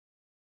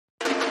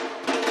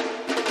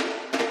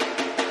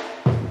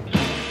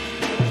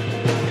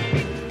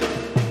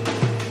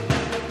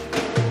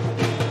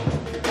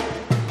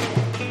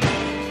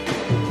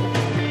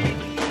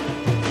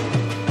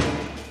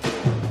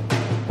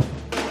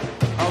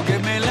Oh,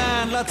 give me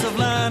land, lots of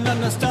land,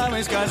 and the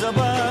starry skies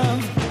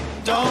above.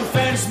 Don't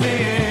fence me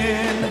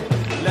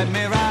in. Let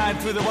me ride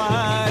through the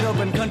wide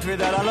open country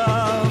that I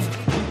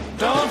love.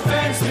 Don't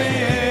fence me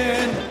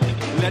in.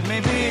 Let me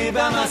be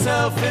by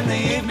myself in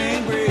the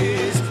evening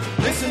breeze.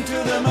 Listen to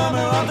the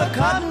murmur of the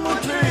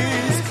cottonwood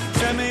trees.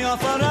 Send me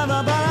off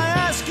forever, but I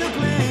ask you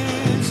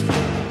please.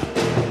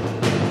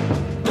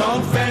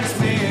 Don't fence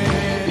me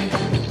in.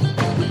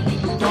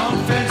 Don't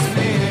fence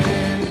me in.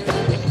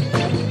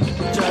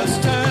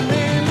 Just turn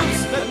me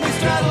loose, let me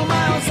straddle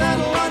my own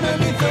saddle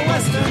underneath the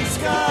western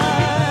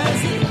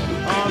skies.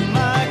 On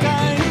my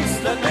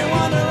cayuse, let me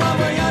wander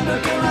over yonder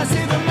till I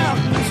see the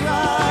mountains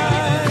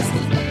rise.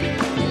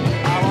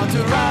 I want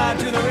to ride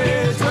to the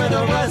ridge where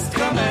the west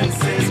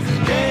commences.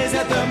 Gaze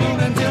at the moon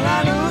until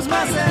I lose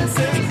my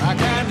senses. I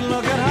can't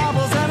look at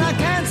hobbles and I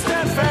can't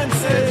stand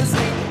fences.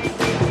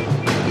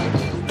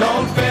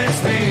 Don't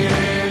fence me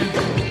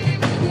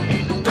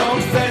in.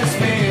 Don't fence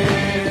me in.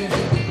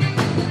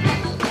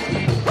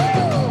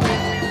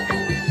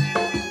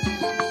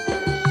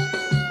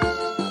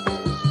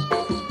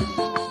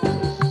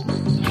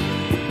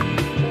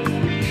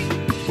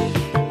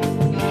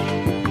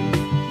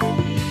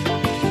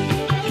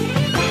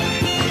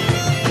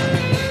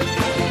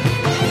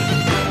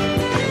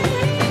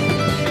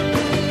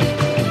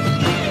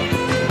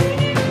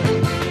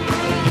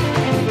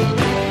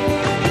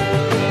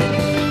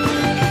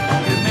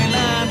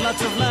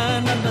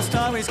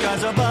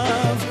 Skies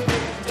above,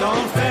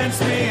 don't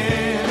fence me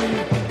in.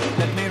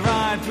 Let me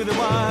ride through the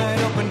wide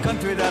open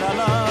country that I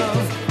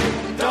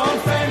love.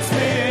 Don't fence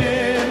me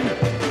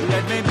in.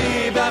 Let me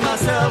be by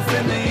myself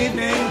in the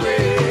evening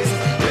breeze.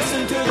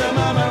 Listen to the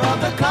murmur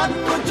of the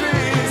cottonwood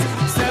trees.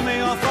 Send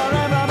me off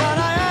forever, but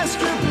I ask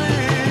you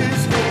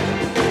please.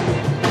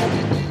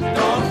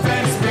 Don't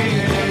fence me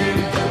in.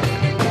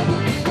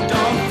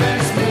 Don't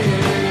fence me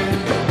in.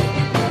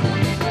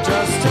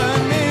 Just turn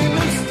me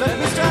loose, let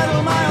me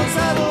straddle my own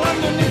saddle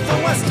underneath the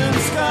western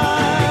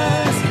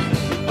skies.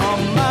 On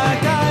my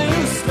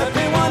cayuse, let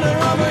me wander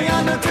over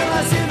yonder till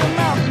I see the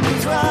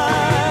mountains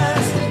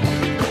rise.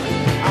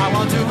 I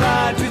want to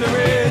ride to the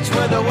ridge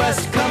where the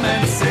west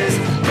commences.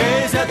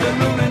 Gaze at the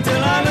moon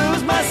until I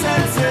lose my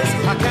senses.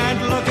 I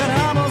can't look at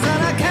hobbles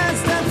and I can't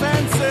stand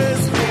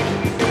fences.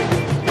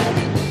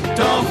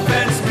 Don't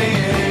fence me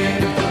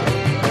in.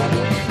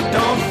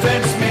 Don't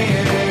fence me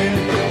in.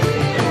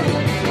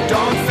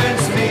 Don't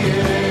fence me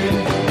in.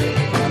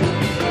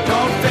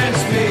 Don't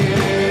fence me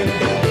in.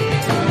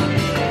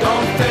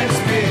 Don't fence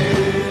me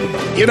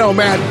in. You know,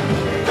 Matt,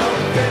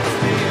 Don't fence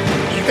me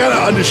in. you got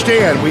to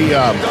understand, we,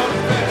 Don't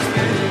fence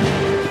me in.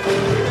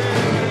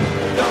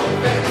 Don't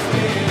fence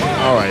me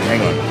in. all right,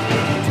 hang on.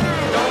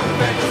 Don't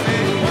fence me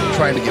in. I'm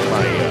trying to get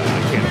my,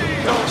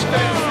 Don't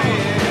fence me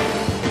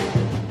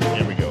in.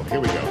 here we go, here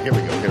we go, here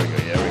we go, here we go,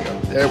 there we go,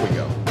 there we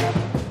go.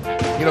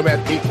 You know, Matt,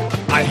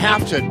 I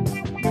have to,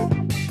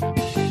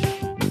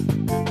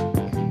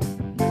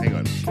 hang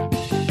on.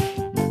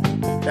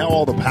 Now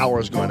all the power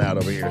is going out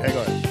over here, hang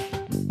on.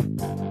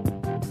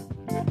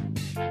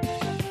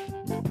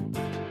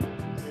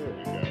 There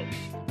we go.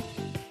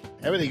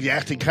 Everything's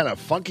acting kind of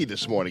funky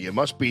this morning. It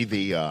must be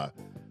the,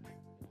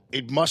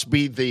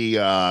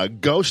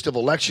 ghost of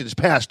elections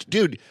past.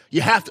 Dude,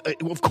 you have to,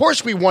 of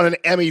course we won an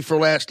Emmy for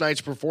last night's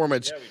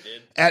performance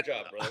at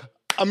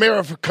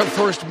America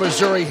First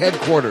Missouri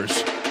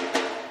headquarters.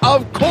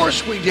 Of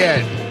course we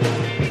did.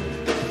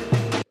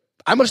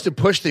 I must have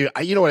pushed you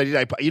know what I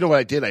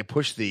did? I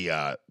pushed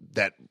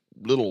that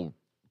little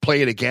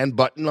play it again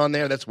button on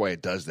there. That's why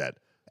it does that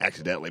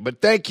accidentally.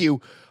 But thank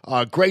you.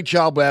 Great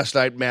job last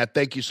night, Matt.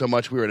 Thank you so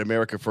much. We were at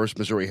America First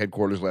Missouri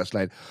headquarters last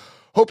night.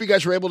 Hope you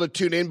guys were able to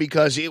tune in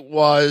because it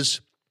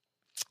was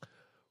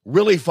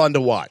really fun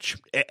to watch.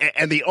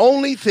 And the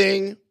only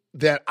thing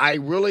that I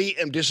really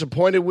am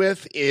disappointed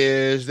with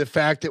is the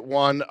fact that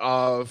one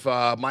of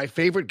my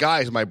favorite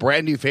guys, my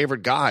brand new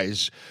favorite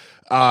guys,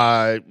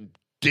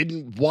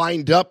 didn't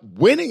wind up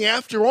winning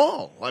after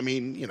all. I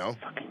mean, you know,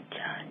 Fucking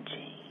John G.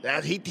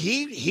 that he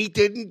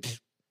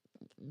didn't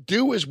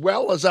do as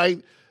well as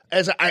I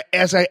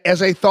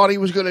thought he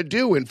was going to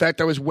do. In fact,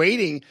 I was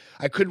waiting.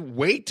 I couldn't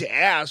wait to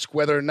ask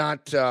whether or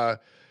not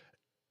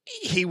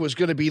he was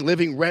going to be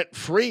living rent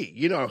free.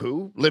 You know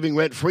who? Living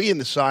rent free in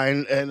the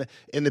sign and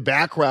in the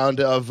background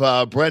of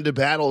Brenda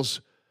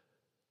Battle's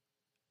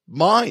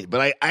mind.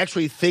 But I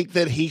actually think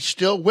that he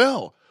still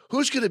will.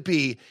 Who's going to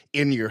be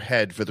in your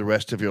head for the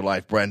rest of your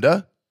life,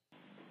 Brenda?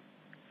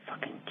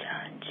 Fucking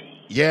John G.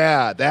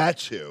 Yeah,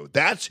 that's who.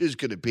 That's who's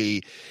going to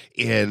be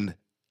in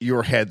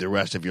your head the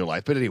rest of your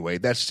life. But anyway,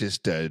 that's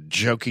just a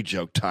jokey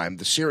joke time.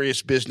 The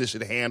serious business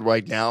at hand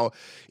right now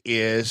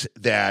is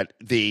that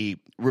the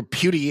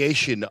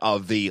repudiation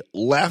of the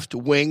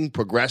left-wing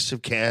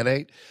progressive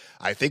candidate,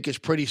 I think it's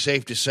pretty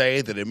safe to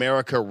say that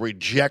America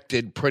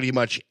rejected pretty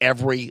much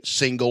every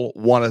single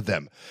one of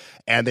them.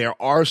 And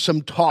there are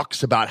some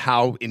talks about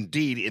how,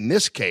 indeed, in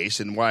this case,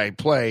 and why I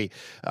play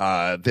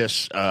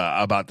this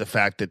about the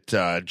fact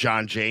that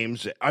John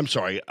James, I'm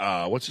sorry,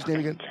 what's his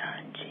name again?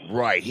 John G.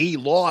 Right. He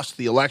lost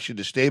the election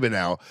to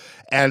Stabenow.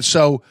 And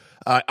so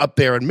up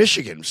there in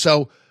Michigan.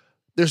 So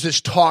there's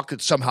this talk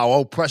that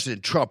somehow,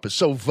 President Trump is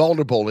so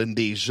vulnerable in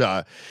these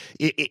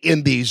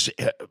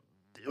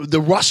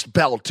the Rust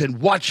Belt,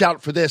 and watch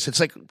out for this.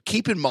 It's like,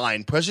 keep in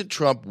mind, President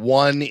Trump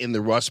won in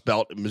the Rust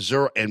Belt in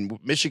Missouri and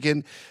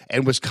Michigan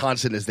and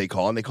Wisconsin, as they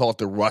call it. And they call it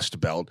the Rust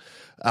Belt.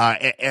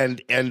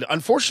 And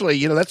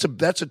unfortunately,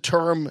 that's a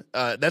term.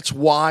 That's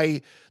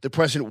why the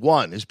president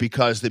won, is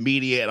because the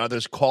media and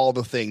others call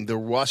the thing the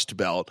Rust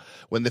Belt,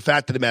 when the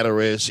fact of the matter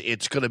is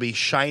it's going to be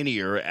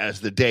shinier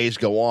as the days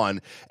go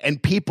on.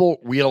 And people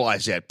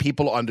realize that.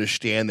 People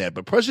understand that.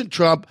 But President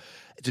Trump,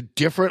 it's a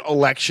different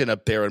election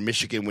up there in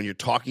Michigan when you're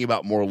talking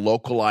about more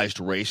localized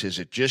races.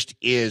 It just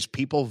is.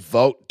 People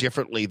vote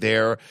differently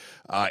there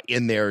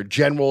in their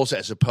generals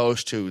as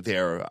opposed to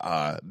their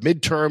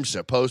midterms, as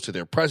opposed to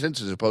their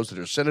presidents, as opposed to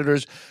their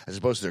senators, as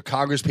opposed to their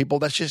congresspeople.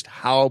 That's just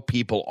how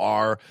people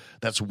are.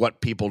 That's what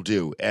people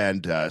do.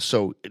 And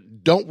so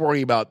don't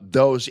worry about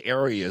those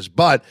areas,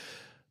 but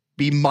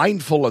be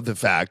mindful of the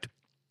fact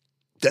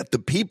that the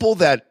people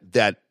that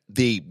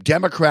the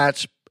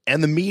Democrats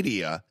and the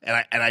media,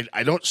 and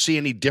I don't see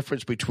any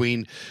difference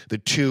between the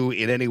two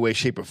in any way,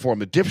 shape, or form.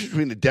 The difference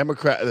between the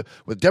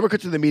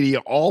Democrats and the media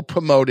all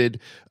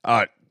promoted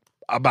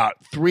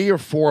about 3 or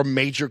 4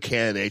 major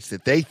candidates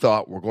that they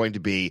thought were going to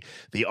be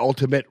the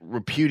ultimate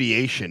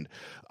repudiation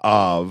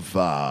of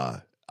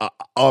the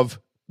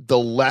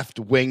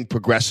left-wing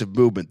progressive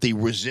movement, the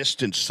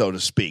resistance, so to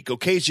speak.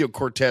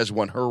 Ocasio-Cortez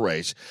won her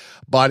race,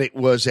 but it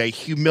was a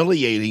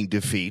humiliating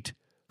defeat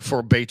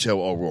for Beto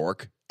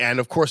O'Rourke. And,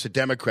 of course, the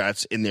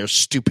Democrats, in their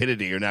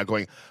stupidity, are now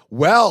going,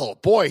 well,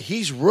 boy,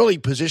 he's really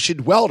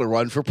positioned well to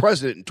run for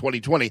president in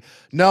 2020.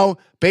 No,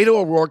 Beto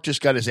O'Rourke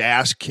just got his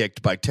ass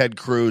kicked by Ted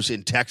Cruz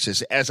in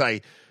Texas, as I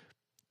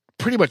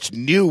pretty much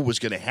knew was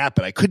going to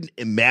happen. I couldn't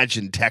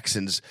imagine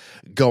Texans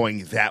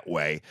going that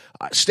way.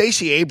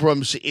 Stacey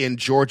Abrams in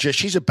Georgia,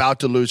 she's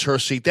about to lose her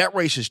seat. That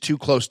race is too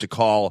close to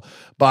call,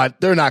 but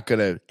they're not going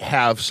to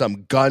have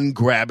some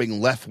gun-grabbing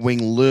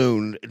left-wing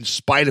loon, in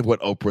spite of what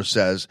Oprah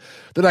says.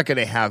 They're not going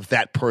to have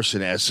that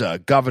person as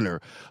governor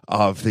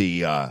of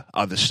the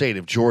state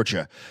of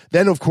Georgia.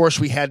 Then, of course,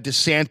 we had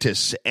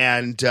DeSantis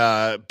and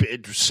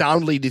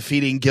soundly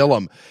defeating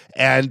Gillum.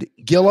 And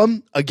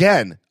Gillum,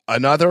 again,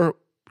 another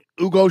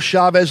Hugo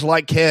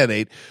Chavez-like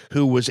candidate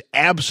who was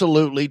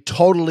absolutely,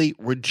 totally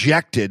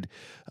rejected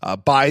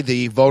by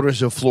the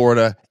voters of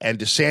Florida, and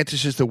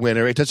DeSantis is the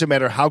winner. It doesn't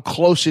matter how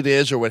close it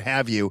is or what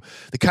have you.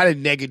 The kind of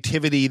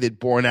negativity that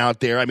borne out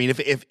there. I mean,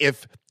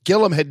 if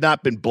Gillum had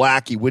not been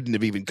black, he wouldn't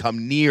have even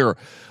come near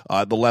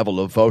the level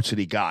of votes that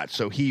he got.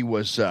 So he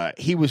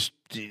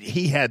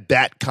had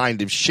that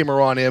kind of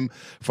shimmer on him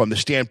from the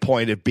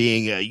standpoint of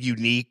being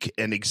unique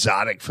and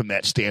exotic from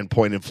that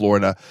standpoint in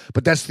Florida.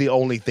 But that's the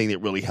only thing that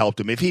really helped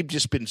him. If he'd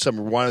just been some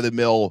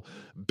run-of-the-mill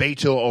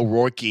Beto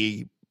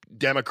O'Rourke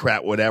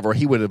Democrat, whatever,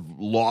 he would have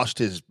lost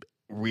his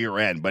rear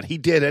end. But he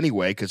did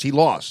anyway, because he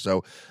lost. So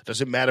it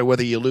doesn't matter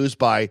whether you lose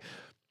by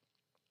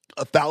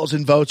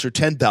 1,000 votes or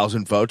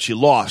 10,000 votes, you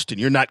lost, and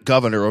you're not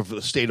governor of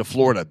the state of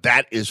Florida.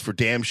 That is for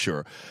damn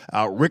sure.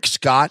 Rick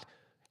Scott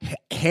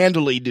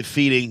handily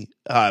defeating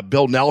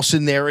Bill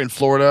Nelson there in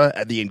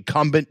Florida, the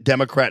incumbent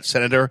Democrat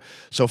senator.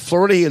 So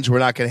Floridians were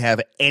not going to have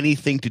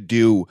anything to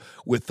do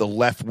with the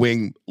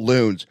left-wing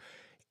loons.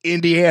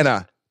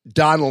 Indiana,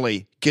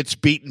 Donnelly gets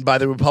beaten by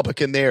the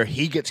Republican there.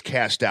 He gets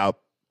cast out.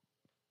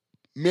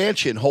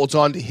 Manchin holds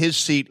on to his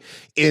seat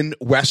in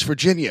West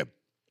Virginia.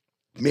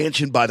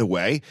 Manchin, by the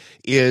way,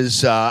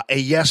 is a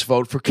yes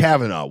vote for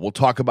Kavanaugh. We'll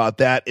talk about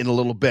that in a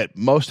little bit.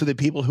 Most of the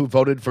people who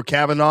voted for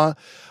Kavanaugh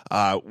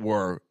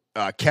were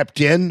kept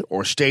in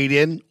or stayed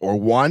in or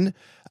won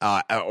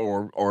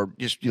or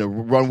just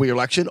run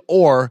re-election,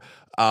 or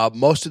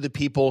most of the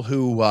people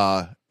who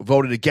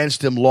voted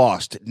against him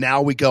lost.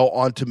 Now we go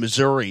on to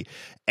Missouri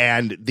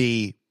and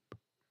the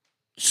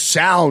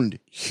sound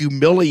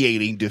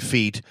humiliating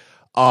defeat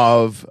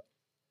of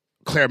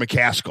Claire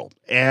McCaskill.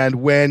 And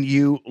when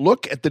you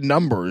look at the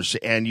numbers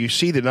and you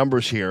see the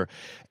numbers here,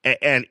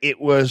 and it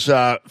was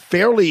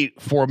fairly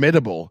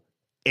formidable.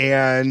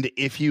 And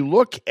if you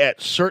look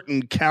at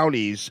certain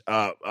counties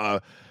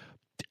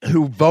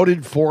who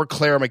voted for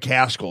Claire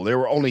McCaskill, there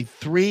were only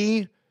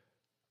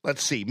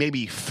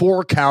maybe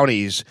 4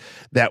 counties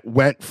that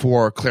went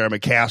for Claire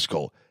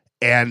McCaskill.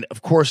 And,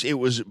 of course, it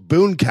was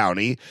Boone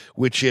County,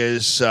 which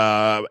is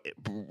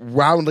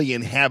roundly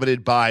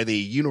inhabited by the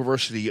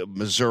University of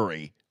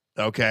Missouri,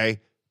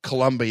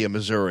 Columbia,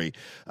 Missouri.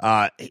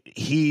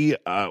 He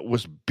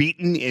was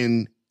beaten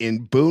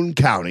in Boone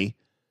County.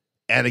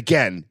 And,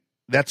 again,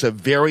 that's a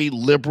very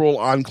liberal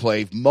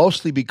enclave,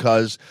 mostly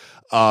because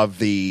of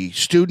the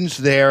students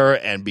there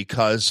and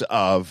because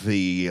of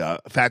the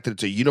fact that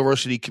it's a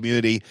university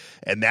community,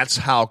 and that's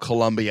how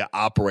Columbia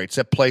operates.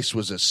 That place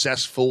was a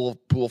cesspool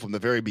from the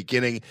very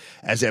beginning,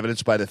 as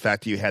evidenced by the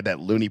fact that you had that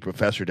loony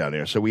professor down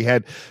there. So we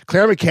had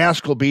Claire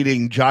McCaskill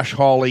beating Josh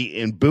Hawley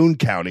in Boone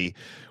County.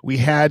 We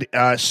had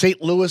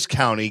St. Louis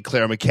County,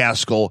 Claire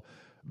McCaskill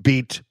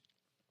beat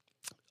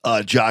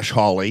Josh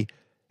Hawley.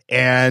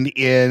 And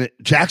in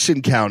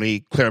Jackson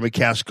County, Claire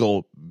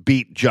McCaskill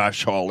beat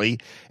Josh Hawley.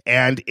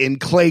 And in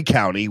Clay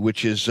County,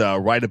 which is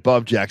right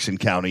above Jackson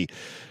County,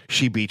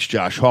 she beats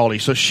Josh Hawley.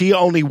 So she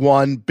only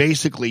won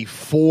basically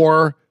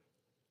 4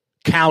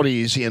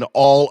 counties in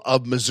all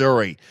of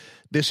Missouri.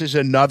 This is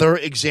another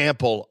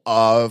example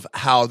of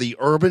how the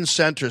urban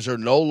centers are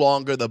no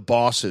longer the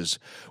bosses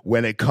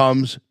when it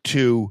comes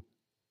to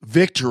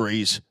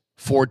victories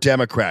for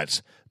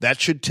Democrats.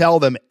 That should tell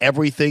them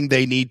everything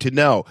they need to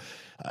know.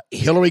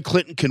 Hillary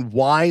Clinton can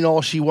whine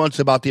all she wants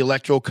about the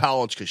Electoral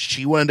College because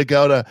she wanted to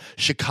go to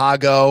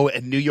Chicago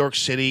and New York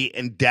City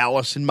and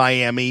Dallas and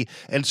Miami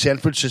and San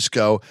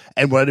Francisco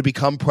and wanted to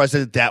become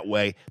president that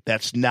way.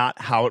 That's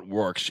not how it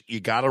works. You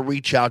got to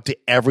reach out to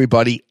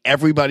everybody.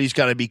 Everybody's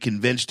got to be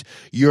convinced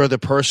you're the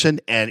person,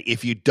 and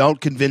if you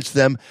don't convince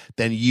them,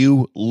 then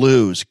you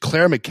lose.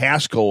 Claire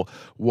McCaskill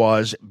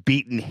was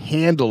beaten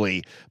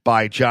handily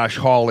by Josh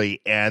Hawley,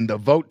 and the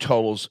vote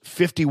totals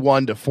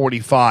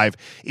 51-45.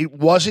 It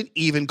wasn't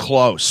even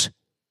close.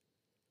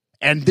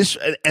 And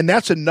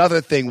that's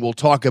another thing we'll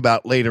talk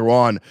about later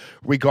on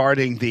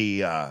regarding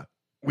the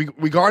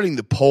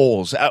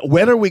polls.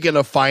 When are we going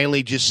to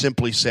finally just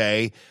simply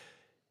say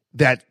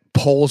that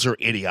polls are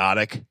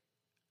idiotic?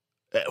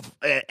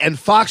 And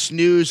Fox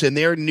News and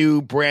their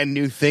brand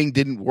new thing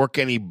didn't work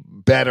any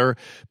better,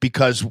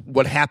 because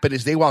what happened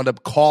is they wound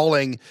up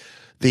calling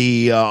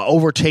the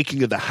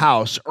overtaking of the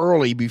House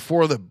early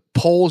before the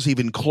polls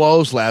even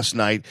closed last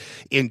night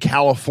in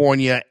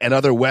California and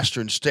other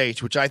western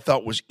states, which I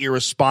thought was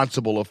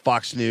irresponsible of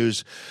Fox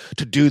News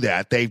to do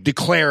that. They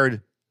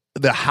declared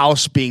the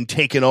House being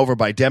taken over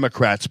by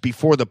Democrats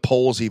before the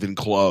polls even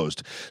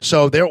closed.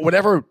 So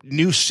whatever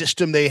new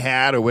system they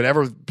had or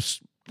whatever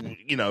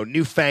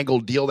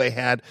newfangled deal they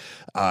had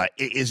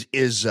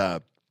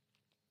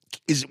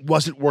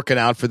wasn't working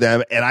out for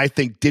them, and I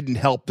think didn't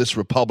help this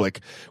republic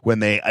when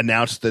they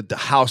announced that the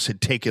House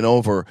had taken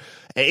over.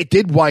 It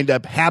did wind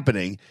up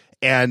happening,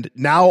 and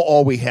now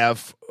all we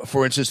have,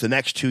 for instance, the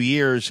next 2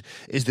 years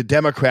is the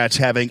Democrats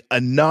having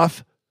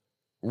enough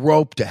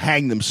rope to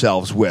hang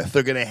themselves with.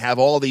 They're going to have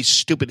all these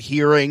stupid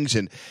hearings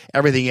and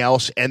everything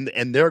else, and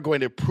they're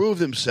going to prove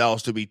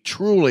themselves to be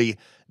truly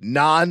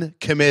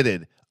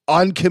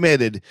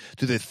uncommitted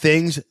to the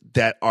things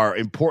that are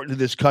important to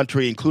this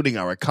country, including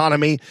our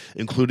economy,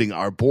 including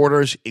our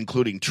borders,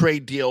 including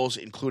trade deals,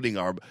 including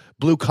our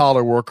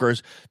blue-collar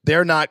workers.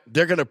 They're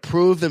going to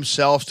prove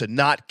themselves to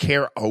not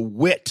care a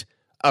whit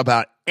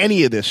about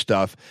any of this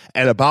stuff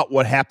and about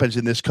what happens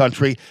in this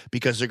country,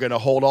 because they're going to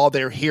hold all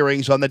their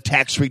hearings on the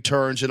tax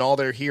returns and all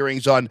their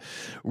hearings on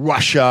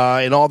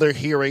Russia and all their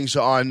hearings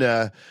on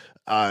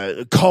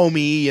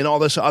Comey and all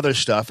this other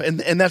stuff.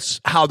 And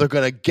that's how they're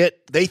going to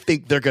they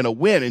think they're going to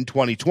win in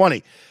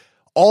 2020.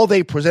 All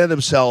they present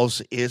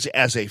themselves is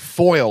as a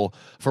foil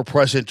for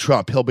President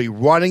Trump. He'll be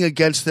running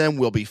against them.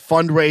 We'll be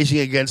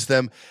fundraising against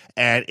them.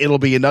 And it'll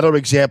be another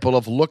example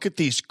of, look at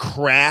these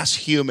crass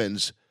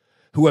humans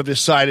who have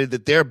decided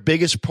that their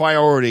biggest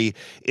priority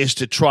is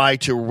to try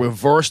to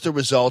reverse the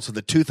results of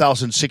the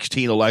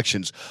 2016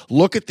 elections.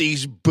 Look at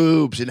these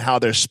boobs and how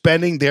they're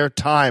spending their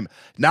time.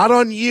 Not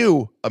on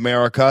you,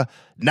 America.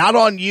 Not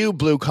on you,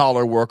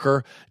 blue-collar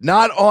worker.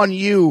 Not on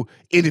you,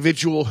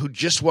 individual who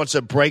just wants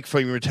a break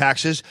from your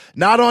taxes.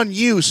 Not on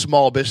you,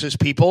 small business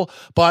people,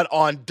 but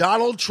on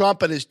Donald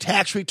Trump and his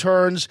tax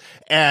returns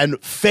and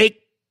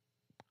fake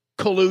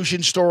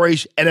collusion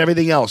stories and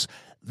everything else.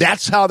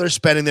 That's how they're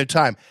spending their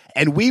time.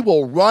 And we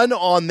will run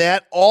on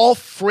that all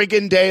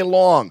friggin' day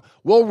long.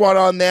 We'll run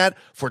on that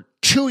for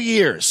 2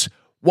 years,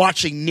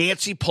 watching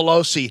Nancy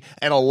Pelosi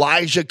and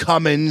Elijah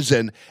Cummings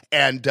and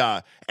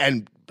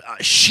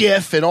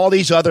Schiff and all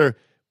these other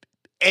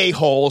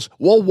a-holes.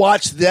 We'll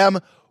watch them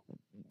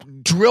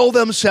drill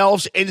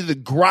themselves into the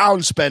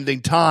ground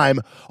spending time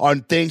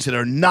on things that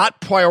are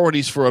not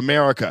priorities for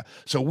America.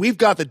 So we've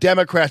got the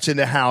Democrats in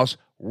the House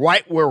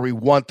right where we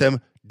want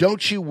them.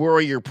 Don't you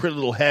worry your pretty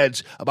little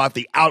heads about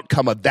the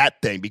outcome of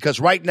that thing, because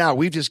right now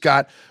we've just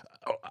got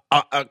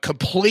a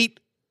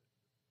complete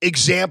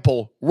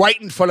example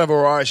right in front of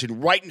our eyes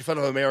and right in front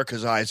of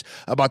America's eyes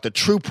about the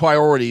true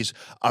priorities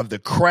of the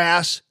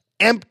crass,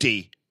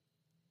 empty,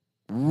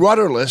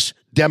 rudderless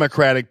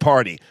Democratic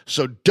Party.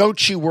 So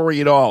don't you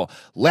worry at all.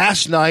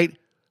 Last night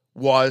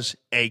was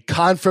a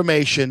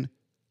confirmation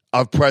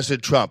of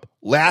President Trump.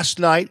 Last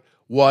night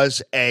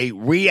was a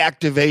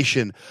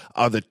reactivation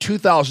of the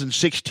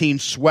 2016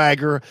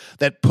 swagger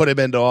that put him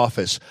into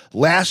office.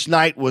 Last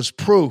night was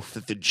proof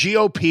that the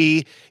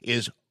GOP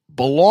is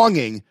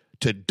belonging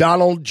to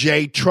Donald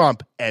J.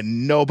 Trump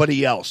and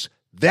nobody else.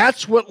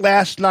 That's what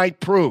last night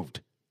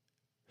proved.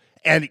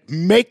 And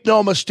make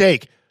no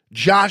mistake,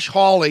 Josh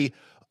Hawley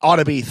ought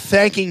to be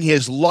thanking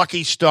his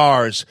lucky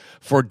stars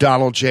for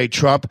Donald J.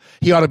 Trump.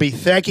 He ought to be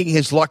thanking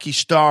his lucky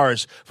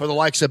stars for the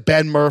likes of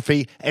Ben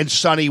Murphy and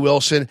Sonny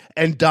Wilson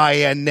and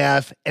Diane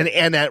Neff and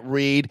Annette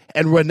Reed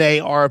and Renee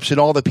Arps and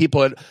all the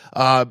people at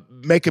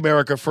Make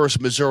America First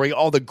Missouri,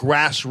 all the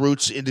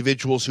grassroots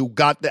individuals who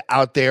got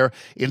out there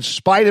in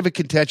spite of a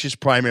contentious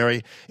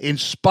primary, in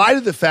spite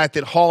of the fact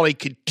that Hawley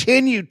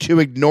continued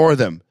to ignore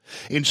them,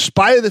 in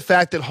spite of the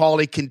fact that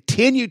Hawley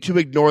continued to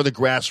ignore the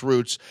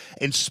grassroots,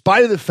 in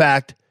spite of the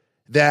fact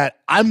that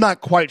I'm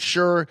not quite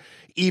sure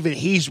even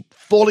he's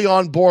fully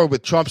on board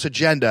with Trump's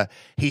agenda,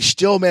 he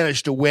still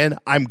managed to win.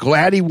 I'm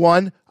glad he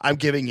won. I'm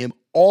giving him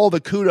all the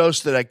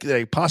kudos that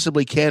I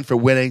possibly can for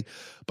winning.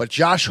 But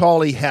Josh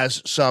Hawley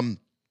has some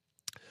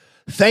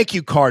thank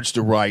you cards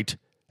to write,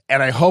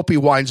 and I hope he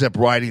winds up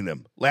writing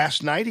them.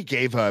 Last night he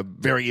gave a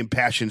very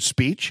impassioned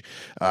speech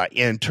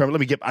I'm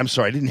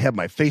sorry, I didn't have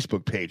my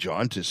Facebook page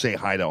on to say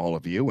hi to all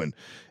of you and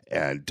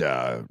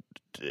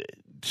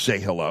say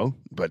hello,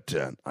 but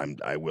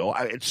I will.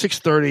 At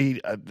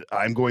 6:30,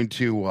 I'm going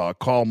to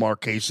call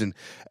Mark Kaysen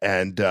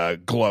and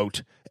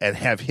gloat and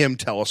have him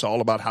tell us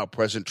all about how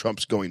President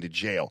Trump's going to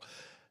jail.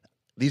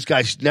 These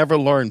guys never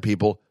learn,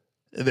 people.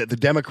 The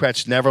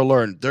Democrats never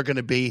learn. They're going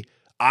to be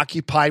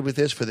occupied with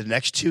this for the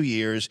next 2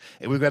 years,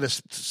 and we've got to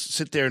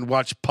sit there and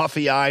watch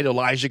puffy-eyed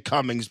Elijah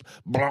Cummings,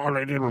 Nancy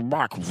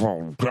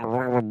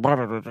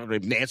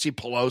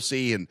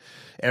Pelosi, and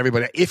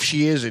everybody, if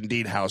she is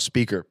indeed House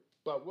Speaker.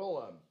 But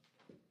we'll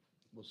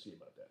see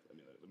about that.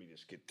 Let me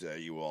just get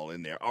you all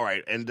in there. All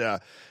right, and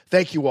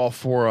thank you all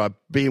for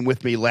being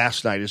with me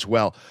last night as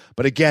well.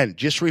 But again,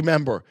 just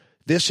remember,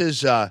 this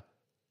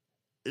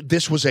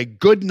was a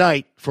good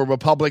night for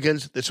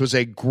Republicans. This was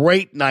a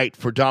great night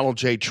for Donald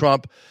J.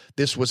 Trump.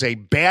 This was a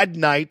bad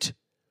night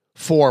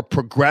for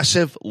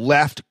progressive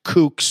left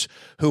kooks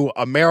who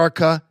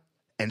America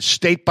and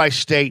state by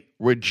state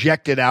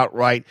rejected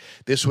outright.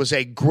 This was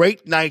a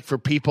great night for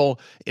people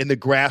in the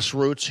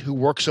grassroots who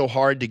work so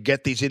hard to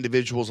get these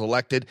individuals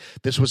elected.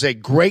 This was a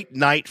great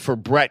night for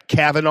Brett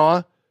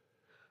Kavanaugh,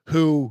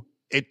 who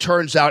it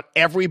turns out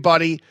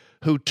everybody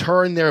who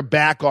turned their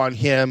back on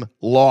him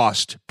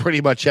lost.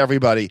 Pretty much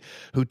everybody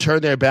who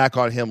turned their back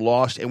on him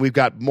lost, and we've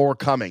got more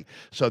coming.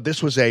 So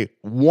this was a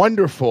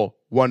wonderful,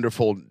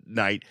 wonderful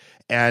night.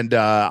 And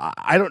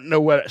I don't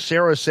know what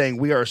Sarah's saying,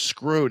 we are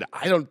screwed.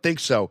 I don't think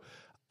so.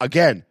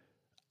 Again,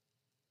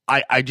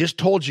 I just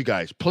told you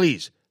guys,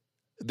 please,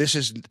 this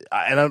is, and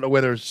I don't know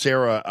whether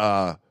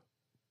Sarah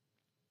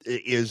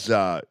is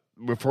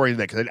referring to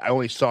that because I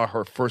only saw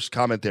her first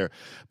comment there.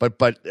 But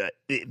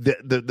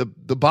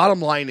the bottom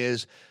line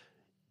is,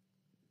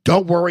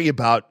 don't worry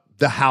about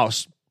the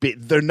House.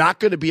 They're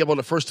not going to be able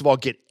to, first of all,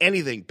 get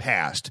anything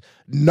passed.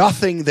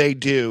 Nothing they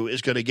do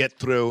is going to get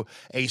through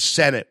a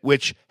Senate,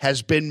 which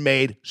has been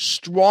made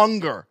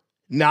stronger,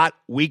 not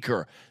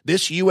weaker.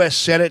 This U.S.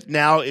 Senate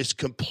now is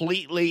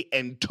completely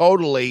and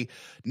totally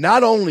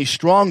not only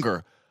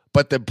stronger,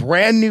 but the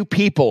brand new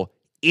people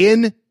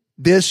in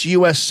this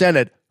U.S.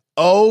 Senate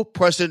owe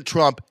President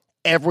Trump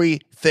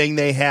everything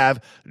they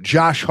have.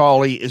 Josh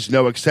Hawley is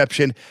no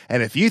exception.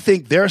 And if you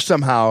think they're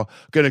somehow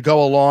going to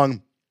go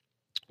along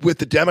with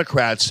the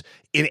Democrats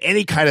in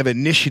any kind of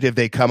initiative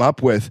they come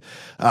up with,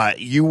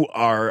 you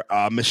are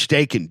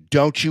mistaken.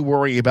 Don't you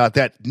worry about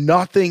that.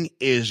 Nothing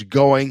is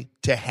going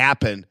to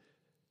happen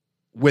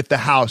with the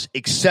House,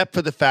 except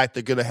for the fact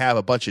they're going to have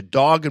a bunch of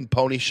dog and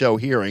pony show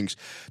hearings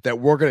that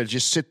we're going to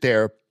just sit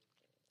there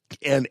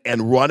and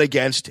run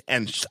against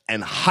and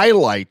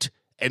highlight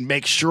and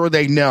make sure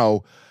they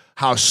know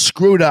how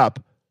screwed up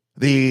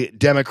the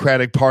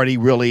Democratic Party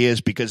really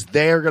is, because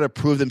they're going to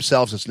prove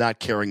themselves as not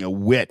caring a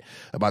whit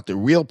about the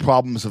real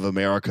problems of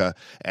America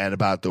and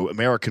about the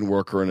American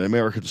worker and an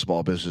American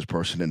small business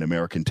person and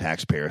American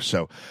taxpayer.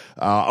 So,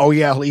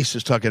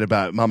 Lisa's talking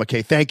about Mama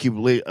Kay. Thank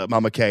you,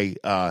 Mama Kay.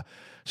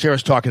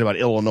 Sarah's talking about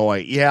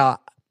Illinois. Yeah,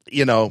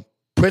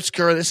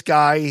 Pritzker, this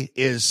guy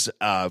is,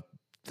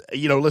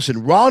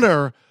 listen,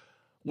 Rauner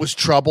was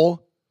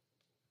trouble,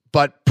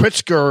 but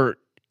Pritzker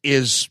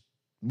is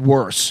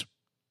worse.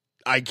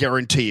 I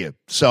guarantee you.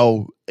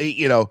 So,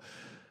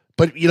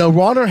 but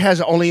Rauner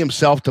has only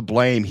himself to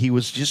blame. He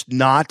was just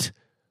not,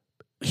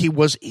 he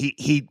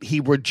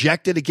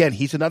rejected again.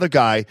 He's another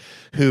guy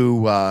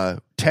who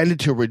tended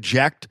to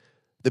reject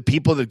the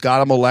people that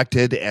got him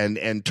elected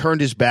and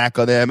turned his back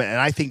on them. And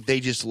I think they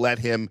just let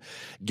him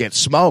get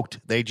smoked.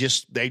 They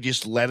just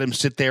let him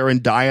sit there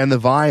and die on the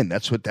vine.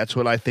 That's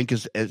what I think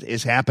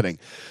is happening.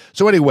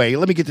 So anyway,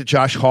 let me get to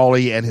Josh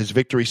Hawley and his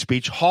victory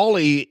speech.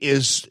 Hawley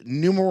is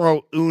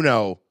numero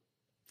uno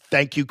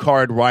thank you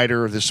card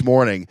writer this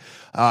morning.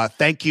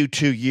 Thank you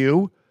to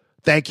you.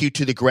 Thank you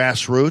to the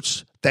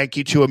grassroots. Thank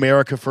you to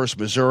America First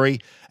Missouri.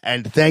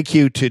 And thank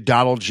you to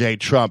Donald J.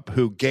 Trump,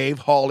 who gave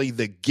Hawley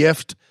the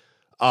gift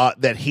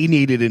that he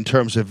needed in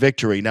terms of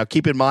victory. Now,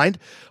 keep in mind,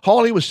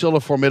 Hawley was still a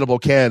formidable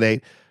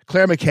candidate.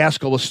 Claire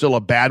McCaskill was still a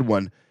bad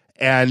one.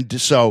 And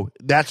so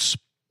that's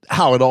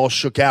how it all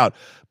shook out.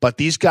 But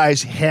these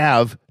guys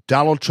have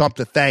Donald Trump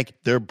to thank.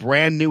 They're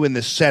brand new in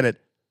the Senate.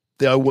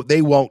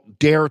 They won't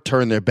dare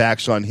turn their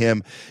backs on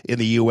him in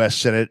the U.S.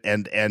 Senate,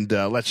 and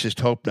let's just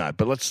hope not.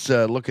 But let's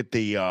look at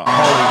the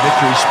Hawley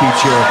victory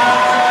speech here.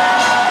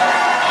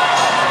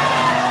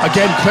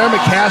 Again, Claire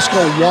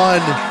McCaskill won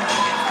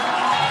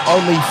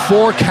only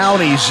 4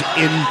 counties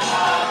in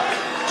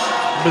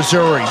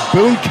Missouri.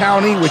 Boone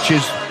County, which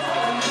is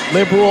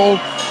liberal,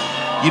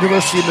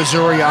 University of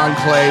Missouri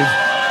enclave.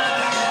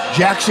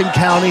 Jackson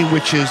County,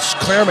 which is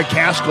Claire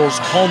McCaskill's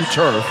home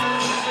turf.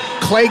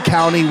 Clay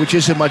County, which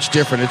isn't much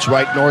different. It's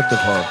right north of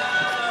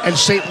her. And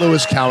St.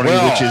 Louis County,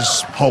 which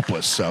is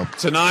hopeless. So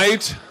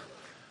tonight,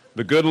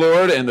 the good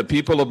Lord and the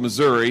people of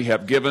Missouri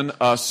have given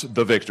us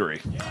the victory.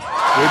 We won.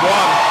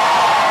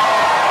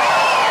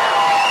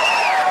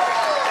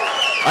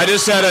 I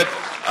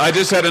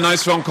just had a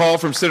nice phone call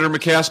from Senator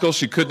McCaskill.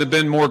 She couldn't have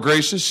been more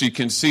gracious. She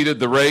conceded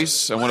the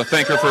race. I want to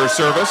thank her for her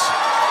service.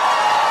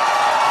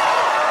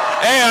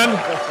 And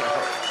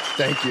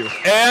thank you.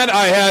 And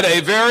I had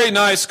a very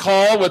nice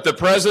call with the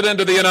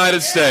President of the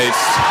United States.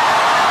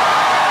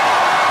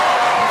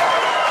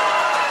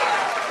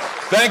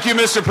 Thank you,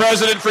 Mr.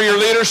 President, for your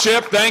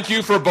leadership. Thank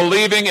you for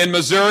believing in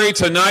Missouri.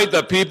 Tonight,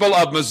 the people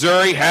of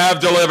Missouri have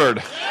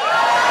delivered.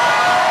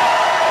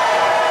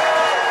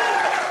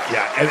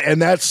 Yeah, and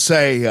that's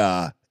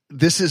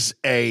this is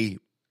a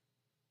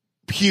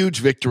huge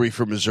victory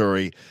for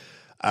Missouri.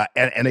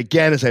 And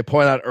again, as I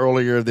pointed out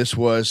earlier, this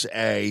was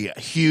a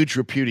huge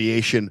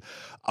repudiation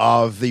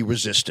of the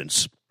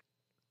resistance.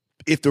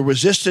 If the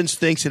resistance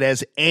thinks it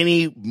has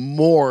any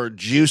more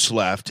juice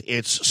left,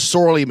 it's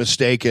sorely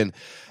mistaken,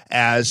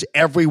 as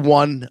every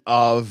one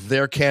of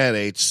their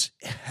candidates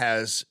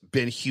has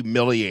been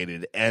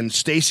humiliated. And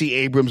Stacey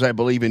Abrams, I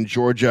believe, in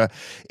Georgia,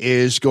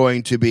 is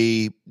going to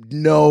be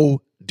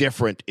no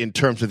different in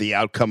terms of the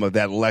outcome of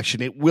that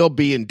election. It will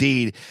be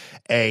indeed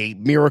a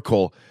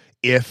miracle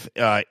if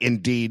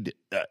indeed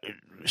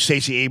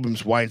Stacey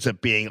Abrams winds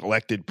up being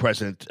elected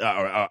president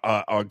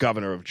or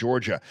governor of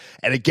Georgia.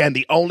 And again,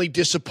 the only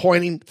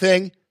disappointing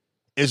thing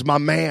is my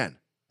man.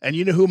 And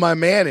you know who my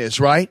man is,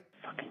 right?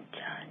 Fucking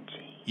John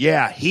G.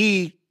 Yeah,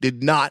 he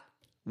did not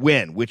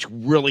win, which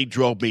really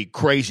drove me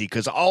crazy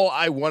because all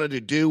I wanted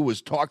to do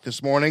was talk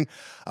this morning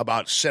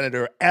about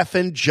Senator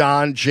effing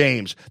John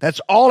James. That's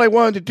all I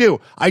wanted to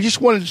do. I just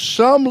wanted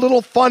some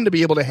little fun to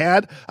be able to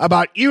have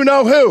about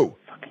you-know-who.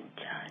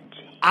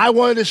 I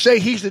wanted to say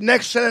he's the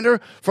next senator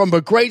from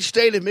the great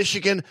state of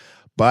Michigan,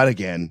 but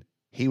again,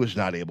 he was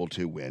not able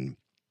to win.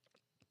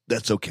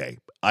 That's okay.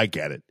 I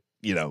get it.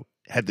 You know,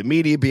 had the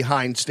media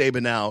behind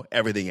Stabenow,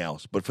 everything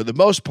else. But for the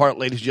most part,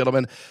 ladies and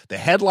gentlemen, the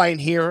headline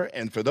here,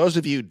 and for those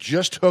of you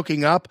just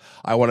hooking up,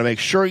 I want to make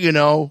sure you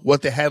know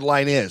what the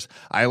headline is.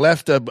 I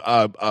left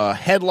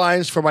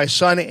headlines for my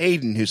son,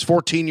 Aiden, who's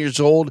 14 years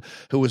old,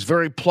 who was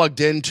very plugged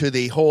into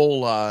the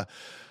whole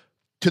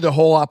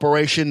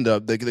operation,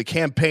 the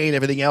campaign,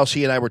 everything else.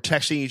 He and I were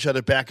texting each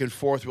other back and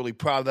forth. Really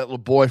proud of that little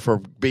boy for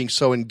being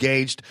so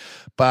engaged.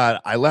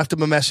 But I left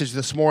him a message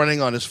this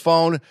morning on his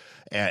phone,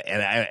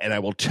 and I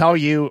will tell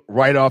you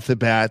right off the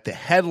bat, the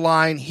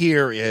headline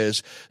here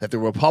is that the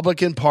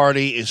Republican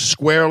Party is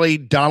squarely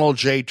Donald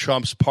J.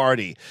 Trump's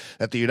party,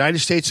 that the United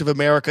States of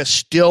America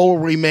still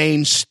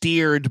remains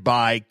steered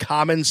by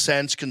common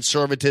sense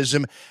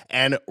conservatism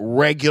and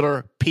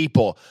regular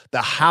people.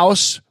 The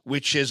House,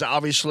 which is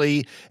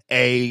obviously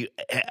a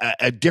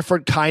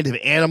different kind of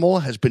animal,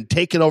 has been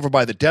taken over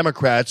by the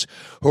Democrats,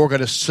 who are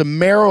going to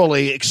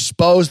summarily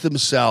expose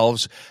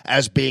themselves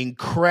as being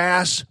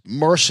crass,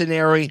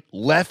 mercenary,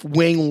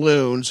 left-wing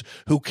loons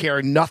who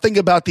care nothing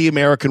about the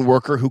American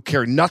worker, who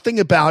care nothing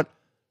about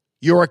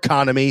your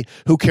economy,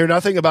 who care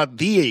nothing about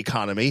the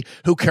economy,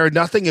 who care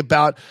nothing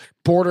about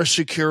border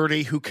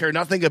security, who care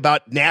nothing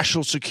about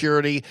national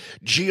security,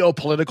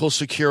 geopolitical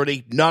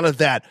security, none of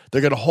that.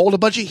 They're going to hold a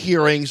bunch of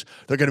hearings.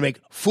 They're going to make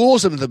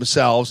fools of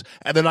themselves,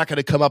 and they're not going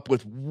to come up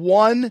with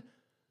one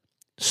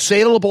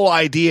saleable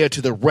idea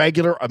to the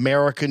regular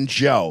American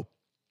Joe.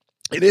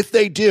 And if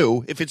they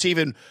do, if it's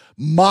even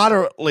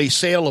moderately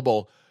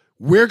saleable,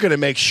 we're going to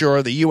make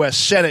sure the U.S.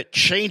 Senate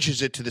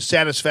changes it to the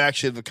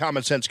satisfaction of the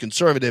common sense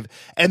conservative,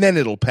 and then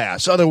it'll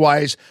pass.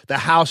 Otherwise, the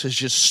House is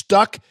just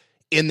stuck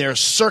in their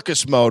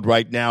circus mode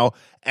right now.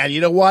 And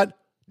you know what?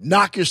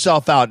 Knock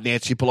yourself out,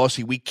 Nancy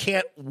Pelosi. We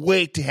can't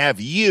wait to have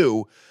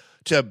you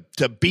to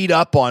beat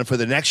up on for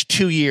the next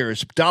 2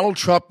 years. Donald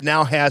Trump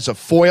now has a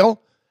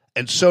foil,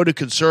 and so do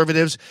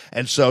conservatives.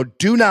 And so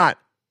do not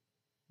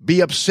be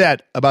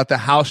upset about the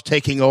House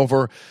taking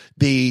over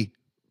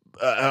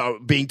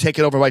being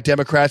taken over by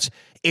Democrats.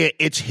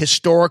 It's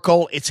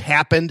historical. It's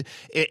happened.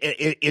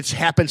 It's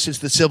happened since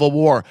the Civil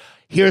War.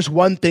 Here's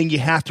one thing you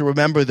have to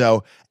remember,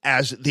 though,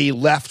 as the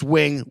left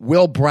wing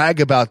will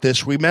brag about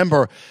this.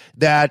 Remember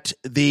that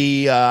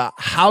the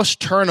House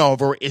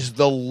turnover is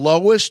the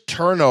lowest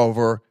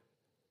turnover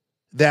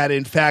that,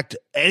 in fact,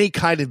 any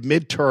kind of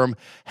midterm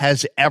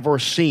has ever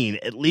seen,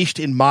 at least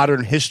in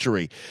modern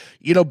history.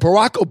 You know,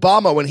 Barack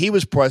Obama, when he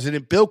was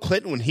president, Bill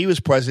Clinton, when he was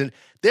president,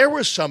 there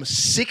were some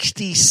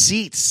 60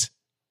 seats,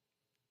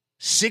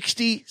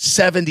 60,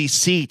 70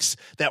 seats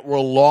that were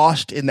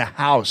lost in the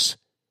House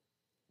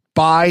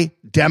by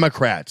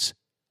Democrats.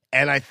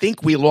 And I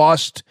think we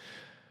lost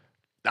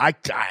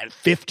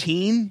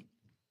 15,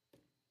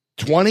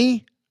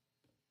 20.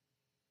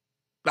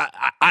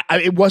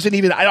 It wasn't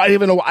even, I don't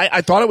even know.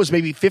 I thought it was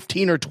maybe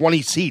 15 or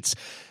 20 seats.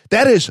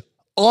 That is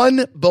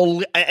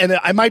unbelievable. And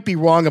I might be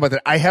wrong about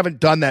that. I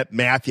haven't done that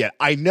math yet.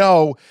 I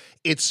know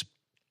it's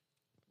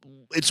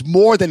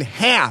more than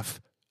half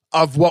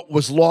of what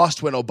was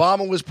lost when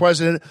Obama was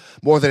president,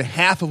 more than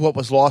half of what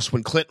was lost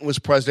when Clinton was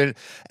president.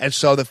 And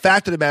so the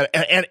fact of the matter,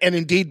 and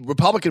indeed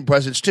Republican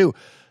presidents too.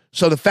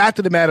 So the fact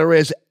of the matter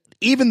is,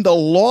 even the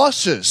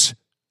losses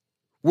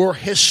were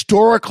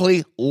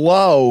historically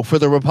low for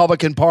the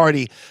Republican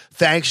Party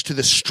thanks to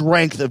the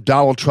strength of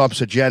Donald Trump's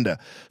agenda.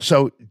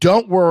 So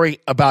don't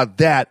worry about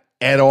that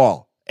at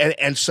all.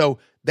 And so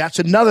that's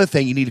another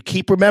thing you need to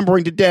keep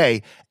remembering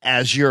today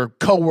as your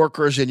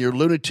coworkers and your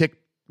lunatic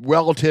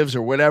relatives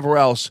or whatever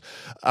else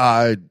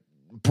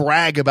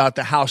brag about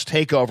the House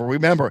takeover.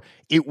 Remember,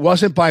 it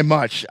wasn't by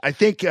much. I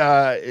think,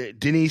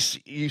 Denise,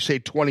 you say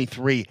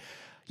 23.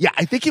 Yeah,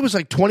 I think it was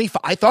like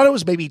 25. I thought it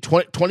was maybe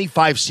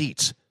 25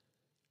 seats.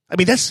 I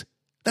mean, that's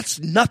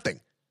nothing.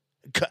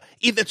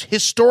 It's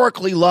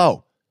historically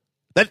low.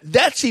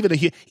 That's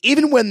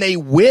even when they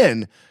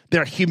win,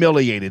 they're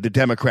humiliated. The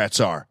Democrats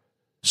are.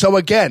 So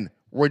again,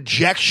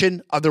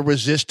 rejection of the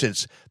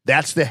resistance.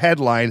 That's the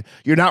headline.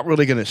 You're not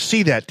really going to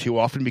see that too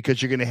often because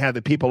you're going to have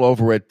the people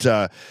over at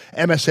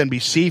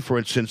MSNBC, for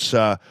instance,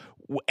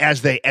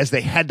 as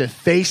they had to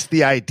face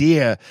the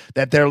idea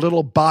that their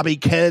little Bobby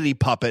Kennedy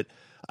puppet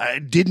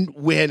didn't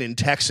win in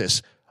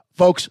Texas.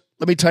 Folks,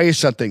 let me tell you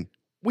something.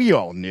 We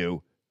all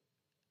knew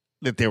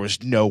that there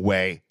was no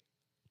way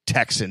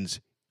Texans,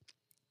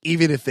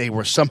 even if they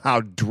were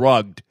somehow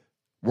drugged,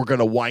 were going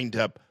to wind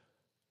up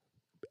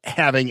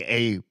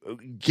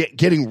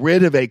getting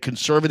rid of a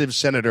conservative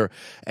senator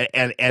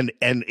and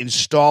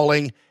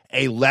installing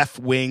a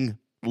left-wing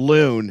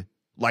loon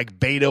like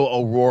Beto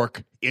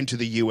O'Rourke into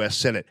the U.S.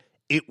 Senate.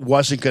 It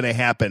wasn't going to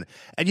happen.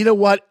 And you know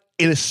what?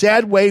 In a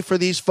sad way for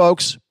these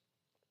folks,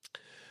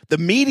 the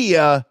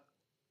media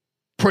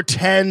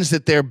pretends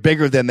that they're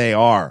bigger than they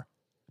are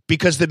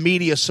because the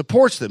media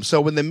supports them.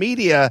 So when the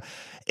media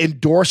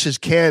endorses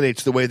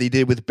candidates the way they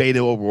did with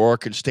Beto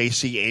O'Rourke and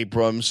Stacey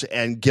Abrams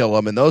and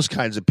Gillum and those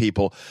kinds of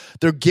people,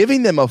 they're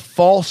giving them a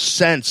false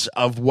sense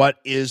of what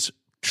is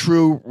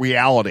true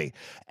reality.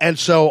 And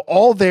so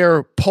all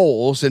their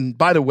polls, and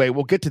by the way,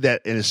 we'll get to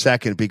that in a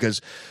second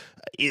because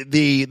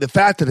the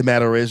fact of the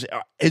matter is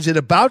it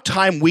about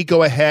time we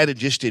go ahead and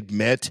just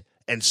admit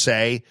and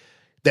say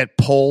that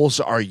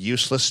polls are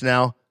useless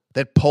now?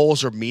 That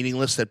polls are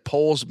meaningless, that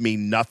polls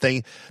mean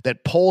nothing,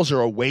 that polls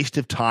are a waste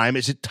of time?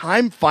 Is it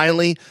time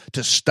finally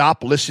to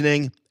stop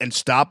listening and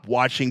stop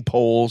watching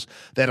polls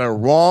that are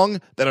wrong,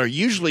 that are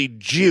usually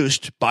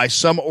juiced by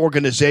some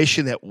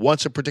organization that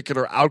wants a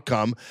particular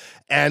outcome?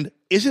 And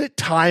isn't it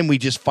time we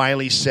just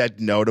finally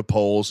said no to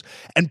polls?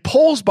 And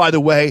polls, by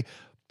the way,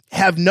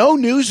 have no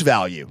news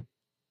value.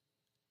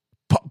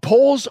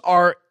 Polls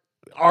are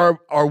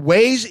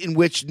ways in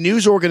which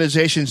news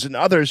organizations and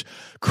others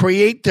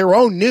create their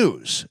own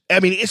news. I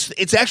mean,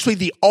 it's actually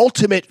the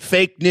ultimate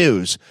fake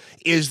news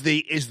is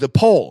the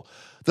poll.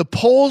 The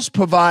polls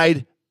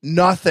provide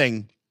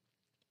nothing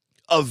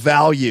of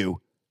value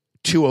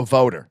to a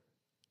voter.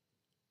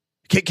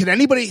 Can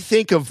anybody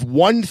think of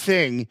one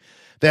thing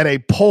that a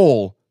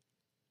poll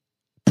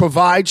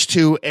provides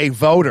to a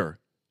voter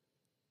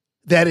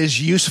that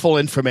is useful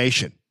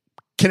information?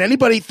 Can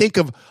anybody think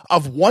of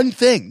one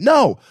thing?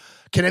 No.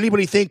 Can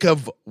anybody think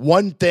of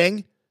one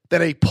thing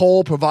that a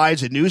poll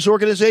provides a news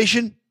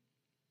organization?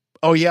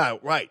 Oh, yeah,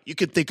 right. You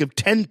could think of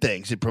 10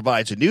 things it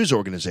provides a news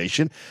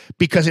organization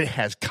because it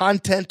has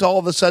content all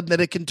of a sudden that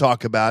it can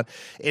talk about.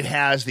 It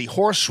has the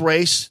horse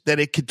race that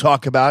it can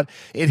talk about.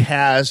 It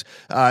has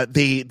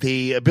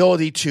the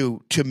ability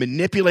to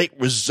manipulate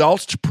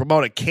results to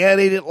promote a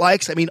candidate it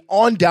likes. I mean,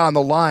 on down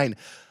the line,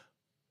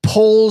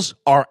 polls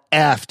are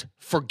effed.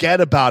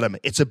 Forget about them.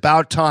 It's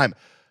about time.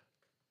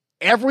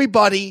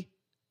 Everybody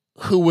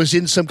who was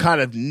in some kind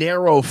of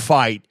narrow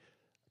fight,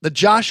 the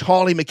Josh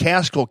Hawley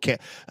McCaskill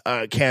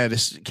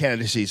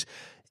candidacies,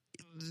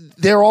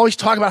 they're always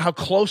talking about how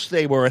close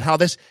they were and how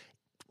this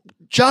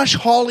Josh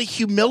Hawley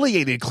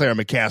humiliated Claire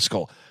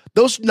McCaskill.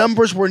 Those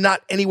numbers were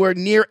not anywhere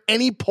near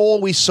any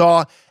poll we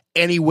saw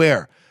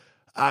anywhere.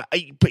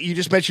 But you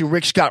just mentioned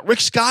Rick Scott. Rick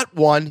Scott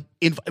won,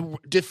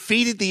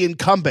 defeated the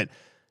incumbent.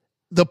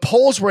 The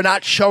polls were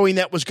not showing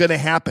that was going to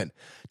happen.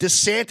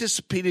 DeSantis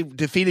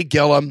defeated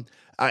Gillum.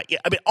 I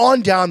mean,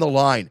 on down the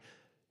line.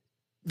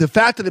 The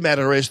fact of the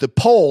matter is the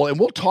poll, and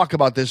we'll talk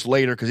about this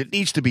later because it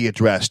needs to be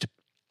addressed.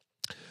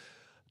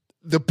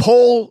 The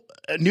poll,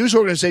 news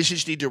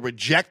organizations need to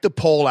reject the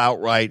poll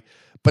outright,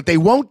 but they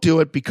won't do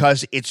it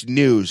because it's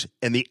news,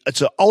 and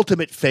it's an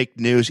ultimate fake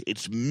news.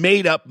 It's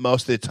made up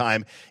most of the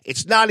time.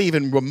 It's not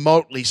even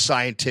remotely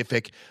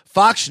scientific.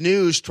 Fox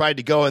News tried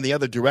to go in the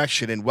other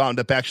direction and wound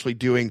up actually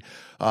doing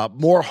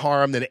more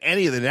harm than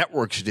any of the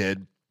networks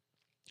did.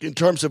 in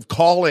terms of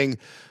calling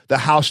the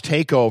House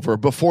takeover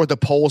before the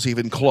polls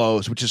even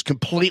closed, which is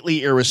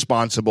completely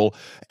irresponsible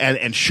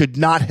and should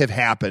not have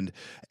happened.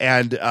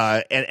 And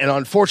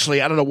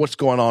unfortunately, I don't know what's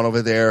going on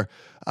over there,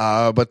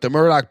 but the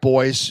Murdoch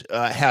boys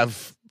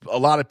have a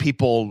lot of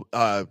people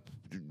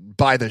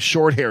by the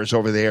short hairs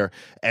over there,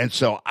 and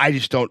so I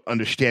just don't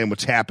understand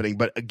what's happening.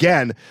 But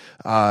again,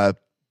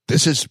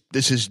 this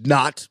is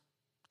not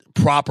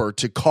proper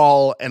to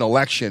call an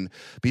election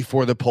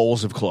before the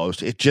polls have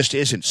closed. It just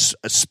isn't.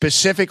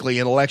 Specifically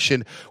an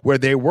election where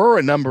there were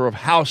a number of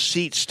House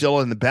seats still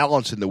in the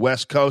balance in the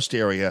West Coast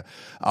area.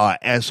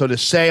 And so to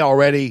say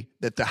already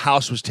that the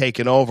House was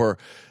taken over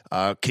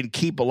can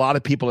keep a lot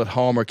of people at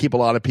home or keep a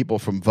lot of people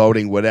from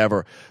voting,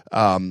 whatever.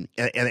 And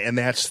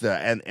that's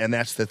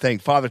the thing.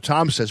 Father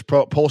Tom says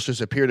pollsters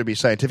appear to be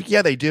scientific.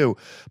 Yeah, they do,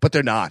 but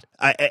they're not.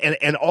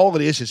 And all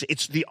it is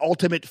it's the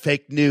ultimate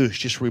fake news.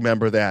 Just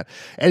remember that.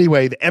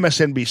 Anyway, the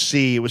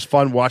MSNBC, it was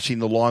fun watching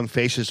the long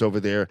faces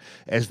over there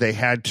as they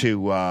had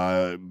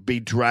to be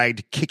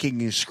dragged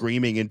kicking and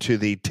screaming into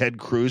the Ted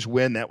Cruz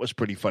win. That was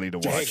pretty funny to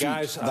watch. Hey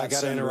guys, I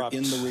got to interrupt.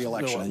 In the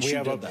re-election, we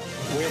have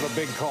a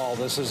big call.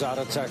 This is out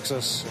of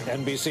Texas.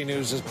 NBC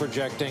News is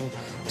projecting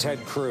Ted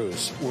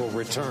Cruz will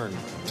return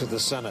to the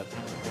Senate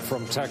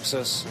from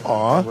Texas.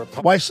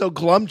 Why so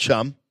glum,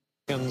 chum?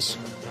 Republicans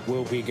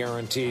will be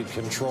guaranteed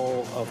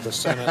control of the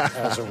Senate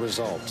as a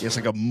result. It's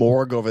like a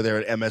morgue over there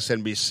at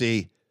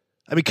MSNBC.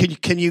 I mean,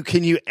 can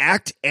you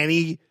act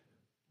any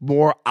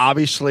more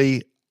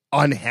obviously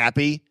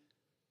unhappy?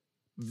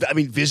 I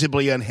mean,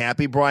 visibly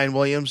unhappy, Brian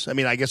Williams? I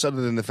mean, I guess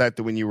other than the fact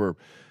that when you were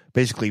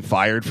basically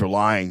fired for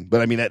lying,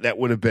 but I mean, that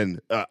would have been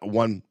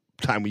one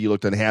time when you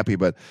looked unhappy.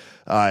 But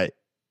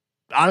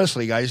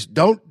honestly, guys,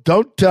 don't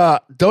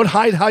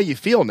hide how you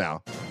feel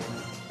now.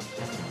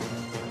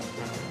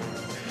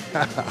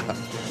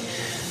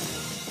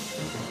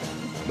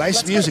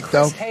 Nice music,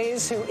 though. Chris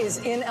Hayes, who is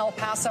in El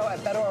Paso at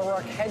Beto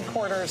O'Rourke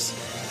headquarters.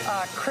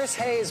 Chris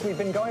Hayes, we've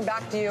been going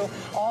back to you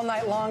all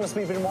night long as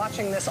we've been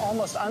watching this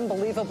almost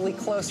unbelievably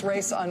close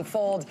race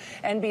unfold.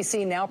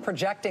 NBC now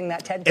projecting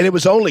that Ted... And it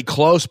was only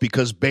close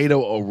because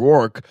Beto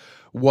O'Rourke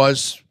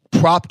was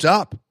propped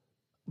up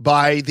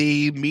by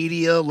the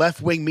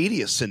left-wing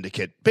media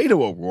syndicate.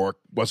 Beto O'Rourke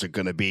wasn't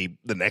going to be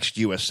the next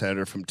U.S.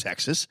 Senator from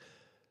Texas.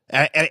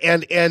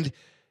 And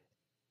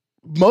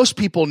most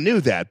people knew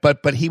that,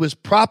 but he was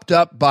propped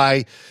up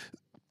by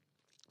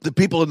the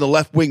people in the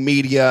left-wing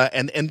media,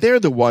 and they're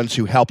the ones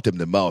who helped him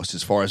the most,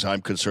 as far as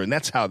I'm concerned.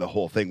 That's how the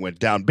whole thing went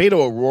down. Beto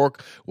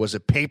O'Rourke was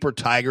a paper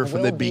tiger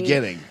from the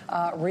beginning.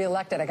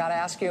 Reelected. I got to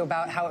ask you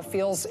about how it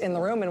feels in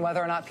the room and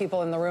whether or not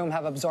people in the room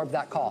have absorbed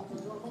that call.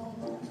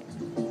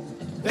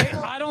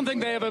 I don't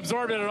think they have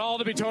absorbed it at all,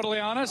 to be totally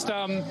honest.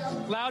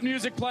 Loud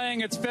music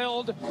playing, it's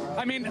filled.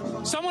 I mean,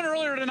 someone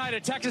earlier tonight,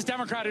 a Texas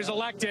Democrat who's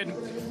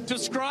elected,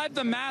 described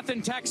the math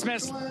in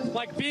Texas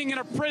like being in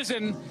a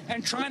prison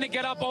and trying to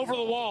get up over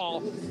the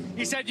wall.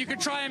 He said you could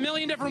try a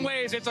million different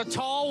ways. It's a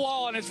tall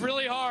wall and it's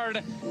really hard.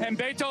 And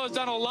Beto has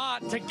done a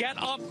lot to get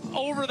up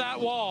over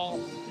that wall.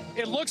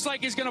 It looks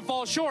like he's going to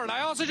fall short.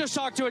 I also just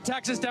talked to a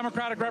Texas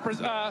Democratic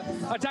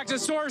a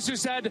Texas source who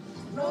said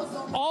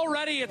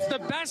already it's the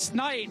best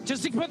night,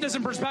 just to put this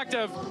in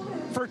perspective,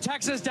 for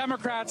Texas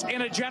Democrats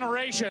in a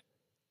generation.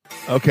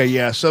 Okay,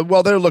 yeah. So,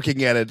 well, they're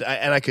looking at it,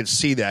 and I could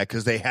see that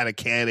because they had a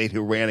candidate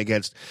who ran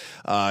against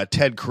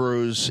Ted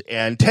Cruz,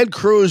 and Ted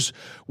Cruz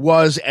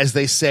was, as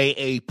they say,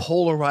 a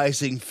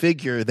polarizing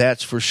figure,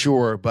 that's for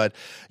sure. But,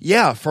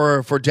 yeah,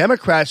 for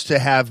Democrats to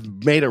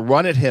have made a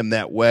run at him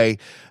that way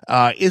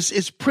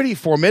is pretty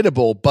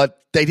formidable, but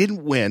they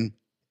didn't win.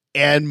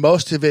 And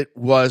most of it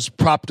was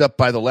propped up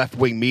by the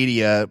left-wing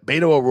media.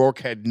 Beto O'Rourke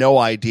had no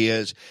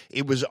ideas.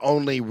 It was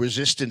only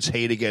resistance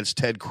hate against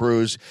Ted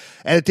Cruz.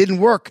 And it didn't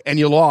work, and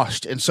you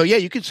lost. And so, yeah,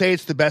 you could say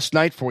it's the best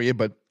night for you,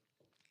 but,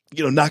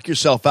 knock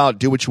yourself out.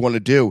 Do what you want to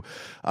do.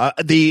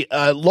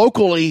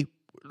 Locally,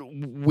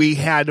 we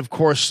had, of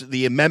course,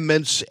 the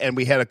amendments, and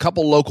we had a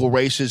couple local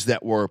races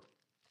that were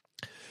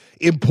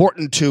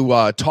important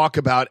to talk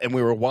about, and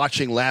we were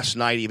watching last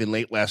night, even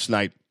late last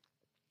night.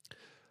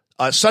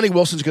 Sonny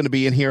Wilson's going to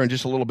be in here in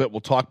just a little bit.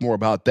 We'll talk more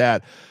about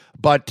that.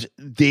 But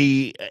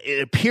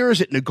it appears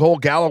that Nicole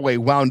Galloway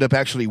wound up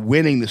actually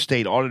winning the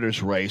state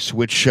auditor's race,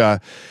 which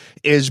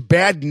is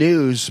bad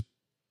news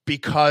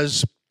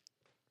because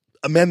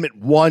Amendment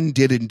 1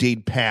 did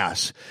indeed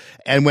pass.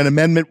 And when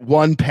Amendment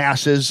 1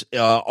 passes,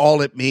 all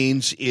it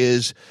means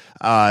is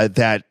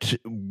that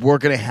we're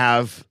going to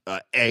have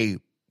a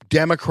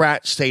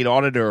Democrat state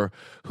auditor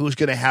who's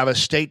going to have a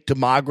state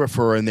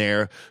demographer in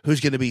there who's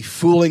going to be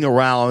fooling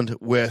around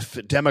with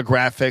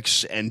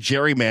demographics and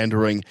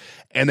gerrymandering,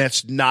 and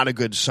that's not a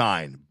good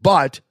sign.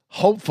 But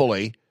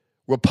hopefully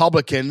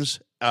Republicans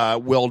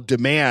will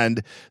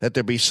demand that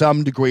there be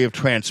some degree of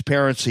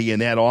transparency in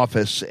that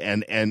office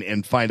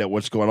and find out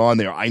what's going on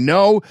there. I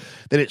know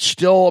that it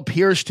still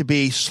appears to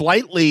be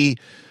slightly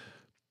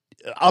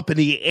up in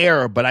the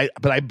air, but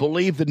I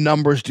believe the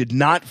numbers did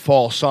not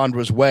fall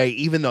Sandra's way,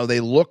 even though they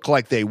look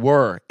like they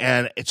were.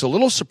 And it's a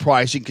little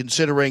surprising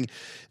considering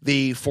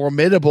the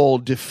formidable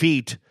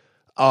defeat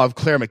of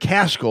Claire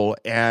McCaskill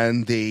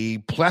and the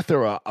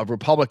plethora of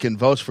Republican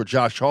votes for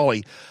Josh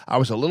Hawley, I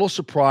was a little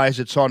surprised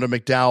that Sandra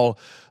McDowell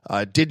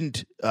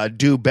didn't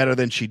do better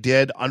than she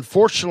did.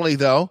 Unfortunately,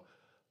 though,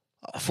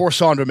 for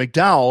Sandra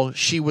McDowell,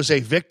 she was a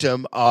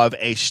victim of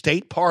a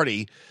state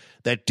party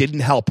that didn't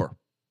help her.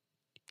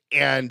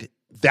 And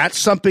that's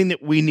something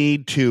that we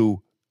need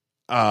to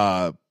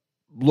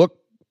look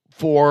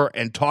for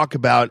and talk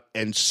about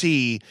and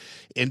see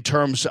in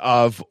terms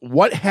of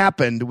what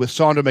happened with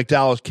Sandra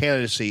McDowell's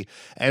candidacy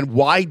and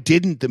why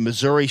didn't the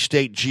Missouri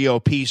State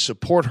GOP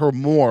support her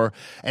more?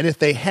 And if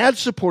they had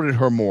supported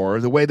her more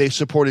the way they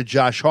supported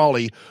Josh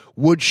Hawley,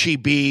 would she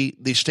be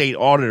the state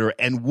auditor?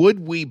 And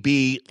would we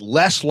be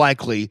less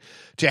likely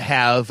to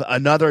have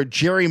another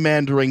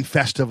gerrymandering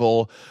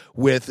festival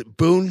with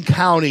Boone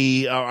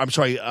County,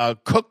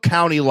 Cook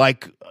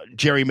County-like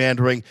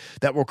gerrymandering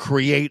that will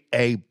create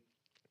a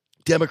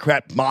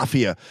Democrat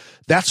mafia?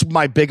 That's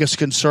my biggest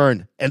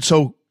concern. And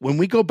so when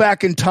we go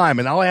back in time,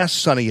 and I'll ask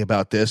Sonny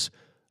about this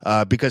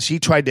because he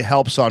tried to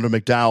help Sandra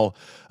McDowell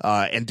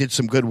and did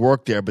some good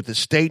work there, but the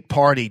state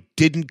party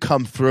didn't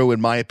come through, in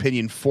my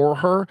opinion, for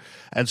her.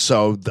 And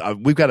so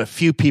we've got a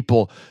few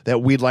people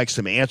that we'd like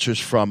some answers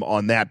from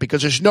on that,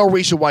 because there's no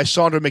reason why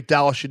Sandra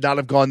McDowell should not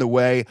have gone the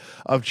way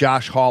of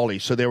Josh Hawley.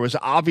 So there was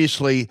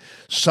obviously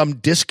some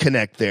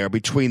disconnect there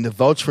between the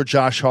votes for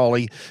Josh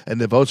Hawley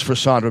and the votes for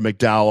Sandra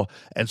McDowell.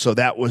 And so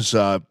that was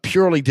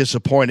purely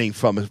disappointing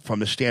from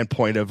the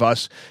standpoint of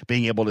us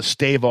being able to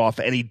stave off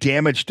any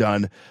damage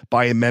done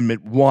by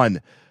Amendment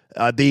 1.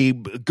 The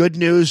good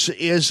news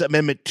is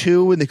Amendment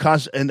 2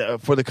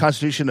 for the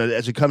Constitution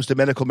as it comes to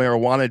medical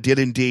marijuana did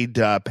indeed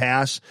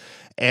pass,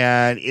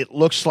 and it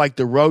looks like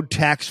the road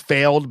tax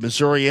failed.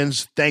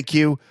 Missourians, thank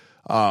you.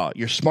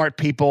 You're smart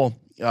people.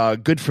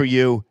 Good for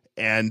you,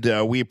 and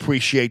we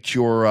appreciate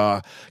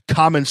your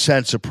common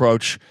sense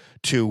approach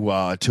to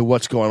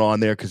what's going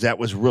on there, because that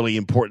was really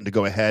important to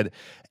go ahead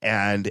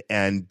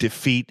and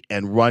defeat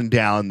and run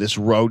down this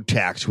road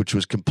tax, which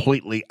was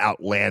completely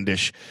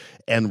outlandish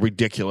and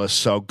ridiculous.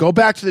 So go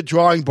back to the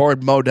drawing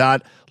board,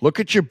 MoDOT, look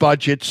at your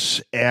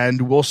budgets,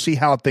 and we'll see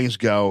how things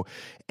go.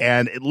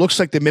 And it looks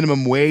like the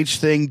minimum wage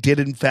thing did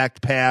in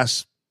fact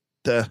pass.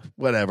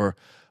 Whatever.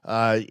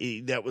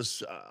 That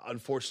was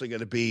unfortunately going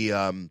to be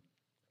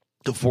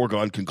the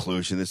foregone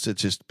conclusion. It's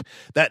just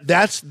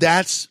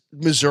that's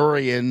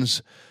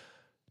Missourians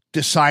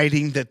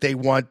deciding that they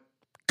want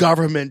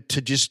government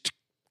to just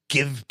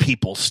give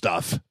people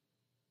stuff.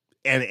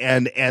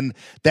 And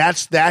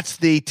that's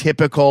the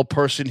typical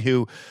person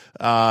who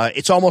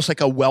it's almost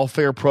like a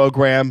welfare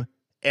program,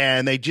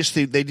 and they just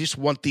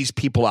want these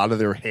people out of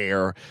their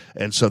hair,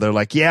 and so they're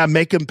like, yeah,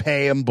 make them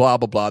pay them, blah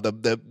blah blah.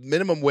 The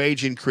minimum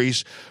wage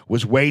increase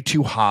was way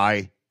too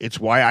high. It's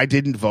why I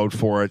didn't vote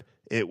for it.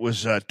 It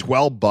was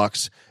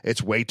 $12.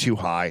 It's way too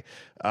high.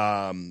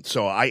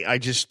 So I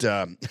just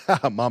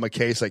Mama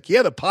K's like,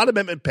 yeah, the pot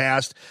amendment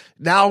passed.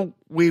 Now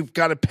we've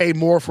got to pay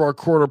more for our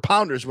quarter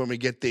pounders when we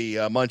get the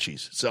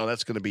munchies. So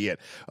that's going to be it.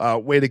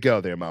 Way to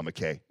go there, Mama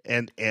K.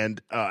 And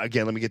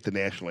again, let me get the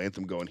national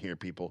anthem going here,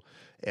 people,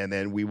 and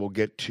then we will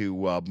get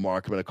to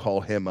Mark. I'm going to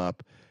call him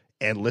up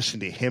and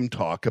listen to him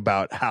talk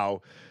about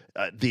how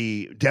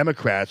the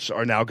Democrats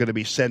are now going to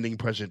be sending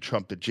President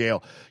Trump to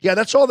jail. Yeah,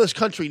 that's all this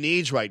country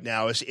needs right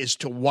now is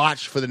to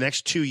watch for the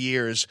next 2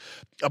 years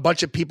a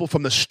bunch of people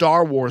from the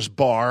Star Wars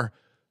bar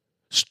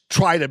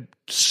try to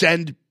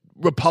send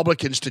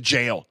Republicans to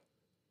jail.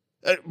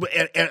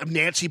 And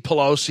Nancy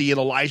Pelosi and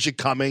Elijah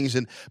Cummings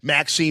and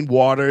Maxine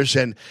Waters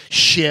and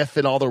Schiff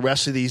and all the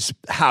rest of these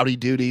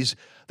howdy-doodies.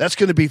 That's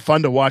going to be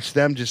fun to watch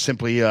them just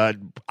simply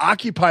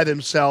occupy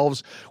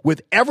themselves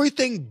with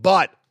everything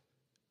but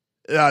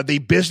the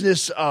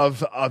business of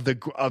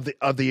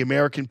the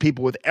American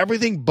people, with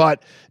everything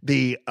but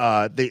the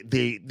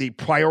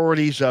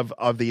priorities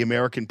of the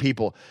American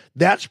people.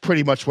 That's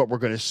pretty much what we're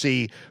going to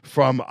see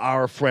from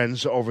our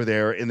friends over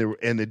there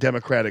in the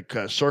Democratic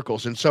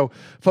circles. And so,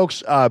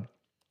 folks,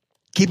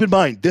 keep in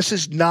mind, this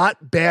is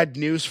not bad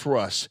news for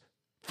us,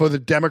 for the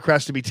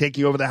Democrats to be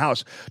taking over the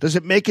House. Does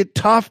it make it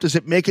tough? Does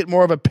it make it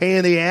more of a pain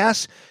in the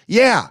ass?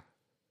 Yeah.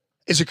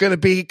 Is it going to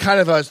be kind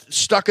of a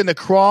stuck in the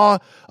craw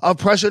of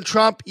President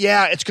Trump?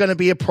 Yeah, it's going to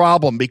be a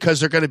problem because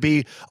they're going to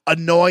be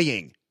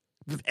annoying.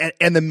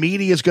 And the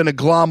media is going to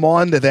glom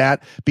on to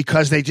that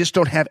because they just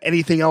don't have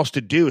anything else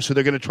to do. So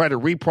they're going to try to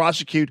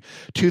re-prosecute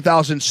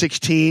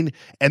 2016,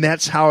 and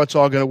that's how it's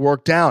all going to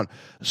work down.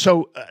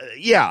 So,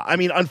 yeah, I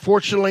mean,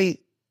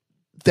 unfortunately,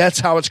 that's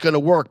how it's going to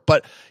work.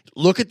 But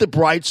look at the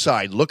bright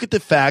side. Look at the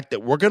fact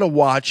that we're going to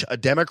watch a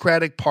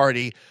Democratic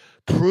Party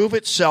prove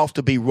itself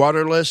to be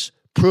rudderless,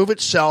 prove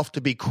itself to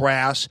be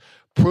crass,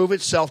 prove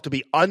itself to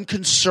be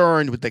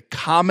unconcerned with the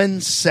common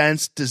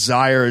sense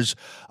desires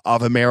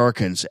of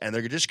Americans. And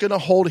they're just going to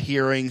hold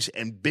hearings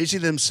and busy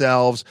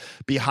themselves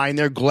behind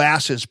their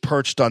glasses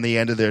perched on the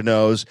end of their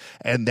nose.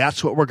 And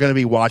that's what we're going to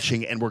be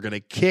watching. And we're going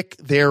to kick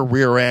their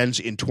rear ends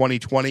in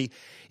 2020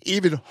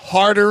 even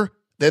harder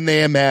than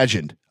they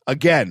imagined.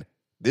 Again,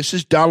 this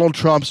is Donald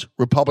Trump's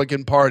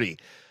Republican Party.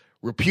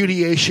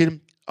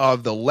 Repudiation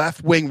of the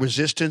left-wing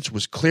resistance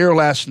was clear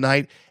last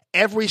night.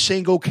 Every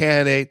single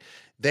candidate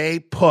they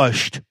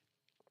pushed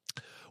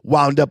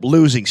wound up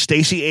losing.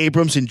 Stacey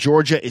Abrams in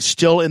Georgia is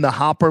still in the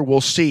hopper. We'll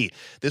see.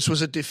 This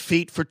was a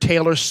defeat for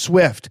Taylor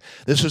Swift.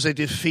 This was a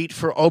defeat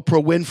for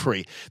Oprah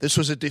Winfrey. This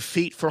was a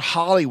defeat for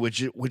Hollywood,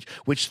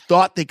 which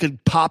thought they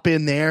could pop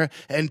in there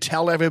and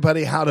tell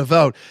everybody how to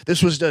vote.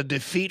 This was a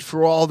defeat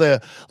for all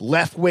the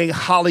left-wing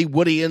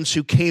Hollywoodians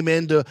who came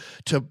in to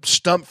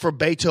stump for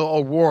Beto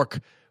O'Rourke.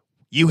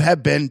 You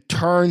have been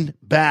turned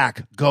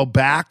back. Go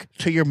back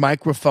to your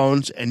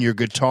microphones and your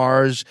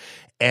guitars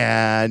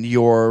and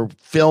your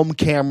film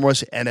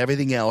cameras and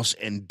everything else,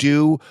 and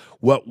do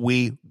what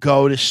we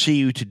go to see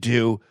you to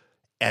do.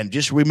 And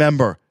just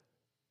remember,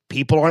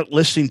 people aren't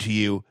listening to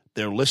you.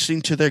 They're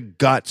listening to their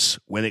guts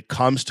when it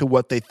comes to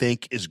what they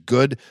think is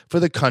good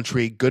for the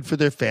country, good for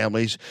their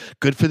families,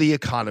 good for the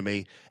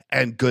economy,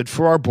 and good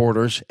for our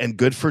borders, and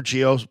good for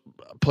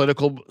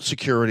geopolitical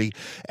security,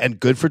 and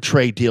good for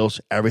trade deals,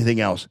 everything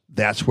else.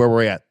 That's where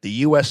we're at. The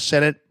U.S.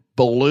 Senate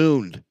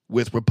ballooned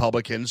with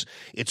Republicans.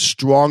 It's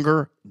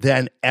stronger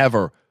than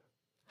ever.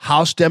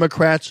 House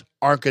Democrats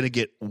aren't going to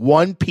get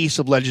one piece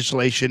of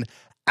legislation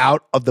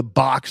out of the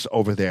box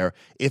over there.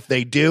 If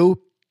they do,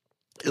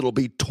 it'll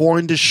be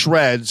torn to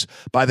shreds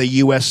by the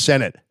U.S.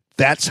 Senate.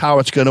 That's how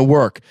it's going to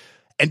work.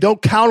 And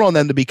don't count on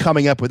them to be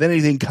coming up with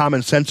anything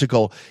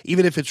commonsensical,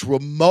 even if it's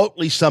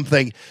remotely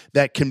something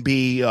that can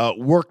be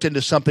worked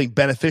into something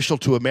beneficial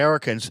to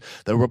Americans.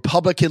 The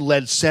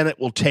Republican-led Senate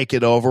will take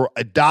it over,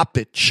 adopt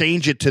it,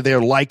 change it to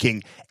their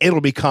liking. It'll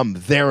become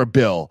their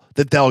bill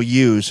that they'll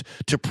use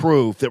to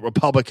prove that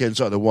Republicans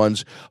are the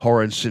ones who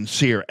are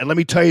insincere. And let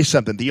me tell you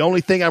something. The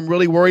only thing I'm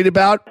really worried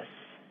about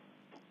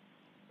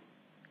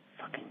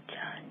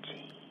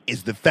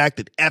is the fact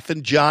that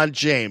effing John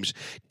James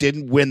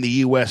didn't win the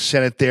U.S.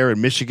 Senate there in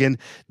Michigan.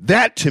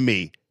 That, to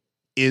me,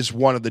 is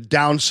one of the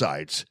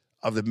downsides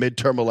of the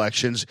midterm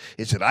elections,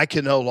 is that I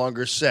can no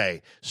longer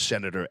say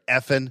Senator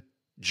effing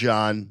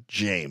John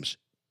James.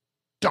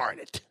 Darn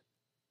it.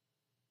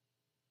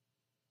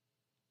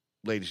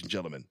 Ladies and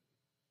gentlemen,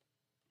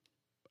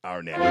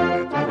 our national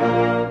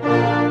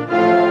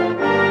anthem.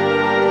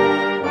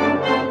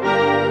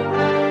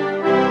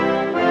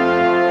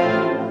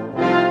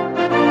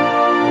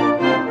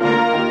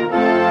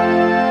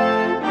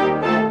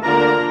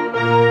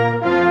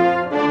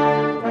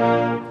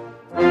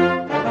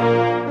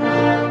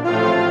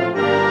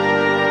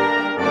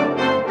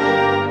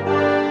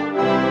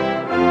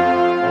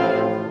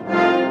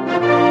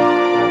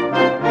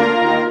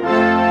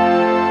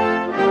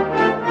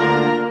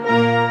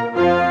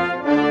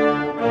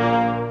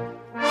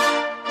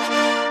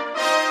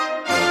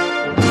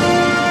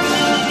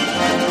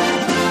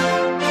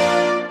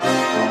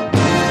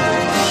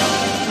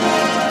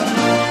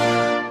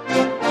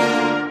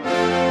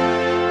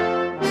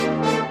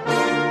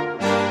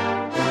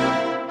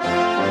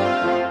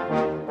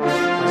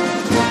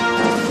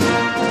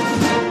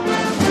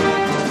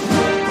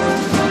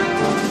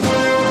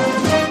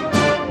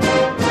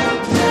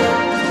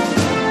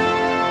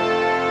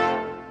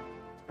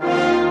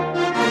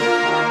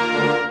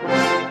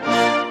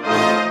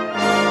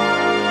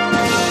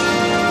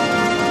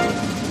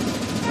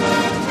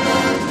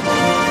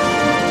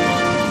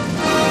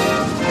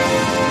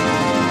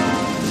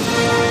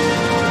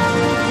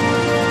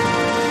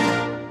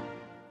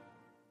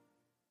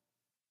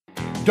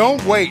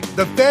 Don't wait.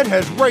 The Fed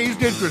has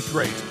raised interest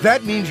rates.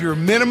 That means your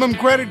minimum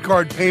credit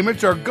card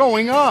payments are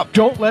going up.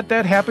 Don't let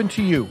that happen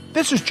to you.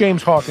 This is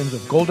James Hawkins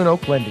of Golden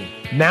Oak Lending.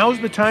 Now's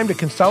the time to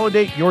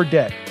consolidate your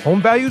debt.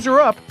 Home values are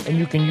up, and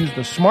you can use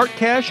the Smart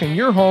Cash in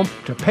your home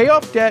to pay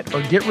off debt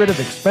or get rid of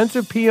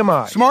expensive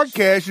PMI. Smart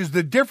Cash is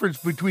the difference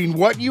between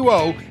what you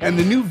owe and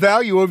the new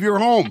value of your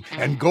home.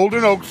 And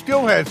Golden Oak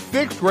still has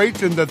fixed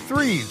rates in the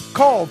 3s.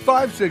 Call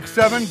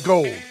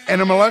 567-GOLD.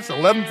 NMLS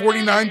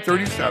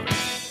 114937.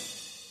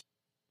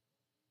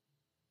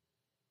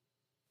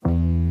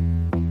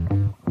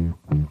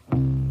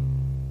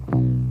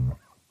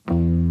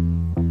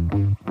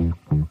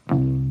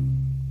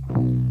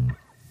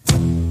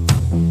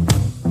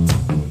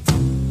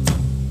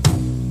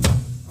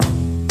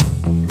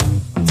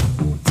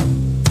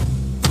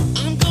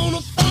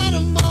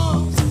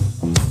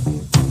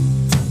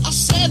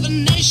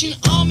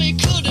 Army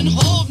couldn't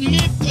hold me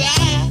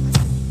back.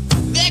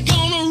 They're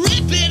gonna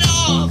rip it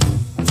off,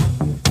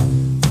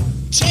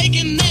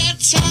 taking their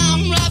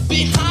time right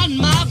behind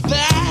my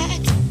back.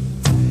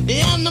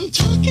 And I'm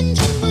talking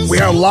to myself. We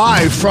are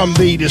live from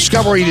the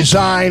Discovery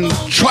Design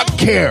Truck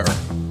Care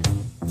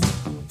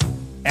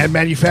and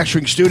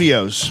Manufacturing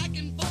Studios.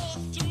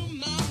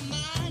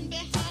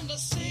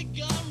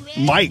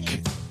 Mike,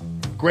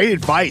 great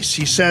advice.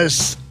 He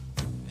says,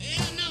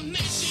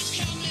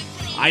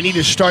 I need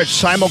to start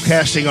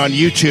simulcasting on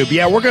YouTube.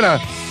 Yeah, we're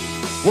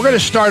gonna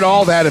start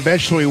all that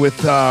eventually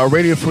with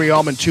Radio Free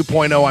Almond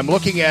 2.0. I'm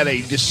looking at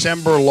a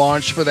December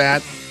launch for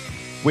that.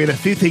 We had a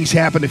few things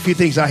happen, a few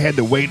things I had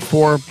to wait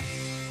for,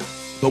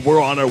 but we're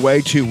on our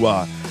way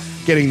to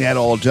getting that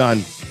all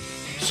done.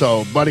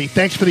 So, buddy,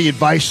 thanks for the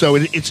advice. So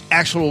it's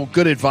actual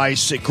good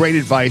advice, great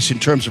advice in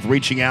terms of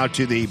reaching out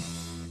to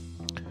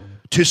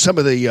some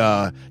of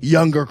the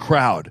younger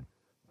crowd.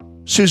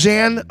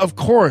 Suzanne, of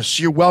course,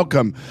 you're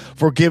welcome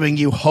for giving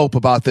you hope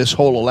about this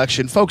whole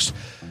election. Folks,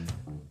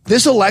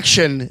 this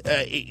election,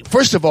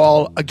 first of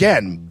all,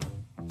 again,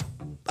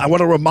 I want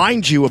to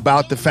remind you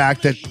about the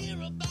fact that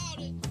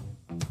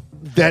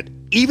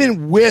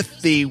even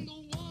with the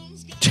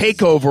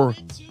takeover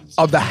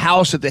of the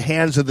House at the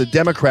hands of the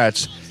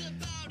Democrats,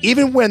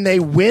 even when they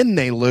win,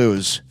 they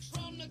lose.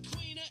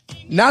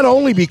 Not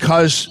only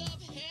because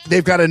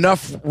they've got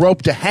enough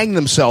rope to hang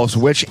themselves,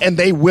 and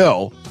they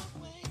will,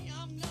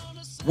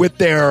 with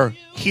their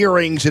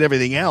hearings and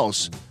everything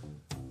else,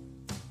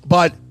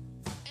 but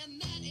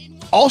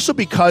also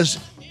because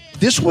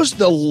this was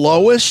the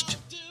lowest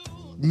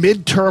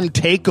midterm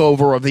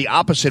takeover of the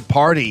opposite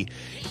party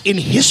in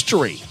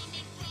history.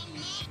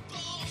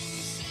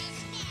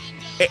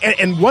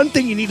 And one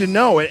thing you need to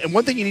know, and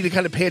one thing you need to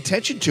kind of pay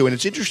attention to, and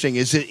it's interesting,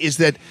 is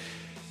that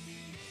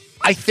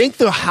I think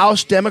the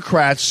House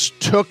Democrats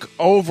took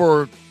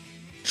over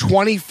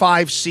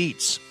 25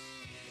 seats.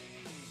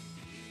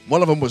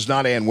 One of them was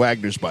not Ann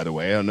Wagner's, by the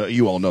way. I know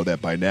you all know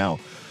that by now.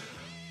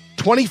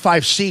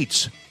 25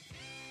 seats.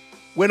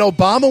 When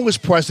Obama was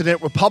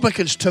president,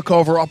 Republicans took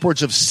over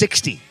upwards of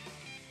 60.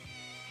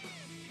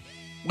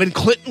 When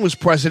Clinton was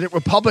president,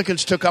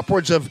 Republicans took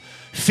upwards of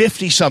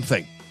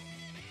 50-something.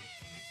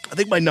 I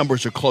think my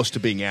numbers are close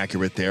to being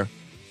accurate there.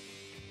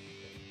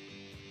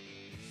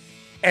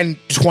 And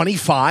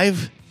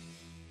 25?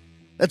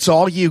 That's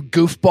all you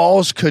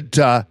goofballs could,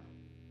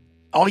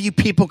 all you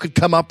people could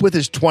come up with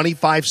is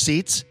 25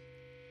 seats?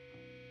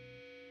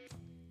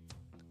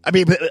 I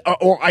mean,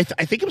 or I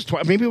think it was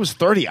 20, maybe it was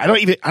 30. I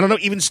don't know.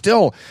 Even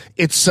still,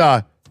 it's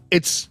a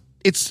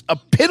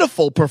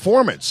pitiful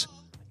performance.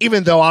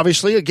 Even though,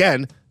 obviously,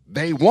 again,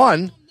 they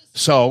won.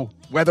 So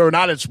whether or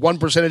not it's 1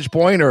 percentage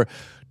point or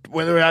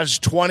whether it's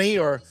 20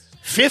 or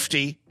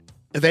 50,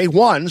 they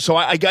won. So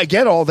I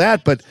get all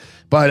that, but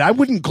I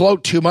wouldn't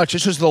gloat too much.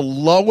 This was the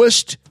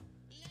lowest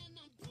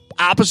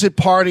opposite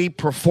party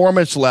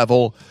performance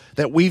level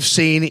that we've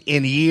seen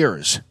in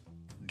years.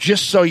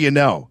 Just so you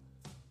know.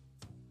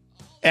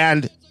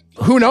 And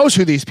who knows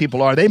who these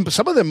people are?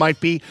 Some of them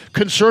might be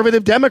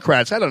conservative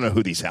Democrats. I don't know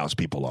who these House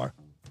people are.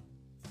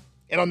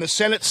 And on the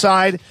Senate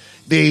side,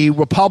 the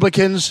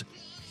Republicans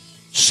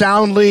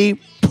soundly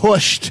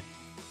pushed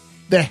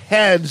the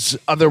heads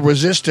of the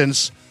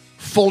resistance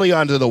fully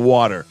under the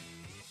water.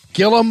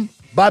 Gillum,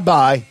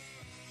 bye-bye.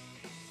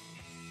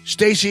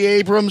 Stacey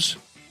Abrams,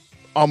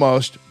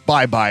 almost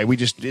bye-bye. We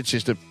just need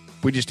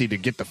to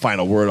get the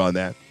final word on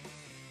that.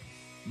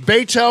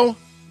 Beto,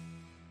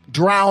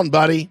 drown,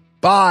 buddy.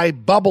 Bye,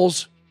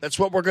 Bubbles. That's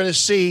what we're going to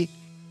see.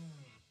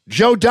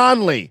 Joe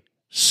Donnelly,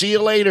 see you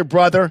later,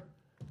 brother.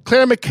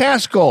 Claire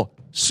McCaskill,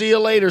 see you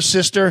later,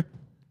 sister.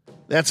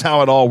 That's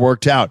how it all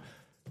worked out.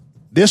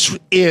 This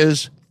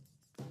is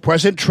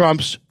President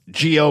Trump's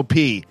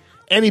GOP.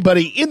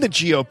 Anybody in the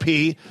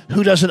GOP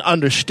who doesn't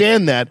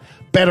understand that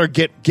better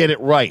get it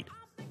right.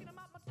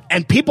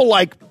 And people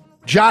like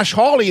Josh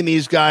Hawley and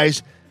these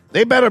guys,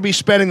 they better be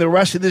spending the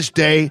rest of this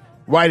day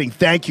writing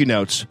thank you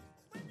notes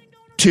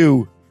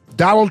to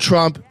Donald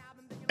Trump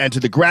and to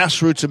the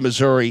grassroots of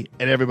Missouri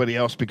and everybody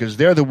else, because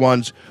they're the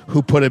ones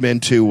who put him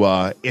into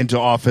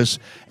office.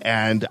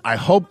 And I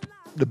hope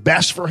the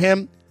best for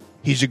him.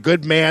 He's a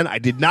good man. I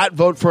did not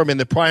vote for him in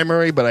the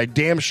primary, but I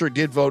damn sure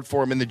did vote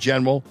for him in the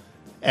general.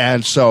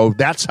 And so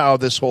that's how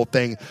this whole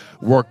thing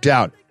worked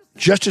out.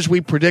 Just as we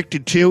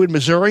predicted, too, in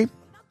Missouri,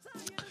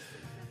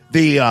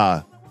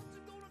 the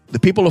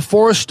people of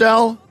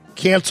Forestell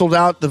canceled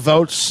out the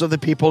votes of the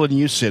people in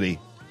U-City.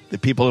 The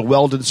people in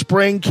Weldon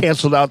Spring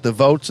canceled out the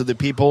votes of the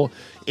people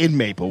in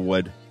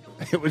Maplewood.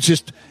 It was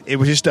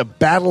just a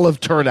battle of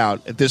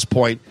turnout at this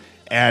point,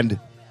 and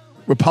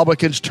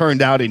Republicans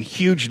turned out in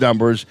huge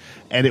numbers,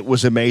 and it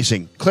was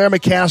amazing. Claire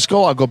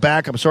McCaskill, I'll go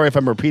back. I'm sorry if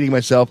I'm repeating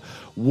myself.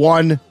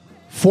 Won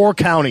 4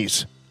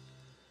 counties.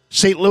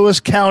 St. Louis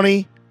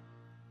County,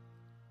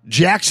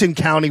 Jackson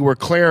County, where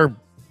Claire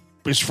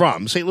is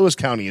from. St. Louis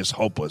County is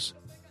hopeless.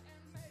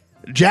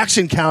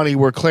 Jackson County,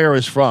 where Claire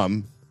is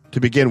from, to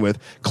begin with.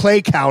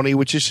 Clay County,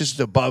 which is just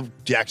above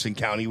Jackson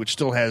County, which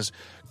still has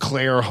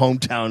Claire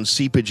hometown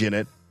seepage in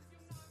it.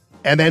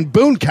 And then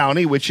Boone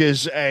County, which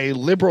is a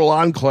liberal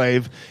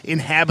enclave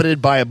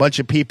inhabited by a bunch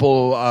of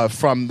people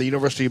from the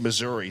University of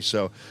Missouri.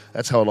 So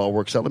that's how it all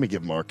works out. Let me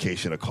give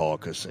Marcation a call,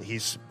 because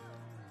he's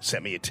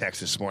sent me a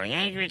text this morning.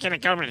 Hey, we're going to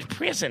go to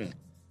prison.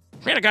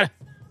 We're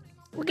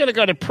going to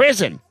go to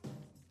prison.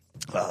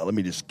 Let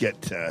me just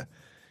get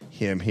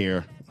him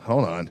here.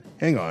 Hold on.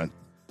 Hang on.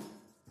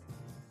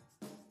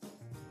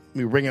 Let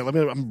me ring it.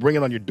 I'm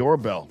ringing on your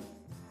doorbell.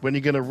 When are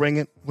you going to ring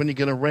it? When are you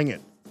going to ring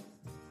it?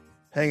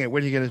 Hang it.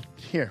 When are you going to...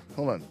 Here,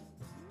 hold on.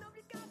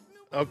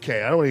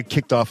 Okay, I don't want to get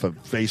kicked off of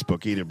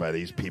Facebook either by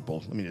these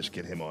people. Let me just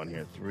get him on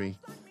here. 3,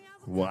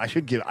 1. I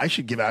should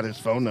give out his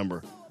phone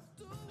number.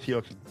 See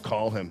if I can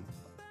call him.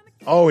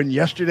 Oh, and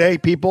yesterday,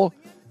 people,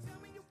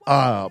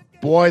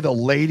 Boy, the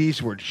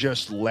ladies were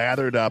just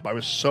lathered up. I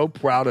was so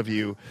proud of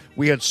you.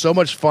 We had so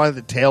much fun at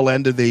the tail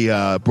end of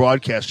the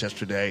broadcast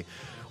yesterday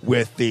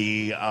with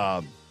the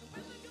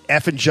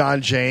F and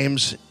John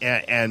James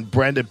and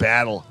Brenda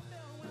Battle.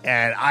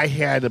 And I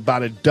had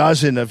about a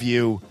dozen of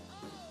you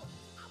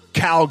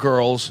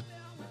cowgirls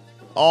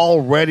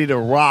all ready to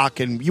rock.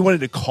 And you wanted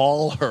to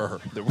call her,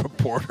 the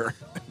reporter.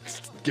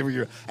 Give her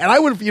your. And I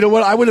would have, you know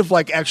what? I would have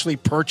like actually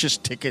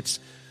purchased tickets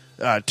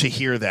to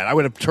hear that. I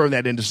would have turned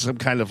that into some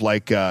kind of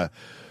like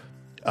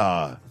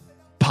podcast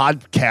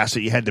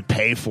that you had to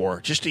pay for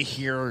just to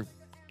hear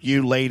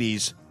you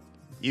ladies,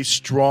 you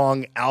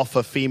strong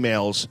alpha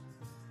females,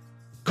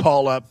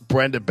 call up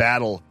Brenda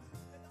Battle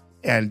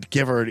and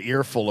give her an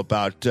earful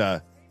about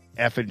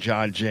F and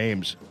John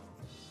James.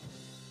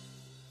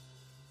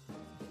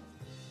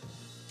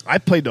 I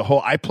played the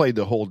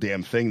whole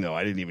damn thing though.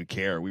 I didn't even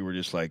care. We were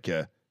just like,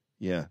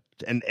 yeah.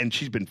 And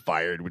she's been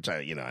fired, which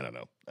I don't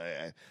know.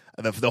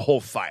 The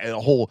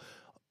whole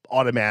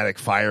automatic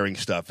firing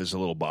stuff is a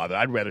little bothered.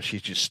 I'd rather she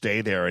just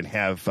stay there and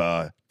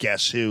have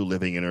Guess Who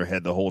living in her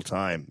head the whole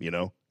time,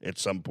 at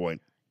some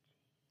point.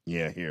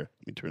 Yeah, here,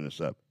 let me turn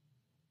this up.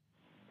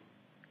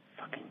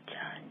 Fucking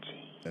John G.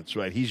 That's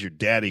right. He's your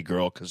daddy,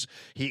 girl, because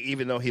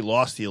even though he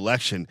lost the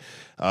election,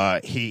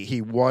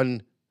 he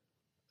won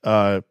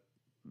the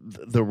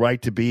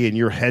right to be in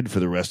your head for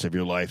the rest of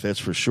your life. That's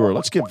for sure.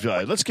 Let's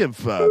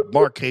give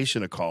Mark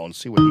Cation a call and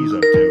see what he's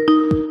up to.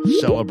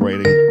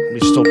 Celebrating.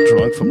 He's still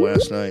drunk from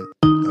last night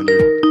on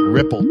your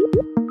Ripple.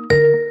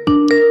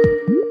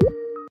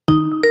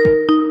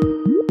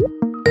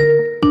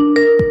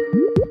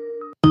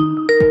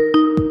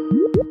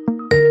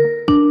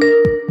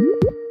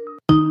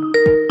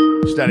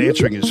 He's not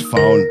answering his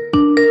phone.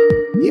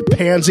 You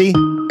pansy.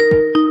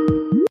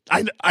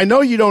 I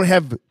know you don't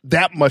have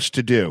that much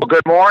to do. Well,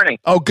 good morning.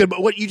 Oh, good.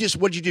 But what'd you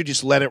do?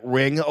 Just let it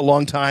ring a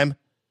long time?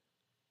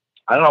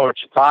 I don't know what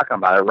you're talking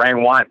about. It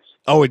rang once.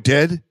 Oh, it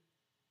did?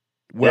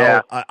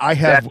 Well, yeah, I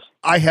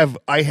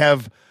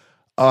have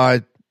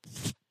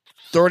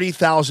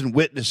 30,000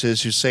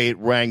 witnesses who say it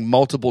rang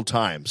multiple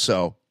times.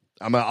 So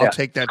I'll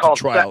take that to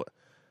trial.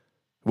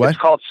 What? It's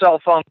called cell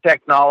phone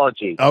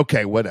technology.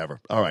 Okay,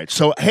 whatever. All right.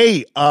 So,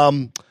 hey,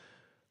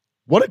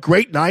 what a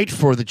great night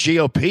for the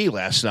GOP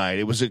last night.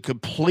 It was a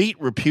complete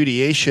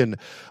repudiation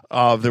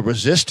of the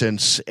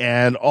resistance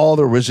and all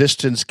the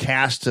resistance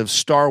cast of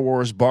Star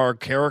Wars bar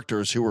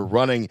characters who were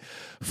running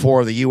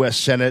for the U.S.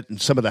 Senate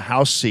and some of the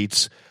House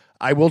seats.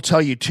 I will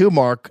tell you, too,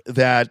 Mark,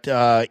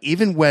 that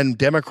even when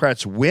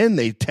Democrats win,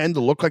 they tend to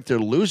look like they're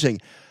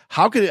losing.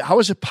 How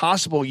is it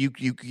possible you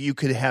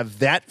could have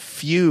that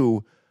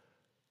few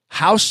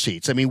House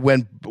seats? I mean,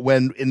 when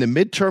in the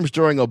midterms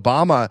during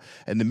Obama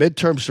and the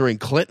midterms during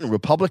Clinton,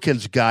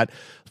 Republicans got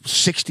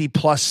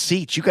 60-plus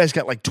seats. You guys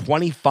got like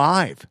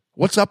 25.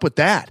 What's up with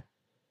that?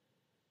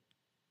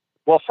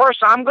 Well,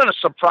 first, I'm going to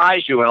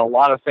surprise you in a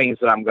lot of things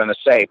that I'm going to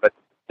say, but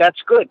that's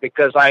good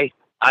because I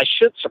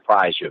should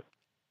surprise you.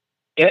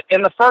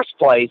 In the first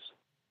place,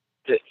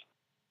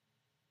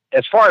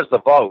 as far as the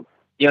vote,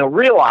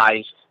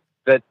 realize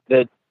that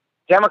the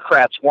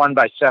Democrats won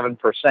by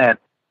 7%,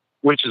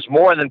 which is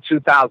more than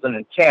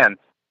 2010.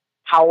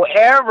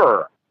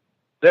 However,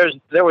 there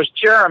was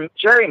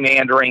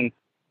gerrymandering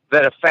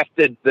that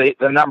affected the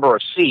number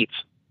of seats.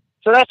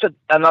 So that's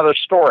another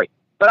story.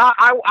 But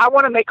I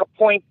want to make a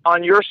point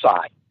on your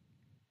side.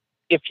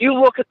 If you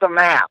look at the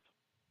map,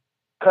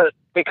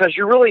 because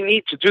you really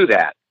need to do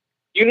that,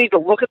 you need to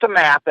look at the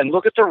map and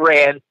look at the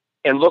red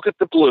and look at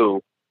the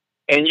blue,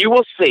 and you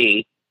will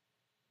see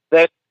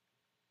that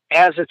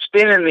as it's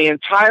been in the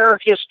entire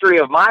history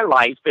of my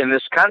life in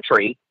this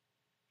country,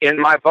 in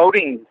my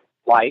voting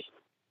life,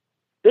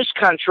 this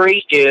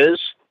country is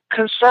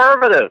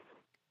conservative.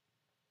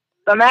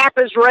 The map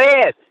is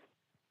red.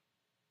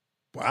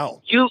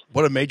 Wow.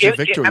 What a major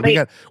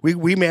victory.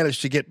 We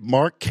managed to get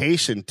Mark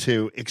Cation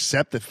to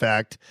accept the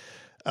fact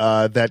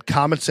that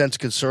common sense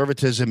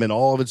conservatism in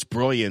all of its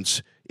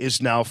brilliance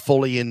is now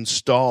fully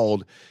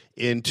installed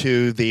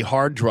into the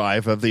hard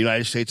drive of the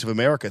United States of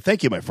America.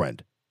 Thank you, my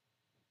friend.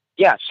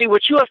 Yeah. See,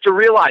 what you have to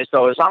realize,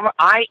 though, is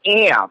I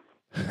am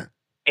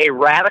a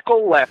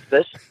radical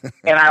leftist,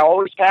 and I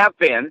always have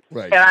been,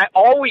 right. and I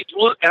always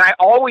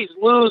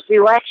lose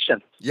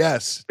elections.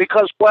 Yes,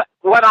 because what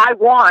I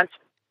want,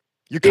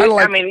 you're kind of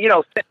like,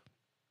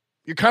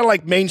 you're kind of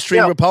like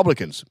mainstream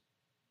Republicans.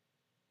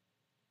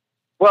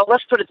 Well,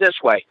 let's put it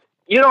this way: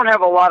 you don't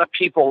have a lot of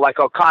people like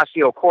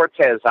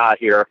Ocasio-Cortez out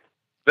here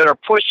that are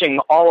pushing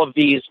all of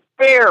these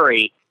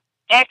very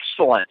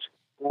excellent,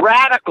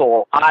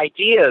 radical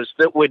ideas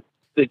that would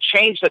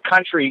change the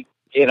country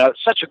in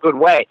such a good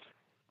way.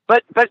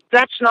 But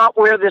that's not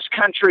where this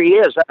country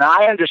is, and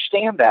I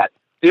understand that.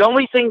 The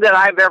only thing that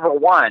I've ever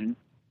won,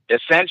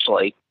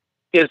 essentially,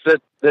 is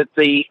that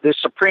the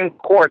Supreme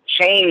Court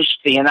changed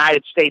the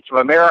United States of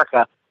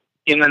America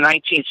in the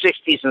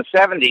 1960s and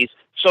 70s,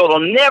 so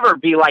it'll never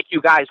be like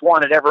you guys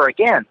want it ever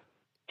again.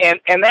 And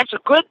that's a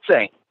good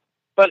thing.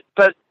 But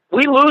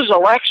we lose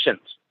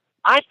elections.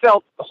 I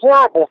felt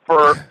horrible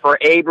for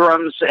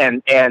Abrams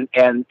and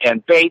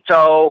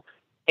Beto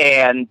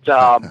and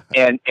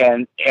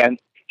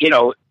the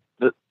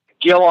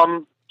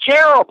Gillum.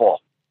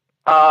 Terrible.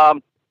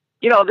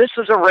 This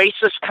is a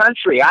racist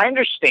country. I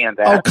understand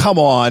that. Oh, come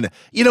on.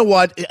 You know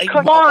what?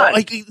 Come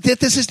on.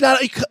 This is not.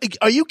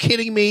 Are you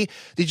kidding me?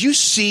 Did you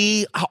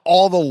see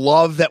all the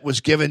love that was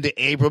given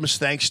to Abrams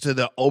thanks to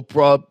the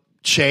Oprah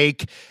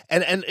shake?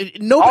 And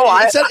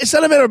nobody. It's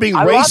not a matter of being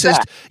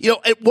racist.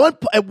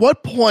 At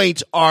what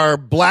point are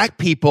black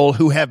people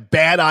who have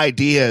bad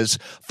ideas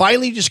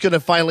finally just going to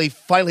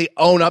finally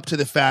own up to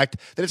the fact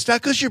that it's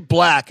not because you're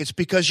black, it's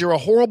because you're a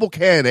horrible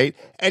candidate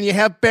and you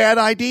have bad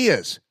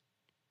ideas?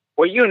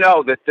 Well, you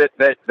know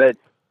that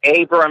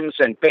Abrams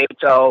and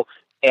Beto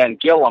and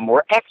Gillum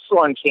were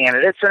excellent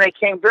candidates, and they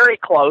came very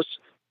close.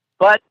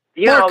 But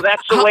Mark,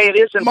 that's the way it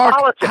is in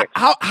politics.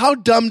 How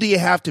dumb do you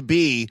have to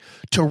be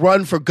to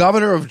run for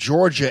governor of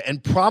Georgia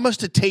and promise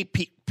to take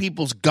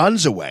people's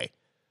guns away?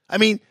 I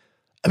mean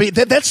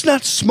that's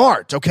not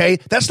smart. Okay,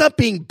 that's not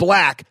being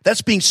black.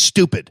 That's being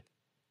stupid.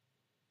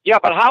 Yeah,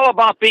 but how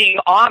about being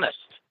honest?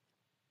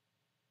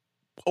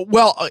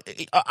 Well,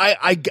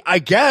 I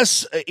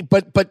guess,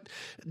 but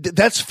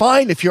that's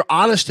fine if you're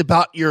honest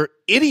about your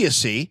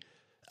idiocy,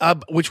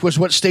 which was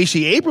what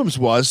Stacey Abrams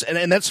was,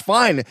 and that's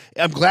fine.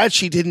 I'm glad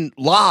she didn't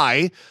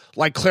lie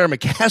like Claire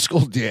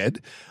McCaskill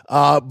did.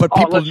 But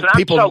people, listen,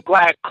 I'm so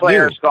glad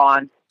Claire's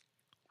gone.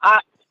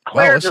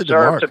 Claire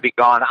deserved to be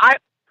gone.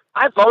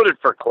 I voted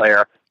for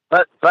Claire,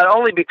 but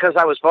only because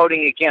I was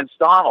voting against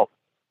Donald.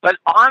 But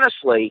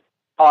honestly,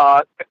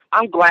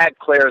 I'm glad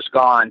Claire's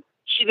gone.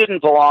 She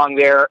didn't belong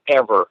there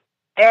ever.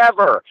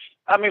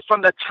 I mean,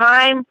 from the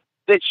time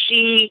that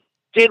she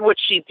did what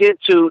she did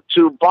to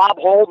Bob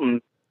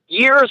Holden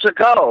years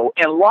ago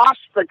and lost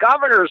the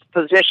governor's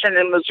position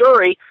in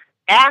Missouri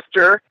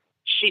after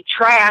she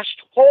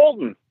trashed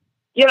Holden.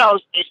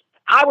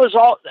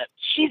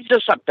 She's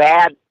just a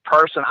bad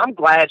person. I'm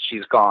glad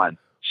she's gone.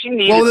 She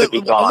needed to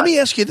be gone. Let me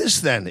ask you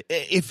this then.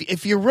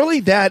 If you're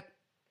really that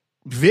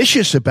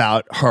vicious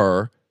about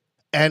her,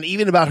 and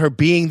even about her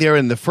being there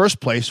in the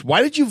first place,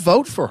 why did you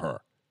vote for her?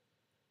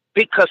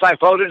 Because I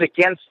voted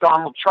against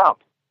Donald Trump.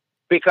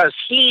 Because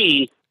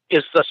he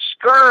is the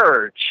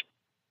scourge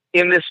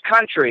in this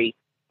country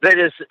that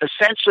is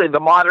essentially the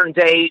modern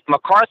day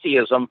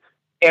McCarthyism.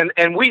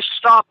 And we've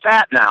stopped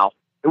that now.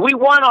 We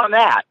won on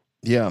that.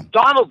 Yeah.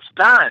 Donald's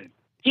done.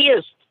 He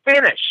is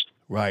finished.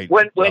 Right.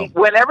 When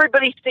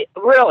everybody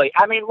really,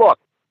 I mean, look,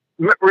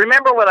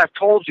 remember what I've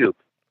told you.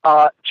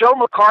 Joe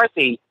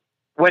McCarthy,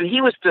 when he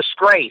was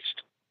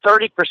disgraced,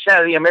 30%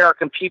 of the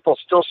American people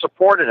still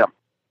supported him.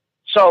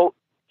 So,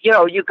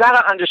 you got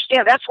to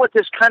understand that's what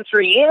this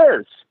country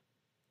is.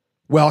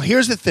 Well,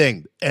 here's the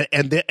thing,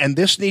 and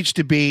this needs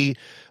to be.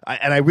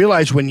 And I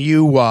realize when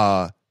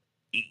you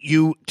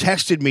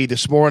texted me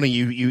this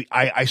morning,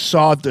 I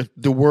saw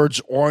the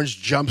words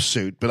orange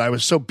jumpsuit, but I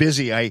was so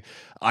busy.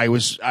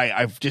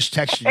 I've just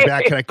texted you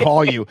back. Can I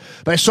call you?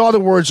 But I saw the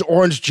words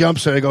orange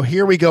jumpsuit. I go,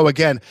 here we go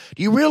again.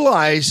 Do you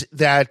realize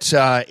that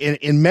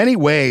in many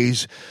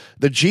ways,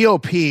 the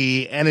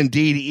GOP and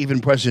indeed even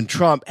President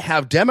Trump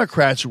have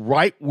Democrats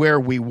right where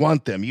we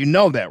want them? You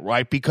know that,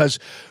 right? Because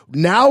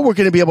now we're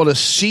going to be able to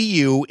see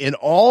you in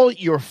all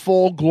your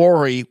full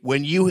glory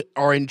when you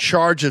are in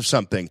charge of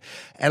something.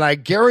 And I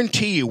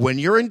guarantee you, when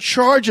you're in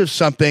charge of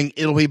something,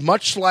 it'll be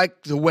much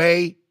like the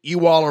way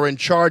you all are in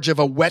charge of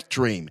a wet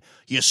dream.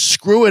 You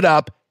screw it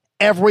up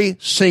every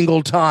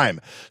single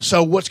time.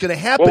 So what's going to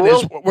happen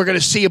is we're going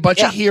to see a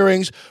bunch of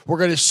hearings. We're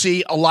going to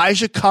see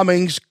Elijah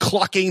Cummings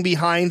clucking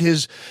behind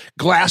his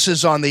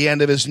glasses on the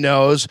end of his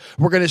nose.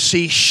 We're going to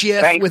see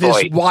Schiff with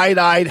his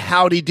wide-eyed,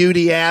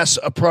 howdy-doody ass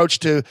approach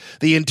to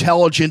the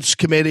Intelligence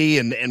Committee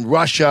and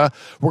Russia.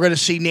 We're going to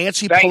see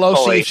Nancy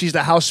Pelosi if she's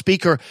the House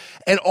Speaker.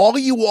 And all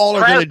you all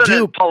are going to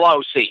do...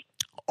 Pelosi.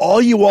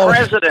 All you all...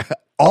 President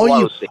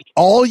Pelosi.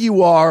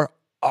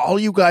 All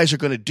you guys are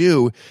going to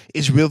do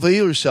is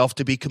reveal yourself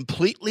to be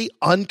completely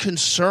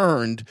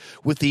unconcerned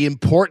with the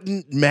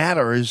important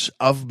matters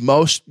of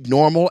most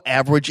normal,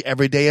 average,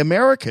 everyday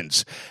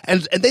Americans.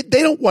 And they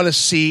don't want to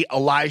see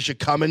Elijah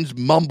Cummings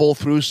mumble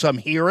through some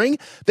hearing.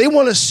 They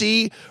want to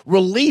see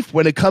relief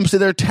when it comes to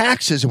their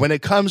taxes, when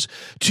it comes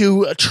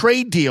to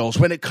trade deals,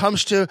 when it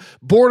comes to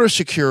border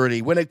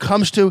security, when it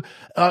comes to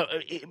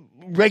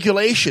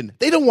regulation.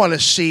 They don't want to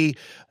see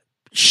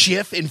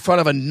Schiff in front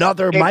of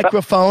another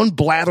microphone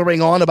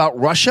blathering on about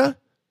Russia?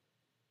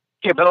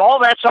 Yeah, but all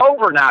that's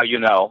over now,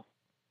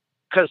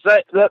 because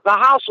the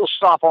House will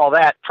stop all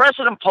that.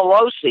 President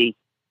Pelosi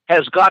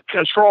has got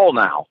control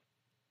now,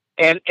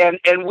 and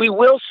we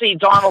will see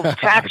Donald's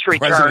tax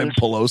returns. President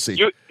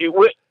Pelosi.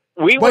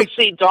 We will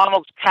see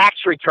Donald's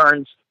tax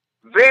returns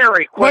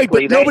very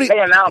quickly. Right, they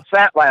announced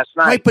that last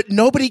night. Right, but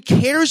nobody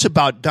cares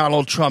about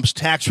Donald Trump's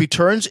tax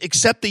returns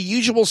except the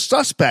usual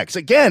suspects.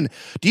 Again,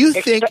 do you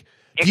think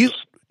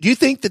Do you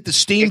think that the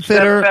steam except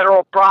fitter,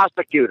 federal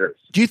prosecutors?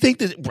 do you think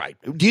that, right?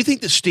 Do you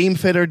think the steam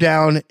fitter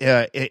down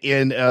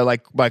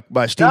like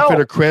by steam No.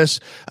 fitter Chris,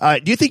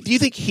 do you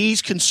think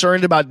he's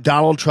concerned about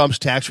Donald Trump's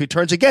tax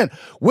returns? Again,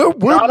 we're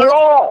Not at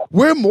all.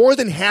 We're more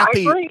than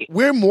happy. agree.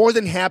 We're more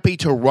than happy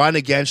to run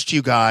against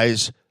you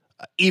guys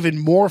even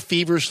more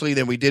feverishly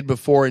than we did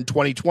before in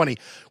 2020.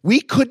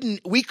 We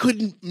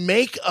couldn't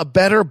make a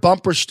better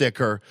bumper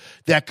sticker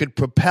that could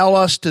propel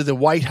us to the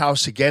White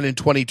House again in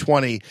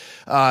 2020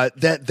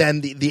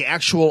 than the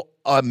actual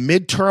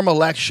midterm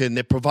election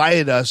that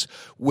provided us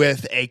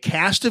with a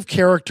cast of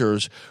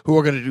characters who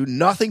are going to do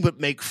nothing but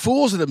make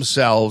fools of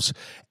themselves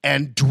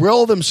and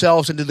drill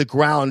themselves into the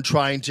ground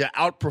trying to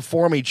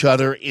outperform each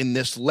other in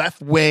this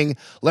left-wing,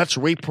 let's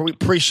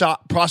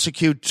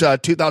prosecute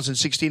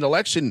 2016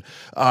 election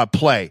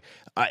play.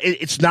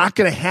 It's not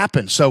going to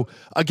happen. So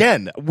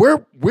again,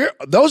 we're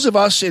those of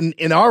us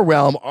in our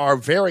realm are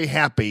very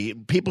happy.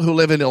 People who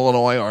live in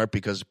Illinois aren't,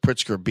 because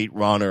Pritzker beat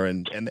Rauner,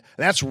 and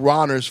that's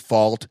Rauner's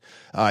fault.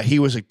 He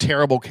was a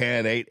terrible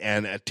candidate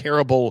and a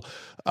terrible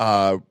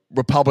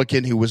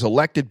Republican who was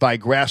elected by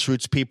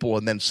grassroots people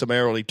and then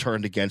summarily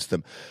turned against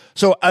them.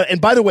 So,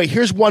 and by the way,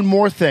 here's one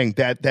more thing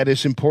that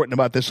is important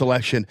about this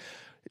election.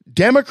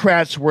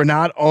 Democrats were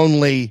not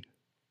only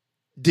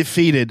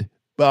defeated.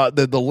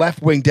 The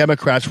left-wing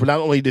Democrats were not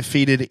only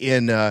defeated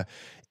in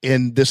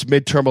this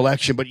midterm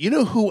election, but you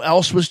know who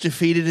else was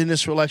defeated in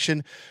this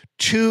election?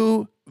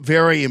 Two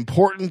very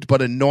important but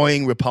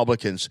annoying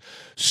Republicans,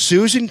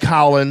 Susan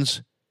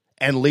Collins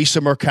and Lisa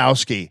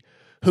Murkowski,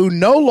 who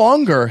no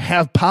longer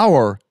have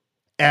power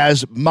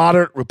as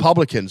moderate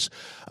Republicans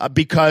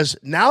because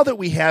now that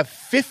we have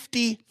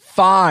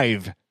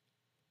 55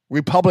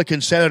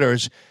 Republican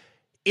senators,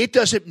 it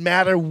doesn't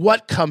matter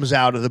what comes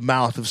out of the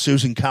mouth of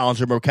Susan Collins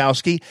or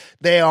Murkowski.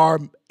 They are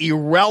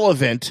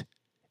irrelevant,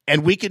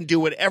 and we can do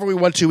whatever we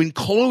want to,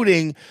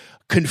 including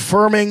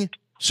confirming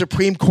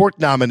Supreme Court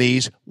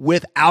nominees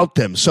without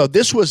them. So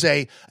this was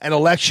an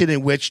election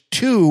in which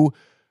two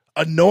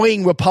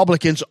annoying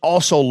Republicans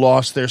also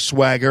lost their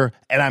swagger,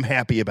 and I'm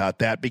happy about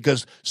that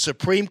because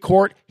Supreme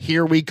Court,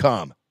 here we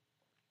come.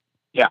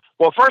 Yeah.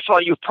 Well, first of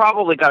all, you've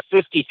probably got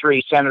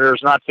 53 senators,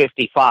 not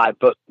 55,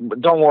 but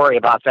don't worry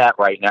about that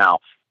right now.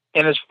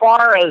 And as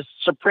far as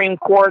Supreme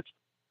Court,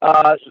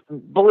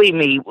 believe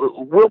me,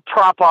 we'll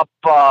prop up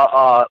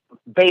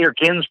Bader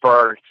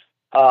Ginsburg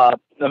no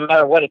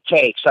matter what it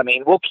takes. I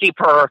mean, we'll keep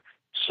her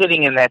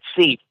sitting in that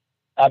seat.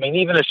 I mean,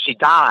 even if she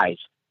dies.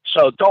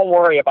 So don't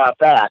worry about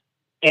that.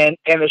 And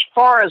as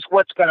far as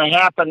what's going to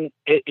happen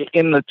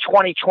in the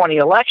 2020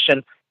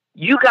 election,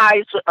 you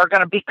guys are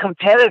going to be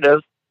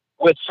competitive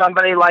with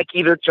somebody like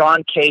either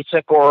John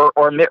Kasich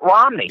or Mitt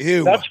Romney.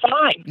 Ew. That's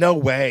fine. No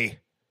way.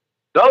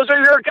 Those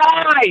are your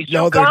guys.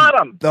 No, You got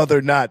them. No,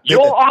 they're not.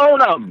 You'll own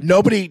them.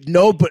 Nobody,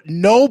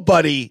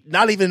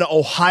 not even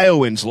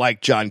Ohioans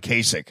like John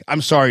Kasich.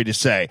 I'm sorry to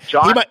say.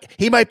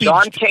 He might be.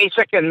 John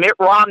Kasich and Mitt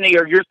Romney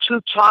are your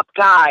two top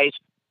guys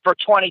for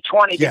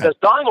 2020 because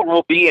Donald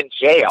will be in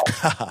jail.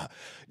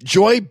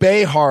 Joy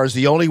Behar is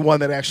the only one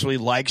that actually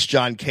likes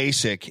John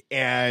Kasich,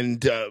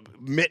 and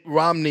Mitt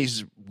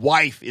Romney's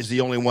wife is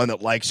the only one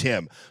that likes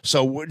him.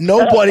 So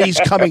nobody's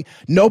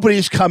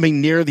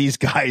coming near these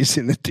guys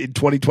in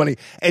 2020.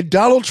 And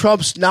Donald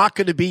Trump's not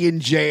going to be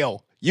in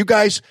jail. You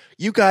guys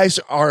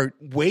are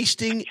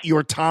wasting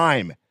your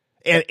time.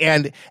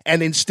 And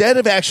instead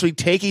of actually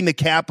taking the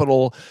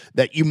capital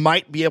that you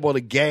might be able to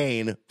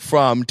gain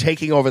from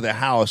taking over the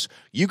House,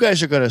 you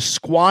guys are going to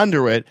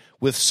squander it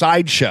with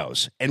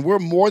sideshows. And we're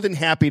more than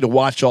happy to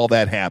watch all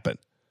that happen.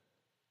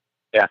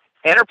 Yeah.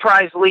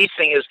 Enterprise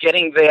Leasing is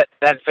getting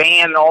that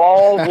van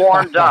all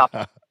warmed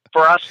up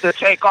for us to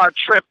take our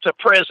trip to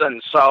prison.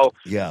 So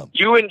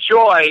you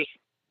enjoy.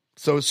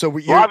 So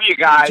love you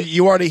guys.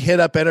 You already hit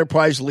up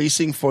Enterprise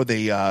Leasing for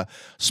the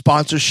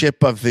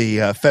sponsorship of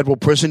the federal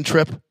prison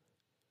trip?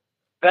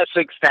 That's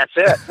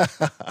it.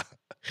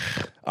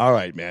 All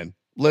right, man.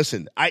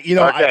 Listen, be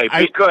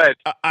good.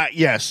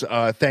 Yes,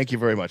 thank you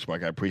very much,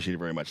 Mark. I appreciate it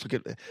very much. Look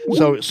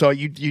at so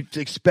you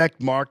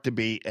expect Mark to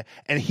be,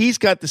 and he's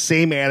got the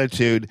same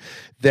attitude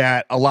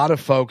that a lot of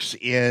folks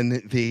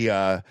in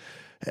the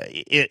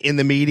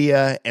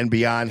media and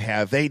beyond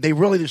have. They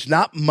really, there's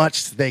not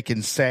much they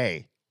can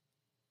say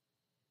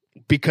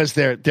because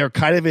they're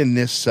kind of in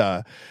this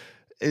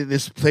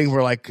thing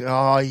where like,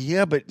 oh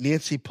yeah, but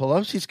Nancy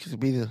Pelosi's going to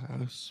be the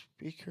House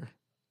Speaker,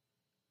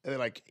 and they're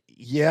like,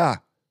 yeah.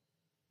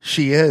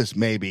 She is,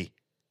 maybe.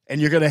 And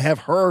you're going to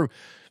have her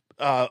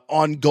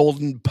on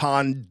Golden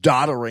Pond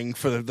doddering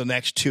for the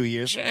next 2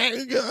 years.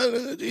 And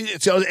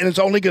it's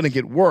only going to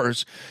get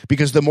worse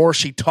because the more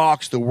she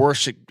talks, the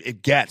worse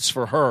it gets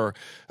for her.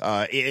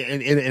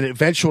 And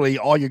eventually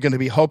all you're going to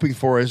be hoping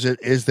for is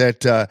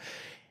that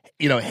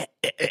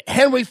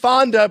Henry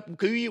Fonda,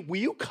 will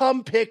you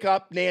come pick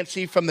up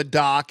Nancy from the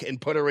dock and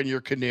put her in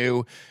your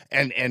canoe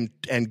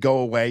and go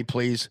away,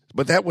 please?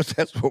 But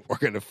that's what we're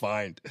going to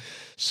find.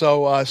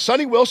 So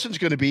Sonny Wilson's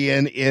going to be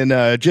in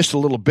just a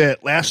little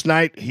bit. Last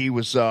night he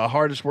was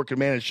hardest working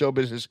man in show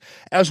business,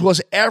 as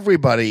was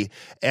everybody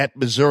at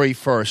Missouri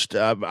First.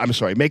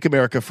 Make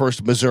America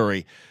First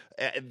Missouri.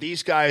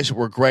 These guys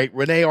were great.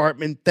 Renee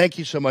Artman, thank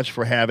you so much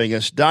for having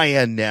us.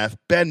 Diane Neff,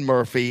 Ben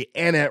Murphy,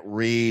 Annette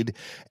Reed,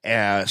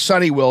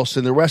 Sonny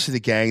Wilson, the rest of the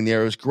gang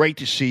there. It was great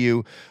to see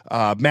you.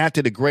 Matt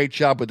did a great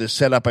job with this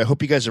setup. I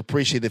hope you guys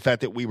appreciate the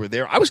fact that we were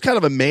there. I was kind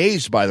of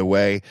amazed, by the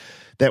way,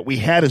 that we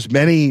had as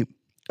many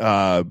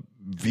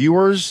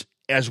viewers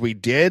as we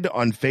did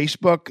on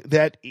Facebook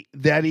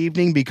that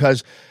evening,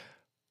 because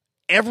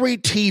every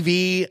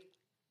TV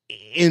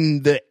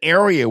in the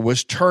area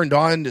was turned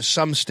on to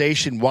some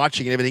station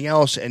watching and everything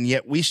else, and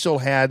yet we still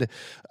had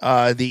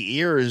the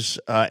ears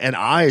and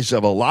eyes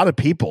of a lot of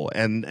people,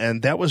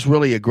 and that was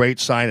really a great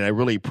sign, and I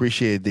really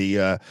appreciated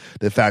the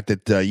fact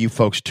that you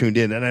folks tuned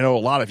in, and I know a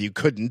lot of you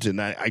couldn't,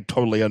 and I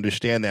totally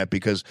understand that,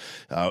 because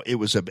it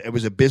was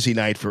a busy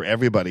night for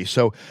everybody.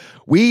 So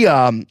we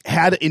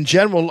had, in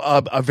general,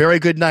 a very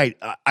good night.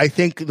 I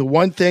think the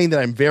one thing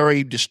that I'm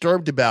very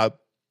disturbed about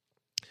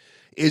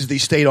is the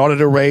state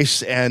auditor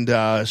race, and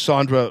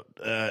Sandra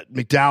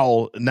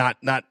McDowell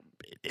not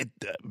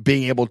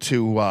being able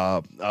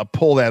to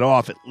pull that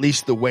off, at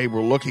least the way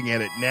we're looking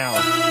at it now.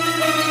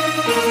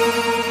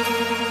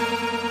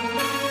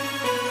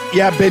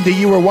 Yeah, Bindi,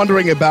 you were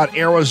wondering about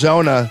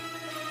Arizona,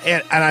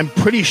 and I'm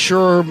pretty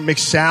sure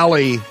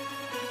McSally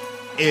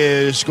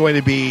is going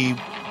to be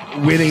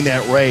winning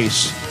that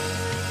race.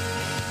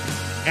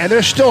 And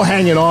they're still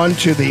hanging on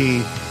to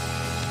the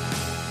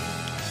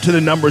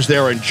numbers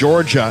there in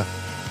Georgia.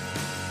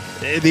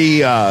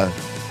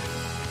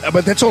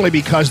 But that's only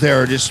because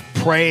they're just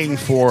praying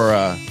for.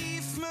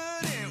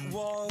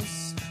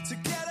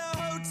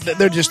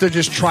 They're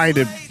just trying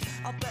to.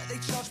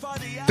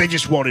 They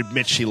just won't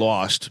admit she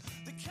lost,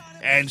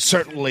 and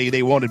certainly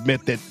they won't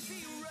admit that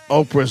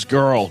Oprah's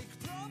girl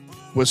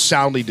was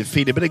soundly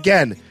defeated. But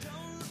again,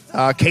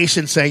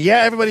 Kaysen saying,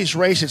 "Yeah, everybody's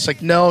racist." It's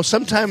like, no,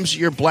 sometimes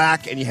you're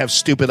black and you have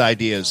stupid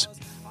ideas,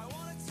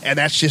 and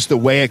that's just the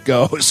way it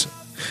goes.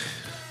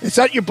 It's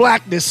not your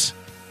blackness.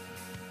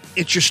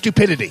 It's your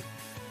stupidity.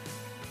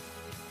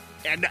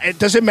 And it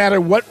doesn't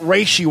matter what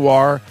race you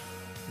are,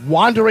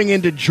 wandering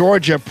into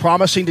Georgia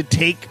promising to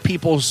take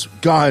people's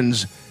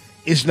guns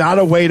is not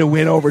a way to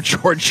win over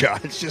Georgia.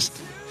 It's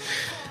just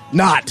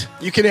not.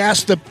 You can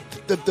ask the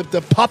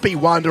puppy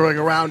wandering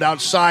around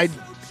outside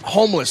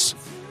homeless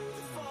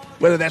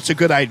whether that's a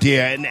good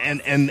idea,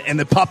 and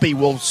the puppy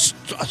will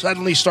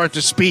suddenly start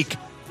to speak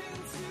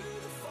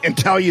and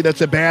tell you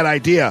that's a bad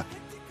idea.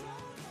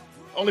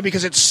 Only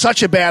because it's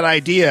such a bad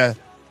idea,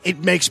 it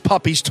makes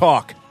puppies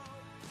talk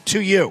to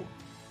you.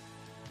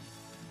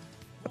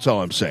 That's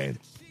all I'm saying.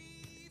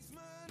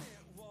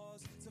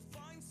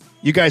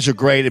 You guys are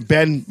great. And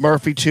Ben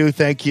Murphy, too,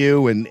 thank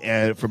you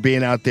and for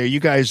being out there. You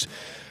guys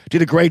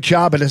did a great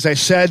job. And as I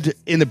said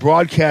in the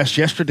broadcast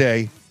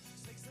yesterday,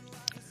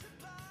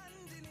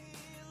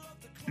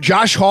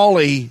 Josh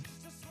Hawley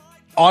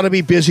ought to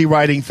be busy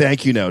writing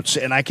thank you notes.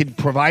 And I could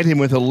provide him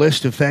with a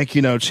list of thank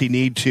you notes he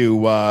needs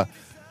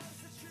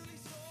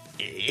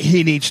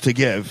to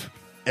give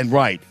and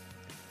write.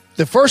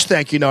 The first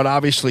thank you note,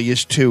 obviously,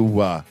 is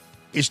to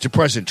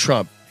President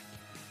Trump.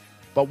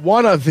 But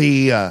one of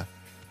the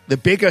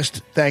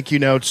biggest thank you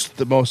notes,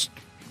 the most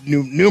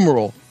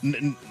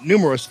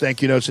numerous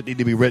thank you notes that need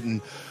to be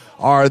written,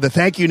 are the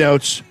thank you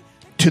notes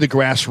to the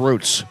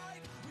grassroots,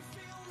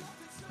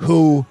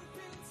 who,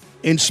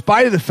 in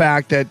spite of the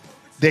fact that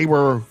they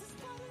were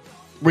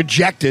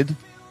rejected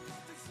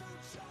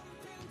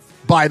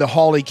by the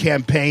Hawley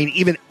campaign,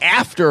 even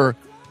after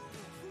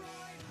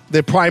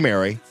the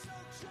primary,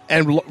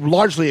 and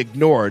largely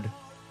ignored,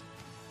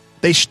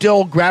 they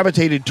still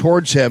gravitated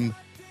towards him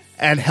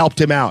and helped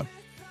him out.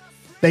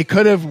 They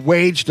could have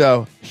waged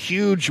a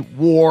huge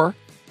war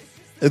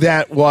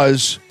that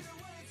was,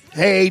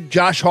 hey,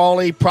 Josh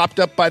Hawley, propped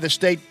up by the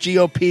state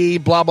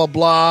GOP, blah, blah,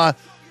 blah,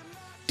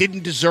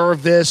 didn't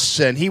deserve this,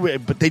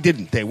 but they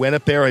didn't. They went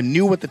up there and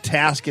knew what the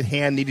task at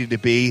hand needed to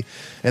be,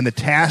 and the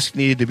task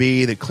needed to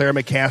be that Claire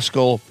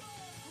McCaskill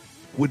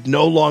would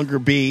no longer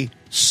be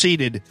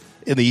seated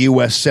in the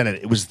U.S. Senate.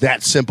 It was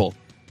that simple.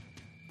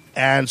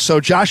 And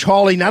so Josh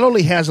Hawley not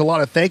only has a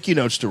lot of thank you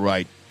notes to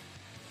write,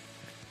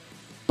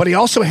 but he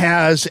also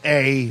has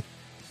a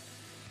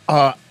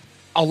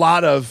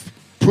lot of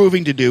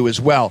proving to do as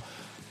well.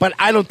 But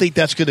I don't think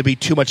that's going to be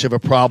too much of a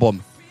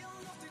problem.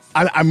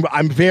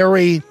 I'm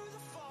very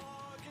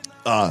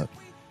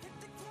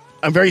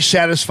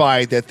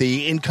satisfied that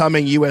the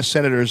incoming U.S.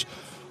 senators,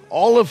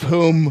 all of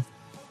whom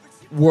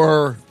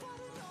were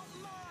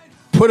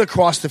put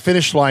across the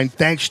finish line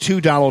thanks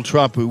to Donald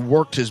Trump, who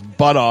worked his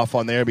butt off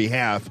on their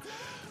behalf,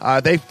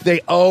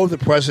 they owe the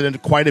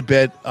president quite a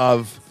bit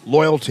of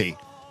loyalty.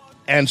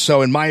 And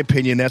so, in my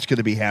opinion, that's going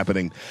to be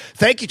happening.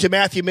 Thank you to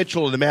Matthew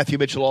Mitchell and the Matthew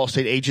Mitchell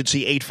Allstate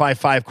Agency.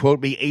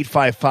 855-QUOTE-ME.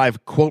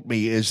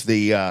 855-QUOTE-ME is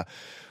the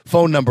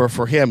phone number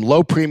for him.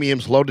 Low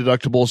premiums, low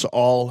deductibles,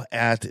 all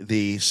at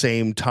the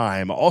same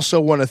time.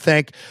 Also want to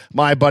thank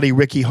my buddy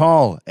Ricky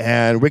Hall.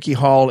 And Ricky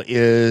Hall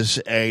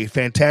is a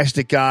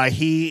fantastic guy.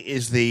 He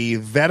is the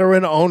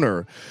veteran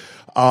owner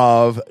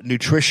of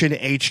Nutrition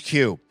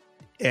HQ.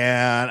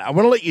 And I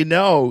want to let you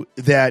know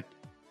that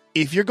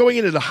if you're going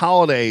into the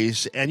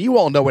holidays, and you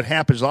all know what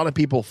happens, a lot of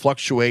people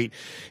fluctuate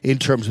in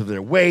terms of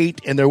their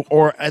weight, and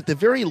or at the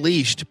very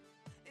least,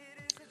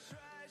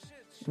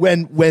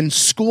 when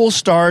school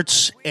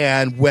starts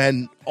and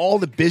when all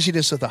the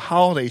busyness of the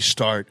holidays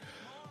start,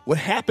 what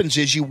happens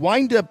is you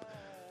wind up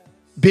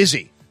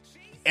busy.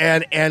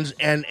 And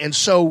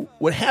so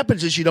what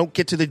happens is you don't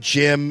get to the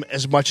gym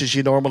as much as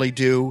you normally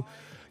do.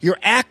 You're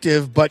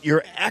active, but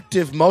you're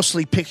active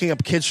mostly picking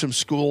up kids from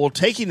school,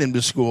 taking them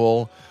to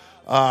school,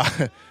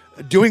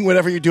 doing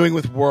whatever you're doing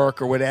with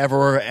work or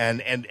whatever,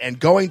 and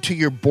going to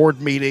your board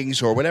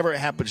meetings or whatever it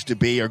happens to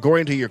be, or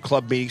going to your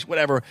club meetings,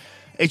 whatever.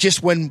 It's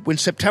just when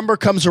September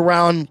comes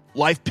around,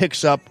 life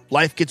picks up,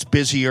 life gets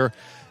busier,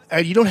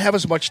 and you don't have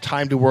as much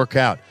time to work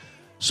out.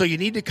 So you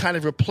need to kind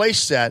of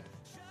replace that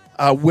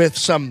with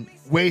some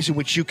ways in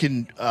which you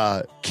can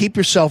keep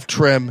yourself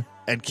trim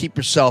and keep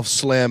yourself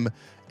slim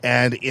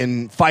and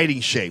in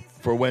fighting shape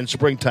for when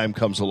springtime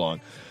comes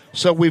along.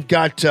 So we've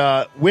got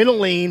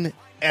Winoline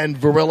and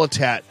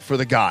Virilitat for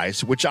the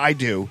guys, which I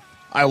do.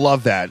 I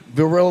love that.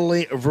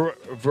 Virilitat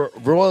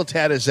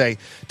is a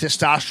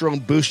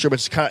testosterone booster,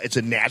 but it's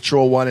a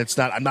natural one. It's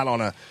not. I'm not on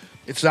a.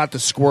 It's not the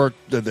squirt,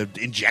 the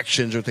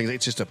injections or things.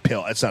 It's just a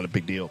pill. It's not a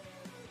big deal.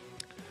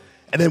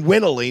 And then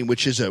Winoline,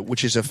 which is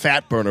a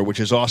fat burner, which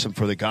is awesome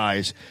for the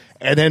guys.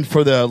 And then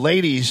for the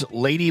ladies,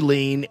 Lady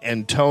Lean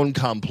and Tone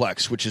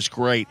Complex, which is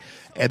great,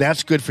 and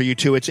that's good for you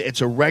too.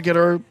 It's a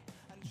regular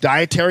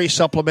dietary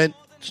supplement.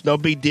 It's no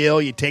big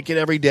deal. You take it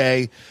every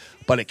day,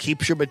 but it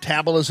keeps your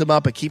metabolism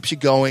up. It keeps you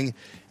going,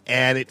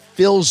 and it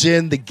fills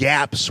in the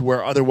gaps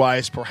where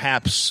otherwise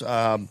perhaps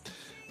a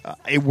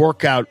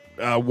workout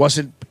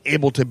wasn't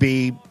able to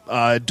be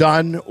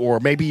done, or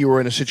maybe you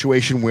were in a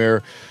situation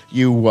where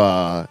you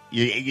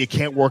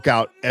can't work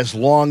out as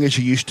long as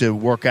you used to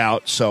work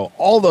out. So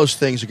all those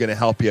things are going to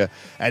help you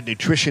at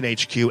Nutrition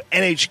HQ.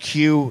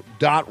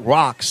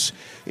 NHQ.rocks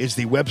is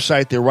the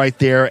website. They're right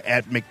there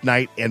at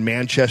McKnight and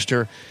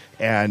Manchester.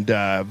 And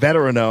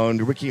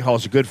veteran-owned. Ricky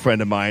Hall's a good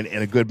friend of mine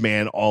and a good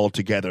man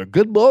altogether.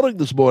 Good morning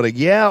this morning.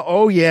 Yeah,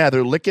 oh yeah,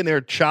 they're licking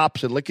their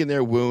chops and licking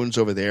their wounds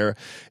over there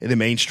in the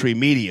mainstream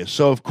media.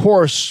 So, of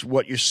course,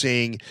 what you're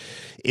seeing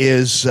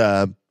is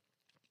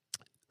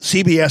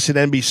CBS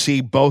and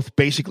NBC both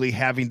basically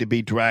having to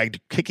be dragged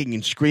kicking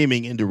and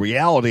screaming into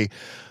reality.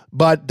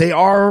 But they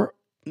are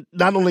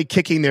not only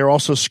kicking, they're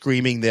also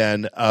screaming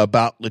then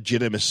about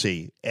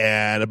legitimacy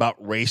and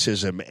about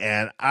racism.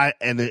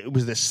 And it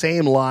was the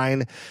same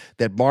line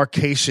that Mark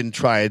Kaysen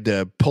tried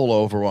to pull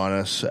over on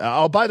us.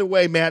 Oh, by the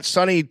way, Matt,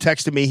 Sonny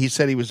texted me. He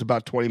said he was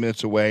about 20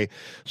 minutes away.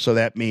 So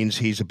that means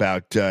he's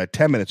about 10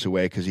 minutes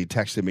away, because he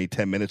texted me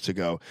 10 minutes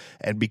ago.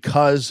 And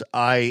because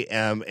I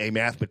am a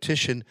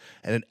mathematician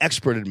and an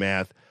expert in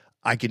math,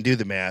 I can do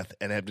the math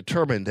and have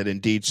determined that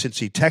indeed, since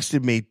he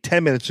texted me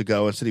 10 minutes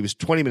ago and said he was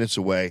 20 minutes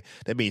away,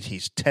 that means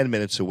he's 10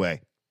 minutes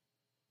away.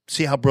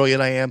 See how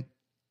brilliant I am?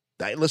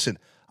 Listen,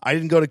 I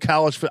didn't go to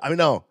college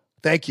no,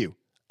 thank you.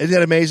 Isn't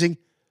that amazing?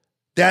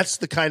 That's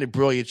the kind of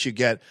brilliance you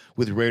get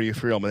with Radio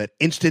Free Alma, that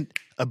instant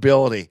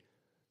ability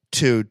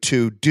to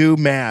do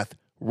math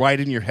right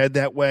in your head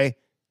that way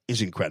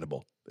is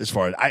incredible, as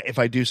far as if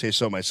I do say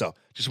so myself.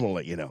 Just want to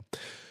let you know.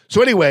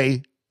 So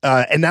anyway,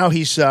 and now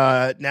he's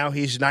 9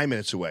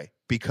 minutes away,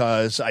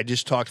 because I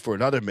just talked for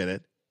another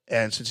minute,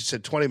 and since he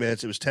said 20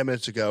 minutes, it was 10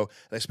 minutes ago,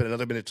 and I spent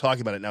another minute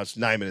talking about it. Now it's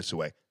 9 minutes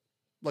away.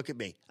 Look at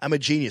me. I'm a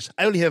genius.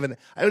 I don't even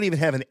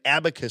have an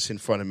abacus in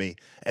front of me,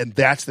 and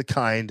that's the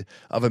kind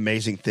of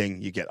amazing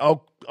thing you get.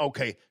 Oh,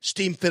 okay.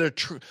 Steam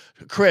fitter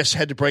Chris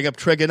had to bring up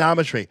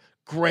trigonometry.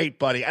 Great,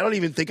 buddy. I don't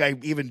even think I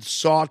even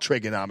saw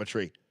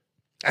trigonometry.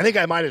 I think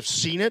I might have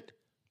seen it.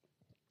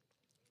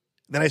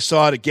 Then I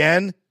saw it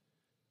again.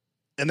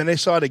 And then I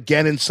saw it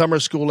again in summer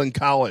school and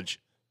college.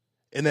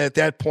 And then at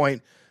that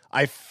point,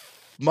 I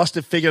must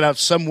have figured out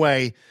some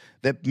way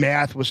that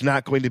math was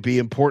not going to be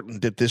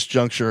important at this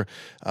juncture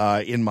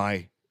in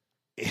my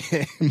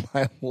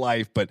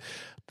life. But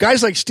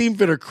guys like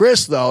Steamfitter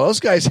Chris, though, those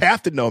guys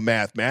have to know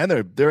math,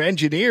 man. They're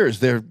engineers.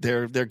 They're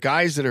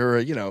guys that are,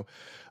 you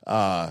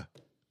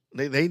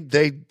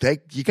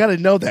got to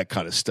know that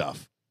kind of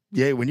stuff.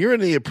 Yeah, when you're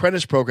in the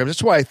apprentice program,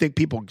 that's why I think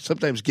people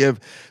sometimes give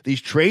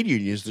these trade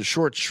unions the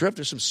short shrift.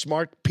 There's some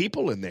smart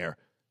people in there,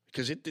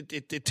 because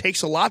it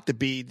takes a lot to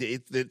be.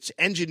 It's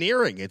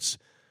engineering. It's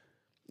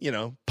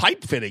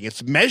pipe fitting.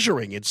 It's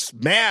measuring. It's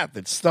math.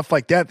 It's stuff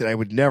like that I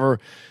would never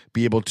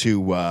be able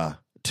to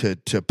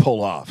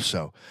pull off.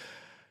 So,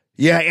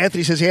 yeah,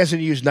 Anthony says he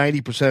hasn't used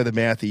 90% of the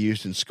math he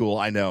used in school.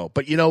 I know,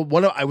 but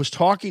I was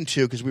talking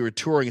to, because we were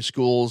touring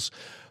schools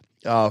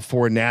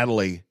for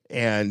Natalie.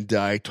 and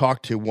I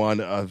talked to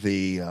one of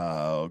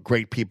the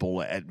great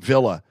people at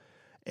Villa,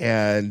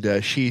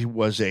 and she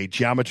was a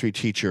geometry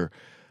teacher,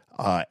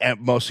 at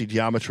mostly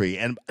geometry.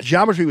 And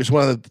geometry was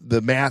one of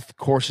the math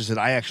courses that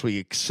I actually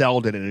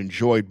excelled in and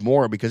enjoyed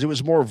more because it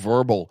was more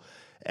verbal,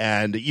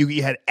 and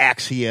you had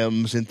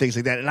axioms and things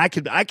like that. And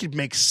I could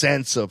make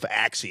sense of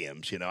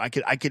axioms.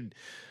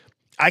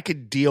 I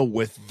could deal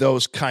with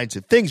those kinds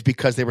of things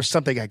because they were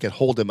something I could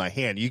hold in my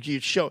hand. You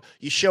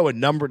show a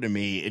number to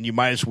me, and you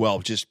might as well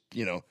just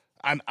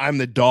I'm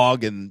the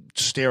dog and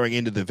staring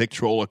into the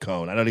Victrola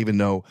cone. I don't even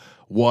know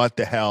what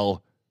the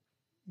hell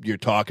you're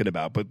talking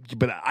about, but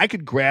I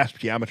could grasp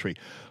geometry.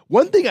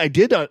 One thing I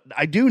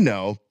do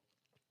know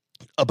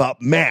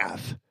about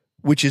math,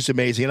 which is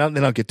amazing, and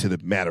then I'll get to the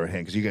matter at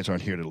hand because you guys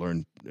aren't here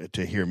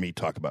to hear me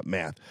talk about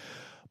math.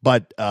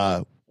 But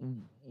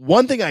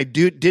one thing I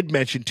did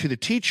mention to the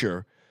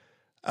teacher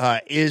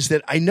is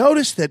that I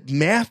noticed that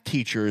math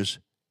teachers,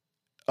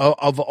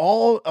 of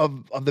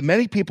the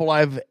many people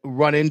I've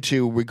run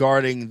into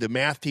regarding the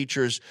math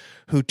teachers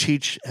who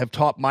have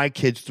taught my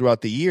kids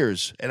throughout the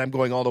years, and I'm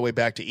going all the way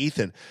back to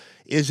Ethan,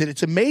 is that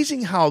it's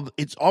amazing how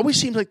it always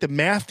seems like the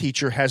math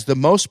teacher has the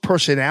most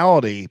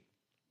personality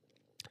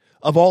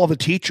of all the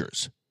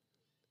teachers,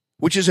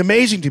 which is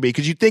amazing to me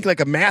because you'd think like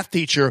a math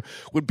teacher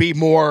would be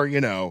more,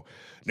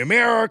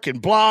 numeric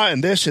and blah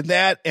and this and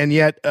that, and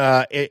yet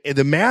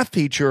the math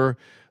teacher,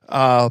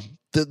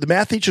 the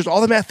math teachers, all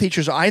the math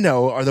teachers I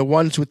know are the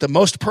ones with the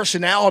most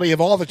personality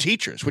of all the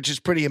teachers, which is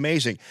pretty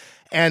amazing.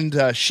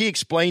 And she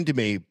explained to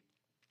me,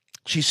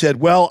 she said,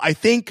 well, I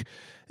think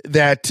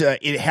that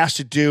it has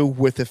to do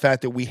with the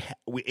fact that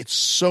it's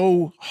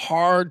so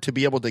hard to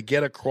be able to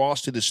get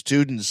across to the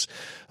students'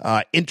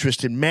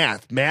 interest in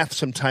math. Math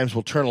sometimes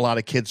will turn a lot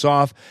of kids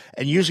off,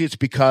 and usually it's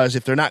because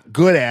if they're not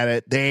good at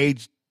it,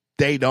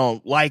 they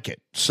don't like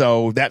it.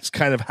 So that's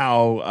kind of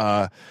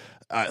how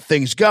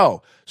things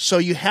go. So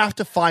you have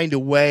to find a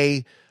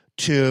way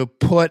to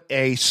put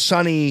a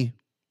sunny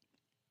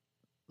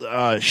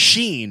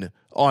sheen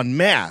on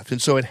math.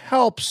 And so it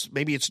helps,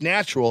 maybe it's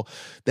natural,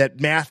 that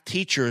math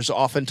teachers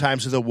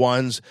oftentimes are the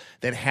ones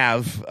that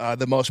have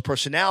the most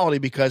personality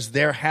because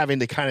they're having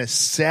to kind of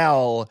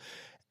sell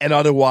an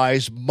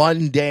otherwise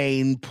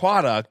mundane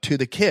product to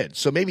the kids.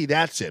 So maybe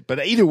that's it.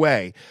 But either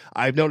way,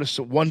 I've noticed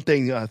one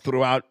thing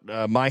throughout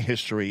my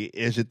history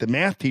is that the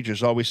math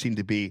teachers always seem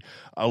to be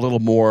a little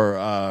more,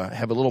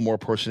 have a little more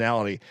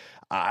personality.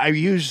 I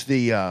used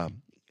one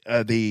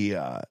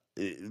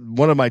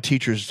of my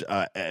teachers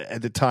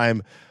at the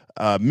time,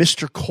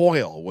 Mr.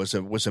 Coyle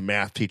was a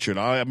math teacher, and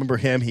I remember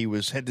him. He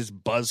had this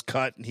buzz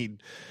cut, and he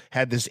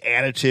had this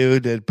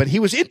attitude, but he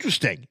was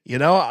interesting.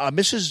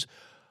 Mrs.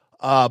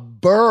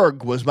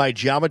 Berg was my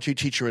geometry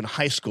teacher in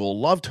high school.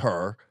 Loved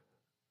her.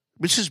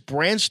 Mrs.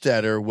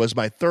 Brandstetter was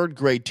my third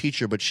grade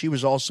teacher, but she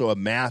was also a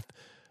math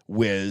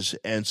whiz,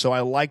 and so I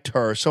liked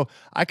her. So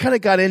I kind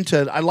of got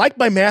I like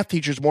my math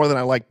teachers more than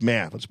I like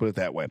math. Let's put it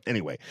that way.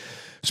 Anyway,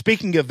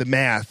 speaking of the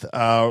math,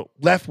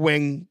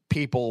 left-wing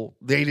people,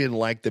 they didn't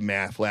like the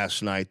math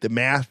last night. The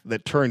math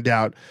that turned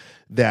out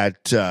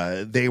that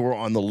they were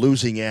on the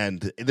losing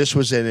end. This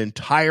was an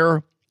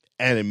entire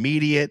and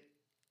immediate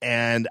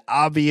and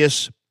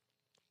obvious.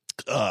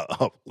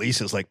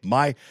 Lisa's like,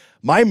 my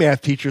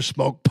math teacher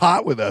smoked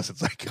pot with us.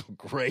 It's like, oh,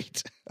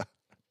 great.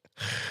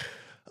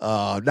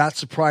 Not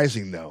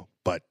surprising, though,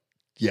 but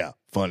yeah,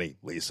 funny,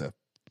 Lisa.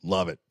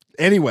 Love it.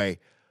 Anyway,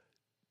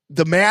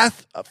 the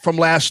math from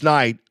last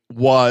night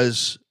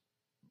was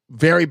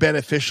very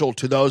beneficial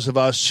to those of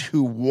us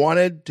who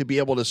wanted to be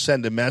able to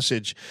send a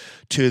message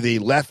to the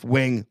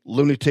left-wing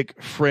lunatic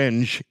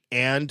fringe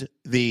and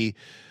the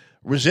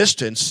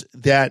resistance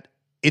that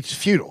it's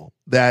futile,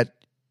 that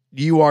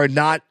you are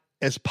not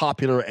as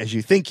popular as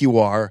you think you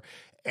are,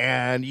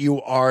 and you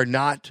are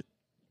not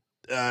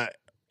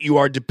you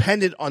are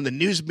dependent on the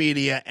news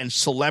media and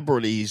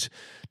celebrities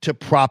to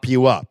prop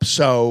you up.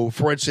 So,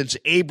 for instance,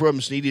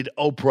 Abrams needed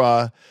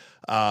Oprah.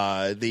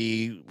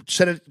 The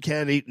Senate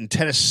candidate in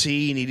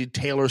Tennessee needed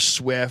Taylor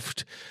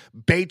Swift.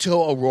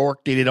 Beto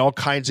O'Rourke needed all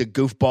kinds of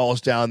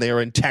goofballs down there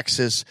in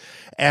Texas.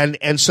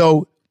 And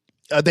so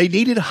they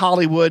needed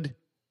Hollywood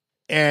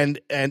and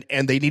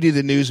they needed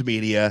the news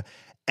media.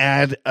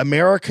 And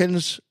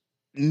Americans,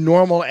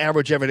 normal,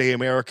 average, everyday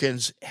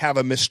Americans, have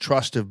a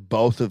mistrust of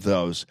both of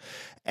those.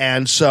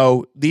 And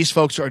so these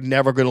folks are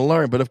never going to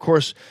learn. But, of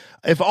course,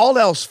 if all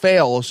else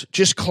fails,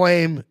 just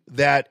claim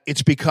that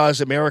it's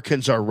because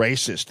Americans are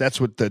racist.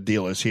 That's what the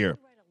deal is here.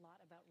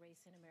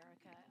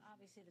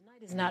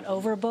 Is not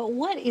over, but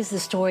what is the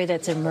story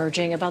that's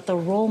emerging about the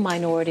role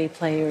minority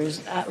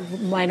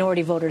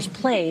voters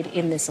played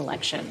in this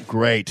election?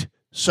 Great.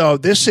 So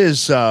this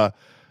is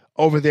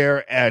over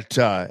there at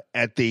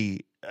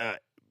the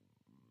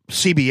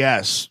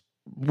CBS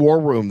war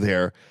room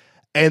there,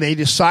 and they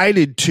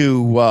decided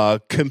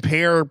to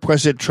compare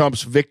President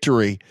Trump's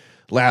victory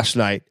last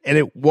night, and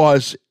it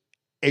was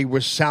a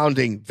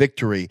resounding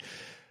victory.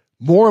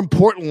 More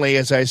importantly,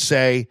 as I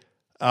say,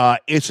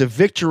 it's a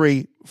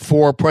victory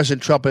for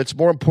President Trump, but it's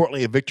more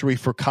importantly a victory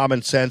for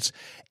common sense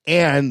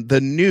and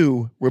the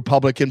new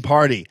Republican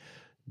Party.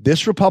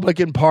 This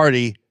Republican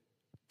Party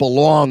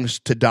belongs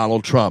to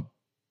Donald Trump.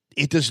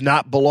 It does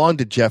not belong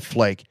to Jeff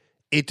Flake.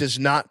 It does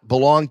not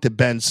belong to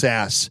Ben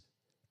Sasse.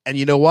 And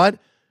you know what?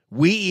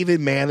 We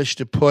even managed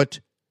to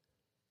put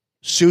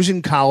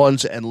Susan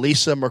Collins and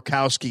Lisa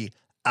Murkowski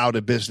out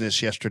of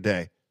business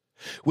yesterday,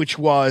 which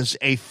was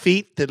a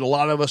feat that a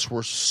lot of us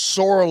were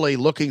sorely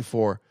looking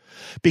for.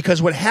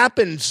 Because what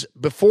happens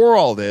before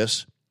all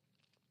this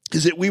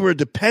is that we were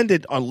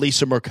dependent on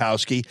Lisa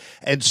Murkowski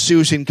and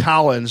Susan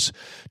Collins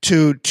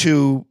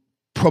to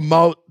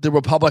promote the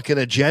Republican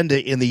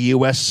agenda in the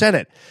U.S.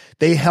 Senate.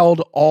 They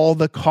held all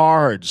the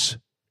cards.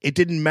 It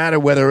didn't matter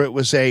whether it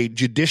was a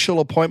judicial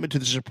appointment to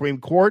the Supreme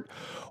Court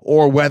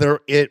or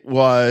whether it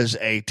was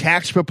a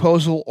tax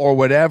proposal or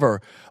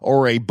whatever,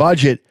 or a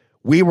budget.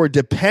 We were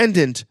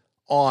dependent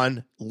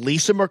on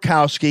Lisa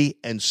Murkowski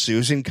and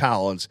Susan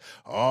Collins.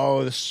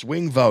 Oh, the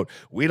swing vote.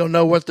 We don't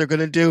know what they're going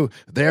to do.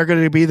 They're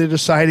going to be the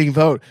deciding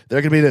vote.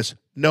 They're going to be this.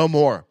 No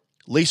more.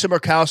 Lisa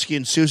Murkowski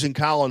and Susan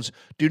Collins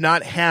do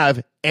not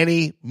have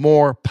any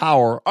more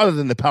power other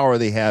than the power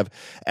they have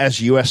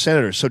as U.S.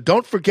 senators. So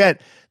don't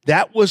forget,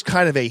 that was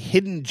kind of a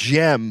hidden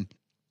gem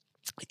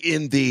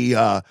in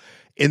the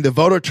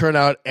voter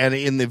turnout and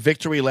in the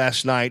victory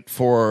last night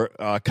for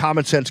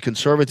common sense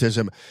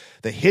conservatism.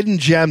 The hidden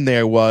gem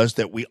there was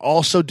that we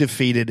also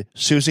defeated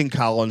Susan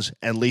Collins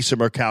and Lisa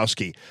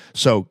Murkowski.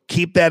 So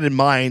keep that in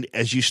mind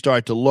as you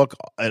start to look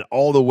at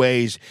all the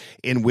ways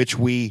in which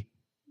we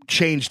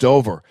changed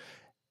over.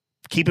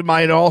 Keep in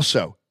mind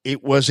also,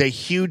 it was a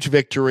huge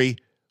victory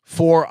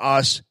for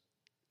us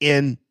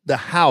in the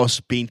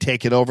House being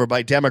taken over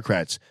by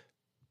Democrats.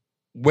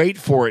 Wait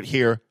for it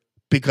here,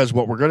 because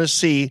what we're going to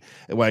see,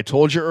 and what I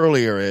told you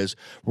earlier, is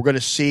we're going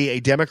to see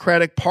a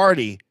Democratic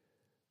Party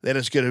that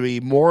is going to be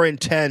more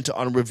intent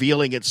on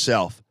revealing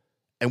itself.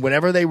 And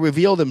whenever they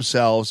reveal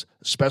themselves,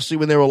 especially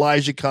when they're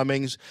Elijah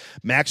Cummings,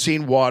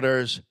 Maxine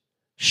Waters,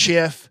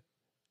 Schiff,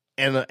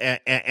 and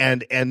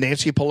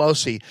Nancy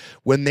Pelosi,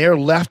 when they're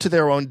left to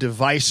their own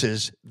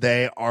devices,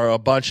 they are a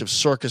bunch of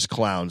circus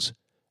clowns.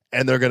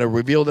 And they're going to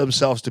reveal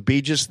themselves to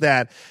be just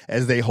that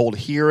as they hold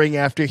hearing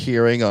after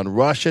hearing on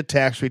Russia,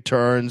 tax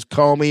returns,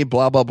 Comey,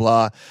 blah, blah,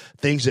 blah,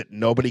 things that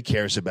nobody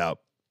cares about.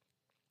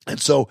 And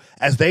so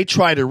as they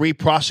try to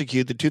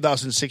re-prosecute the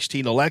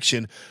 2016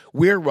 election,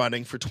 we're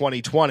running for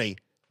 2020,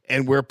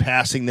 and we're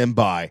passing them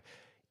by.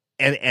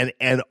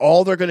 And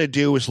all they're going to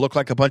do is look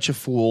like a bunch of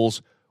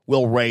fools.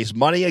 We'll raise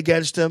money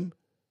against them.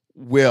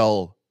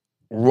 We'll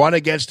run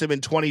against them in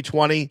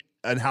 2020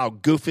 and how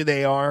goofy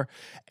they are.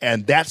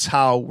 And that's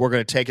how we're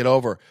going to take it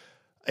over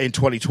in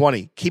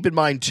 2020. Keep in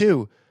mind,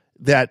 too,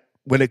 that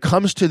when it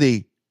comes to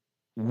the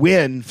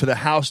win for the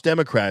House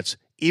Democrats,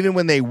 even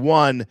when they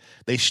won,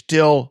 they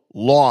still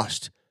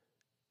lost.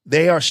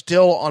 They are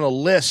still on a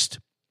list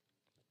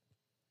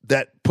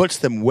that puts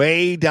them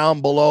way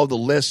down below the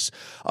lists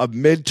of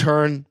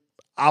midterm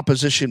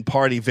opposition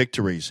party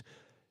victories.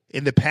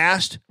 In the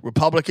past,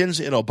 Republicans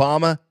in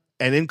Obama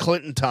and in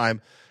Clinton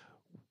time,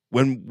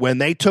 when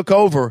they took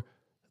over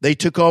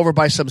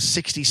by some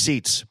 60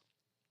 seats.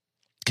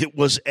 It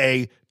was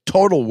a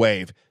total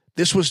wave.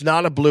 This was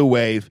not a blue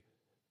wave.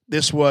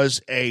 This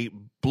was a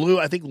blue,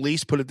 I think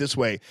Lise put it this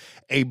way,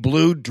 a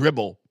blue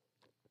dribble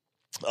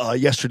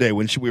yesterday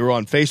when we were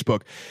on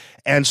Facebook.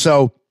 And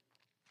so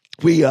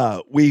we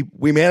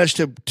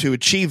managed to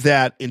achieve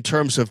that in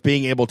terms of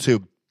being able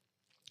to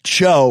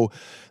show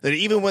that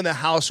even when the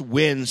House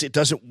wins, it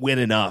doesn't win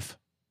enough.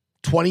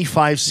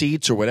 25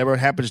 seats or whatever it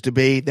happens to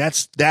be,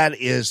 that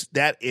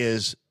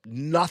is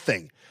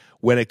nothing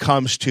when it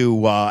comes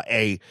to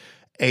a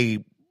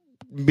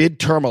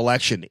midterm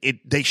election.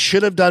 They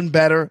should have done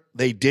better.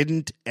 They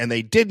didn't, and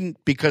they didn't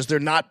because they're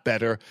not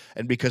better,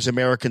 and because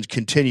Americans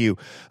continue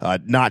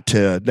not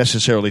to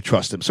necessarily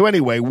trust them. So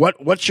anyway,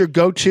 what's your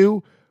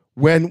go-to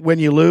when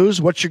you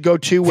lose? What's your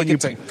go-to when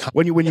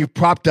you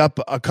propped up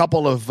a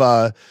couple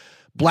of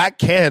black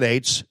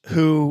candidates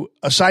who,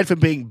 aside from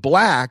being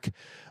black,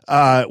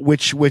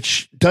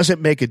 which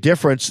doesn't make a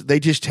difference, they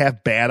just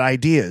have bad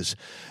ideas.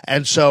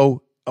 And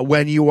so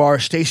when you are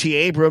Stacey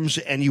Abrams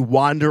and you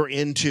wander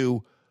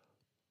into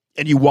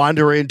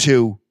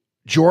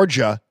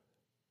Georgia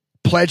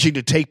pledging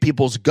to take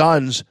people's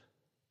guns,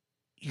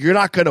 you're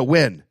not going to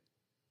win.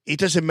 It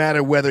doesn't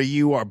matter whether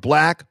you are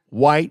black,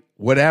 white,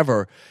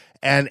 whatever.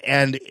 And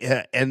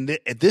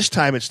at this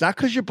time, it's not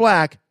because you're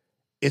black,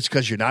 it's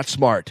because you're not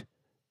smart.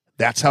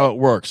 That's how it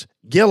works.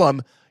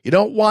 Gillum, you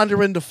don't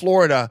wander into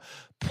Florida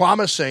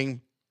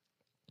promising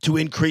to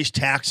increase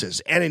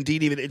taxes and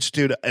indeed even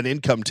institute an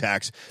income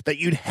tax that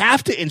you'd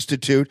have to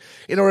institute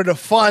in order to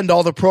fund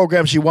all the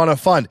programs you want to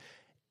fund.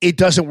 It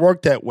doesn't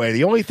work that way.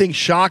 The only thing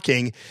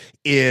shocking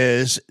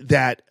is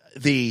that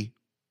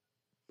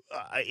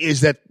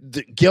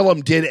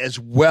Gillum did as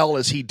well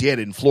as he did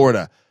in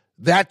Florida.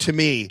 That to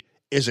me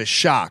is a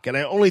shock, and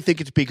I only think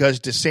it's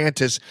because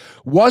DeSantis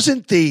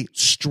wasn't the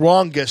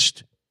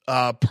strongest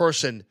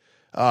person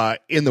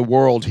in the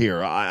world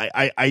here.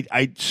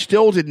 I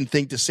still didn't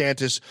think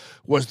DeSantis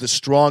was the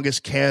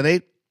strongest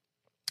candidate.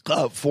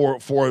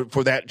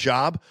 for that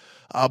job.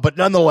 But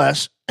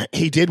nonetheless,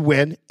 he did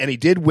win, and he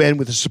did win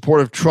with the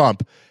support of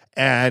Trump.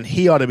 And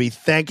he ought to be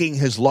thanking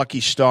his lucky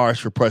stars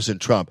for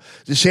President Trump.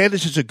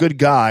 DeSantis is a good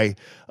guy,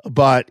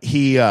 but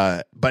he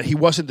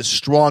wasn't the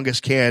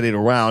strongest candidate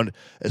around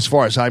as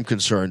far as I'm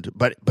concerned.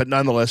 But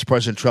nonetheless,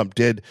 President Trump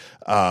did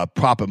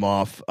prop him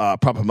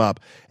up.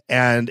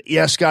 And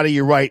yes, Scotty,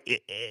 you're right.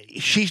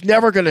 She's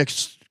never going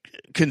to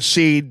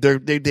concede.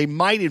 They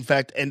might, in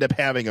fact, end up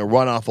having a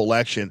runoff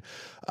election.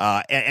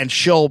 And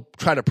she'll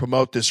try to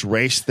promote this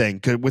race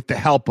thing with the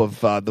help of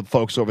the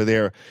folks over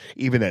there,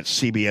 even at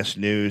CBS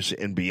News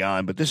and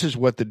beyond. But this is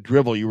what the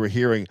drivel you were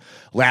hearing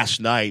last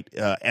night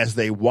as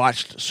they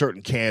watched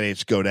certain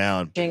candidates go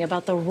down.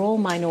 About the role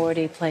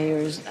minority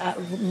voters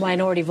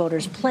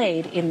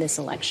played in this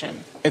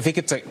election. I think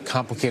it's a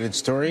complicated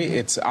story.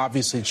 It's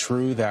obviously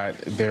true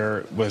that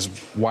there was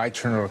wide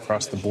turnout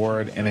across the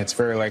board, and it's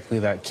very likely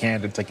that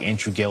candidates like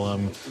Andrew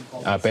Gillum,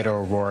 Beto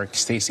O'Rourke,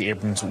 Stacey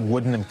Abrams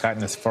wouldn't have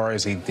gotten as far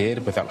as they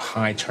did without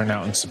high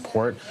turnout and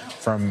support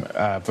from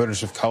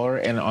voters of color.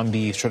 And on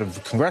the sort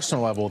of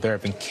congressional level, there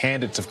have been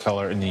candidates of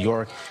color in New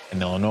York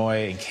and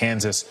Illinois and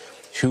Kansas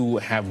who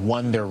have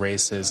won their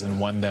races and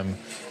won them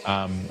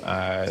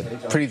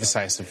pretty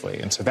decisively.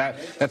 And so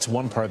that's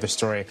one part of the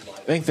story. I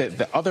think that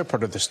the other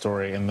part of the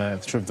story and the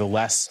sort of the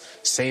less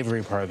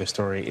savory part of the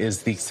story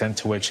is the extent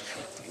to which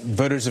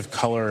voters of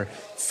color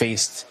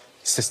faced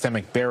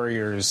systemic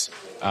barriers,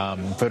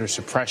 voter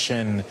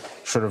suppression,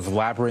 sort of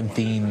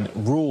labyrinthine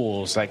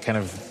rules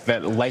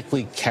that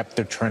likely kept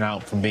their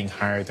turnout from being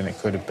higher than it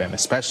could have been,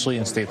 especially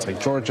in states like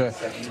Georgia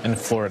and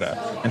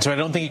Florida. And so I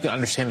don't think you can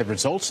understand the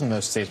results in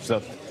those states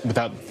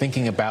without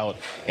thinking about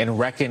and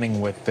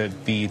reckoning with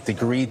the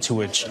degree to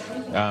which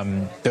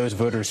those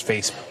voters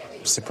face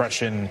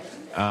suppression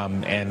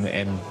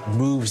and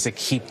moves that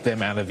keep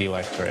them out of the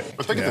electorate.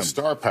 But think of the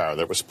star power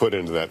that was put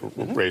into that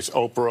race.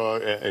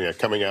 Oprah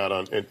coming out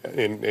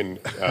in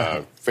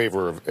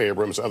favor of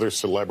Abrams, other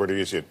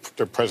celebrities.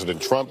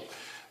 President Trump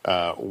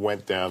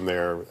went down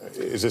there.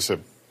 Is this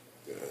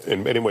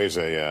in many ways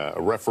a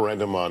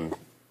referendum on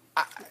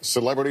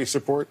celebrity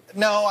support?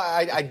 No,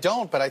 I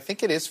don't. But I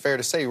think it is fair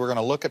to say a lot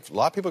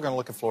of people are going to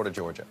look at Florida,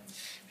 Georgia.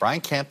 Brian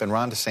Kemp and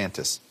Ron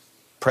DeSantis.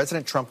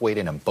 President Trump weighed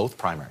in on both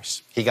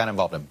primaries. He got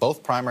involved in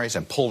both primaries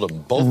and pulled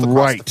them both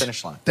across the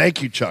finish line.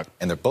 Thank you, Chuck.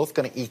 And they're both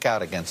going to eke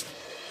out against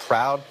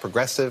proud,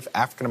 progressive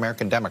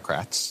African-American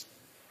Democrats.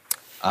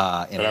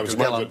 And I was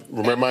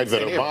reminded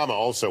that Obama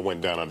also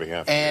went down on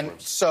behalf of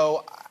Abrams.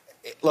 So,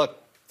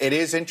 look, it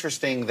is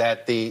interesting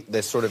that they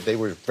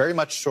were very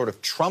much sort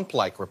of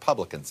Trump-like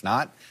Republicans,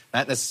 not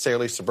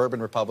necessarily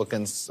suburban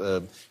Republicans,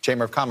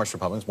 Chamber of Commerce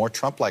Republicans, more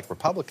Trump-like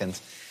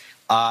Republicans.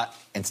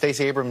 And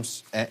Stacey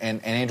Abrams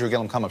and Andrew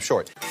Gillum come up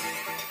short.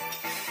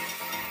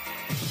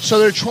 So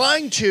they're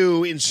trying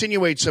to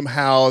insinuate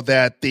somehow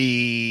that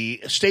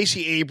the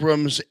Stacey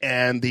Abrams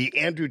and the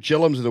Andrew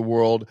Gillums of the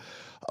world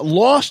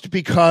lost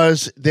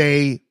because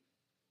they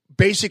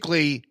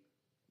basically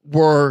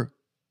were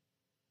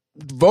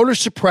voter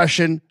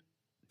suppression,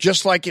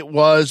 just like it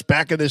was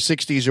back in the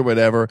 60s or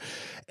whatever,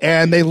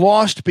 and they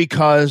lost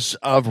because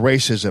of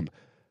racism.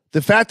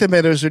 The fact of the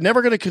matter is they're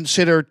never going to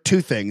consider two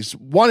things.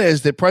 One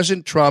is that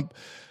President Trump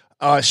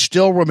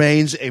still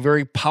remains a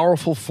very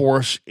powerful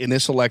force in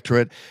this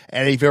electorate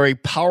and a very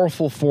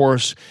powerful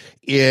force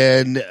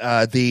in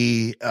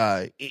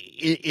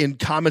in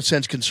common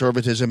sense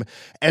conservatism.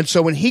 And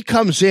so when he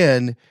comes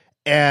in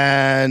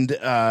and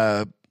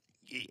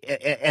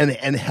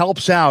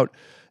helps out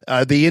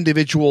the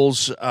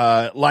individuals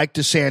like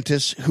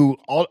DeSantis, who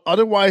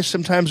otherwise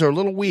sometimes are a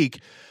little weak,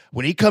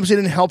 when he comes in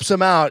and helps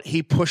them out,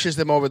 he pushes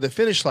them over the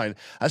finish line.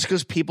 That's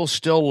because people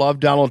still love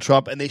Donald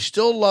Trump, and they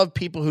still love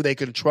people who they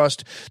can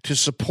trust to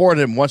support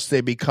him once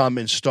they become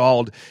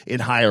installed in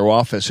higher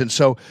office. And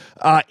so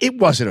it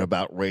wasn't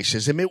about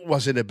racism. It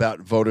wasn't about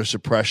voter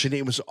suppression.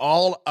 It was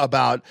all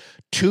about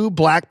two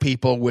black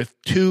people with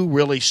two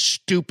really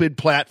stupid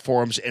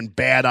platforms and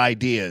bad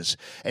ideas.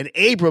 And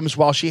Abrams,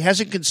 while she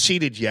hasn't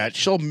conceded yet,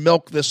 she'll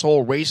milk this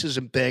whole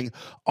racism thing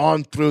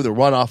on through the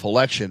runoff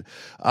election,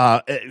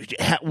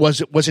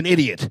 was an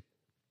idiot.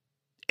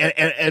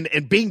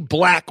 And being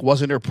black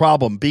wasn't her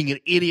problem. Being an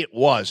idiot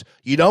was.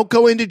 You don't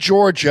go into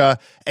Georgia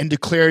and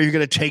declare you're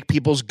going to take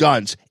people's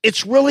guns.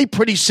 It's really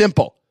pretty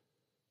simple.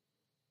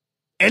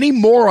 Any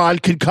moron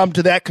can come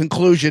to that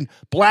conclusion,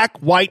 black,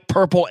 white,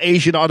 purple,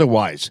 Asian,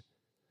 otherwise.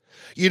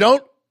 You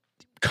don't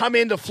come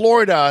into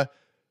Florida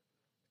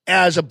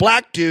as a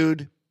black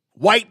dude,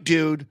 white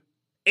dude,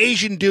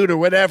 Asian dude, or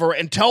whatever,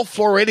 and tell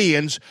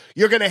Floridians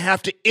you're going to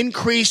have to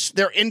increase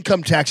their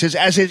income taxes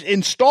as in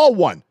install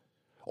one,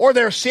 or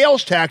their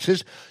sales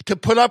taxes to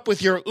put up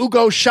with your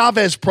Hugo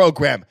Chavez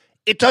program.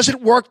 It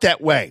doesn't work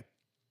that way.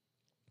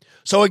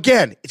 So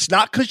again, it's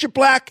not because you're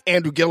black,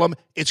 Andrew Gillum,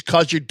 it's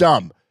because you're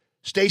dumb.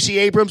 Stacey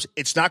Abrams,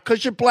 it's not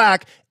because you're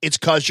black, it's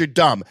because you're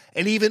dumb.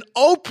 And even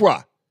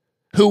Oprah,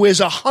 who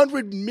is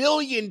 100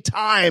 million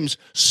times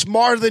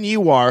smarter than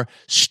you are,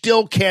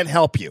 still can't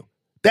help you.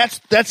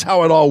 That's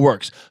how it all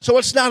works. So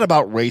it's not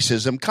about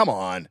racism. Come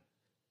on.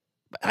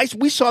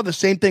 we saw the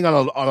same thing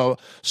on a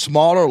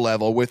smaller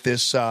level with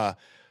this,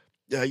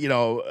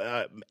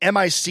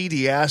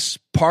 MICDS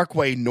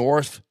Parkway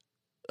North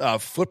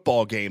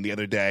football game the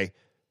other day.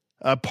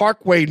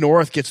 Parkway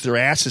North gets their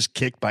asses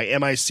kicked by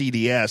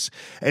MICDS,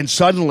 and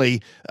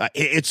suddenly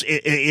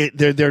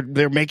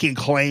they're making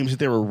claims that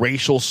there were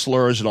racial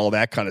slurs and all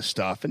that kind of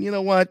stuff. And you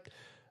know what?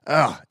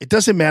 It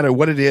doesn't matter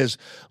what it is.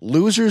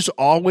 Losers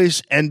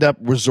always end up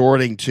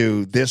resorting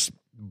to this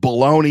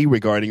baloney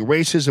regarding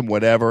racism,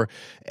 whatever.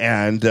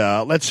 And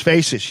let's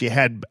face it, she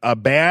had a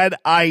bad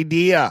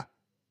idea.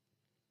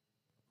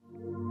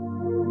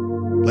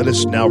 Let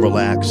us now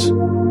relax.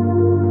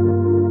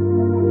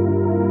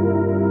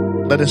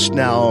 Let us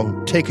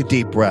now take a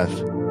deep breath.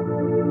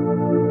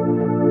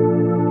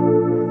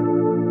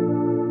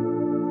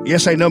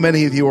 Yes, I know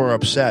many of you are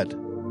upset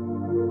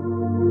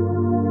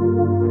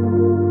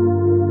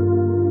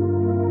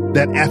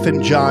that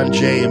effing John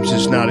James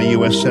is not a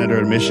U.S. Senator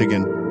in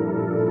Michigan.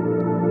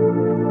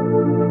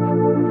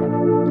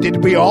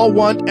 Did we all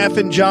want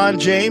effing John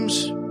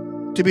James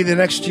to be the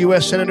next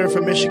U.S. Senator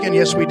from Michigan?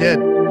 Yes, we did.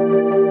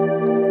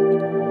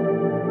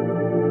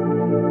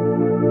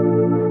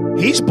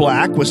 He's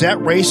black. Was that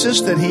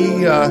racist that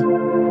he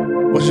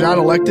was not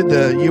elected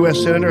the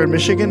U.S. Senator in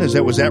Michigan? Was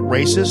that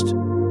racist?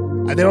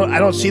 I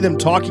don't see them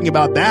talking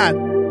about that.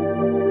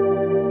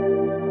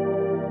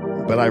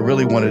 But I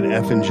really wanted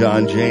effing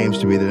John James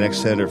to be the next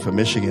senator from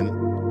Michigan.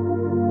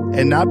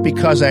 And not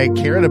because I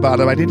cared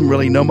about him. I didn't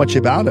really know much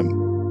about him.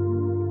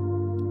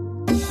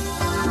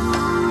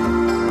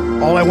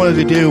 All I wanted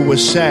to do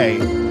was say,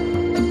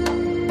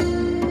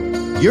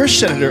 you're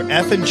Senator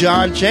effing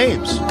John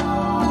James.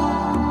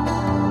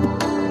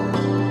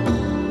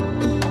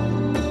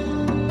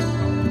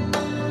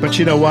 But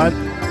you know what?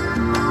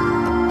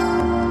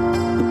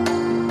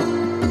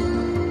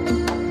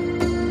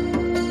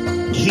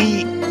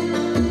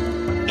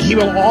 He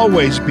will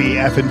always be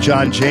effing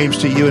John James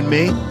to you and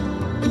me.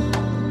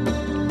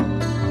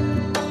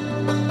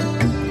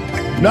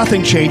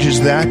 Nothing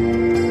changes that.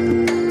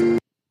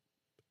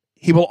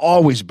 He will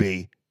always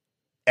be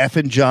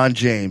effing John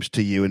James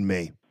to you and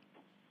me.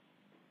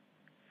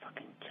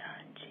 Fucking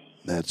John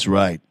James. That's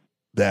right.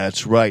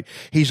 That's right.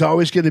 He's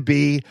always going to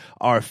be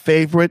our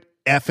favorite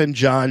effing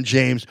John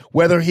James,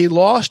 whether he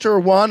lost or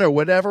won or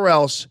whatever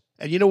else.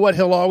 And you know what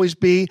he'll always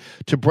be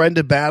to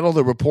Brenda Battle,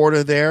 the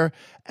reporter there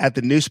at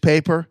the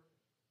newspaper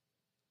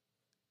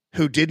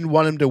who didn't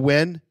want him to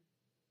win?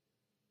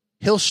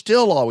 He'll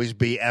still always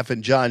be effing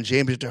John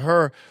James to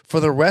her for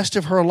the rest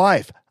of her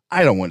life.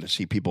 I don't want to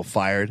see people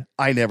fired.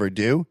 I never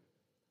do.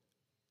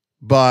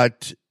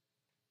 But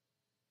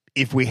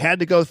if we had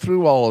to go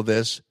through all of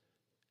this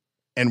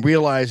and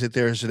realize that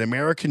there's an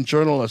American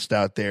journalist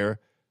out there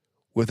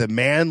with a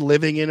man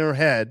living in her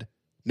head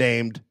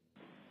named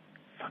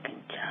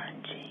fucking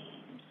John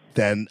James,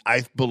 then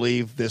I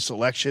believe this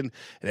election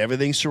and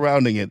everything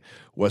surrounding it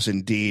was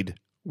indeed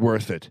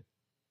worth it.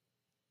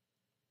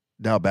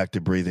 Now back to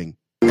breathing.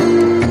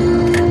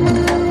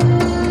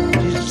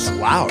 Jesus,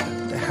 loud.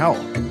 What the hell?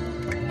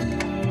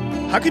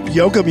 How could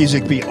yoga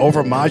music be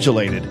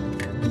overmodulated?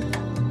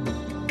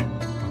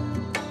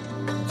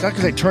 It's not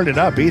because I turned it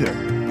up either.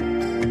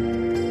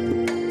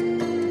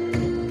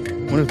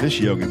 I wonder if this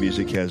yoga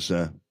music has...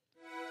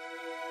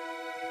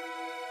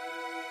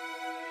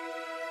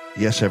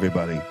 Yes,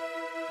 everybody.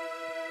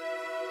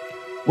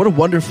 What a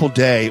wonderful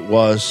day it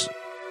was,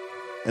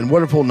 and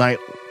wonderful night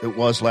it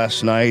was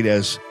last night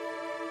as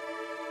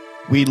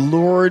we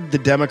lured the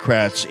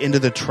Democrats into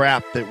the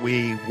trap that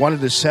we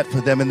wanted to set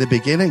for them in the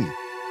beginning.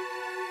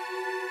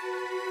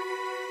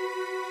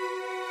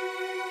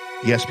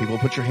 Yes, people,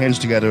 put your hands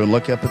together and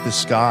look up at the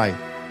sky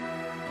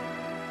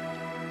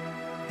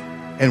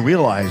and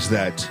realize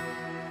that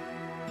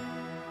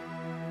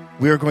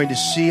we are going to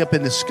see up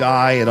in the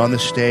sky and on the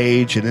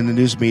stage and in the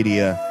news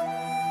media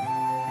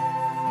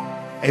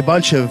a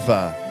bunch of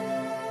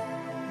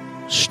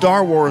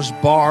Star Wars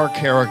bar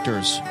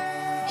characters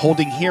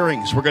holding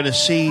hearings. We're going to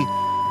see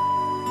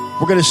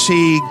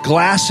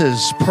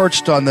glasses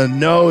perched on the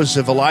nose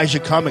of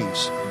Elijah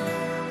Cummings.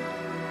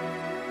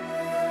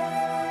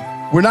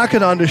 We're not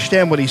going to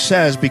understand what he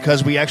says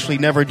because we actually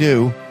never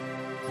do.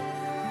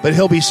 But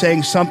he'll be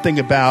saying something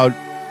about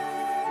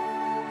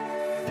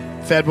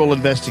federal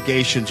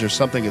investigations or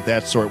something of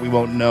that sort. We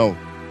won't know.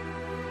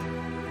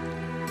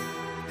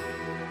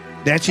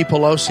 Nancy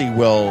Pelosi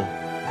will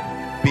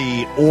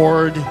be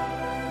oared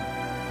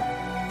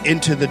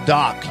into the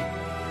dock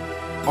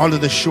onto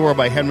the shore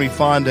by Henry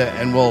Fonda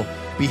and will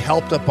be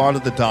helped up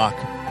onto the dock.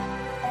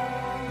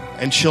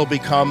 And she'll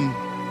become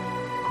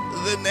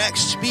the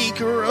next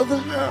Speaker of the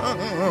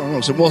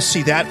House. And we'll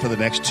see that for the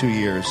next 2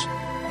 years.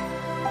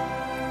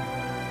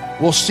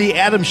 We'll see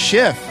Adam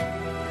Schiff,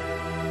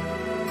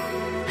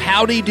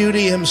 Howdy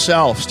Doody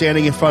himself,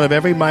 standing in front of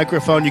every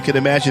microphone you can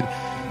imagine.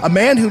 A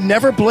man who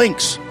never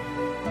blinks.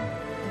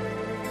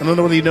 I don't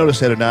know whether you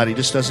noticed that or not. He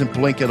just doesn't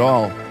blink at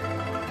all.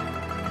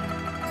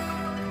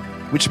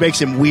 Which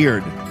makes him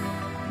weird.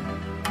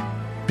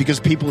 Because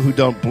people who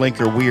don't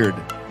blink are weird.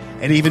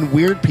 And even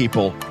weird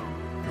people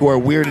who are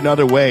weird in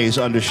other ways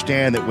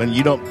understand that when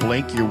you don't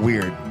blink, you're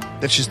weird.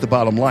 That's just the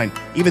bottom line.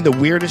 Even the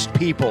weirdest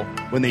people,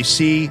 when they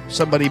see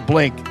somebody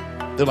blink,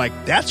 they're like,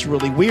 that's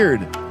really weird.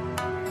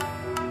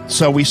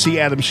 So we see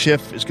Adam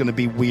Schiff is going to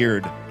be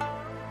weird.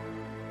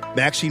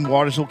 Maxine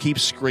Waters will keep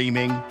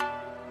screaming.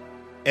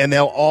 And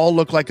they'll all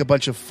look like a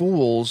bunch of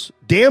fools.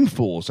 Damn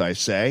fools, I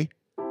say.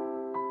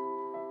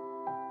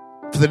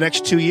 For the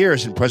next 2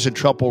 years, and President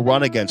Trump will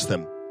run against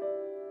them.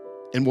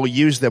 And we'll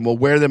use them. We'll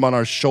wear them on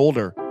our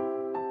shoulder.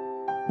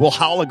 We'll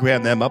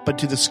hologram them up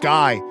into the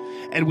sky.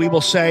 And we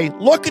will say,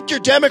 look at your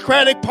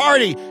Democratic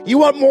Party. You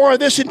want more of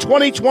this in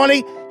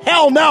 2020?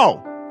 Hell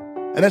no.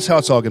 And that's how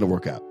it's all going to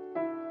work out.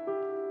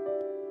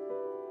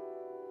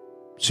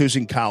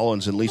 Susan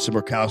Collins and Lisa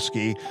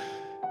Murkowski,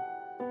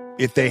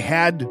 if they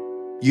had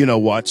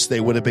you-know-whats, they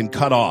would have been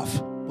cut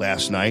off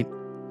last night.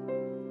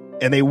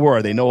 And they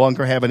were. They no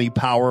longer have any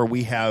power.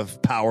 We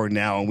have power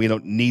now, and we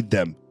don't need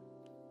them.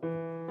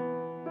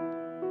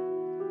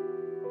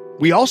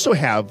 We also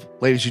have,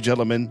 ladies and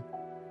gentlemen,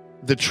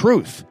 the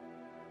truth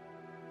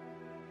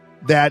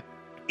that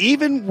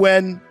even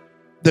when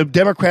the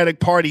Democratic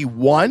Party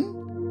won,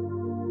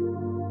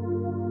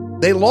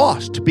 they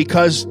lost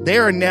because they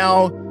are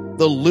now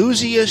the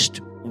losiest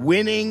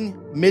winning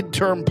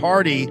midterm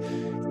party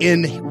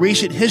in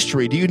recent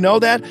history. Do you know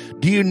that?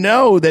 Do you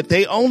know that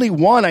they only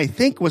won, I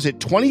think, was it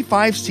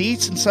 25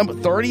 seats and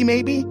some 30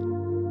 maybe?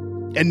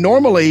 And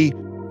normally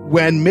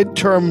when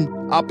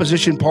midterm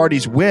opposition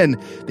parties win,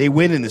 they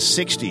win in the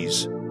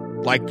 60s,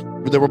 like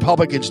the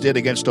Republicans did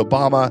against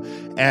Obama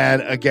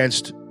and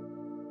against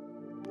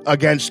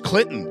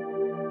Clinton.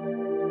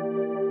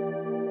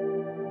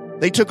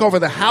 They took over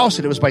the House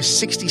and it was by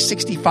 60,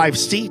 65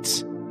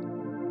 seats.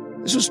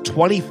 This was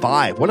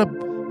 25. What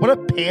a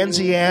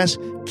pansy-ass,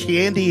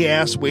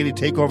 candy-ass way to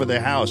take over the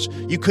House.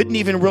 You couldn't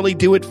even really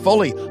do it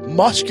fully,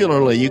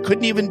 muscularly. You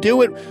couldn't even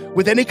do it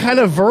with any kind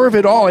of verve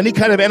at all, any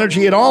kind of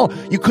energy at all.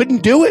 You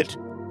couldn't do it.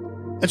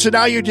 And so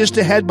now you're just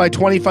ahead by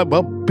 25.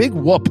 Well, big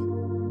whoop.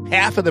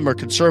 Half of them are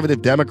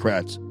conservative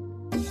Democrats.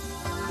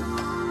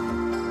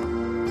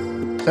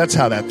 That's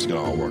how that's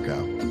going to all work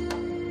out.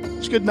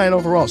 It's a good night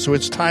overall. So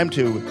it's time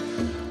to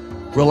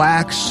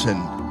relax and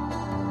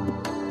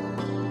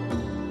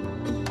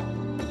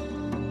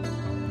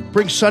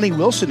bring Sonny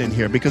Wilson in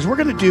here because we're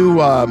going to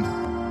do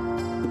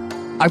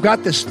I've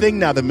got this thing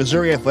now, the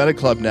Missouri Athletic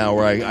Club now,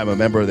 where I'm a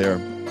member there.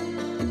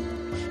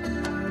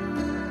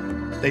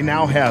 They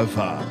now have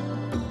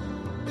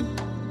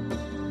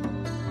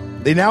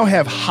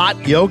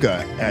hot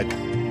yoga at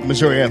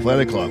Missouri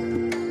Athletic Club.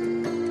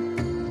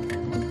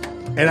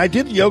 And I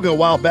did yoga a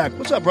while back.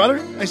 What's up,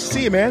 brother? Nice to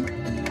see you, man.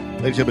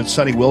 Ladies and gentlemen,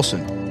 Sonny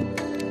Wilson.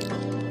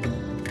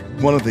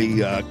 One of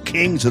the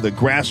kings of the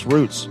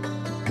grassroots.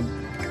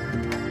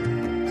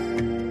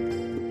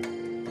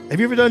 Have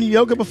you ever done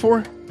yoga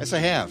before? Yes, I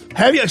have.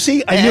 Have you?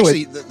 See, I knew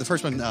it. The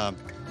first one,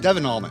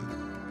 Devin Allman.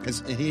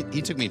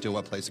 He took me to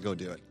a place to go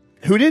do it.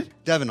 Who did?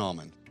 Devin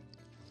Allman.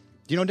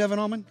 Do you know Devin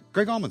Allman?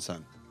 Greg Allman's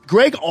son.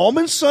 Greg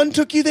Allman's son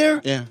took you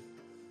there? Yeah.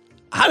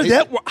 How did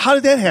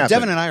that happen?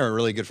 Devin and I are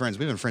really good friends.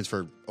 We've been friends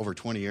for over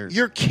 20 years.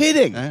 You're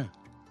kidding. Yeah.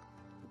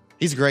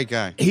 He's a great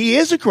guy. He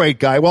is a great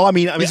guy. Well, I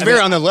mean, he's very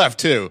on the left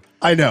too.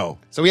 I know.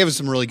 So we have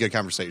some really good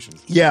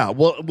conversations. Yeah.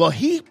 Well,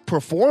 he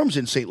performs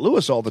in St.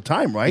 Louis all the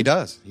time, right? He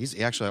does. He's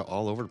actually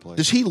all over the place.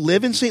 Does he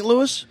live in St.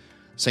 Louis?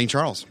 St.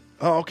 Charles.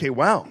 Oh, okay.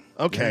 Wow.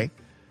 Okay. Yeah.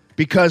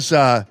 Because,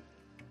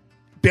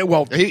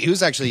 he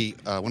was actually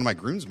one of my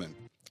groomsmen.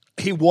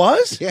 He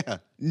was? Yeah.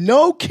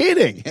 No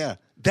kidding. Yeah.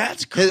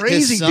 That's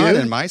crazy, his son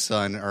dude. and my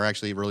son are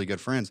actually really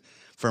good friends.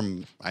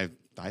 I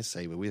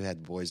say we've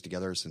had boys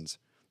together since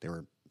they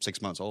were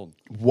 6 months old.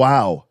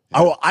 Wow.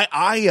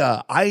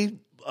 Yeah.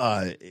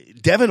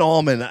 Devin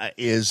Allman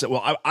is,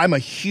 I'm a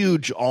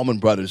huge Allman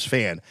Brothers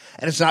fan,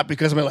 and it's not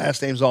because my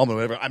last name's Allman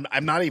or whatever.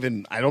 I'm not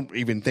even, I don't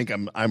even think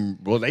I'm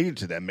related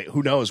to them.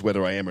 Who knows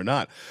whether I am or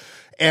not.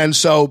 And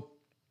so,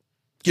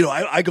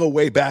 I go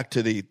way back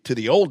to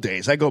the old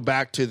days. I go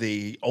back to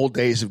the old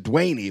days of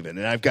Dwayne even,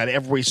 and I've got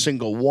every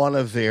single one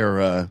of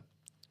their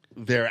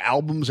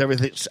albums,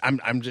 everything.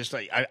 I'm just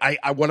like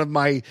I one of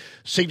my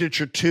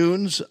signature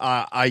tunes.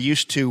 I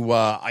used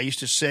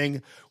to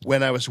sing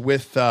when I was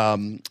with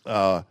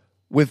the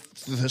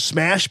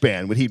Smash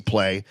Band when he'd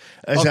play.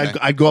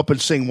 I'd go up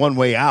and sing One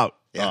Way Out.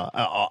 Yeah.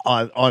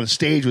 On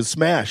stage with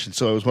Smash, and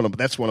so it was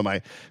that's one of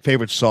my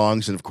favorite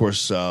songs, and of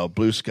course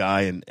Blue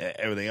Sky and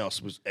everything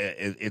else was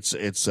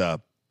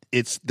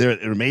they're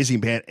an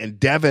amazing band, and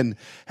Devin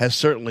has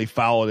certainly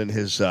followed in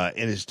his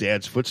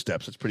dad's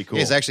footsteps. It's pretty cool.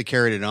 He's actually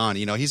carried it on.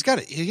 He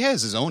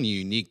has his own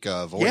unique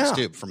voice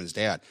too from his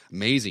dad.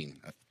 Amazing,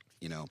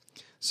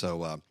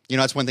 So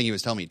that's one thing he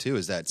was telling me too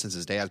is that since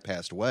his dad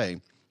passed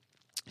away,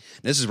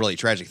 this is really a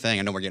tragic thing.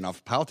 I know we're getting off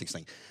the politics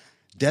thing.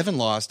 Devin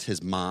lost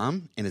his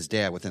mom and his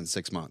dad within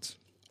 6 months.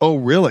 Oh,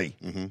 really?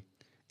 Mm-hmm.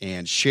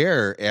 And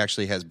Cher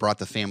actually has brought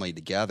the family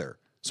together.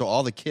 So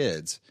all the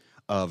kids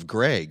of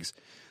Greg's,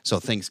 so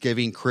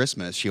Thanksgiving,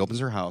 Christmas, she opens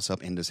her house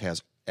up and just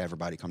has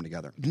everybody come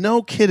together.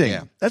 No kidding.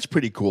 Yeah. That's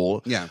pretty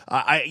cool. Yeah.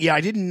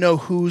 I didn't know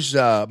whose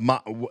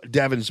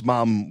Devin's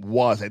mom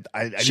was.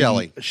 I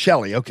Shelley.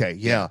 Shelley. Okay.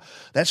 Yeah.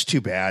 That's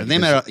too bad. And they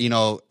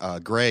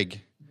met,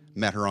 Greg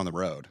met her on the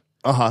road.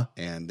 Uh-huh.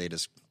 And they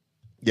just,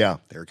 yeah.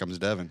 There comes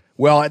Devin.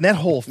 Well, and that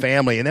whole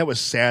family, and that was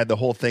sad, the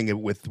whole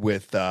thing with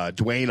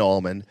Dwayne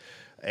Allman.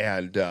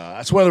 And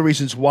that's one of the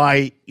reasons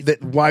why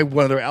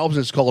one of their albums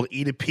is called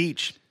Eat a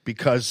Peach,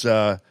 because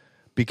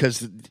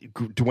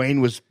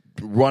Dwayne was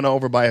run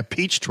over by a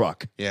peach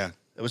truck. Yeah.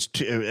 It was,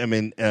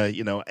 and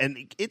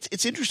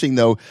it's interesting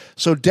though.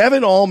 So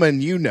Devin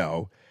Allman,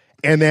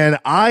 and then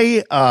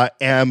I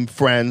am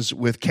friends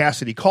with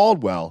Cassidy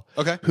Caldwell,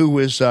 who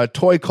was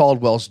Toy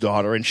Caldwell's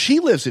daughter, and she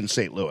lives in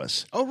St.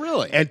 Louis. Oh,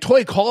 really? And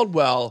Toy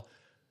Caldwell,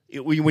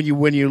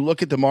 when you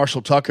look at the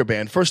Marshall Tucker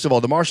Band, first of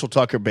all, the Marshall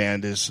Tucker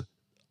Band is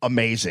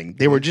amazing.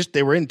 They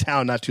were in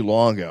town not too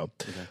long ago,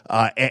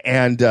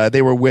 and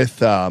they were with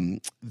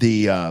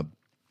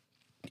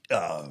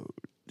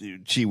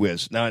gee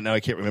whiz. Now I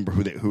can't remember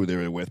who they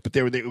were with, but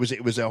it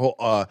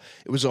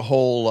was a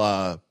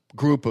whole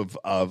group of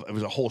it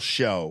was a whole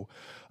show,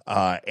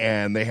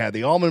 and they had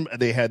the almond.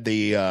 They had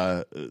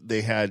the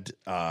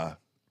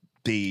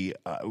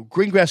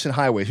Greengrass and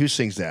Highways. Who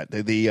sings that?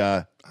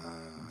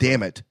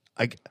 Damn it!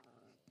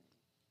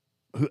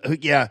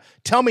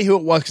 Tell me who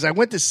it was, because I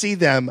went to see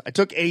them. I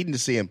took Aiden to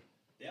see him.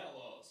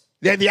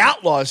 The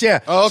Outlaws.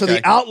 Yeah. Oh, okay. So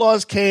the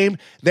Outlaws came.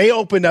 They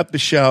opened up the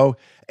show.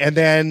 And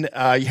then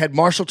you had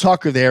Marshall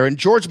Tucker there, and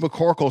George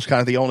McCorkle's kind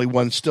of the only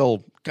one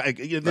still.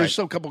 There's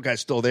still a couple guys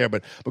still there,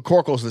 but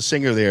McCorkle's the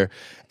singer there,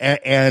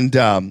 and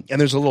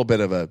there's a little bit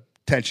of a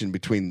tension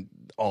between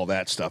all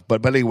that stuff.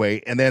 But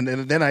anyway, and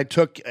then I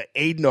took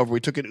Aiden over.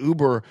 We took an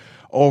Uber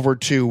over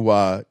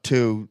to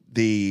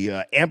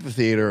the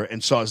amphitheater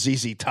and saw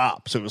ZZ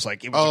Top. So it was a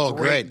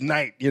great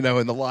night, in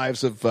the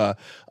lives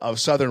of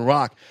Southern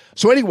rock.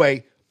 So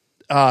anyway,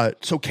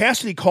 so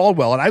Cassidy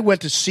Caldwell and I went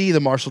to see the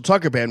Marshall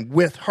Tucker Band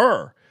with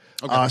her.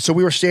 Okay. So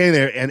we were standing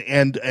there,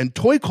 and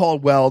Toy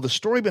Caldwell. The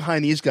story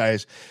behind these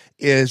guys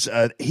is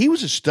he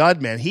was a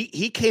stud, man.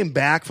 He came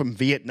back from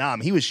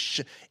Vietnam. He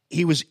was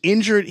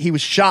injured. He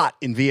was shot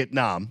in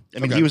Vietnam. I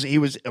mean, he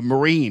was a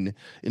Marine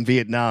in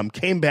Vietnam.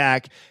 Came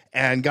back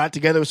and got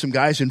together with some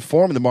guys and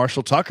formed the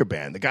Marshall Tucker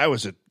Band. The guy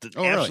was an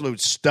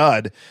absolute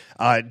stud.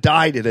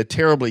 Died at a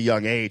terribly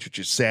young age, which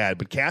is sad.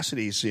 But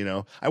Cassidy's,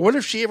 I wonder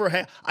if she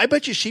ever. I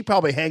bet you she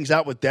probably hangs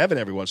out with Devin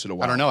every once in a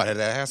while. I don't know. I had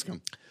to ask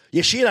him.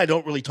 Yeah, she and I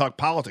don't really talk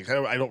politics.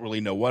 I don't really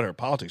know what her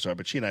politics are,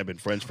 but she and I have been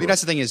friends for a while. That's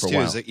the thing is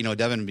that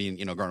Devin being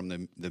growing up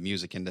in the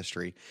music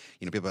industry,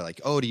 people are like,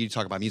 oh, do you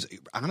talk about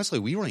music? Honestly,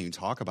 we don't even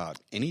talk about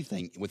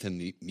anything within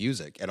the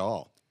music at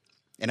all.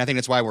 And I think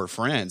that's why we're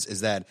friends.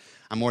 Is that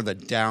I'm more the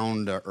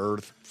down to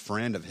earth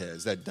friend of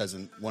his that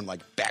doesn't want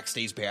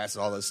backstage pass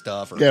and all this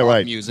stuff or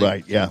talk music.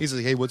 Right, yeah. He's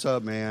like, hey, what's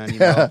up, man?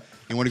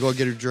 You want to go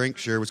get a drink?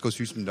 Sure, let's go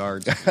shoot some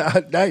darts.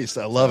 Nice,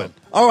 I love it.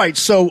 All right,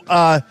 so.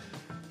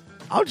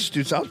 I'll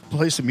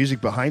play some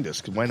music behind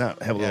us. Why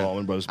not have a little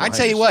Allman Brothers behind us?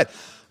 I tell you what,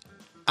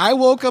 I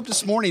woke up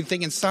this morning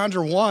thinking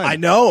Sandra won. I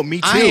know, me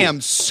too. I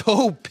am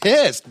so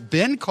pissed.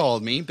 Ben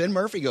called me. Ben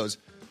Murphy goes,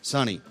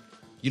 Sonny,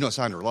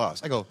 Sandra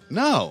lost. I go,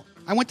 no.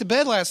 I went to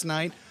bed last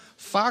night.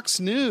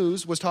 Fox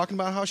News was talking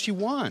about how she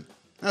won.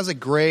 I was like,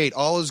 great.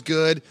 All is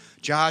good.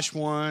 Josh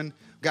won.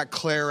 Got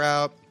Claire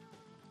out.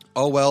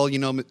 Oh, well,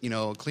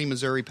 clean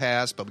Missouri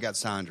passed, but we got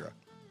Sandra.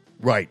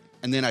 Right.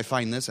 And then I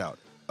find this out.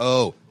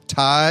 Oh,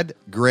 Todd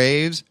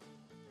Graves,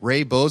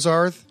 Ray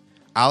Bozarth,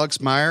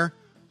 Alex Meyer,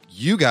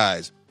 you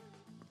guys,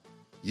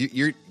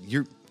 we're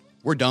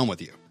done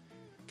with you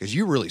because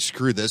you really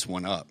screwed this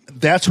one up.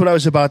 That's what I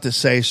was about to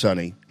say,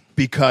 Sonny,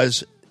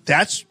 because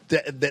that's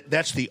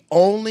the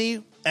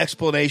only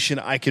explanation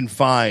I can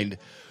find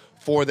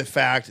for the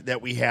fact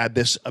that we had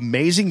this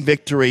amazing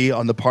victory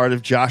on the part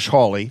of Josh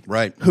Hawley,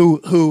 right?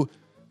 Who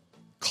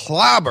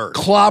clobbered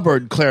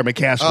Claire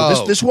McCaskill.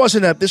 Oh. This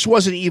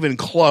wasn't even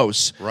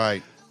close,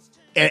 right?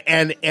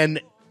 And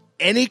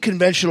any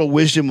conventional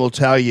wisdom will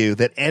tell you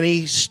that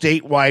any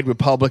statewide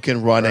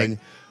Republican running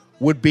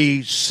would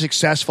be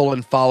successful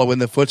and follow in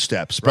the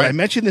footsteps. But I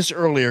mentioned this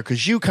earlier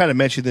because you kind of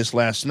mentioned this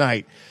last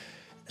night.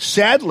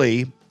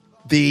 Sadly,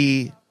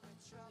 the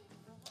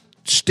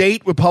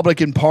state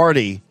Republican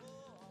Party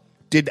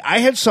I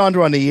had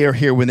Sandra on the air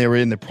here when they were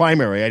in the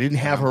primary. I didn't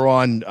have her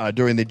on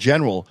during the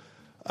general,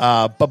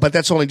 but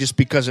that's only just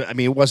because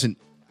it wasn't.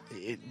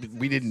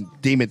 We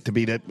didn't deem it to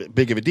be that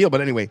big of a deal,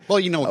 but anyway. Well,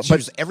 she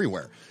was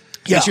everywhere.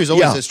 Yeah, she was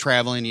always just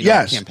traveling,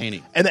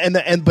 campaigning.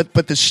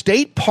 But the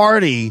state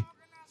party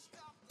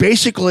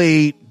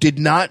basically did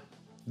not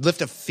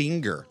lift a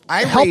finger.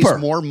 I help raised her.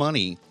 more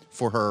money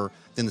for her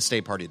than the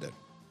state party did.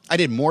 I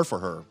did more for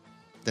her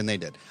than they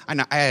did.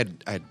 I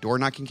had door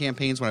knocking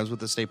campaigns when I was with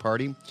the state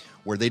party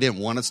where they didn't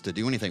want us to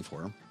do anything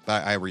for her,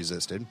 but I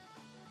resisted.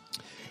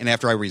 And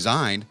after I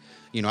resigned,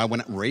 I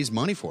went and raised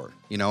money for her.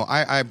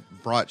 I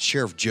brought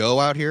Sheriff Joe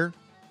out here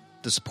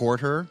to support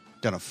her,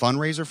 done a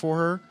fundraiser for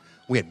her.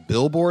 We had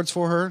billboards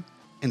for her,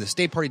 and the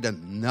state party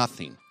done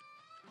nothing.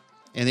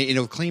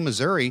 And Clean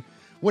Missouri,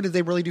 what did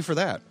they really do for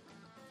that?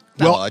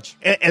 Not much.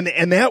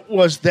 And that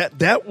was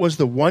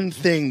the one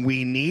thing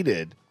we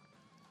needed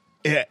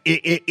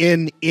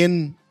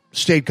in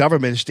state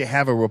governments, to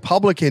have a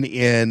Republican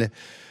in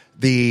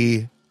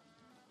the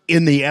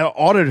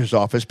auditor's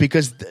office,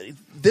 because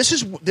this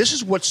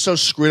is what's so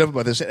screwed up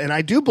about this. And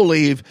I do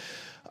believe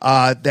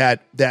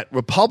that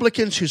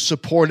Republicans who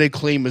supported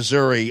Clean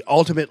Missouri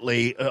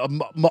ultimately,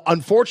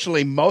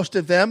 unfortunately, most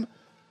of them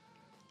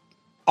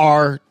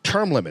are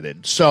term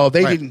limited, so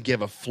they didn't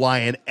give a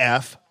flying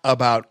F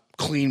about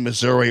Clean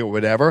Missouri or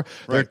whatever.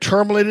 Right. They're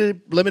term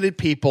limited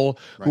people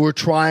who are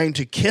trying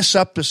to kiss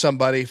up to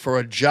somebody for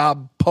a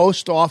job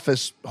post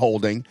office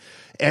holding.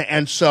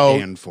 And so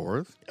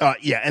Danforth.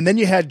 And then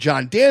you had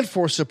John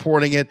Danforth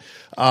supporting it,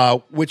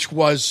 which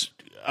was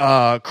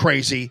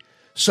crazy.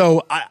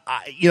 So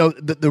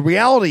the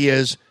reality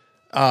is,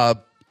 I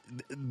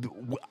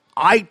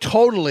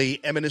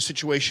totally am in a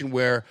situation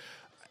where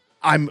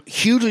I'm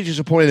hugely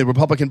disappointed in the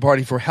Republican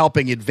Party for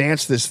helping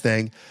advance this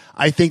thing.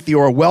 I think the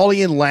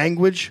Orwellian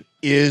language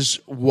is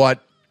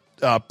what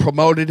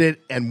promoted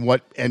it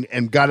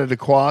and got it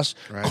across,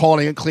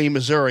 calling it Clean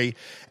Missouri.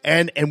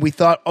 And we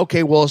thought,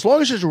 okay, well, as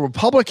long as there's a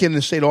Republican in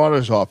the state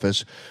auditor's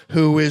office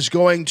who is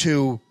going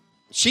to...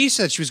 She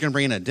said she was going to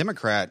bring in a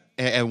Democrat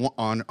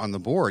on the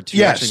board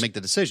to actually make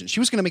the decision. She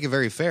was going to make it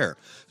very fair.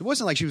 It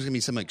wasn't like she was going to be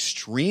some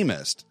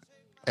extremist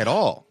at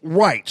all.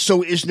 Right.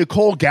 So is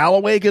Nicole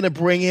Galloway going to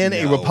bring in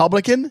a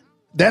Republican?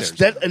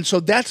 And so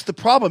that's the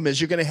problem,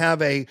 is you're going to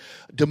have a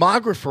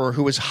demographer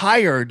who is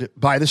hired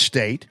by the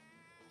state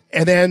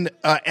and then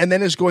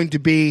is going to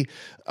be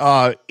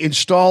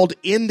installed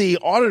in the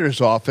auditor's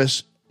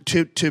office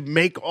to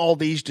make all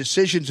these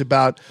decisions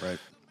about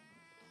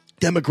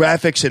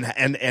demographics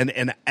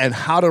and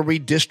how to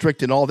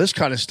redistrict and all this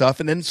kind of stuff.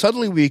 And then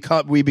suddenly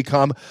we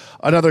become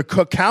another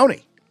Cook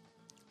County.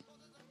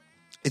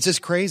 It's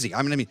just crazy.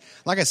 I mean,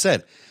 like I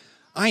said,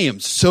 I am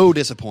so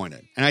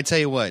disappointed. And I tell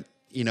you what,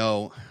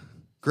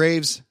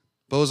 Graves,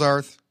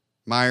 Bozarth,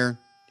 Meyer,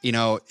 you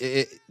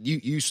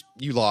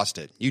lost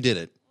it. You did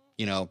it,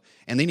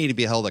 and they need to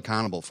be held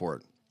accountable for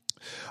it.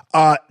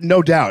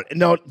 No doubt.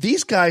 No,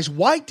 these guys,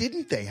 why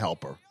didn't they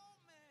help her?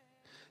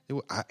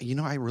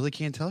 I really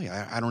can't tell you.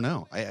 I don't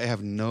know. I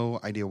have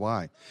no idea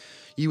why.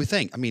 You would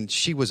think. I mean,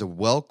 she was a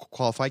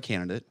well-qualified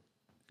candidate,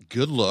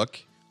 good look,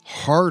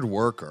 hard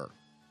worker.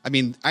 I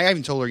mean, I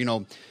even told her,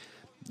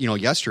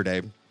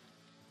 yesterday,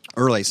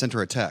 early, I sent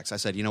her a text. I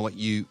said, you know what,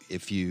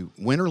 if you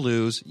win or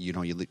lose, you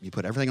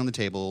put everything on the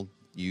table.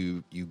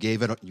 You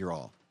gave it your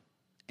all,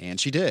 and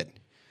she did,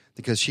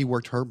 because she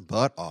worked her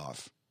butt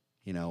off,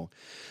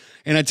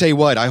 And I tell you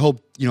what, I hope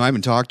I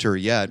haven't talked to her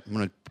yet. I'm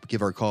going to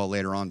give her a call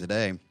later on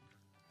today,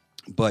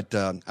 but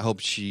I hope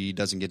she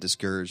doesn't get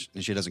discouraged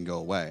and she doesn't go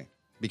away,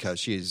 because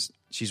she's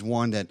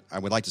one that I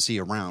would like to see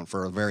around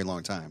for a very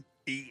long time.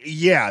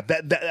 Yeah,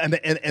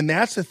 and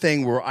that's the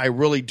thing where I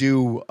really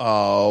do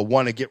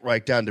want to get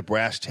right down to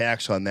brass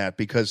tacks on that,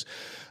 because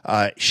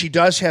she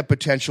does have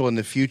potential in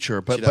the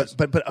future.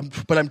 But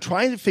I'm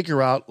trying to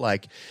figure out,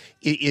 like,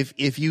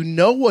 if you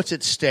know what's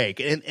at stake,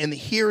 and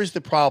here is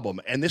the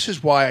problem, and this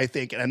is why I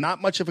think, and I'm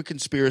not much of a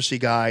conspiracy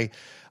guy.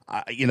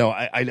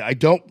 I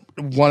don't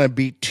want to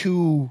be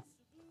too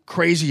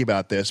crazy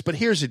about this, but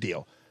here's the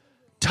deal: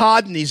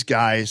 Todd and these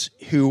guys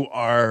who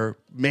are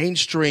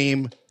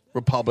mainstream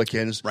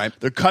Republicans,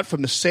 they're cut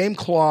from the same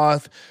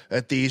cloth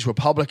that these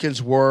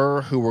Republicans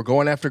were, who were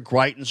going after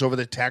Greitens over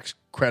the tax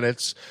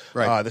credits,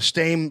 the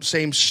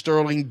same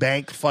Sterling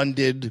Bank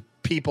funded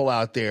people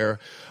out there,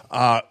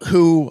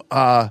 who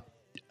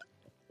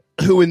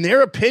in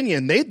their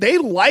opinion, they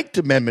liked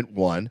Amendment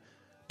 1.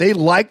 They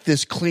liked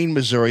this Clean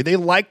Missouri. They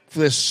liked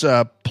this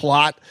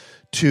plot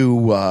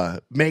to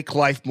make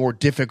life more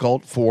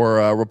difficult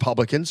for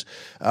Republicans,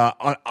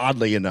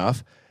 oddly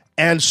enough.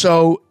 And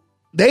so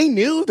they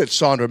knew that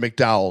Sandra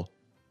McDowell,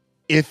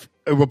 if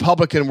a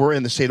Republican were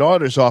in the state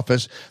auditor's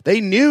office, they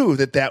knew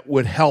that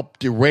would help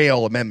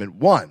derail Amendment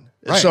 1.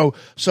 Right. So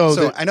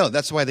I know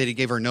that's why they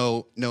gave her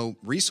no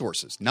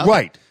resources, nothing.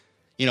 Right.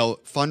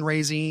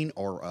 Fundraising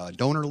or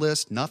donor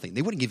list, nothing.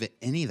 They wouldn't give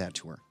any of that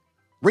to her.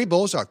 Ray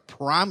Bozarth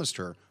promised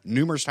her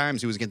numerous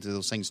times he was getting to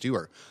those things to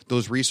her,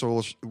 those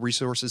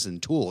resources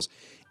and tools,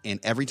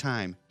 and every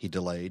time he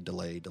delayed.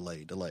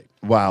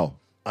 Wow.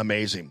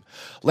 Amazing.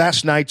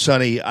 Last night,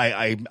 Sonny,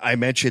 I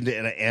mentioned,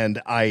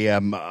 and I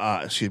am,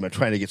 I'm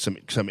trying to get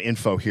some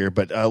info here,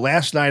 but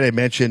last night I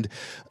mentioned,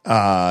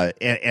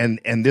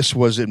 and this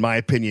was, in my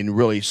opinion,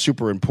 really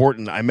super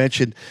important. I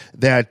mentioned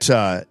that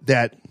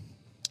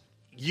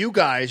you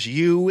guys,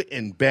 you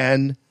and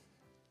Ben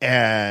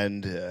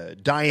and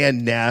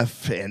Diane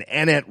Neff and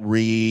Annette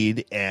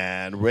Reed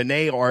and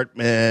Renee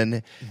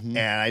Artman, and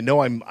I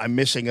know I'm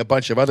missing a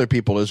bunch of other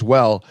people as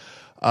well,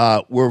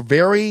 were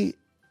very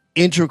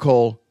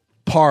integral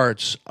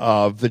parts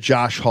of the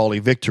Josh Hawley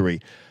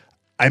victory.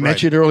 I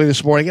mentioned early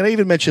this morning, and I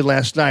even mentioned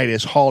last night,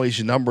 as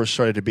Hawley's numbers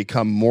started to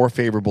become more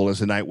favorable as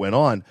the night went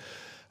on,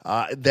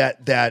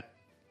 that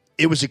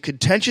it was a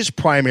contentious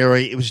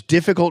primary. It was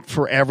difficult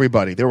for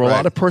everybody. There were a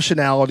lot of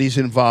personalities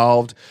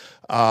involved.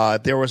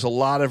 There was a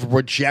lot of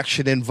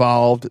rejection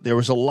involved. There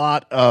was a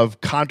lot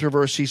of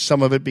controversy,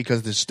 some of it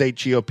because the state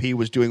GOP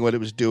was doing what it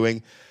was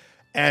doing.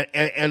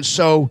 And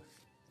so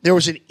there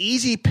was an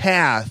easy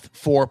path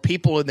for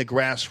people in the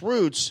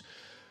grassroots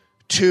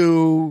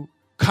to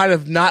kind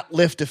of not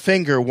lift a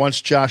finger once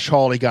Josh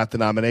Hawley got the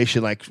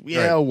nomination. Like,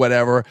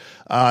 whatever.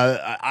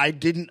 I'll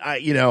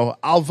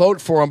vote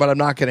for him, but I'm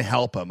not going to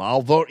help him.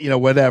 I'll vote,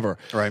 whatever.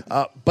 Right.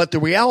 But the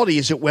reality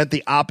is it went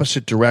the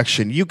opposite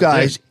direction. You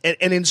guys,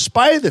 and in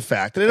spite of the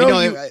fact that I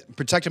know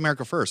Protect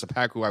America First, a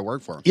PAC who I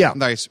work for. Yeah.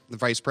 The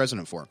vice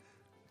president for.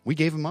 We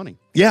gave him money.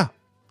 Yeah.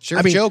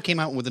 Sheriff Joe came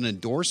out with an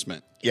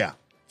endorsement. Yeah.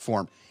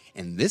 For him.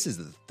 And this is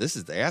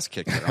the ass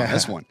kicker on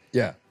this one.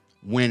 Yeah.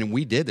 When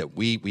we did that,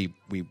 we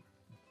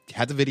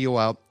had the video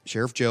out,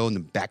 Sheriff Joe in the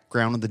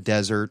background of the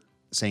desert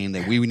saying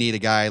that we need a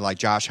guy like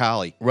Josh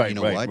Hawley. Right, you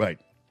know right, what? right.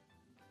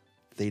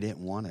 They didn't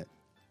want it.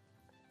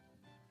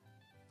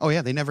 Oh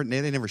yeah, they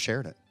never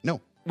shared it.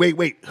 No.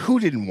 Wait, who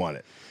didn't want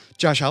it?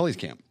 Josh Hawley's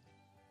camp.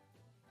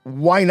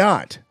 Why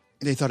not?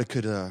 They thought it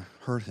could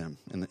hurt him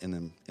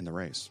in the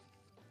race.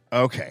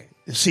 Okay.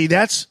 See,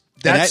 that's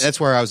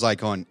where I was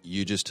like,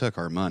 you just took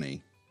our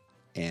money,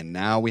 and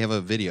now we have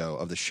a video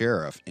of the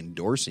sheriff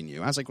endorsing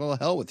you. I was like, well,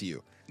 hell with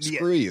you.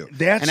 Screw you.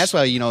 And that's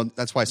why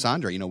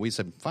Sandra, we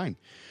said, fine.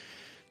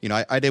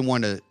 I didn't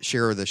want to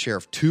share the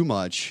sheriff too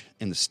much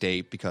in the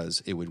state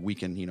because it would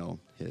weaken,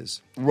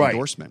 his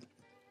endorsement.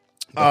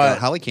 But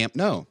Hawley camp,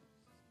 no.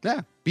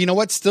 Yeah. But you know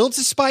what? Still,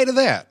 despite of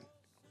that,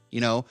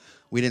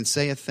 we didn't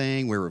say a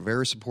thing. We were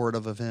very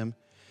supportive of him.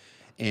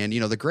 And,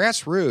 the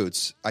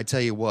grassroots, I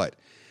tell you what,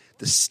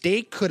 the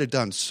state could have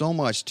done so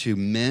much to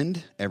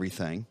mend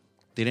everything.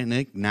 They didn't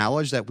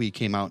acknowledge that we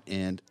came out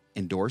and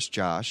endorsed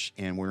Josh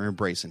and we're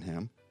embracing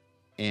him.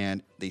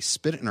 And they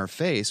spit it in our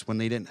face when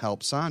they didn't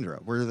help Sandra.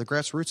 Where the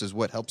grassroots is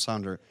what helped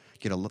Sandra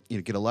get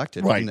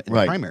elected in the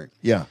primary.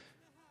 Yeah.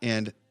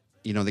 And,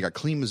 they got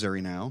Clean Missouri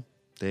now.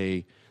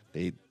 They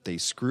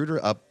screwed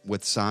her up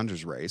with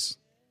Sandra's race.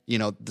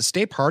 The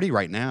state party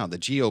right now, the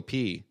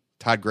GOP,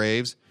 Todd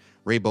Graves,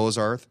 Ray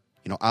Bozarth,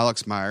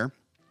 Alex Meyer,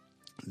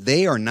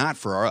 they are not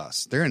for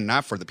us. They're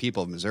not for the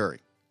people of Missouri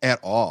at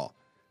all.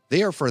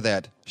 They are for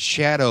that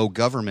shadow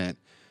government,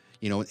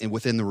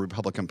 within the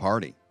Republican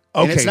Party.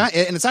 Okay.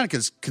 And it's not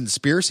a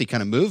conspiracy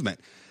kind of movement.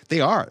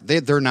 They are.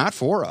 They're not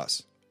for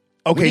us.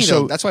 Okay,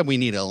 so that's why we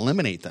need to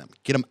eliminate them,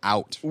 get them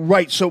out.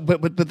 Right. So,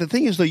 but the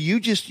thing is, though, you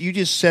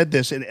just said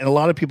this, and a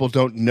lot of people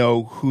don't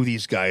know who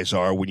these guys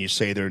are when you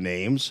say their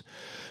names.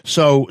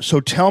 So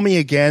tell me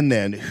again,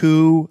 then,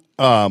 who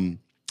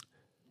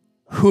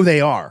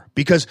they are,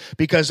 because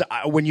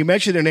when you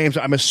mention their names,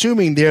 I'm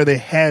assuming they're the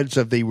heads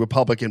of the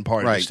Republican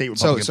Party, right? The state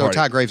Republican so Party.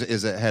 Todd Graves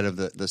is the head of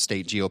the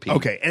state GOP.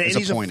 Okay, and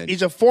he's appointed.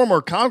 He's a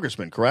former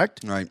congressman,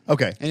 correct? Right.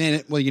 Okay,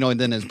 and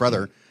then his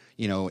brother,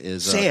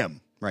 is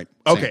Sam. Right.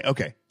 Okay. Sam.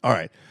 Okay. All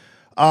right.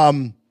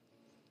 And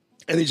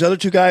these other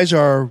two guys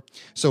are.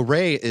 So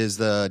Ray is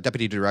the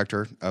deputy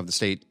director of the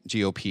state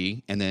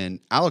GOP, and then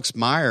Alex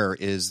Meyer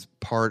is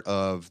part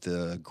of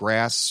the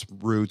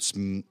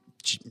grassroots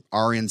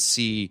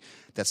RNC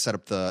that set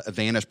up the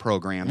Advantage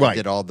program. That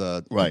did all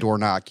the door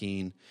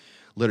knocking,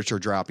 literature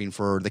dropping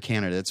for the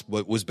candidates.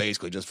 What was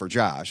basically just for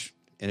Josh,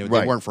 and it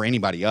weren't for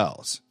anybody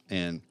else.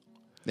 And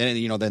then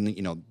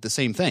the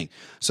same thing.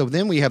 So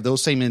then we have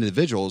those same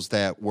individuals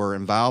that were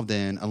involved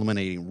in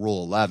eliminating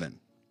Rule 11.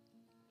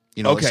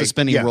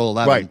 Suspending Rule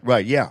 11.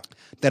 Right, yeah.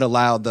 That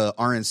allowed the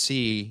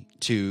RNC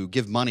to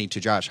give money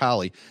to Josh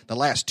Hawley the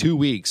last 2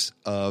 weeks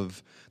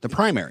of the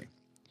primary.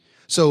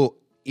 So,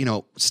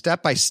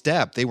 step by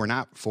step, they were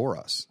not for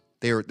us.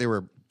 They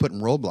were putting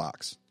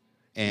roadblocks.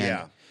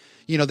 And,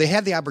 they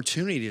had the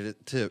opportunity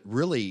to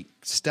really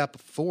step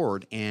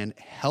forward and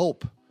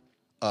help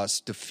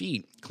us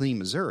defeat Clean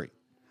Missouri.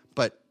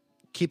 But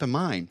keep in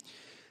mind,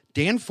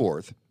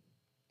 Danforth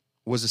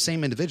was the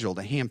same individual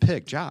that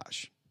handpicked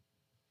Josh.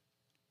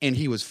 And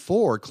he was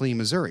for Clean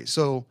Missouri.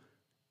 So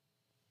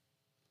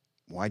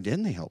why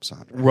didn't they help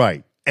Sandra?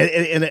 Right.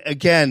 And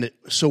again,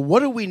 so what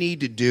do we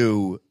need to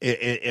do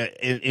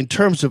in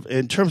terms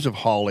of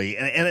Hawley?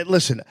 And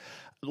listen,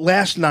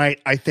 last night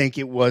I think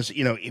it was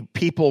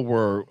people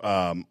were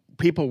excited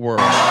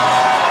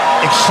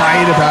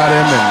about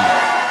him,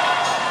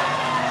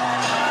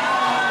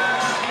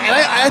 and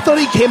I thought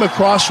he came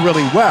across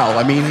really well.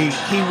 I mean,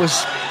 he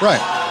was right.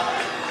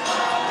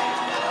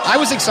 I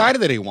was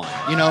excited that he won.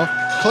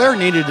 Claire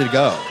needed to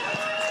go.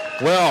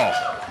 Well,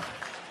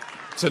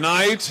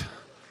 tonight,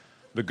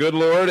 the good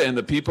Lord and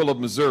the people of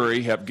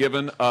Missouri have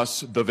given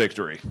us the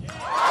victory. We won.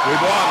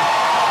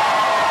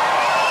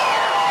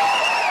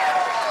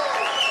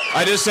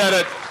 I just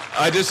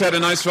had a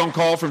nice phone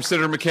call from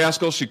Senator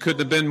McCaskill. She couldn't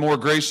have been more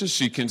gracious.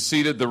 She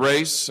conceded the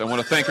race. I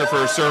want to thank her for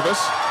her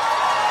service.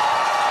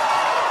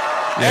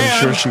 Yeah,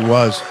 I'm sure she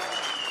was.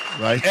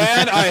 Right.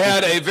 And I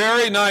had a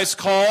very nice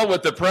call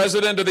with the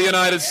President of the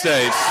United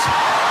States.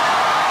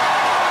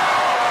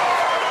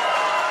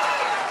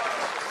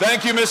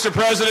 Thank you, Mr.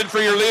 President, for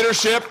your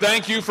leadership.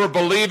 Thank you for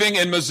believing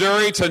in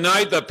Missouri.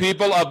 Tonight, the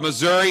people of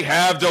Missouri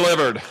have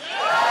delivered.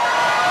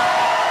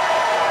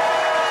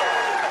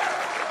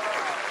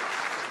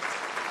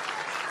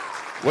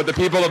 What the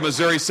people of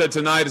Missouri said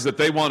tonight is that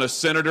they want a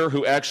senator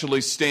who actually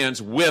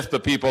stands with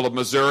the people of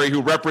Missouri,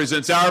 who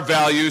represents our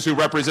values, who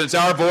represents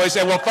our voice,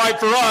 and will fight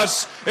for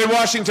us in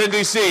Washington,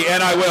 D.C.,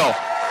 and I will.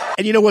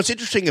 And you know what's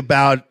interesting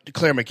about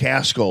Claire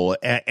McCaskill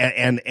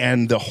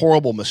and the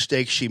horrible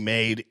mistakes she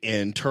made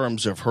in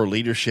terms of her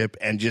leadership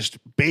and just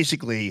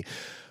basically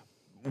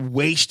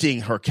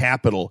wasting her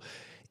capital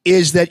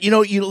is that,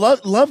 you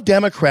love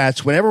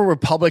Democrats. Whenever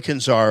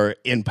Republicans are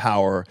in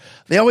power,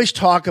 they always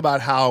talk about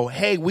how,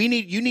 hey,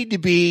 you need to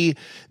be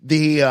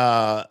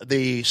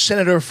the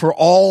senator for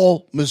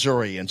all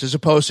Missourians as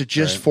opposed to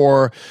just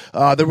for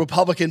the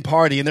Republican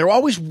Party. And they're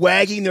always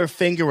wagging their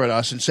finger at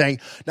us and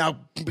saying, now,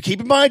 keep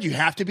in mind, you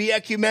have to be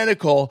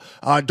ecumenical.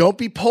 Don't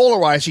be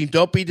polarizing.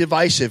 Don't be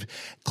divisive.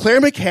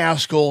 Claire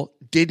McCaskill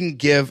didn't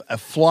give a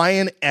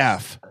flying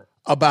F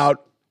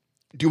about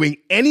doing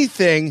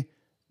anything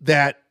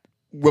that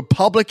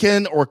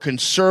Republican or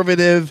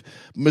conservative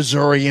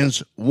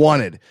Missourians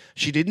wanted.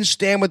 She didn't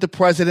stand with the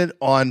president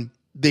on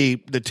the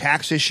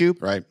tax issue.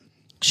 Right.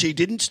 She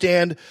didn't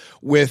stand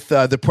with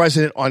the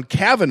president on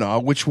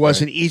Kavanaugh, which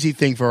was an easy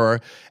thing for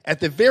her.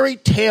 At the very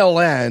tail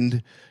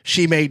end,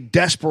 she made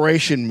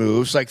desperation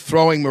moves like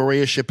throwing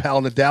Maria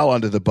Chappelle-Nadal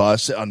under the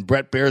bus on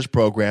Brett Baer's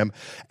program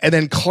and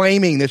then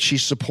claiming that she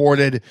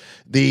supported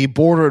the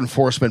border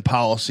enforcement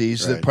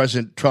policies that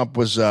President Trump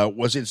was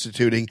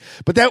instituting.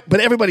 But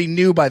everybody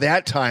knew by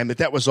that time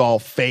that was all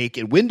fake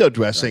and window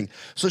dressing. Right.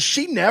 So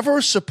she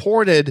never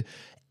supported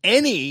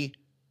any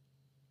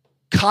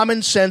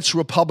common sense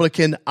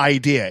Republican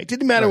idea. It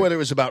didn't matter whether it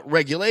was about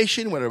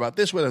regulation, whether about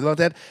this, whether about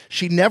that.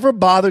 She never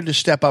bothered to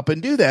step up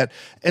and do that.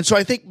 And so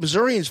I think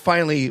Missourians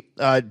finally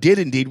did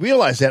indeed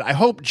realize that. I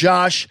hope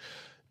Josh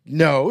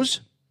knows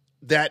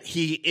that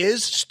he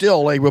is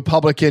still a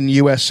Republican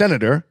U.S.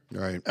 Senator.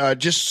 Right.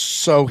 Just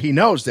so he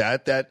knows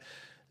that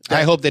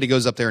I hope that he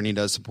goes up there and he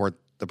does support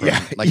the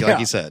president, like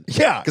he said.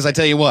 Yeah. Because I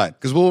tell you what,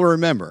 because we'll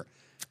remember.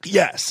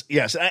 Yes,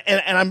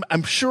 and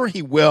I'm sure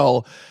he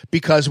will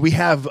because we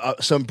have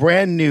some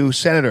brand new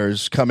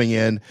senators coming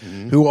in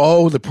who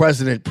owe the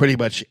president pretty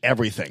much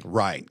everything.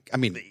 Right. I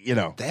mean,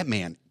 that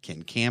man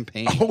can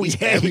campaign. Oh, He's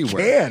yeah,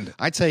 everywhere. he can.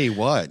 I tell you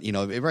what,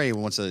 everybody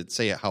wants to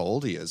say how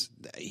old he is.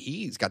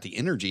 He's got the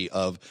energy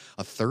of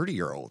a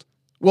 30-year-old.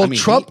 Well,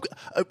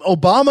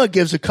 Obama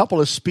gives a couple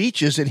of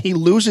speeches and he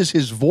loses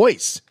his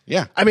voice.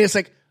 Yeah. I mean, it's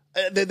like.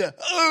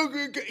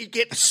 You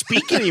can't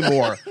speak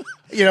anymore,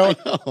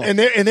 and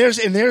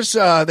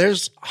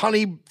there's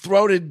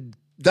honey-throated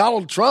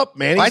Donald Trump,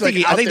 man. I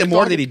think the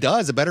more that he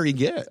does, the better he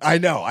gets. I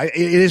know. It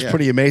is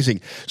pretty amazing.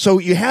 So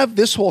you have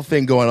this whole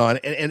thing going on,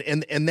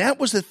 and that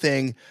was the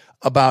thing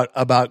about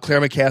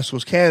Claire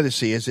McCaskill's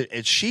candidacy is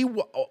that she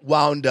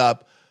wound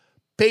up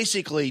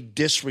basically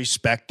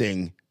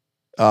disrespecting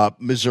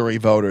Missouri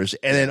voters,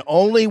 and then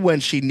only when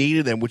she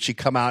needed them would she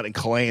come out and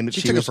claim that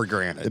she took was it for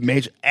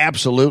granted.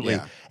 Absolutely.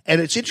 Yeah. And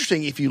it's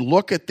interesting if you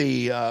look at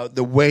the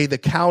way the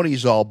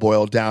counties all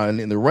boiled down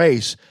in the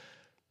race.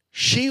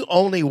 She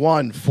only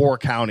won 4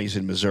 counties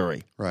in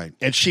Missouri, right?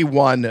 And she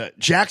won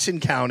Jackson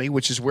County,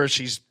 which is where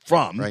she's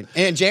from, right?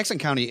 And Jackson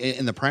County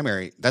in the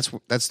primary, that's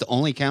the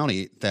only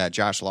county that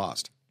Josh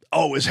lost.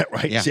 Oh, is that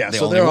right? Yeah.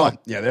 So they're all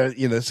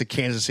it's the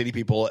Kansas City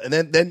people, and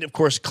then of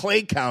course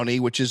Clay County,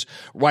 which is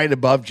right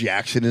above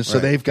Jackson, and so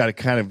they've got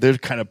they're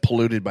kind of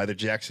polluted by the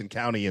Jackson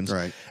Countyans,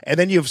 right? And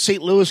then you have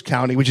St. Louis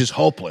County, which is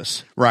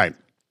hopeless, right?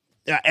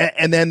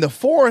 And then the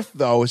fourth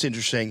though is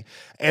interesting,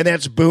 and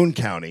that's Boone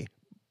County.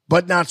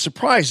 But not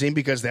surprising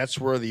because that's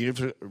where the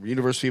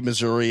University of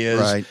Missouri is.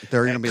 Right,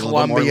 they're going to be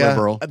Columbia, a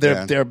little more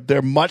liberal.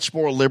 They're much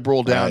more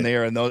liberal down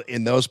there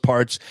in those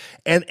parts.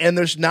 And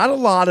there's not a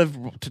lot of,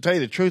 to tell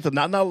you the truth,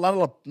 not a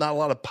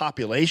lot of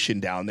population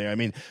down there. I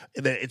mean,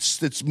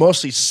 it's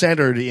mostly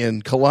centered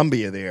in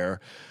Columbia there,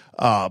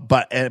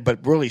 but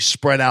really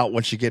spread out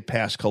once you get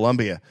past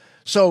Columbia.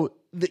 So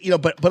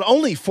but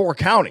only 4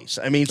 counties.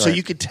 I mean, so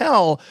you could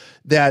tell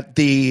that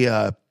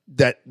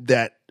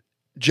that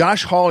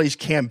Josh Hawley's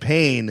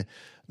campaign,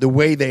 the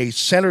way they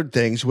centered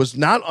things, was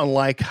not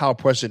unlike how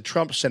President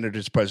Trump centered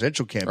his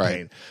presidential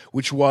campaign,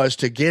 which was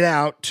to get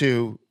out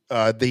to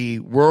the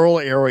rural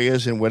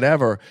areas and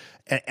whatever,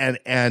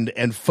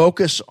 and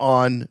focus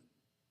on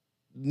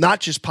not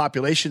just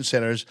population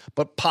centers,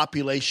 but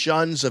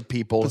populations of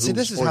people. But see,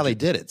 this is how they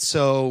did it.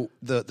 So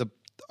the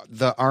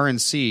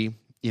RNC,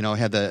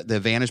 had the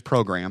Advantage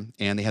program,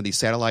 and they had these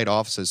satellite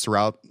offices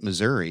throughout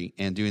Missouri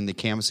and doing the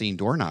canvassing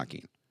door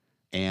knocking.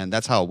 And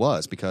that's how it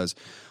was, because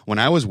when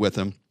I was with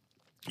them,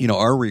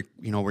 our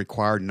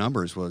required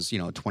numbers was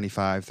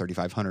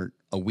 3,500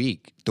 a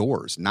week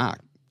doors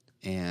knocked.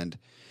 And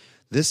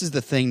this is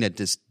the thing that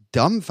just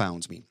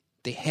dumbfounds me.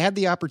 They had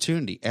the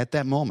opportunity at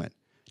that moment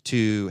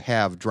to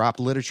have dropped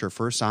literature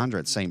for Sandra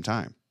at the same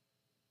time,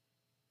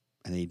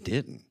 and they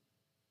didn't.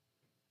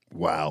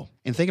 Wow!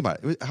 And think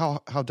about it,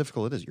 how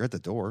difficult it is. You're at the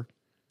door,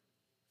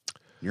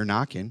 you're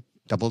knocking,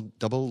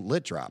 double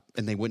lit drop,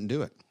 and they wouldn't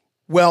do it.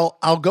 Well,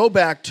 I'll go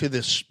back to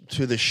the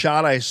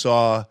shot I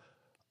saw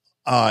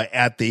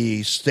at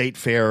the state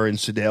fair in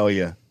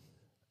Sedalia.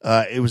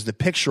 It was the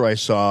picture I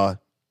saw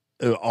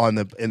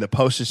in the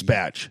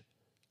Post-Dispatch.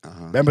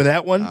 Remember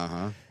that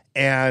one?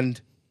 And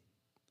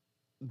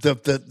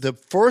the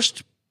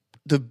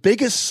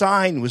biggest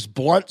sign was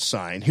Blunt's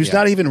sign, who's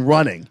not even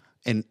running.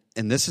 And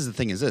this is the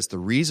thing: is this the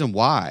reason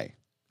why?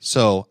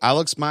 So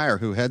Alex Meyer,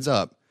 who heads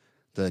up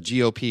the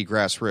GOP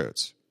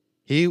grassroots,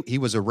 he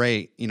was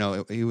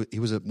he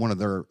was one of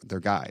their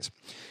guys,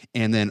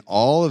 and then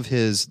all of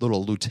his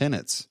little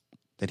lieutenants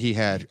that he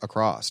had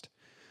across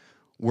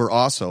were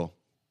also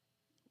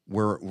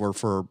were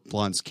for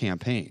Blunt's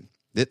campaign.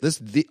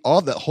 The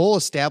whole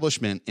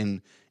establishment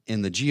in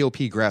the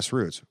GOP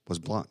grassroots was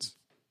Blunt's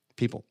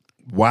people.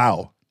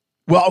 Wow.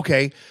 Well,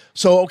 okay.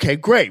 So,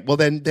 great. Well,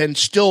 then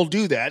still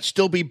do that.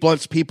 Still be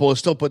Blunt's people and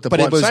still put the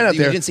Blunt sign out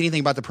there. You didn't see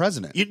anything about the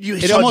president.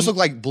 It saw almost looked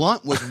like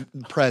Blunt was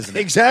president.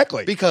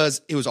 Exactly.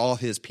 Because it was all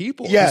his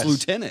people, yes. his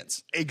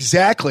lieutenants.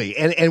 Exactly.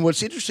 And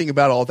what's interesting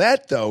about all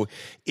that, though,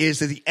 is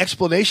that the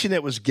explanation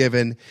that was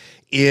given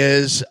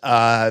is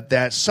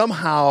that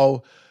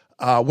somehow,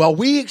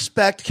 we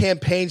expect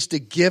campaigns to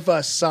give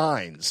us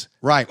signs.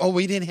 Right. Oh,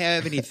 we didn't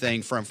have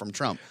anything from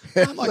Trump.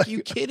 I'm like,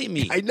 you kidding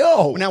me? I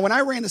know. Now, when I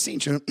ran the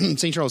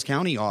St. Charles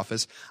County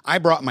office, I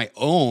brought my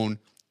own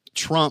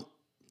Trump,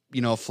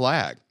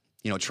 flag.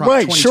 Trump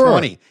 2020.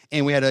 Sure.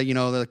 And we had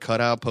the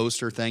cutout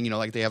poster thing,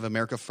 like they have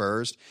America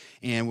First.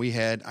 And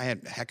I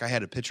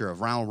had a picture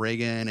of Ronald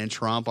Reagan and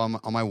Trump on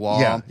my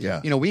wall.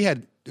 Yeah.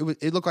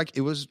 It looked like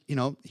it was,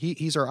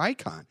 he's our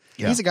icon.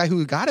 Yeah. He's the guy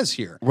who got us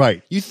here.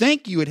 Right. You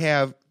think you would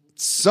have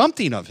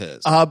something of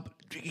his.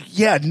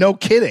 Yeah, no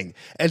kidding.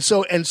 And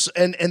so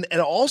and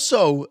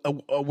also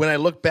when I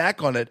look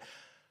back on it,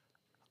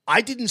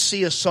 I didn't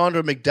see a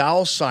Sandra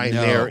McDowell sign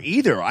there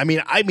either. I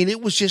mean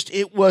it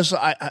was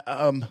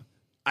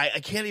I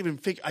can't even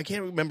I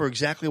can't remember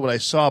exactly what I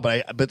saw,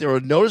 but there were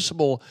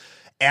noticeable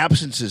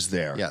absences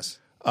there. Yes.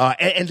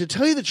 And to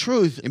tell you the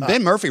truth, and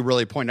Ben Murphy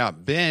really pointed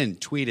out. Ben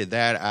tweeted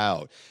that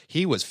out.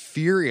 He was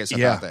furious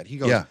about that. He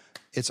goes,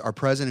 "It's our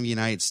president of the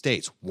United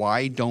States.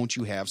 Why don't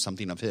you have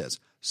something of his?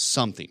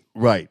 Something,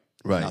 right?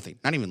 Nothing,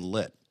 not even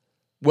lit."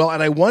 Well,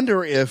 and I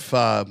wonder if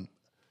and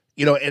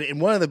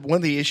one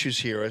of the issues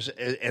here is,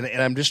 and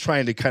I'm just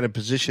trying to kind of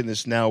position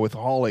this now with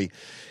Hawley,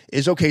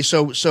 is okay.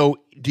 So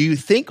do you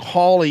think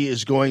Hawley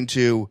is going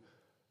to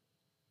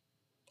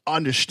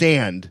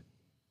understand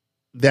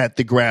that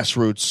the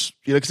grassroots,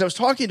 because I was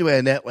talking to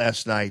Annette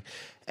last night,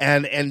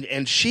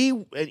 and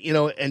she,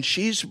 and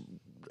she's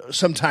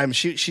sometimes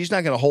she's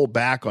not going to hold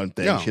back on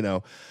things,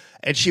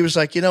 and she was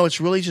like, it's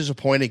really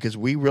disappointing because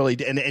we really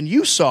did. And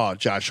you saw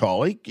Josh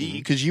Hawley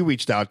because you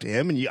reached out to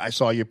him, and I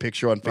saw your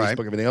picture on Facebook,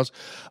 and everything else.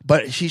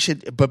 But she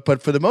said,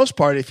 but for the most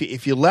part,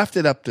 if you left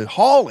it up to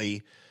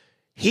Hawley,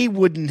 he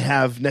wouldn't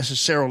have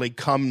necessarily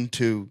come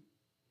to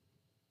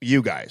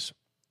you guys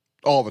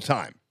all the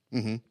time.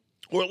 Mm-hmm.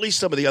 Or at least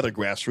some of the other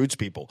grassroots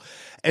people.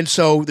 And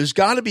so there's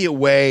got to be a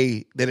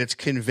way that it's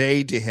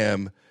conveyed to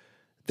him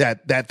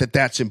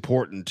that's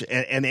important.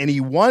 And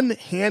he won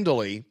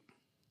handily.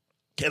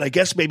 And I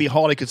guess maybe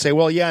Hawley could say,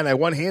 well, yeah, and I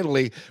won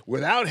handily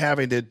without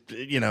having to,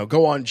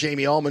 go on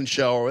Jamie Ullman's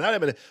show or without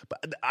having to.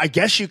 But I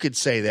guess you could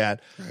say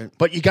that. Right.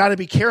 But you got to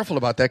be careful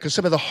about that because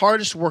some of the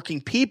hardest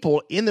working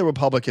people in the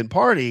Republican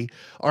Party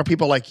are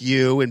people like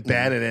you and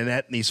Ben and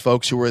Annette and these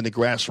folks who are in the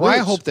grassroots. Well, I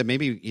hope that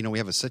maybe, we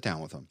have a sit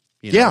down with them.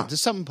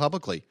 Just something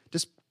publicly.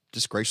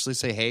 Just graciously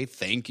say, hey,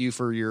 thank you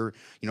for your,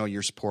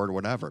 your support or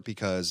whatever,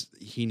 because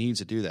he needs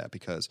to do that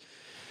because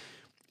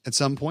at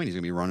some point he's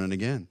going to be running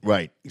again.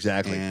 Right,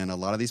 exactly. And a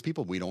lot of these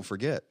people we don't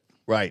forget.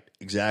 Right,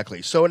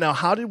 exactly. So now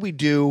how did we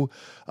do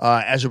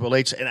as it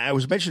relates, and I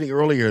was mentioning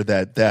earlier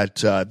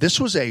that this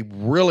was a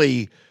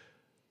really,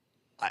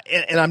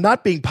 and I'm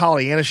not being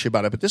Pollyannish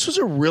about it, but this was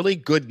a really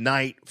good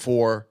night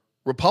for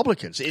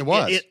Republicans. It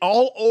was. It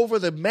all over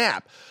the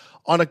map.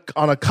 On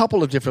a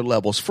couple of different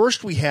levels.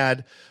 First, we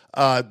had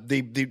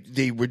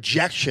the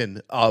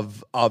rejection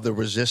of the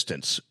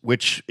resistance,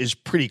 which is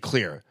pretty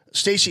clear.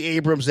 Stacey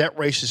Abrams, that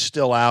race is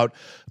still out,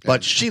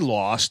 but she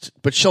lost,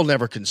 but she'll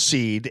never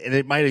concede, and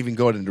it might even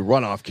go into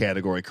runoff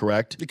category,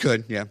 correct? It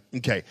could, yeah.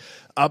 Okay.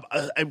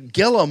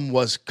 Gillum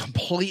was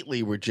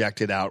completely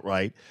rejected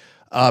outright.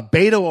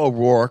 Beto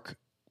O'Rourke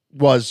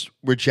was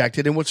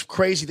rejected, and what's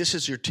crazy, this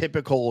is your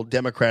typical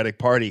Democratic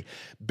Party.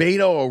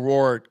 Beto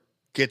O'Rourke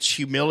gets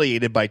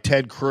humiliated by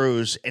Ted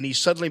Cruz, and he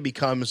suddenly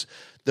becomes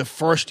the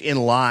first in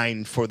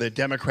line for the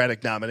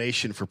Democratic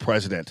nomination for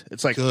president.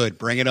 It's like, good,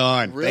 bring it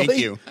on.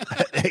 Really?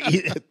 Thank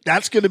you.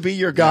 That's going to be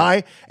your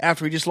guy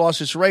after he just lost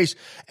his race.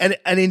 And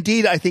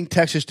indeed, I think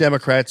Texas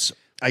Democrats,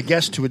 I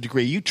guess to a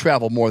degree, you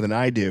travel more than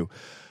I do.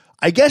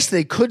 I guess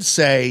they could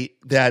say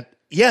that,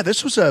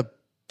 this was a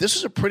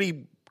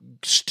pretty,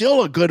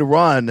 still a good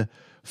run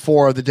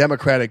for the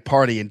Democratic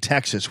Party in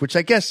Texas, which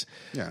I guess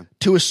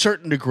to a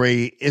certain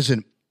degree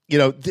isn't.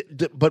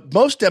 But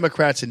most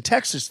Democrats in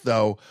Texas,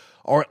 though,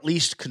 are at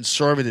least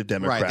conservative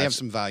Democrats. Right, they have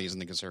some values in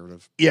the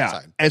conservative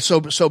side. And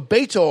so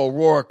Beto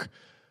O'Rourke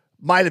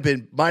might have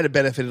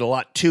benefited a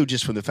lot too,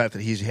 just from the fact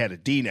that he's had a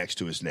D next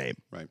to his name.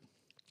 Right.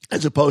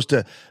 as opposed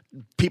to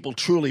people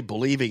truly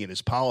believing in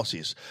his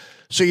policies.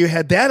 So you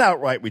had that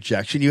outright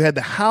rejection. You had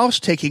the House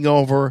taking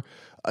over,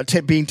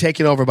 being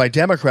taken over by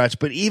Democrats.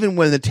 But even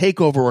when the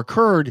takeover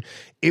occurred,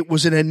 it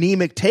was an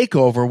anemic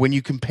takeover when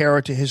you compare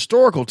it to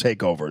historical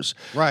takeovers.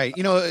 Right.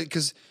 You know,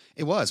 because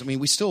it was. I mean,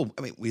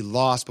 we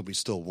lost, but we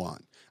still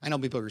won. I know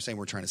people are saying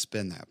we're trying to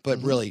spin that,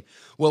 but really,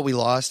 what we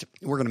lost,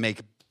 we're going to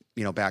make,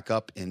 back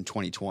up in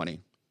 2020.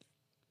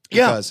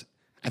 Because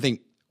I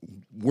think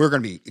we're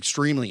going to be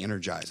extremely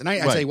energized. And I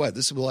tell you what,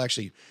 this will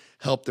actually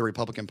help the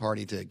Republican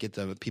Party to get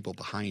the people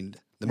behind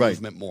the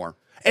movement more.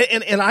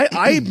 And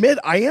I admit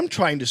I am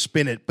trying to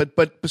spin it,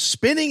 but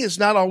spinning is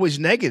not always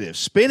negative.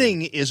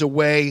 Spinning is a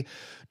way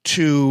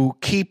to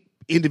keep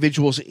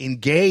individuals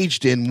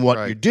engaged in what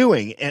you're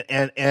doing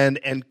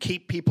and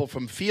keep people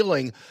from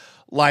feeling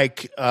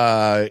like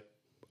a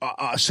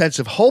sense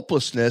of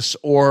hopelessness,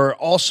 or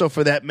also,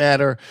 for that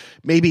matter,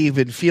 maybe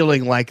even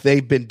feeling like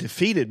they've been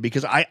defeated.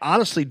 Because I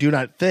honestly do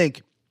not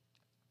think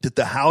that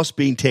the House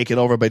being taken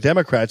over by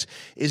Democrats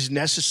is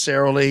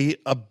necessarily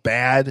a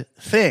bad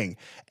thing.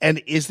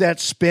 And is that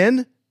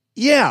spin?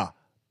 Yeah,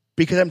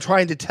 because I'm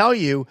trying to tell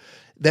you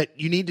that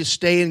you need to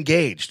stay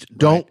engaged.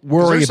 Don't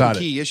worry about it. There's some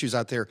key issues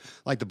out there,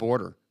 like the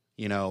border.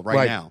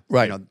 Right now.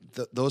 Right.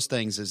 Those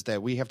things is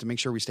that we have to make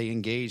sure we stay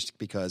engaged,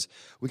 because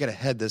we got to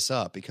head this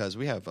up, because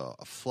we have a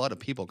flood of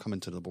people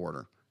coming to the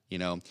border,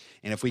 and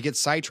if we get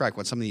sidetracked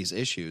with some of these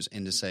issues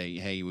and to say,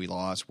 hey, we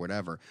lost,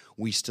 whatever,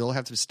 we still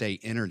have to stay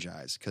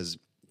energized, because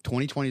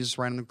 2020 is just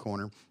right on the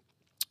corner.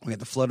 We have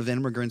the flood of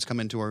immigrants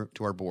coming to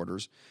our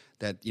borders.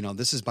 That,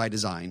 this is by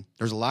design.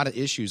 There's a lot of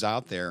issues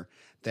out there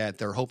that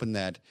they're hoping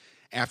that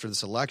after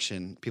this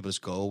election, people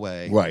just go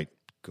away. Right.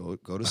 Go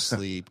to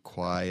sleep,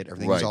 quiet,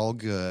 everything's all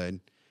good.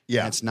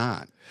 Yeah. It's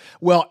not.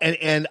 Well,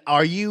 and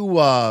are you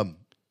up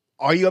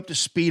to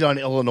speed on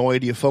Illinois?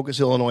 Do you focus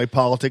Illinois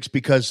politics?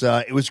 Because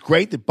it was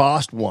great that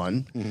Bost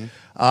won,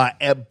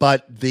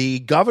 but the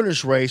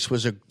governor's race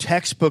was a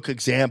textbook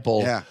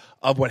example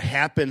of what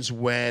happens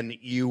when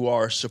you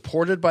are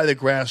supported by the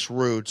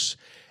grassroots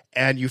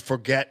and you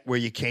forget where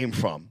you came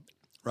from.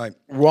 Right.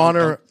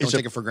 Rauner don't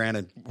take it for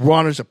granted.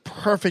 Rauner's a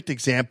perfect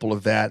example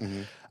of that.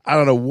 I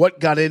don't know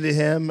what got into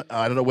him.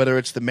 I don't know whether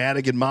it's the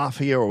Madigan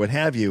Mafia or what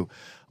have you,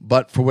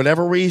 but for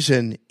whatever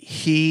reason,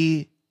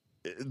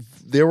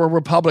 there were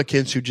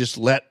Republicans who just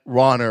let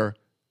Rauner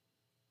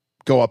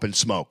go up in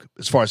smoke,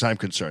 as far as I'm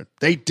concerned.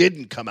 They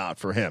didn't come out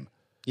for him.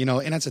 And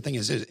that's the thing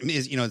is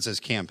it's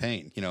his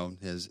campaign,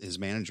 his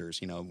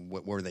managers,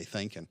 what were they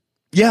thinking?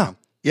 Yeah.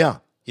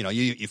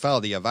 You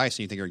follow the advice and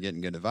you think you're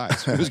getting good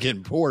advice. He was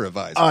getting poor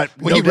advice.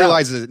 When he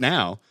realizes it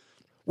now.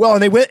 Well,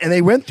 and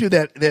they went through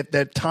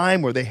that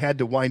time where they had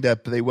to wound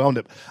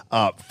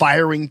up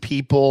firing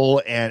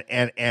people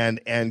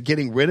and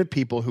getting rid of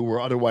people who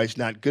were otherwise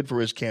not good for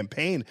his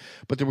campaign.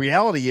 But the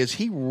reality is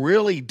he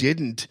really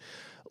didn't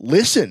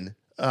listen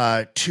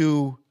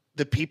to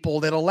the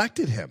people that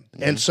elected him.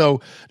 And so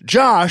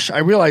Josh, I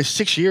realize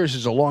 6 years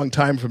is a long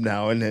time from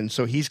now, and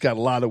so he's got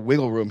a lot of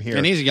wiggle room here.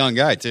 And he's a young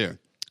guy too.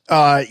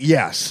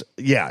 Yes,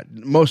 yeah,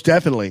 most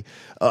definitely.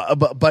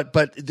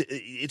 But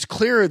it's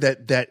clear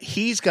that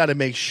he's got to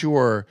make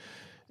sure,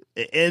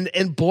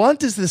 and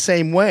Blunt is the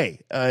same way.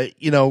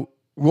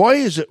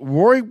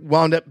 Roy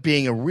wound up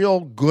being a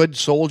real good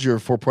soldier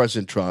for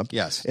President Trump.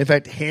 Yes, in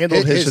fact,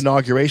 handled his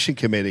inauguration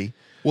committee.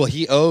 Well,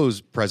 he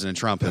owes President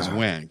Trump his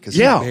win, because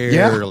he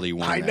barely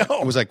won. I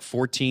know. It was like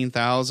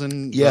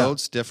 14,000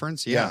 votes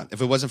difference. Yeah,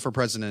 if it wasn't for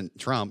President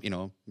Trump, he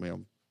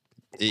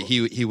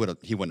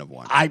wouldn't have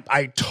won.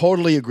 I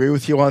totally agree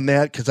with you on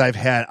that, because I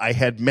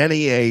had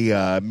many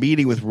a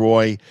meeting with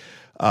Roy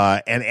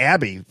and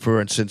Abby, for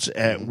instance,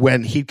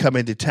 when he'd come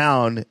into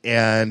town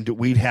and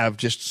we'd have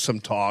just some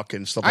talk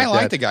and stuff like that. I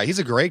like the guy. He's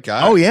a great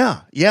guy. Oh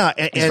yeah.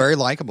 He's very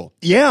likable.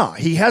 Yeah,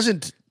 he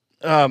hasn't.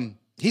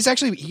 He's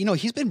actually,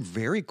 he's been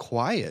very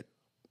quiet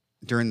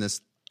during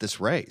this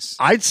race,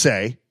 I'd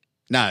say.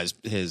 Now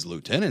his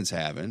lieutenants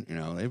haven't,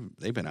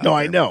 they've been out. No, there,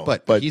 I know,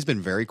 but he's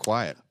been very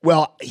quiet.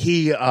 Well,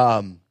 he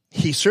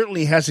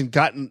certainly hasn't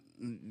gotten.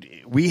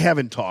 We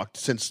haven't talked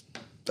since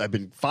I've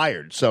been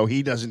fired, so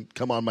he doesn't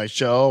come on my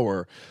show,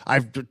 or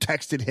I've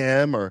texted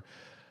him, but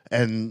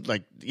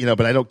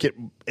I don't get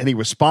any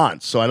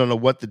response, so I don't know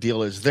what the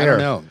deal is there.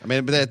 I don't know. I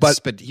mean,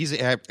 but he's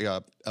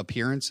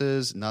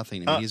appearances,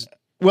 nothing. I mean,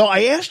 well,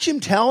 I asked Jim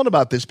Talon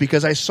about this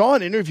because I saw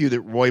an interview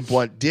that Roy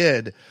Blunt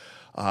did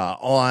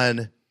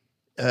on.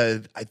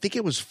 I think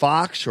it was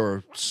Fox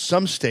or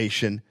some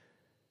station,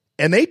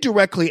 and they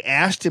directly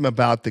asked him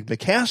about the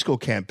McCaskill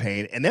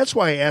campaign, and that's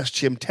why I asked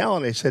Jim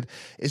Talon. I said,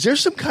 is there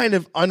some kind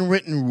of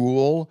unwritten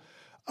rule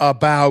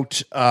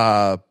about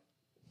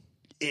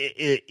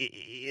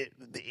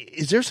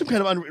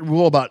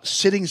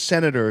sitting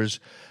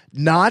senators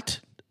not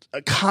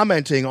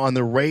commenting on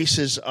the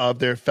races of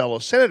their fellow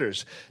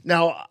senators?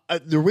 Now,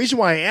 the reason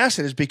why I asked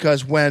it is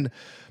because when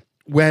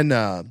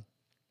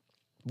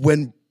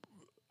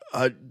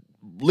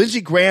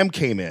Lindsey Graham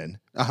came in,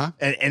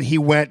 and he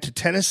went to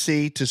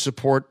Tennessee to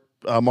support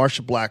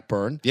Marsha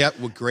Blackburn. Yep,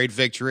 with great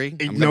victory.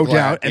 No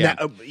doubt. And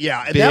that,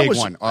 and that was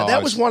one.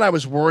 That was one I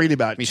was worried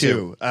about Me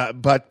too.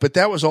 But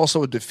that was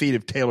also a defeat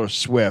of Taylor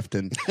Swift.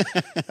 And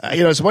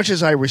as much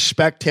as I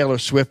respect Taylor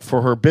Swift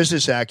for her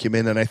business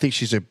acumen, and I think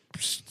she's a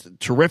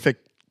terrific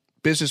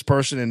business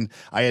person, and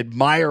I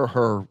admire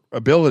her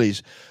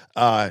abilities.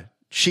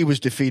 She was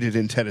defeated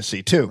in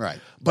Tennessee too. Right.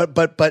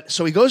 But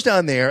so he goes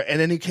down there, and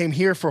then he came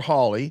here for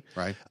Hawley.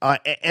 Right.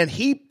 And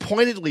he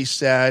pointedly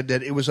said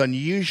that it was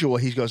unusual.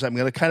 He goes, I'm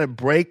going to kind of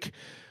break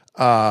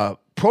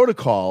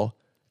protocol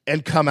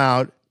and come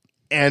out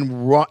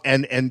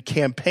and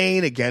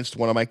campaign against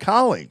one of my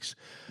colleagues.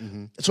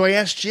 Mm-hmm. So I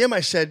asked Jim, I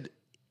said,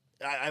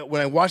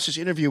 when I watched this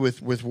interview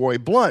with Roy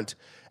Blunt,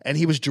 and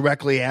he was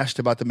directly asked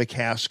about the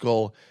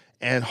McCaskill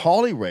and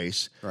Hawley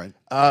race, right.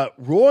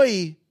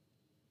 Roy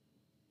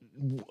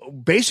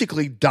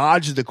basically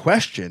dodged the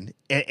question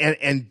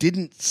and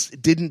didn't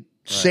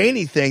say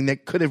anything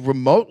that could have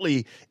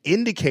remotely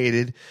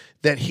indicated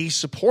that he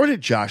supported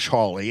Josh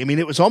Hawley. I mean,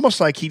 it was almost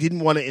like he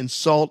didn't want to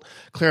insult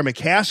Claire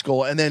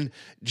McCaskill. And then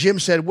Jim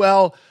said,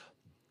 well,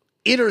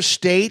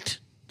 interstate,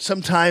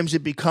 sometimes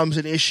it becomes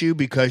an issue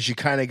because you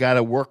kind of got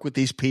to work with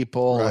these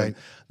people and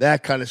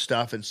that kind of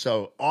stuff. And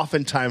so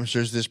oftentimes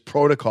there's this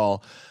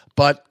protocol.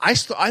 But I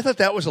thought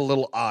that was a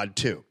little odd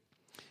too.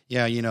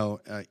 Yeah,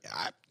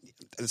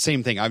 the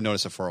same thing. I've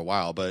noticed it for a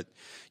while, but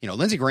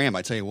Lindsey Graham,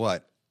 I tell you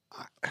what,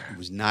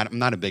 I'm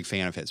not a big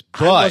fan of his.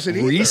 But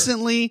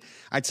recently,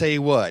 I tell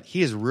you what,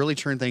 he has really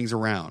turned things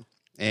around.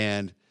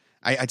 And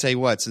I tell you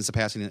what, since the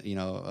passing, of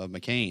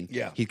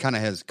McCain, he kind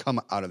of has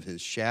come out of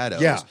his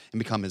shadows and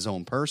become his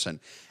own person.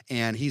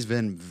 And he's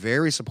been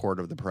very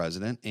supportive of the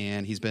president,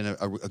 and he's been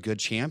a good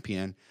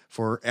champion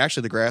for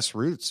actually the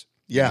grassroots.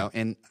 Yeah,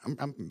 and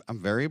I'm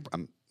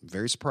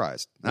very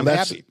surprised. I'm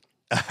happy.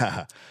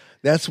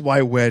 That's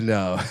why when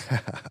I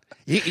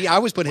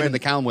always put him in the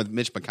column with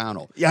Mitch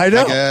McConnell. Yeah, I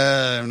know.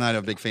 I'm not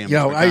a big fan. Of Mitch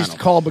McConnell. I used to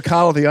call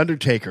McConnell the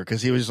Undertaker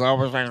because he was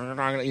always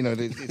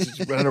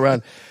just running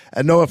around.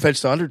 And no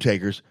offense to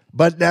Undertakers,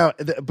 but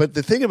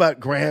the thing about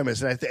Graham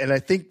is, and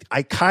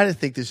I kind of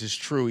think this is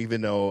true,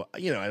 even though I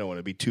don't want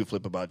to be too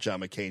flip about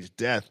John McCain's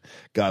death,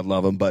 God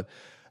love him, but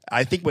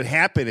I think what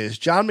happened is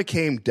John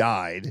McCain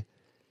died,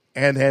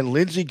 and then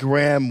Lindsey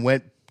Graham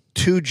went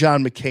to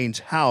John McCain's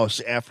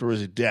house after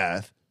his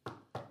death,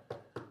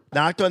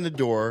 knocked on the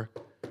door.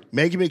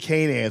 Meghan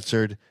McCain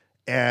answered,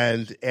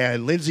 and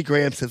Lindsey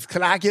Graham says,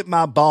 "Can I get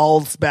my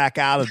balls back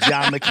out of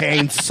John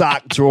McCain's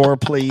sock drawer,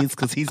 please?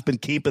 Because he's been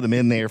keeping them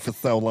in there for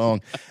so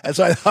long." And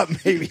so I thought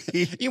maybe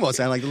you almost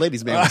sound like the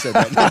ladies' man who said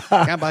that.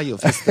 Can I buy you a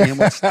fist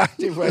sandwich?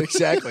 Right,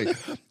 exactly.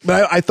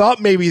 But I thought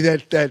maybe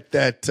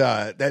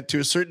that to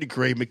a certain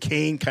degree,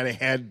 McCain kind of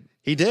had.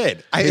 He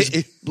did.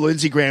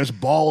 Lindsey Graham's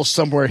balls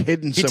somewhere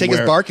hidden somewhere. He'd take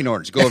his barking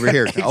orders. Go over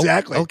here.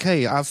 Exactly. Oh,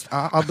 okay,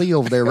 I'll be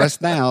over there.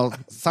 Rest now.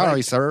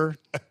 Sorry, sir.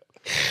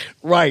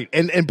 Right.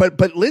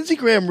 But Lindsey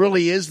Graham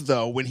really is,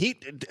 though, when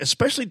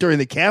especially during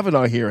the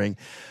Kavanaugh hearing,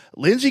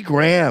 Lindsey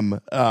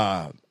Graham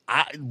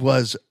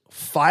was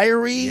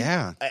fiery,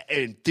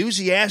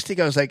 enthusiastic.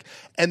 I was like,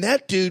 and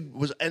that dude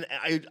was, and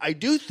I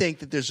do think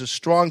that there's a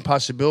strong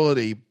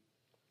possibility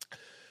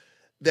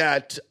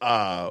that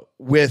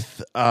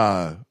with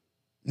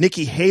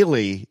Nikki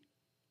Haley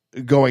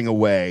going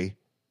away,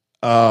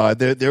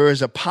 there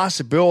is a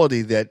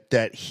possibility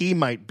that he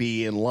might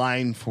be in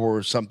line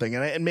for something,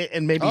 and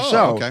maybe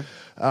so. Okay.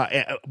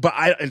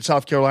 But in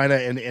South Carolina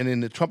and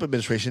in the Trump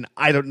administration,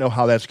 I don't know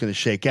how that's going to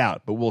shake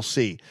out, but we'll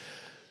see.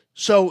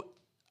 So,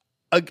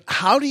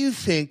 how do you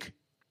think?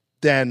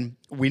 Then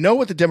we know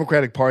what the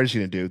Democratic Party is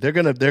going to do. They're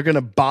going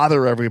to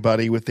bother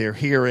everybody with their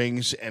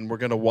hearings, and we're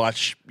going to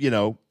watch,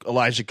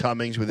 Elijah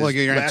Cummings with. Well,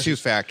 you're going to have two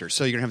factors.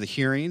 So you're going to have the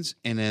hearings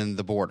and then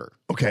the border.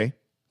 Okay,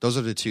 those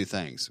are the two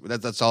things.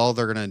 That's all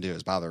they're going to do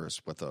is bother us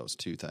with those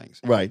two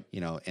things, right?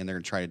 And they're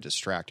going to try to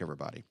distract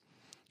everybody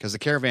because the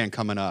caravan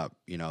coming up,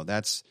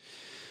 that's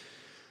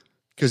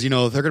because they're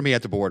going to be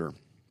at the border,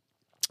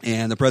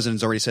 and the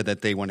president's already said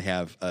that they want to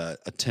have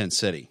a tent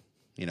city.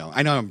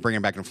 I know I'm bringing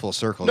it back in full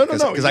circle. No.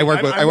 Because I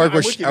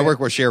work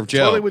with Sheriff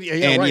Joe. Totally with you.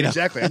 Yeah, right,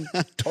 exactly. I'm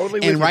totally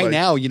with you. And right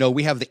now,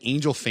 we have the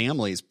Angel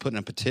families putting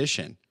a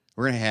petition.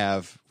 We're going to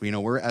have,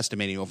 we're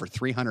estimating over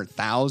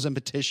 300,000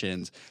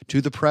 petitions to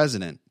the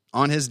president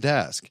on his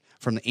desk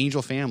from the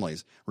Angel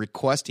families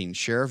requesting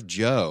Sheriff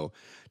Joe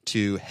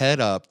to head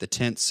up the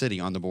tent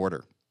city on the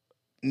border.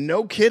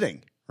 No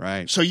kidding.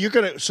 Right. So you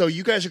guys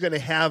are gonna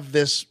have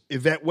this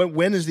event.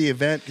 When is the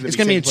event? It's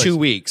going to be in 2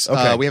 weeks.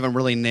 Okay. We haven't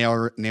really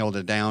nailed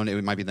it down.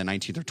 It might be the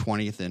 19th or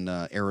 20th in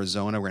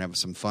Arizona. We're going to have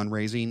some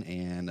fundraising,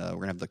 and we're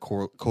going to have the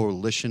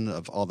coalition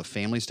of all the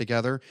families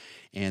together,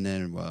 and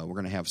then we're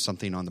going to have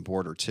something on the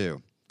border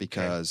too,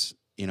 because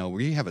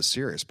we have a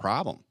serious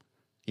problem.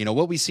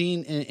 What we've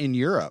seen in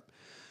Europe,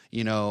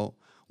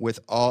 with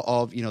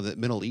all the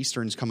Middle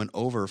Easterns coming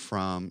over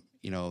from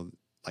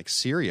like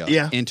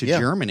Syria into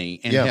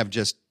Germany and have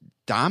just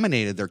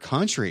dominated their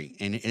country,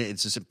 and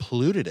it's just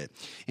polluted it.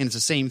 And it's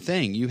the same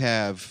thing. You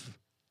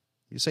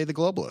say the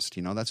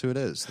globalist, that's who it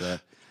is.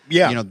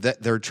 That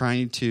they're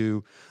trying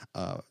to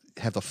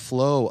have the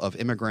flow of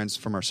immigrants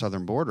from our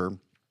southern border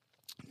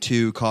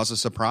to cause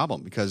us a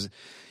problem because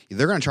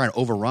they're going to try to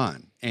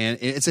overrun, and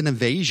it's an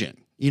invasion.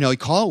 You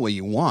call it what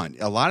you want.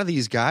 A lot of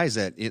these guys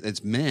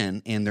it's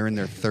men, and they're in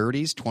their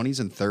 30s, 20s,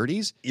 and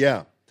 30s.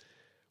 Yeah.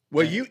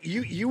 Well,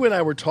 you and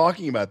I were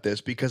talking about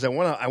this because I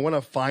want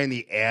to find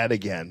the ad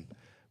again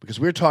because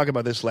we were talking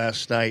about this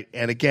last night,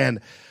 and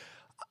again,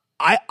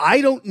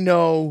 I don't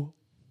know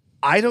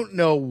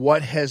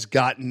what has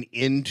gotten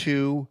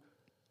into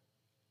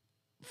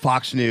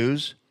Fox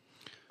News.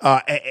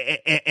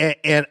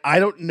 And I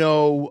don't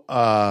know.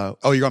 You're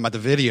talking about the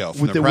video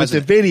from with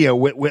the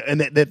video, and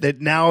that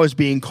now is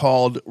being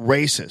called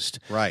racist,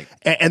 right?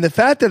 And the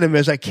fact of it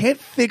is, I can't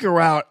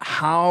figure out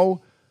how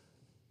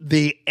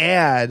the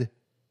ad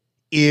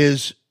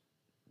is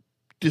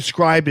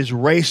described as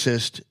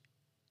racist.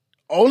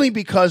 Only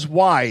because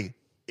why?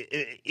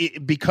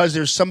 Because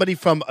there's somebody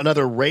from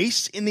another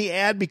race in the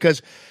ad.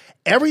 Because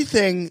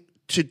everything,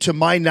 to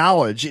my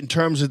knowledge, in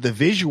terms of the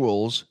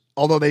visuals.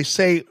 Although they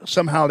say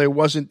somehow there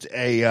was some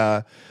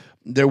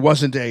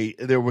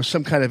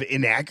kind of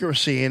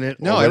inaccuracy in it.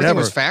 No, everything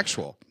was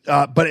factual.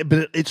 But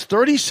it's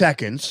 30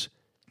 seconds,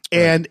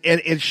 and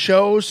it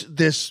shows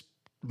this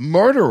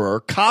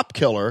murderer, cop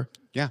killer,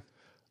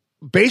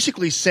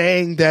 basically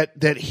saying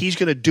that he's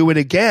going to do it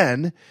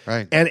again,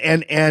 right?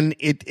 And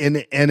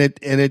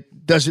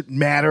it doesn't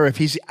matter if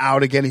he's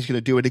out again; he's going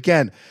to do it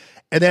again,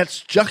 and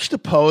that's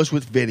juxtaposed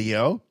with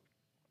video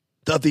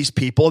of these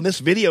people, and this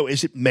video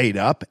isn't made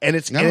up, and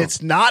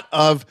it's not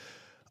of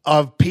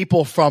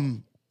people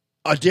from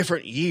a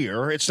different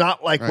year. It's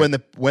not like when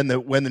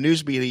the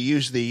news media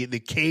used the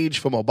cage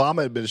from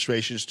Obama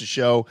administrations to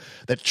show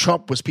that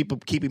Trump was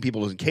keeping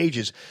people in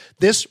cages.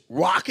 This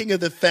rocking of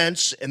the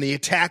fence and the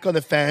attack on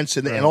the fence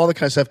and all the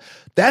kind of stuff,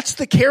 that's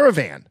the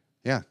caravan.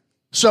 Yeah.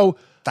 So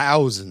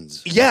thousands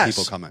of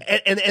people coming.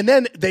 And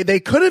then they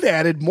could have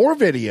added more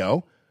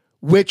video,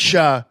 which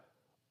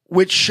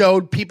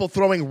showed people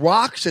throwing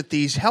rocks at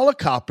these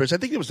helicopters. I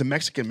think it was the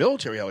Mexican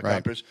military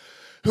helicopters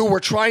who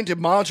were trying to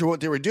monitor what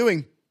they were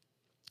doing.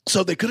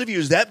 So they could have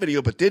used that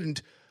video but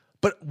didn't.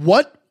 But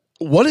what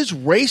is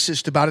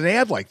racist about an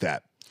ad like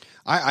that?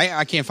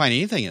 I can't find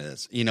anything in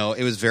this.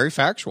 It was very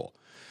factual.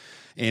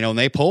 And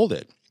they pulled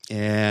it.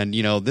 And,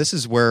 this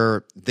is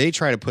where they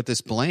try to put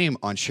this blame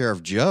on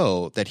Sheriff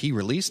Joe that he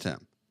released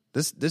him.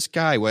 This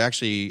guy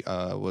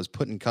was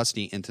put in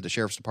custody into the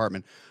sheriff's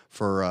department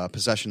for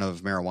possession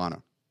of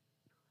marijuana.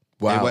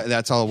 Wow.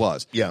 That's all it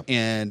was. Yeah.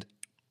 And,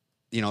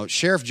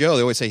 Sheriff Joe,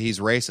 they always say he's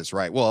racist,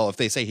 right? Well, if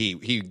they say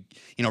he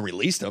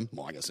released him,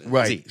 well, I guess.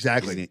 Right,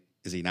 exactly.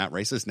 Is he not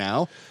racist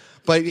now?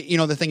 But,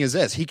 the thing is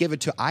this. He gave it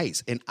to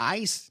ICE, and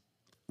ICE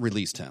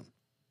released him.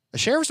 The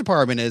sheriff's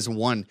department is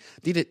one,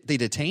 they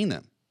detain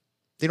them.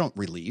 They don't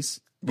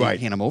release. They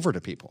hand them over to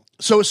people.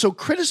 So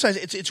criticize,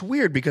 it's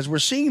weird because we're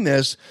seeing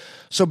this.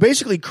 So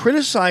basically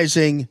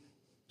criticizing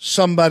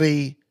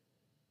somebody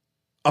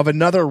of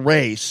another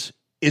race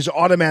is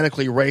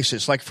automatically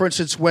racist. Like, for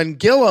instance, when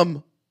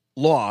Gillum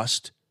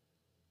lost,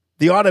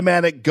 the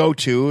automatic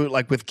go-to,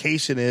 like with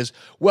Kaysen, is,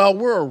 well,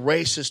 we're a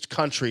racist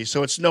country,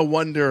 so it's no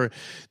wonder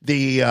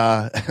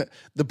the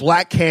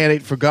black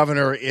candidate for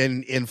governor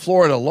in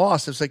Florida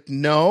lost. It's like,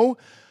 no,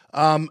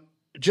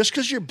 just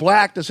because you're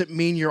black doesn't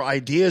mean your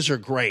ideas are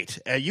great.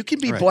 You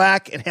can be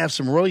black and have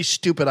some really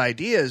stupid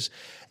ideas,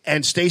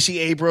 and Stacey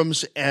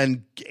Abrams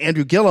and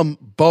Andrew Gillum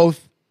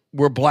both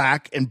were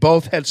black and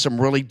both had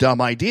some really dumb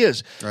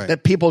ideas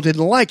that people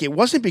didn't like. It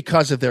wasn't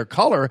because of their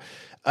color.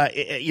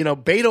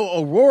 Beto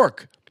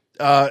O'Rourke,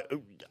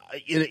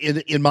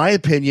 in my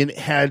opinion,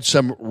 had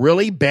some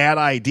really bad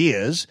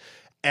ideas,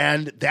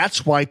 and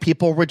that's why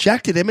people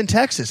rejected him in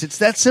Texas. It's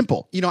that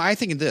simple. I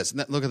think of this.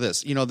 Look at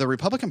this. The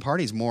Republican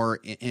Party is more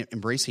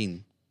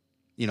embracing,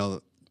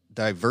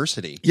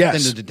 diversity than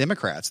the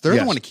Democrats. They're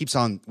the one that keeps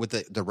on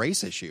with the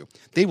race issue.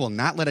 They will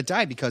not let it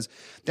die because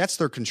that's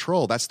their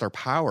control. That's their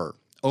power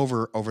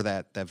over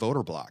that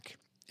voter block,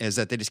 is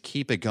that they just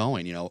keep it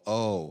going.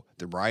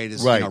 The right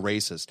is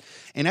racist.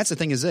 And that's the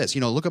thing is this,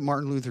 look at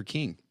Martin Luther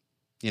King.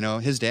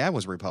 His dad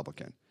was a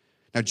Republican.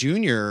 Now,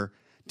 Junior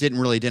didn't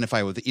really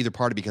identify with either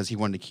party because he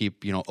wanted to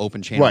keep,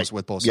 open channels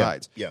with both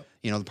sides. Yeah.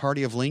 The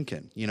party of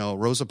Lincoln,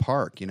 Rosa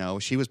Parks,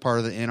 she was part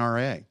of the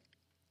NRA,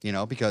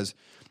 because,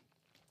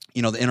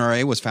 the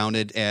NRA was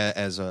founded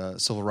as a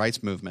civil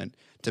rights movement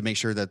to make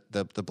sure that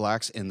the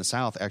blacks in the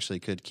South actually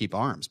could keep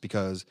arms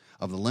because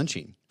of the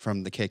lynching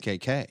from the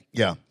KKK.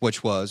 Yeah.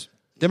 Which was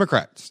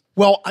Democrats.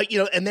 Well,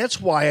 and that's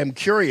why I'm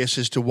curious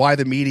as to why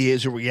the media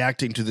isn't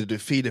reacting to the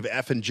defeat of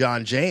effing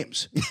John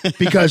James,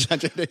 because I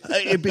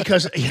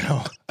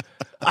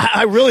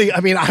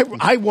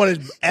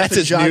wanted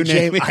effing John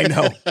James. I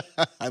know,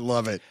 I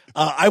love it.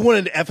 I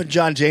wanted effing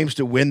John James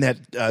to win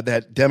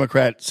that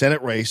Democrat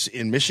Senate race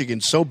in Michigan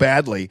so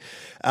badly,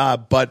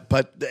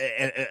 but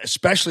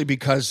especially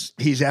because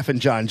he's effing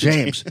John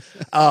James.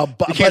 You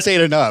can't say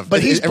it enough.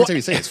 But every time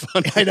you say it, it's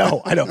funny. I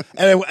know. And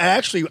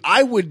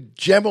I would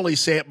generally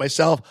say it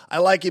myself. I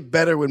like it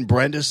better when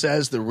Brenda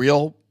says the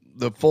real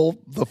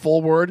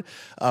full word,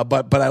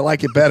 but I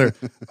like it better.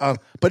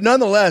 But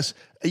nonetheless,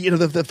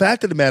 the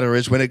fact of the matter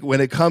is when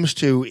it comes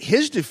to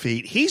his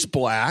defeat, he's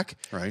black,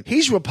 right?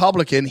 He's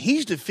Republican,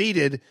 he's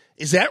defeated.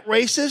 Is that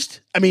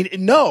racist? I mean,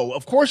 no,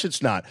 of course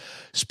it's not.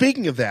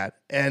 Speaking of that,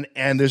 and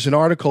there's an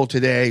article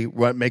today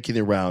making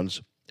the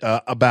rounds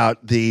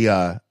about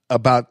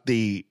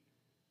the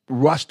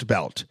Rust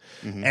Belt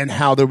and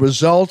how the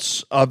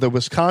results of the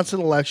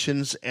Wisconsin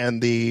elections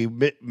and the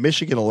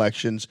Michigan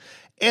elections,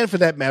 and for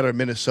that matter,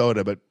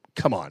 Minnesota. But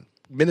come on,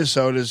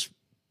 Minnesota's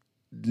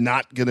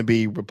not going to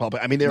be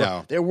Republican. I mean,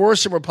 there were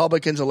some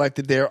Republicans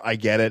elected there. I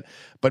get it,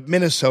 but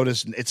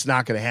Minnesota's it's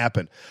not going to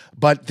happen.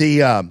 But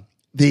the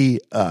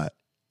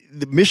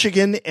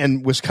Michigan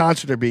and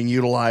Wisconsin are being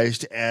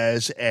utilized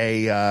as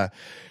a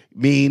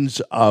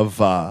means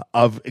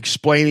of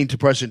explaining to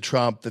President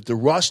Trump that the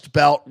Rust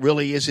Belt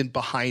really isn't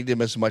behind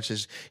him as much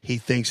as he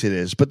thinks it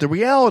is. But the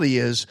reality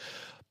is,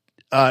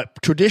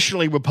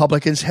 traditionally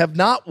Republicans have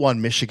not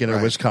won Michigan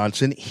or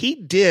Wisconsin. He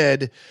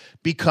did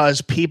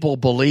because people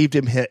believed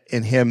in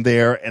him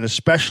there, and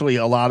especially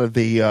a lot of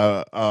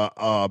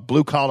the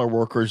blue collar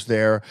workers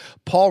there.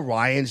 Paul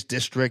Ryan's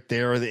district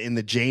there in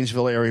the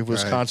Janesville area of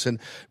Wisconsin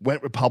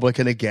went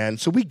Republican again.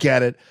 So we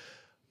get it.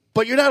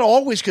 But you're not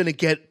always going to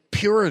get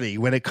purity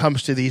when it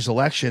comes to these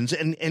elections,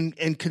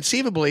 and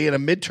conceivably in a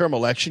midterm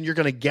election, you're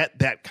going to get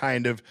that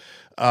kind of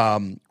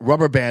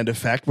rubber band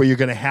effect where you're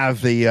going to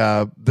have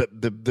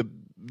the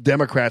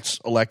Democrats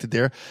elected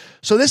there.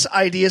 So this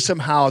idea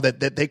somehow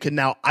that they can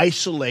now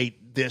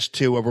isolate this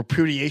to a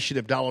repudiation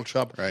of Donald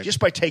Trump just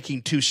by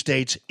taking two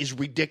states is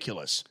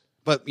ridiculous.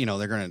 But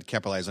they're going to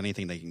capitalize on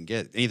anything they can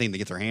get, anything they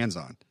get their hands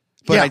on.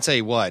 But I'd say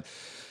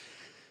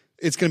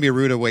it's going to be a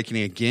rude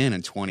awakening again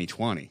in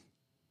 2020.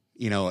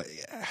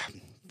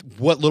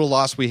 What little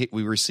loss we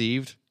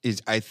received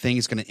is, I think,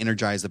 it's going to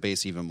energize the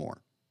base even more.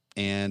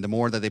 And the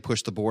more that they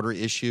push the border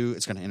issue,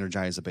 it's going to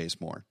energize the base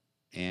more.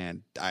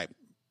 And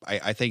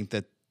I think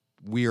that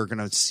we are going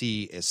to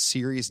see a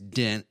serious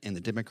dent in the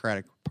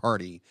Democratic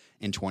Party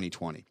in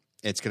 2020.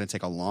 It's going to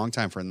take a long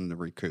time for them to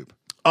recoup.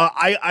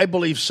 I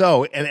believe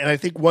so. And I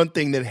think one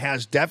thing that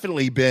has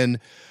definitely been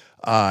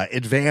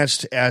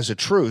advanced as a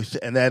truth,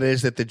 and that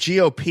is that the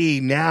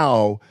GOP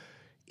now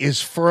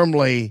is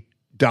firmly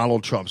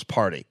Donald Trump's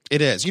party.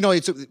 It is.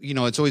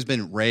 It's always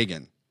been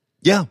Reagan.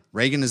 Yeah.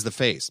 Reagan is the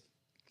face.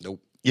 Nope.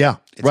 Yeah,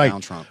 it's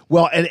Donald Trump.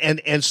 Well,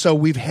 and so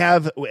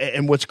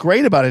and what's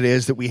great about it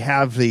is that we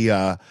have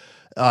the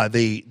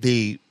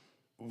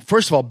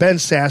first of all, Ben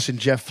Sass and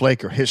Jeff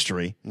Flake are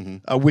history,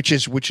 which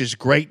is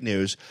great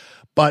news.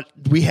 But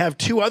we have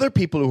two other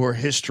people who are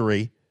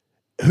history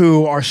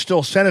who are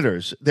still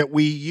senators that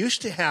we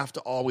used to have to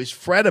always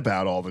fret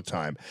about all the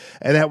time.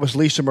 And that was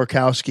Lisa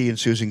Murkowski and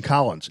Susan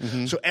Collins.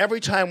 So every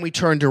time we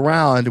turned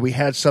around, we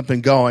had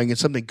something going and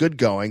something good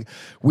going,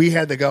 we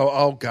had to go,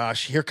 oh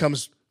gosh, here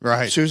comes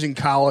Susan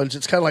Collins.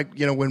 It's kind of like,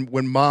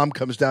 when mom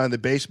comes down in the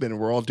basement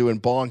and we're all doing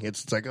bong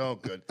hits, it's like, oh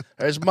good,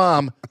 there's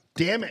mom.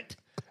 Damn it.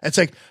 It's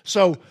like,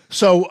 so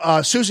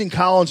Susan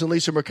Collins and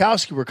Lisa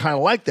Murkowski were kind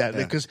of like that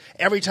because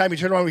every time you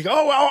turn around, we go,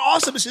 oh,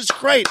 awesome, this is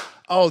great.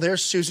 Oh,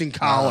 there's Susan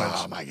Collins.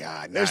 Oh my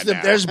God. There's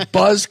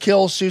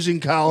Buzzkill Susan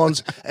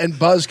Collins and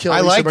Buzzkill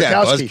Lisa like Murkowski.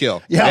 That,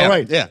 Buzzkill. Yeah,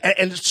 right. Yeah.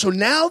 And so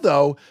now,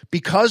 though,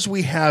 because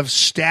we have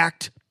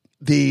stacked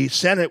the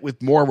Senate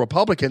with more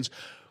Republicans,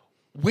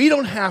 we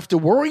don't have to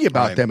worry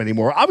about them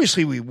anymore.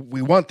 Obviously,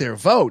 we want their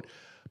vote,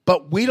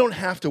 but we don't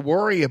have to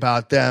worry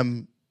about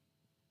them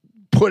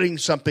putting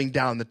something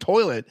down the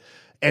toilet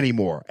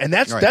anymore. And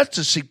that's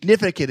a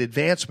significant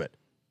advancement.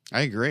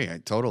 I agree.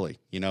 Totally.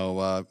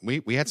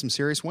 We had some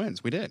serious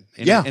wins. We did.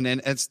 And,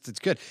 and it's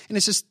good. And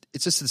it's just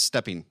a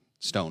stepping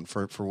stone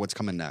for what's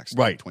coming next.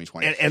 Right. In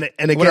 2020. And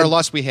again, what our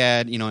loss we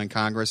had, in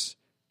Congress,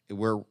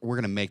 we're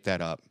going to make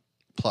that up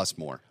plus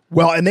more.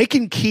 Well, and they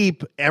can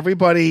keep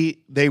everybody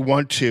they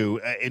want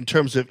to in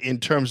terms of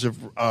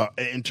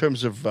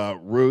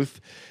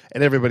Ruth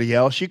and everybody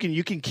else. You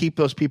can keep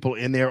those people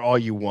in there all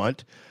you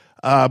want.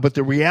 But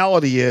the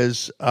reality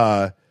is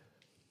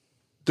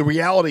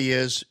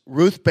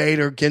Ruth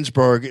Bader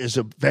Ginsburg is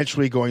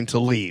eventually going to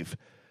leave.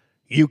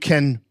 You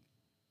can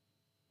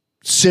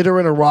sit her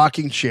in a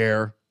rocking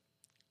chair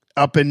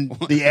up in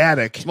the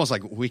attic. It's almost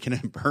like Weekend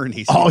at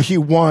Bernie's. All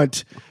you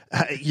want,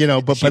 but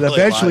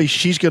eventually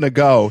she's going to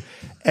go.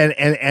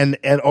 And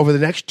over the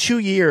next 2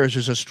 years,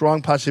 there's a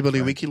strong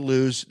possibility we can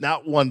lose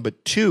not one,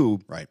 but two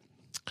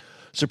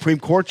Supreme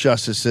Court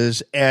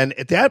justices. And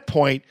at that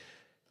point,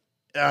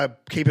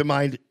 keep in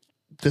mind,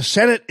 the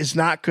Senate is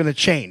not going to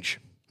change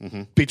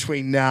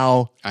between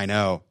now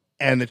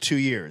and the 2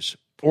 years,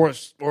 or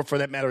for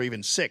that matter,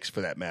 even 6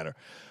 for that matter.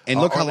 And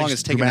look how long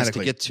it's taken us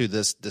to get to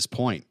this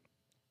point.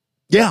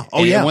 Yeah.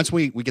 Oh, and once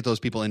we get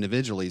those people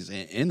individually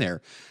in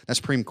there, that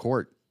Supreme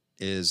Court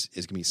is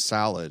going to be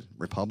solid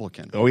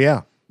Republican. Oh,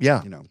 yeah.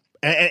 Yeah.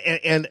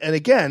 And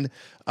again,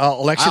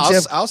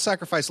 elections I'll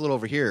sacrifice a little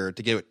over here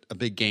to get a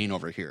big gain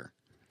over here.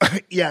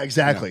 Yeah,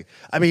 exactly.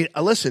 Yeah. I mean,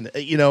 listen,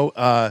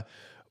 the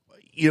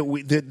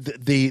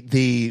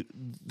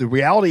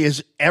reality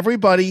is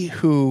everybody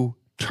who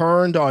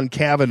turned on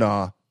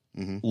Kavanaugh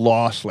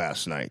lost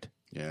last night.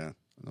 Yeah.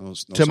 No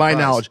to my surprise.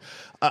 knowledge.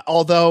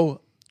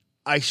 Although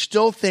I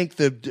still think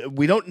that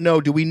we don't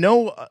know. Do we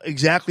know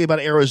exactly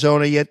about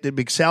Arizona yet? Did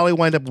McSally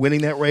wind up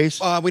winning that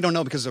race? We don't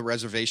know because of the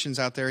reservations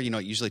out there. It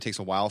usually takes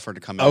a while for it to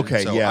come in.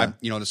 Okay, so yeah.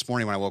 this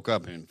morning when I woke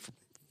up and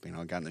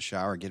got in the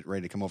shower, get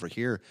ready to come over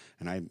here,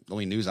 and the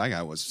only news I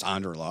got was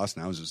Sandra lost,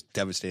 and I was just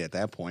devastated at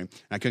that point.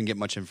 And I couldn't get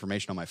much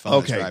information on my phone.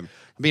 Okay. I'm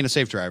being a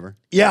safe driver.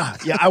 Yeah.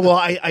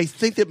 I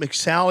think that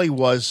McSally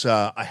was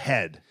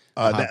ahead.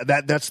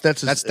 That's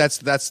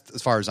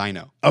as far as I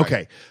know.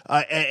 Okay,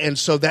 and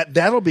so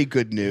that'll be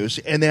good news.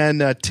 And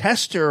then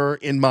Tester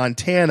in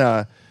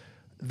Montana,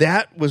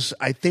 that was,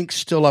 I think,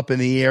 still up in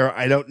the air.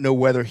 I don't know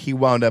whether he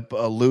wound up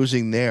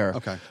losing there.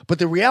 Okay, but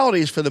the reality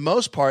is, for the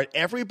most part,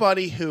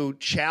 everybody who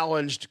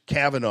challenged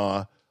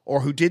Kavanaugh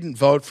or who didn't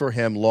vote for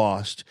him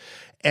lost,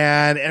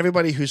 and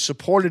everybody who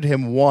supported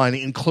him won,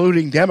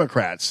 including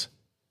Democrats.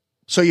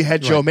 So you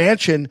had Joe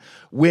Manchin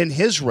win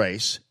his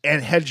race,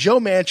 and had Joe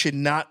Manchin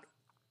not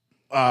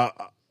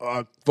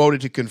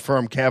voted to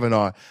confirm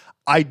Kavanaugh,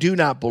 I do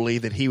not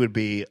believe that he would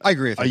be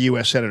a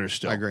U.S. senator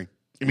still. I agree.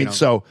 I mean,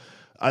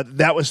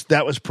 that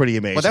was pretty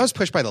amazing. Well, that was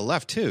pushed by the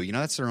left, too.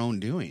 That's their own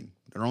doing,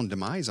 their own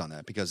demise on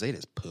that, because they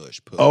just push.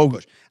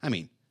 I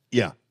mean,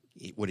 yeah.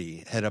 Would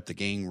he head up the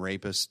gang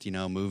rapist,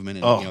 movement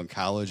in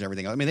college,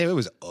 everything else? I mean, it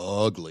was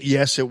ugly.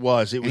 Yes, it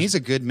was. And he's a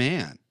good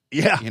man.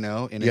 Yeah.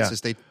 And it's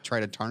just they try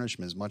to tarnish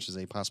him as much as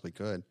they possibly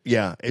could.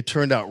 Yeah, it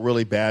turned out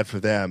really bad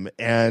for them.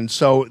 And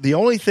so the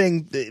only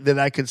thing that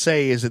I could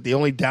say is that the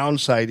only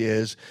downside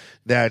is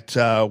that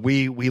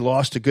we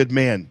lost a good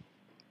man.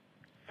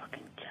 Fucking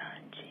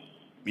John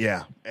G.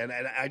 Yeah, and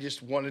I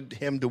just wanted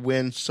him to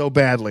win so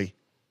badly.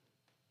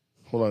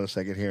 Hold on a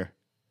second here.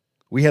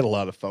 We had a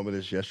lot of fun with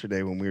this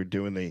yesterday when we were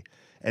doing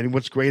and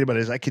what's great about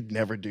it is I could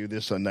never do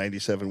this on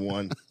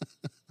 97.1.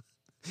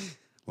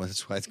 Well,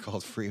 that's why it's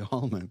called Free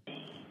Allman.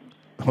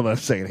 Hold on a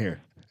second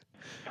here.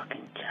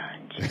 Fucking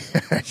John G.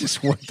 I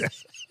just want that.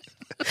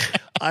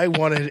 I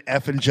wanted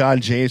effing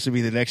John James to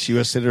be the next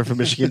U.S. Senator from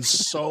Michigan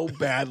so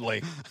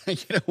badly. You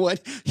know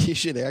what? You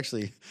should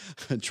actually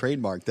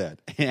trademark that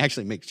and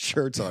actually make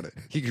shirts on it.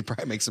 You could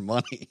probably make some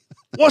money.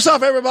 What's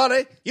up,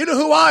 everybody? You know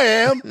who I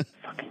am.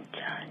 Fucking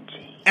John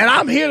G. And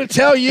I'm here to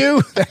tell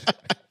you.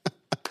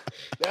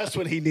 That's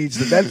what he needs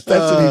to. That's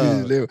what he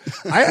needs to do.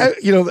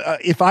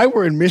 If I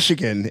were in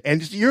Michigan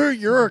and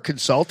you're a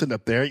consultant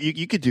up there,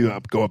 you could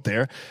go up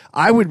there.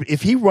 I would,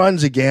 if he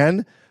runs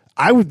again.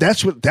 I would.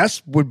 That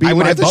would be. I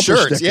would my have the bumper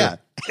shirts. sticker. Yeah,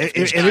 and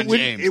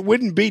it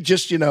wouldn't be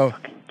just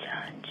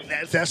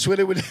That's what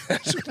it would.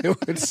 That's what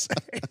it would say.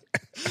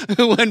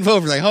 Who wouldn't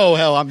vote for oh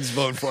hell, I'm just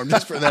voting for him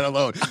just for that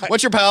alone.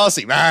 What's your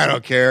policy? I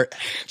don't care.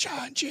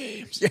 John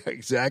James. Yeah,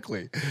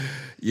 exactly.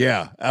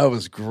 Yeah, that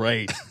was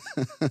great.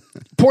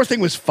 Poor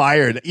thing was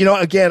fired.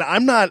 Again,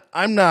 I'm not.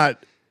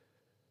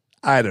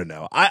 I don't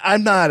know.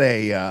 I'm not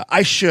a.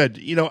 I should.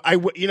 You know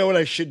what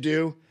I should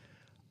do.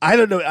 I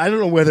don't know. I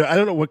don't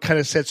know what kind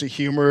of sense of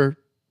humor.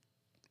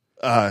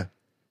 Who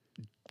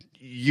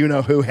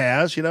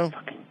has.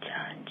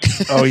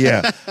 Oh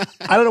yeah.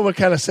 I don't know what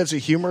kind of sense of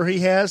humor he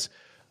has.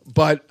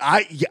 But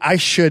I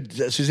should.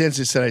 Suzanne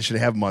said I should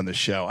have him on the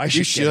show. I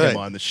should get him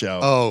on the show.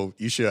 Oh,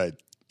 you should.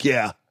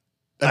 Yeah,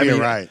 you're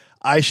right.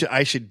 I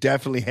should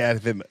definitely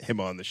have him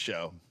on the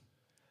show.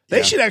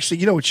 They should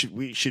actually. What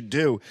we should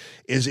do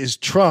is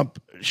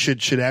Trump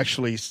should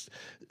actually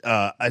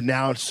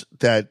announce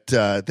that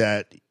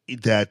fucking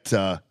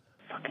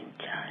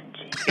John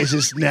G. is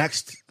his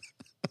next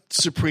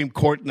Supreme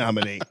Court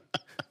nominee.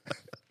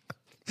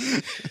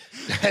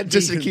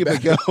 Just to keep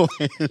it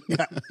going.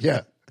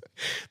 Yeah.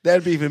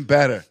 That'd be even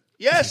better.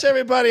 Yes,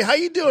 everybody. How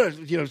you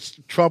doing?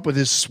 Trump with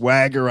his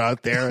swagger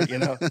out there.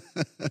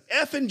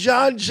 Effing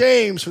John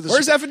James.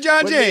 Where's effing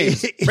John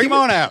James? Bring him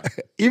on out.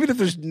 Even if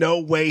there's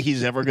no way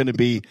he's ever going to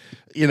be,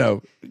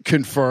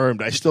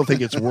 confirmed, I still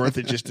think it's worth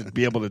it just to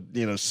be able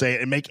to, say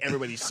it and make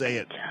everybody say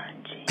it.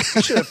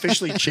 He should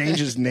officially change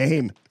his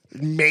name.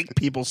 Make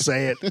people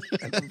say it.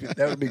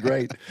 That would be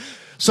great.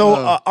 So,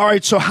 all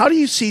right. So, how do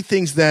you see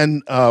things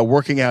then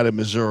working out in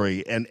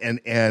Missouri? And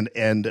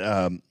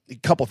a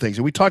couple things.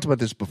 And we talked about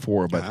this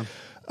before, but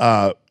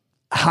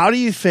how do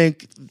you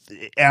think,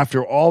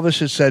 after all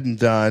this is said and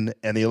done,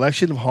 and the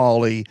election of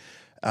Hawley,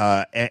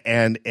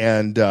 and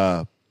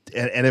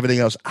everything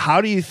else,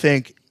 how do you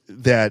think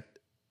that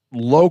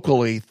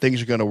locally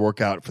things are going to work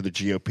out for the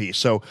GOP?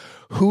 So,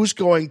 who's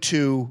going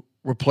to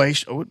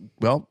replace?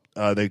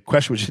 The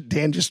question was,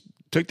 Dan just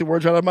took the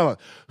words out of my mouth.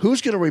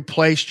 Who's going to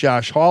replace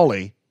Josh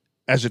Hawley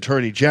as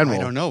Attorney General?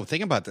 I don't know.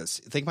 Think about this.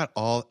 Think about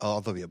all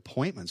of the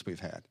appointments we've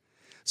had.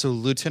 So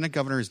Lieutenant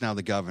Governor is now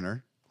the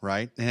governor,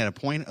 right? They had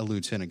appointed a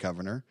Lieutenant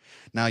Governor.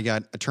 Now you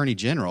got Attorney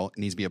General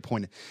needs to be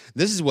appointed.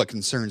 This is what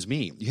concerns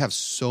me. You have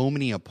so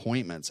many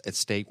appointments at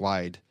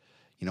statewide,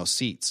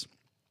 seats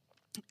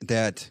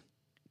that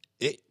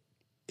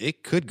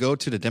it could go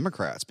to the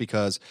Democrats,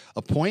 because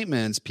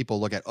appointments, people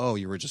look at,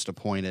 you were just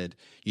appointed,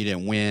 you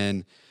didn't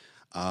win,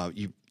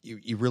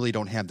 you really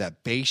don't have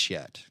that base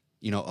yet,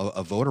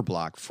 a voter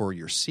block for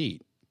your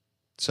seat.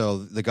 So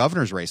the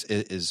governor's race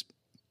is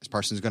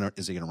Parsons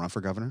is he going to run for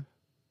governor?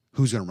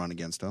 Who's going to run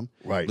against him?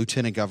 Right.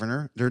 Lieutenant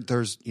governor.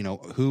 There's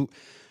who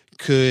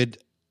could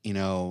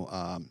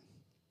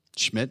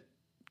Schmidt,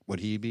 would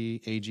he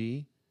be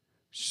AG?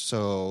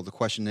 So the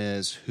question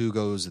is, who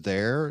goes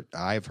there?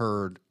 I've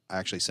heard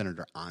actually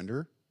Senator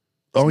Onder.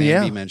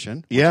 Be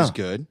mentioned, which is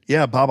good.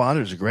 Yeah, Bob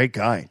Onder's a great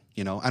guy.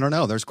 I don't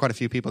know. There's quite a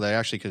few people that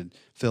actually could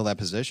fill that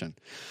position.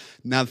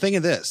 Now, think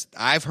of this.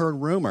 I've heard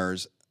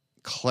rumors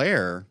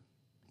Claire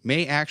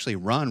may actually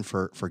run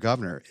for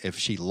governor if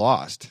she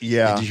lost.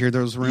 Yeah. Did you hear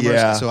those rumors?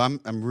 Yeah. So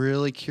I'm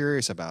really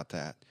curious about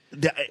that.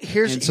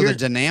 Here's the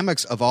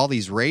dynamics of all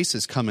these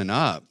races coming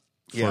up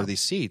for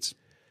these seats.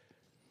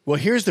 Well,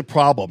 here's the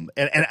problem,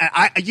 and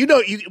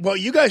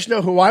you guys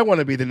know who I want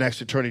to be the next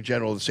Attorney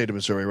General of the state of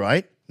Missouri,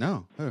 right?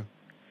 No, who?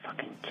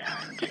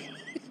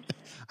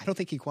 I don't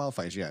think he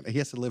qualifies yet. He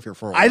has to live here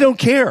for a while. I don't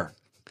care.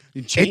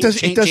 Change the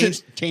state.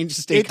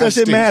 It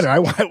doesn't matter. I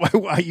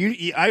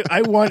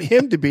want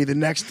him to be the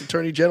next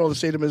Attorney General of the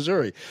state of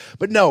Missouri.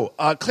 But no,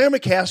 Claire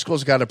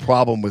McCaskill's got a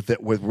problem with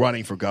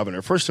running for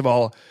governor. First of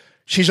all,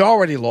 she's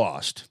already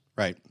lost.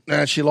 Right.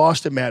 She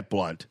lost to Matt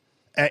Blunt,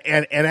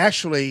 and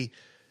actually.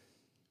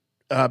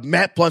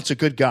 Matt Blunt's a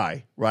good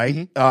guy, right?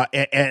 Mm-hmm.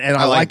 And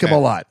I like him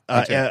Matt.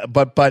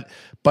 a lot.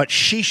 But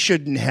she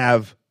shouldn't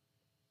have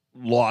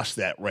lost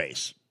that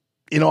race.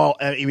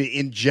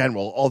 In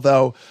general,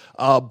 although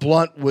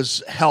Blunt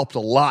was helped a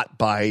lot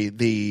by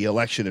the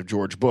election of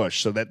George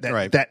Bush, so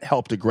that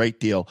helped a great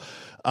deal.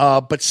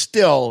 But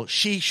still,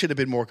 she should have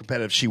been more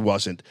competitive. She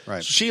wasn't.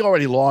 Right. So she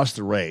already lost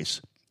the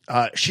race.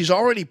 She's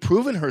already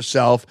proven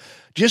herself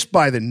just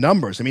by the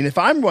numbers. I mean, if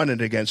I'm running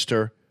against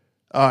her.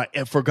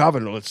 For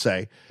governor, let's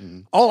say,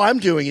 all I'm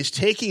doing is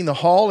taking the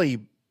Hawley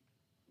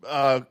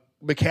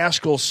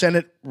McCaskill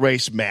Senate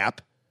race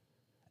map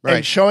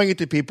and showing it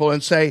to people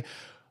and say,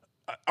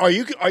 are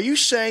you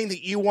saying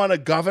that you want a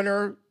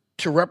governor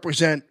to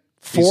represent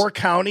four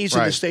counties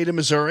in the state of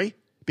Missouri?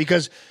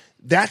 Because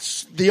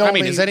that's the only. I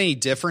mean, is that any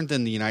different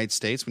than the United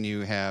States when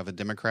you have a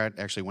Democrat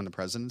actually win the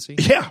presidency?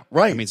 Yeah,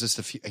 right. I mean, it's just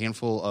a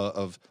handful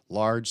of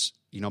large,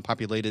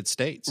 populated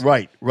states.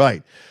 Right.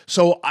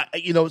 So,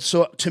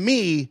 so to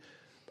me.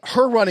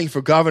 Her running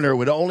for governor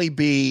would only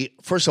be,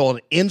 first of all,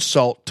 an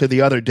insult to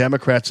the other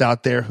Democrats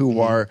out there who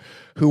are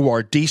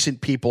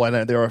decent people,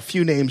 and there are a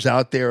few names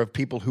out there of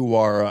people who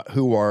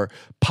are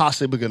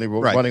possibly going to be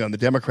running on the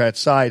Democrat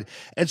side,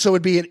 and so it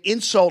would be an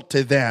insult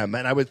to them.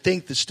 And I would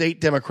think the state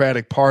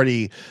Democratic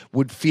Party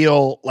would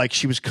feel like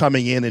she was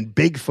coming in and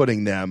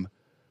bigfooting them,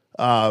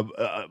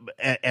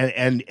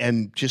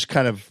 and just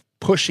kind of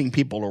pushing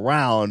people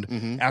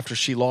around after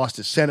she lost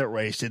the Senate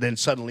race to then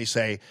suddenly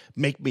say,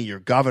 "Make me your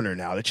governor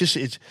now."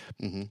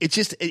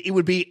 It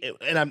would be,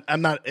 and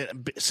I'm not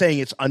saying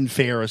it's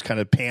unfair as kind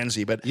of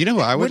pansy, but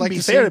I would like be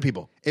to fair see to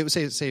people. It would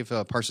say if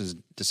Parsons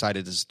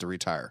decided to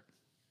retire,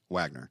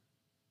 Wagner.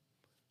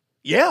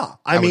 Yeah,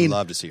 I would mean,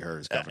 love to see her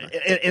as governor.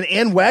 And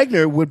Ann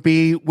Wagner would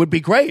be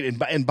great,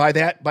 and by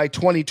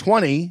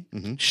 2020,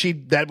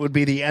 that would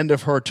be the end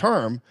of her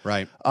term,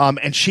 right?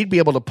 And she'd be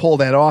able to pull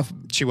that off.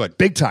 She would,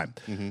 big time.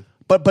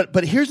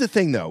 But here's the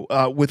thing, though,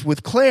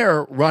 with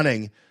Claire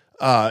running,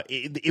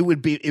 it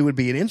would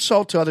be an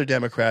insult to other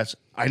Democrats.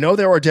 I know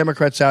there are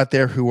Democrats out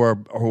there who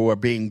are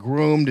being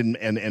groomed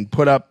and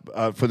put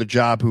up for the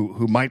job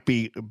who might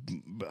be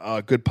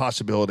a good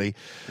possibility,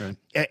 right.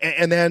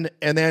 and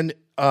then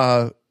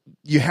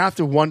you have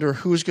to wonder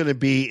who's going to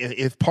be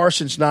if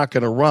Parsons not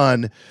going to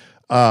run.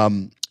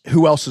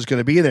 Who else is going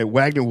to be there?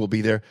 Wagner will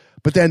be there,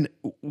 but then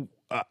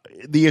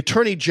the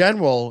Attorney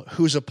General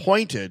who's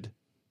appointed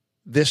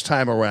this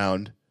time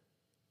around,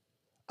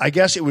 I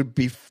guess it would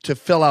be to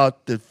fill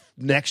out the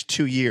next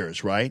 2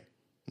 years, right?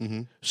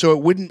 Mm-hmm.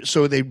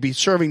 So they'd be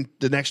serving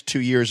the next 2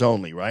 years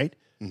only, right?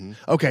 Mm-hmm.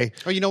 Okay.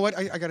 Oh, you know what?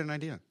 I got an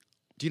idea.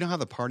 Do you know how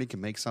the party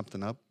can make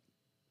something up,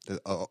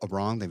 a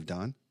wrong they've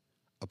done?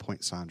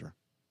 Appoint Sandra.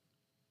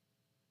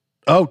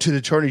 Oh, to the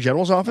Attorney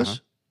General's office?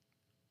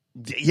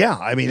 Yeah,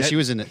 I mean, she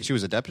was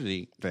a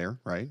deputy there,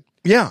 right?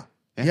 Yeah.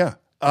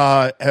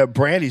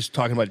 Brandy's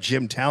talking about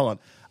Jim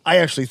Talent. I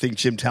actually think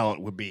Jim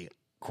Talent would be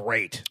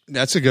great.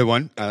 That's a good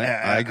one.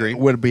 I agree.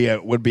 Would be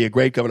a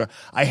great governor.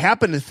 I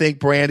happen to think,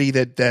 Brandy,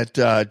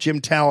 that Jim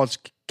Talent's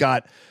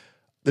got.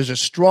 There's a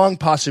strong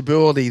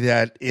possibility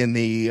that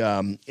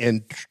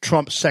in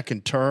Trump's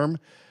second term,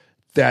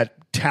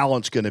 that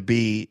Talent's going to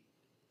be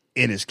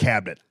in his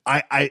cabinet.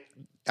 I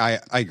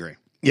agree.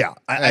 Yeah,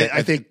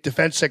 I think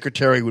Defense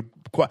Secretary would,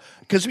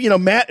 because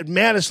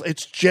Mattis.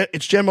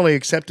 It's generally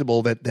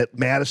acceptable that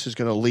Mattis is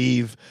going to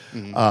leave.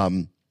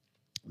 Mm-hmm.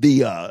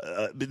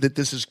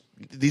 That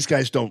these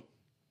guys don't.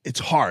 It's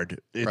hard.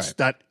 It's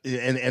not.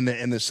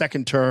 And the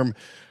second term,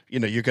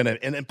 you're going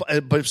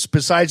to. But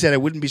besides that, I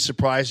wouldn't be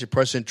surprised if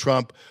President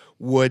Trump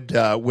would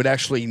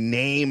actually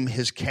name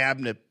his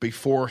cabinet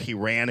before he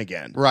ran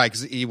again. Right,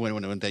 because he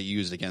wouldn't they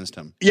used against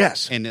him.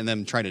 Yes, and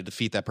then try to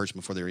defeat that person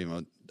before they were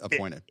even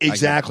appointed.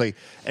 Exactly.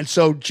 And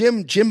so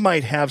Jim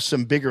might have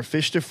some bigger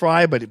fish to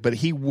fry, but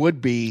he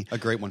would be a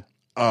great one,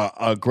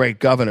 a great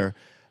governor.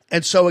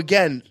 And so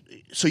again,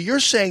 so you're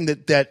saying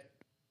that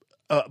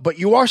but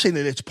you are saying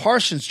that it's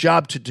Parsons'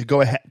 job to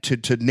go ahead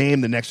to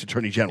name the next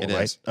attorney general, It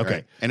right? is, Okay.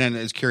 right. And then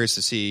it's curious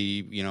to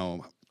see,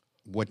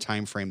 what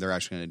time frame they're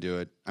actually going to do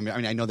it. I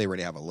mean, I know they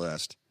already have a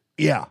list.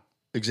 Yeah,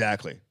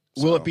 exactly.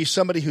 Will it be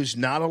somebody who's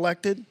not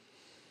elected?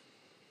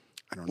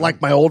 I don't know.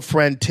 Like my old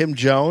friend Tim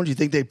Jones. You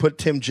think they put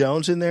Tim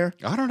Jones in there?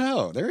 I don't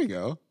know. There you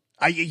go.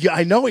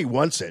 I know he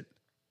wants it.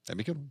 That'd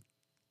be good.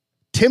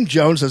 Tim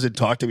Jones doesn't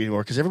talk to me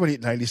anymore because everybody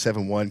at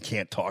 97.1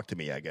 can't talk to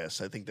me, I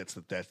guess. I think that's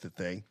the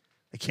thing.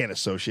 They can't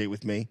associate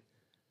with me.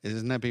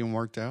 Isn't that being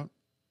worked out?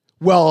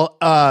 Well,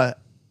 I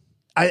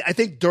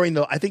think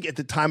I think at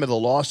the time of the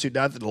lawsuit,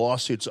 now that the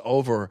lawsuit's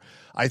over,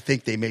 I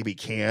think they maybe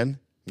can.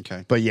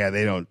 Okay. But yeah,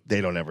 they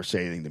don't ever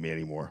say anything to me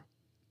anymore.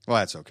 Well,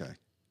 that's okay.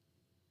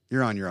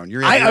 You're on your own.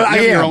 You're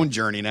on your own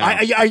journey now.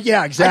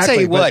 Yeah, exactly. I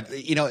tell you what,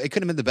 it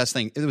could have been the best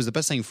thing. It was the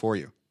best thing for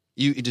you.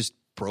 You just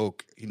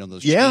broke,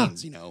 those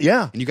chains,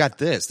 Yeah. And you got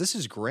this. This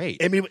is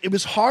great. I mean, it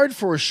was hard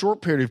for a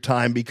short period of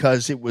time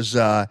because it was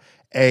it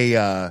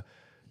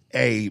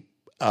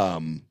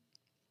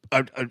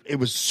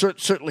was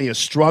certainly a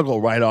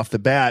struggle right off the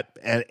bat,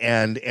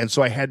 and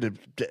so I had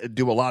to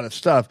do a lot of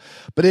stuff.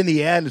 But in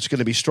the end, it's going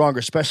to be stronger,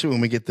 especially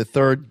when we get the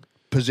third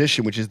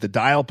position, which is the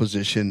dial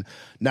position.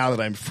 Now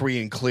that I'm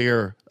free and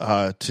clear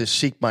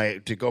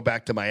to go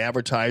back to my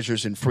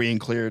advertisers and free and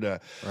clear to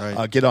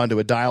get onto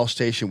a dial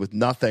station with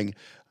nothing.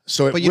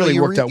 So it really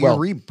worked out well.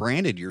 You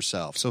rebranded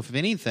yourself. So if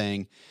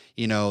anything,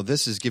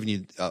 this is giving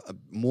you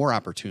more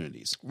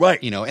opportunities.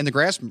 Right. And the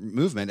grass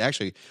movement,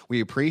 actually,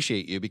 we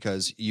appreciate you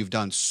because you've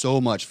done so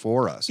much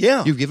for us.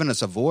 Yeah. You've given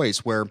us a voice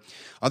where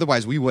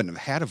otherwise we wouldn't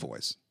have had a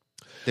voice.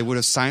 They would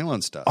have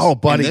silenced us. Oh,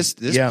 buddy. And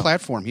this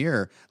platform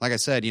here, like I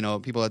said,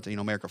 people at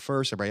America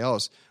First, everybody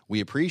else,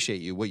 we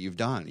appreciate you, what you've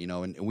done,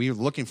 and we're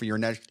looking for your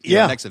next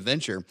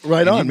adventure.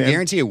 Right on, man.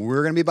 Guarantee you,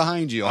 we're going to be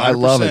behind you 100%. I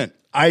love it.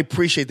 I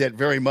appreciate that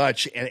very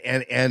much, and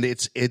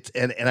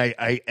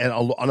I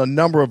on a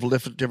number of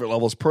different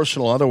levels,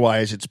 personal,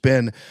 otherwise, it's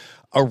been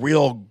a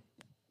real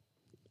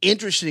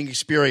interesting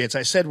experience.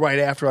 I said right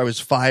after I was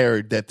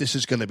fired that this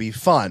is going to be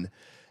fun,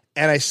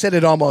 and I said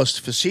it almost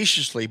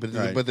facetiously, but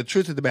the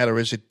truth of the matter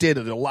is, it did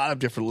at a lot of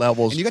different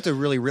levels. And you got to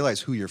really realize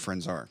who your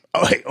friends are.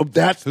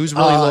 Who's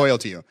really loyal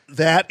to you.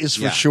 That is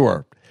for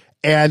sure.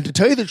 And to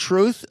tell you the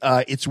truth,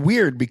 it's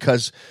weird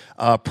because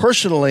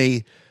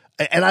personally.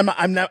 And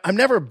I'm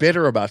never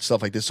bitter about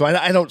stuff like this, so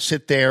I don't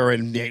sit there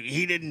and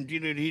he didn't,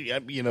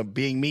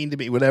 being mean to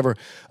me, whatever.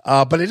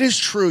 But it is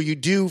true. You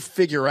do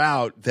figure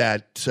out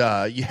that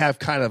you have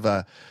kind of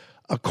a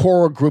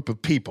core group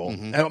of people,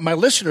 and my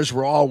listeners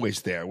were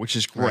always there, which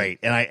is great.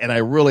 Right. And I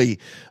really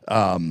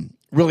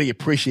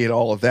appreciate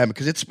all of them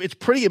because it's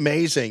pretty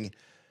amazing.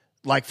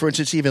 Like, for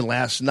instance, even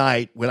last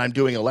night when I'm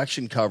doing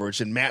election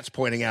coverage and Matt's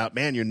pointing out,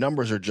 man, your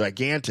numbers are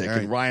gigantic,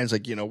 and Ryan's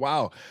like,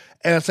 wow,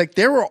 and it's like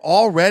there were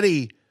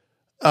already.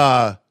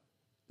 There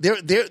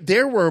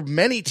were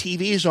many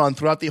TVs on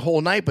throughout the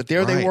whole night, but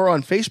there they were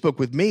on Facebook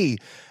with me,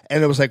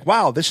 and it was like,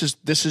 wow, this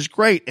is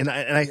great, and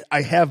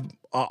I have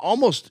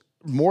almost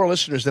more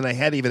listeners than I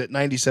had even at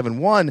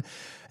 97.1,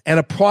 and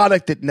a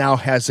product that now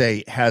has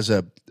a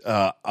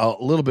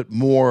little bit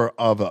more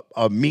of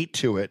a meat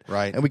to it,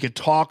 right? And we could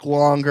talk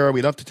longer.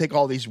 We don't have to take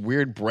all these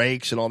weird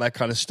breaks and all that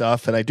kind of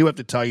stuff. And I do have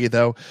to tell you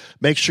though,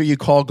 make sure you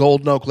call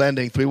Golden Oak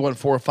Lending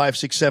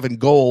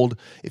 314-567-GOLD.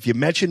 If you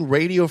mention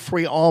Radio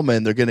Free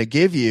Allman, they're going to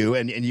give you,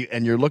 and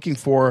you're looking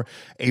for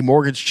a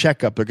mortgage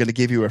checkup, they're going to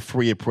give you a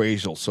free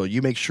appraisal. So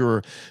you make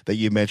sure that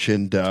you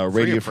mentioned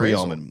Radio Free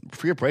Allman,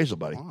 free appraisal,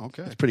 buddy. Oh,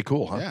 okay, it's pretty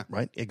cool, huh? Yeah,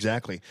 right,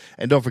 exactly.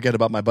 And don't forget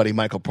about my buddy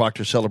Michael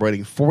Proctor,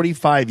 celebrating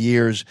 45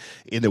 years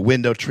in the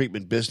window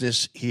treatment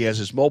business. He has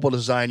his mobile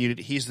design unit.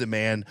 He's the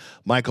man.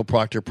 Michael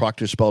Proctor.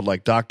 Proctor spelled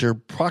like doctor.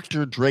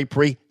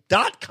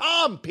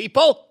 ProctorDrapery.com,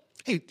 people.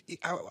 Hey,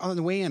 on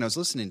the way in, I was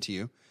listening to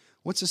you.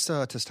 What's this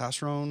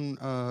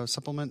testosterone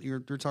supplement you're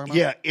talking about?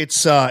 Yeah,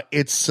 it's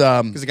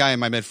because the guy in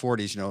my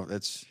mid-40s,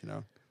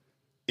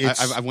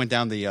 I went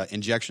down the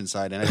injection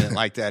side, and I didn't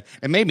like that.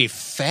 It made me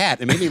fat.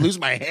 It made me lose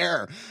my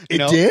hair. It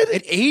did?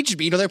 It aged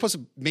me. They're supposed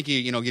to make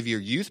you, give you your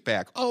youth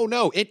back. Oh,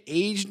 no. It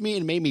aged me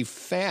and made me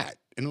fat.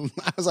 And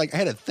I was like, I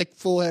had a thick,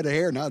 full head of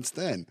hair. Now it's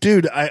thin.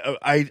 Dude,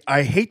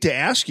 I hate to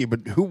ask you,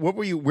 but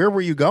where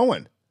were you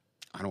going?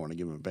 I don't want to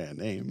give him a bad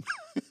name.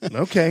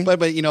 Okay.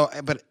 But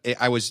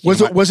I was.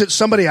 Was it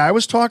somebody I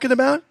was talking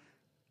about?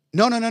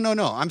 No.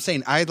 I'm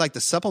saying I like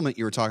the supplement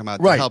you were talking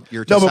about to help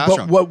your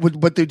testosterone.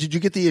 But did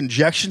you get the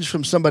injections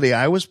from somebody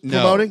I was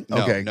promoting? No,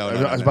 okay. No,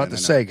 I was about to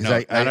say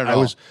because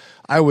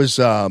I was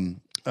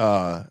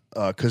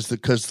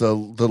because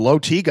the low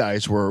T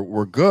guys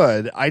were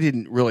good. I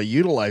didn't really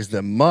utilize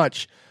them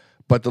much,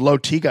 but the low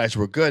T guys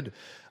were good.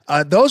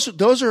 Those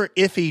are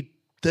iffy.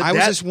 I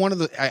was just one of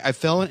the. I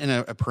fell in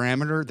a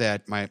parameter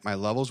that my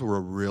levels were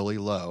really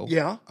low.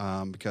 Yeah.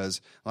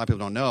 Because a lot of people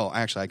don't know.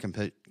 I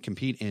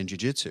compete in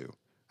jiu-jitsu.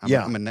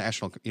 I'm a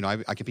national.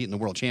 I compete in the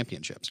world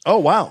championships. Oh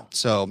wow!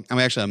 So I'm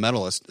actually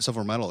a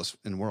silver medalist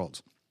in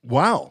worlds.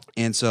 Wow!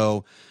 And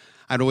so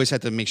I'd always have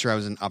to make sure I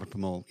was in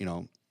optimal,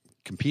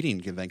 competing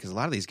event because a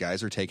lot of these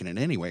guys are taking it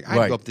anyway.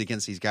 I go up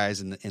against these guys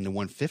in the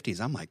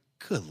 150s. I'm like,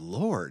 good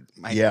Lord.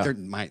 My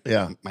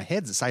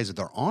head's the size of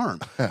their arm.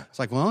 It's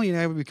like, well,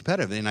 I would be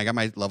competitive. And I got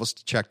my levels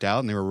checked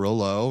out and they were real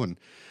low and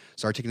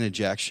started taking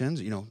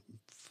injections.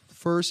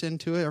 First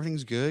into it,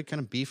 everything's good, kind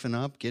of beefing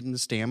up, getting the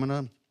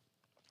stamina.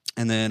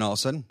 And then all of a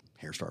sudden,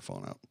 hair started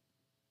falling out.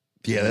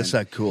 Yeah, that's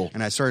not cool.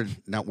 And I started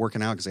not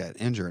working out because I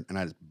got injured, and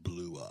I just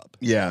blew up.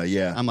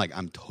 Yeah. I'm like,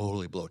 I'm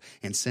totally bloated.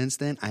 And since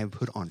then, I have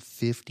put on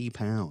 50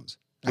 pounds.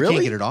 Really? I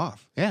can't get it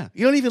off. Yeah.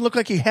 You don't even look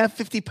like you have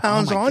 50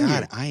 pounds on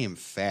God, you. I am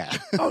fat.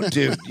 Oh,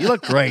 dude, you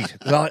look great.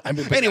 Well, I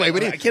mean, anyway, I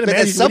can't but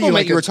imagine the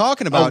supplement you were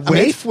talking about. A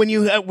waif when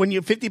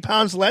you're 50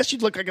 pounds less,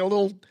 you'd look like a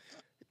little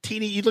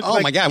teeny. You look.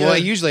 Oh my God! Well,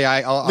 usually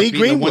I'll be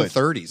in the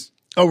 130s.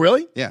 Oh,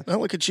 really? Yeah. Oh,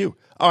 look at you.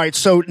 All right.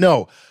 So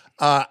no,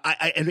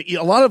 and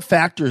a lot of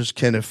factors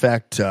can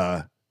affect.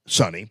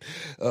 Sonny,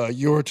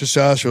 your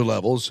testosterone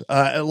levels.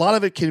 A lot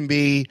of it can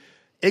be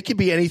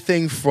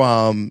anything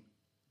from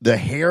the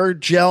hair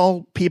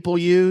gel people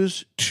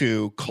use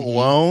to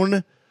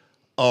cologne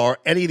or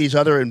any of these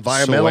other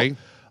environmental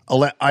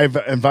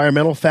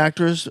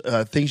factors,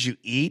 things you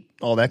eat,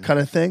 all that kind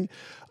of thing.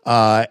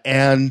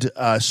 And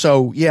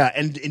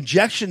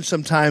injection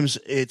sometimes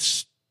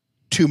it's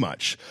too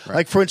much. Right.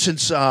 Like for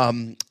instance,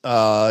 Dr.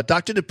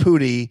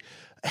 Naputi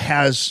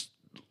has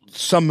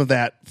some of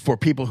that for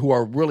people who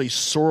are really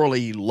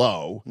sorely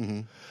low,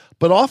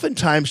 but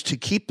oftentimes to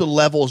keep the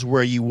levels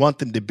where you want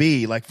them to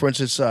be, like for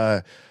instance,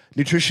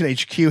 Nutrition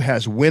HQ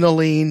has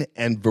Winilene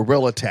and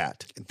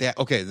Virilitat. I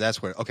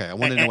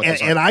want to know what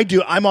those are. And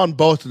I'm on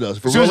both of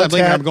those. As soon as I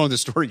blink, I'm going to the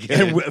store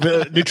again.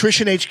 And,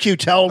 Nutrition HQ,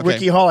 tell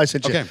Ricky Hall I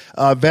sent you.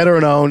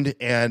 Veteran owned,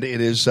 and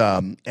it is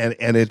and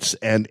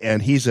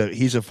he's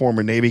a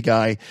former Navy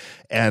guy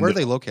and where are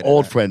they located?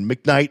 Old friend,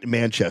 McKnight,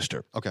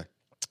 Manchester. Okay.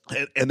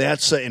 And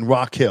that's in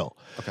Rock Hill.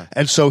 Okay.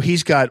 And so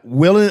he's got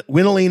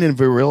Winilene and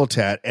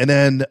Virilitat, and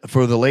then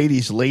for the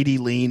ladies, Lady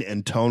Lean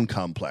and Tone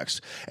Complex.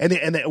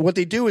 And what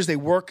they do is they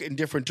work in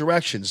different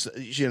directions.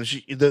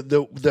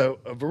 The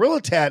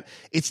Virilitat,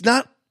 it's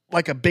not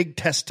like a big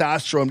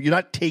testosterone. You're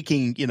not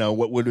taking,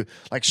 what would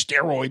like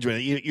steroids.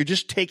 You're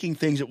just taking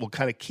things that will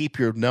kind of keep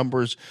your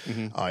numbers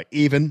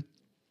even.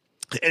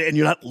 And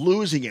you're not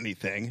losing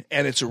anything,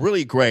 and it's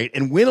really great.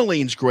 And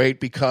Winilene's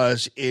great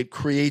because it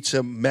creates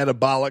a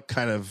metabolic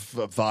kind of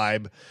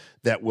vibe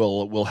that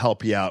will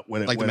help you out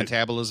when the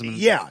metabolism.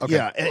 Yeah.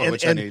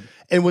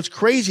 And what's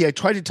crazy, I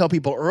tried to tell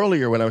people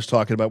earlier when I was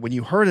talking about when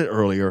you heard it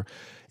earlier,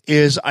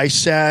 is I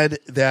said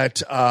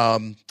that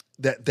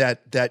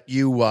that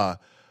you are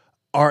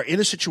in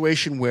a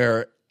situation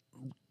where.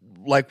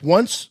 Like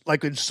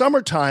in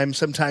summertime,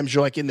 sometimes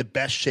you're like in the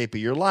best shape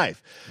of your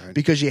life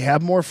because you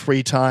have more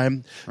free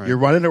time. Right. You're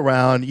running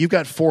around. You've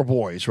got 4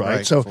 boys,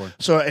 right?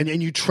 So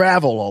and you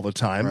travel all the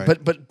time. Right.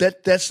 But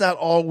that's not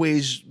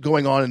always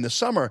going on in the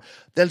summer.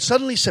 Then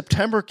suddenly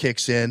September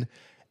kicks in,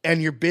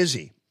 and you're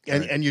busy.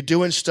 And you're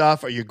doing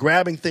stuff, or you're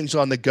grabbing things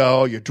on the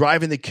go, you're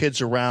driving the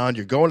kids around,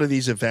 you're going to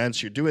these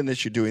events, you're doing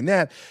this, you're doing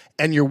that,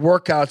 and your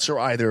workouts are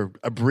either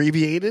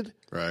abbreviated,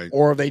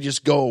 or they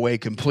just go away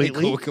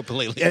completely. They go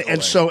completely away.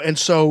 And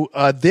so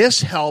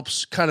this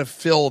helps kind of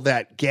fill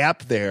that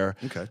gap there,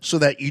 so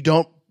that you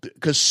don't.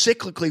 Because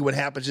cyclically, what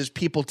happens is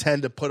people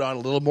tend to put on a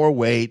little more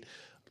weight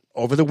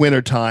over the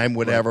winter time,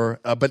 whatever,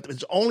 but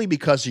it's only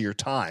because of your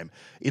time.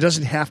 It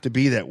doesn't have to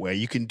be that way.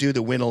 You can do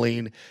the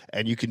Winilene,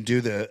 and you can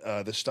do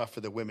the stuff for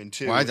the women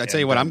too. Well, I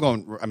tell you what,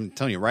 I'm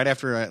telling you, right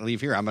after I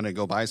leave here, I'm going to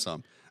go buy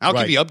some. I'll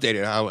keep you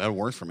updated how it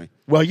works for me.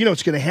 Well, you know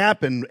what's going to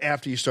happen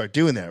after you start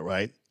doing that,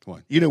 right?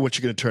 What? You know what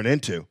you're going to turn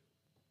into.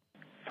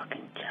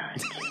 Fucking John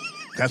G.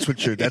 That's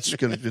what you're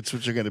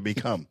going to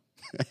become.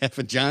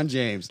 Effing John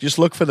James. Just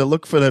look for the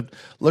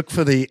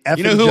effing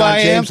you know who John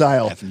I James am?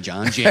 aisle. Effing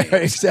John James.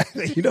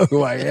 Exactly. You know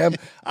who I am.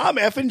 I'm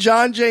effing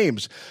John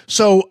James.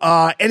 So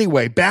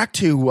anyway, back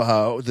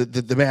to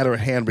the matter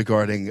at hand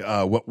regarding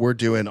what we're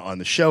doing on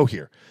the show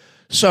here.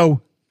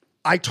 So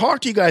I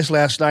talked to you guys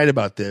last night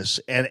about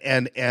this,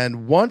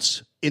 and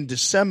once in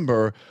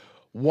December,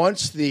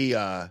 once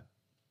the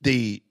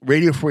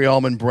Radio Free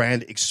Almond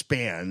brand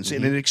expands,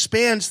 and it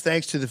expands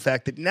thanks to the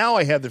fact that now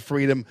I have the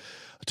freedom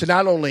to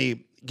not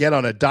only get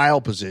on a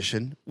dial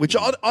position, which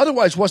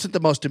otherwise wasn't the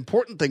most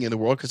important thing in the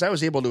world because I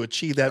was able to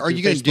achieve that. Are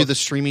you going to do the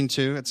streaming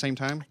too at the same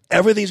time?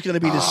 Everything's going to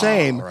be the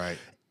same,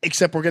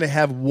 except we're going to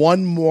have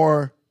one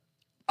more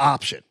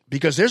option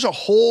because there's a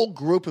whole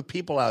group of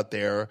people out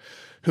there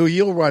who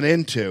you'll run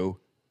into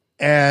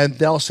and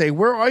they'll say,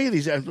 where are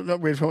you? I'm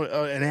not ready for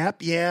an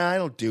app. Yeah, I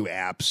don't do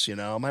apps. You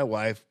know, my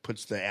wife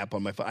puts the app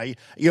on my phone.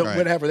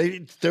 Whatever.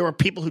 There are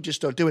people who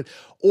just don't do it.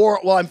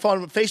 Or, well, I'm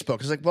following Facebook.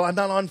 It's like, well, I'm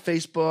not on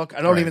Facebook.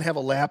 I don't even have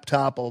a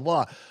laptop, blah,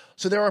 blah, blah.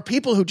 So there are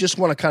people who just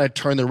want to kind of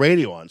turn the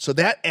radio on. So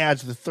that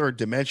adds the third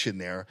dimension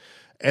there.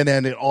 And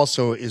then it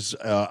also is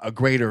a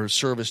greater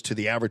service to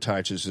the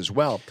advertisers as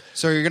well.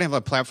 So you're going to have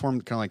a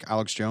platform kind of like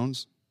Alex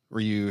Jones? Where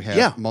you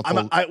have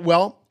multiple...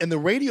 and the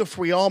Radio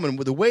Free Almond,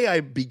 the way I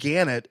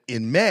began it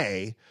in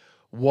May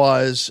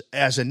was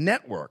as a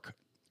network.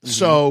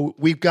 So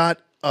we've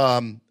got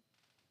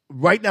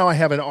right now I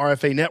have an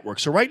RFA network.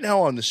 So right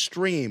now on the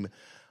stream,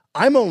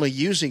 I'm only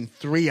using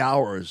 3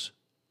 hours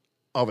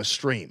of a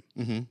stream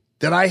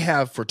that I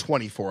have for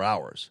 24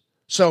 hours.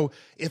 So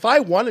if I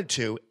wanted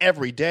to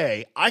every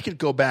day, I could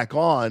go back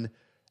on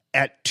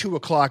at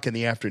 2:00 in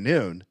the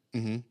afternoon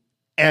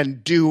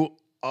and do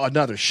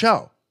another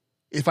show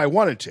if I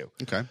wanted to.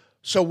 Okay.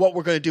 So what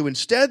we're going to do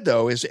instead,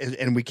 though, is,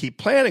 and we keep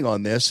planning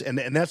on this, and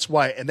that's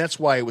why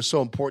it was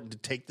so important to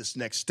take this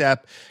next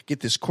step,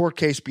 get this court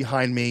case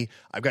behind me.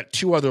 I've got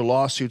 2 other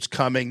lawsuits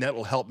coming that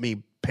will help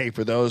me pay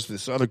for those.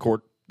 This other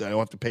court, I don't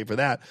have to pay for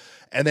that,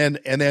 and then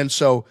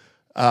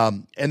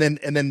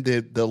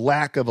the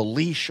lack of a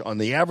leash on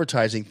the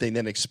advertising thing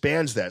then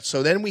expands that.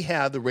 So then we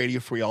have the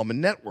Radio Free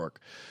Almond Network.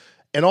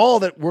 And all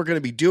that we're going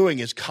to be doing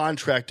is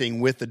contracting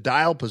with the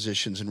dial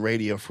positions in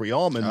Radio Free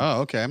Almond.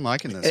 Oh, okay. I'm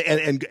liking this.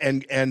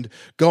 And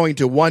going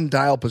to one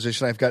dial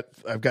position. I've got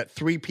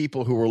 3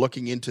 people who are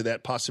looking into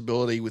that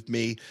possibility with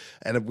me,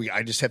 and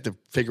I just have to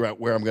figure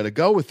out where I'm going to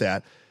go with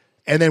that.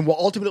 And then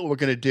ultimately what we're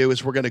going to do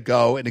is we're going to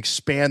go and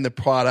expand the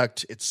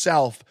product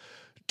itself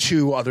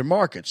to other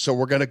markets. So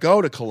we're going to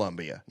go to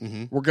Columbia.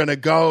 We're going to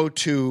go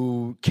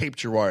to Cape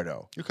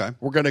Girardeau. Okay.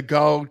 We're going to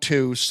go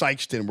to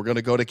Sikeston. We're going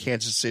to go to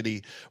Kansas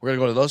City. We're going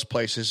to go to those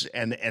places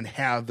and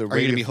have the radio. Are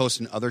you going to be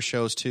hosting other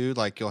shows too?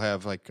 Like you'll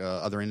have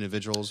other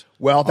individuals?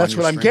 Well, that's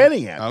what I'm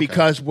getting at, Okay.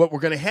 because what we're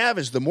going to have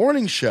is the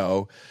morning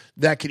show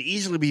that could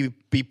easily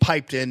be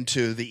piped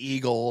into the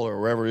Eagle or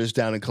wherever it is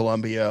down in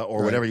Columbia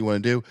or whatever you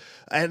want to do.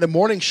 And the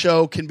morning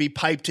show can be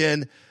piped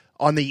in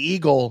on the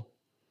Eagle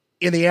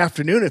in the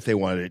afternoon if they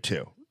wanted it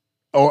to.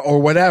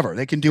 Or whatever.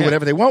 They can do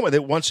whatever they want with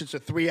it. Once it's a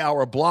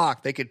 3-hour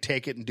block, they could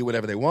take it and do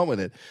whatever they want with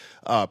it.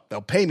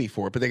 They'll pay me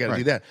for it, but they got to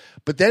do that.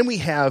 But then we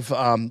have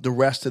the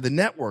rest of the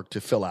network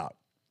to fill out.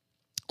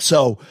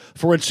 So,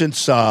 for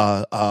instance,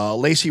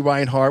 Lacey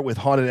Reinhart with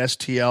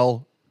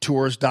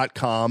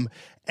HauntedSTLTours.com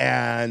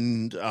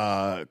and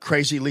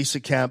Crazy Lisa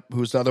Kemp,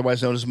 who's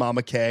otherwise known as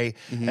Mama K,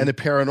 and the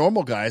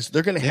Paranormal guys,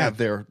 they're going to have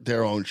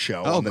their own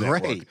show on the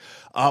network.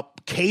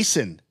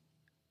 Kaysen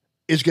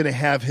is going to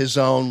have his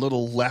own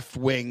little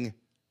left-wing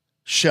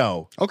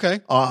show. Okay.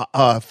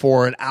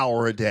 For an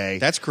hour a day.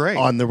 That's great.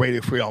 On the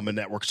Radio Free Almond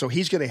Network. So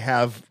he's going to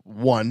have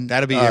one.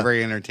 That'll be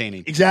very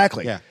entertaining.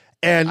 Exactly. Yeah.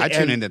 And I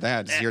tune into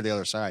that to hear the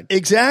other side.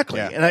 Exactly.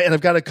 Yeah. And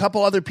I've got a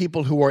couple other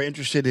people who are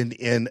interested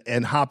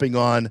in hopping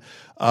on,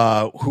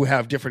 who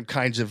have different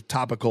kinds of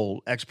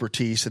topical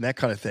expertise and that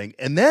kind of thing.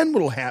 And then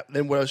what'll happen?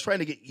 Then what I was trying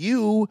to get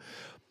you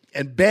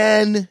and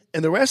Ben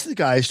and the rest of the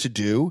guys to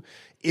do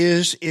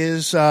is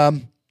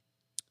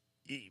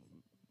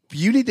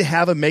you need to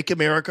have a Make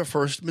America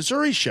First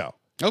Missouri show.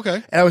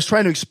 Okay. And I was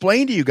trying to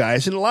explain to you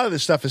guys, and a lot of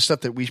this stuff is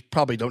stuff that we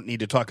probably don't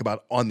need to talk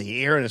about on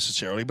the air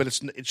necessarily, but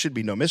it should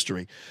be no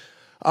mystery.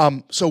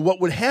 So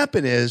what would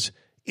happen is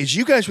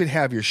you guys would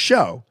have your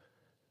show,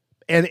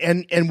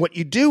 and what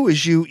you do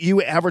is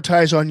you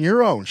advertise on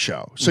your own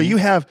show. So you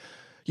have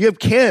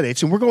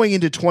candidates, and we're going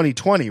into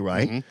 2020,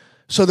 right?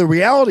 So the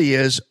reality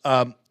is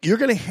you're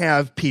going to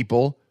have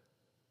people,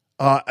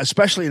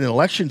 especially in an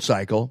election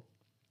cycle,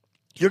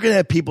 you're going to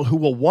have people who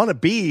will want to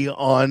be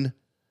on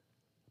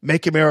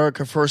Make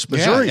America First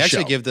Missouri show.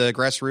 Actually give the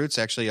grassroots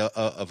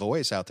a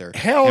voice out there.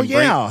 Hell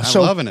yeah. I'm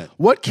so loving it.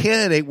 What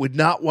candidate would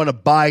not want to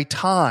buy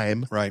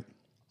time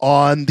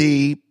on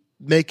the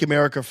Make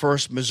America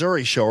First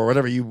Missouri show or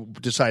whatever you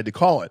decide to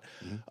call it?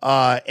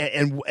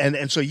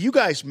 And so you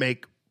guys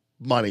make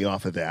money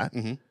off of that.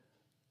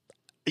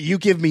 You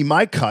give me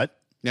my cut.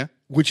 Yeah,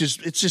 which is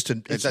it's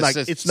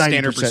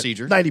standard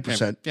procedure.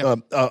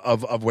 90%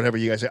 of whatever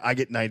you guys say. I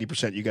get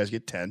 90%. You guys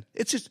get 10.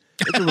 It's a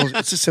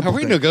simple. Are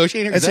we thing.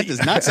 negotiating? That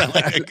does not sound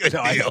like a good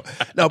deal.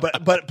 No,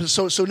 but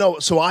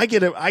so I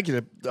get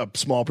a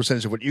small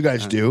percentage of what you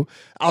guys do.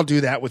 I'll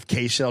do that with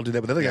Casey. I'll do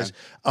that with other guys.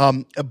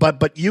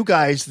 But you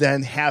guys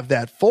then have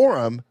that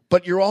forum.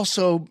 But you're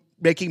also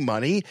making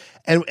money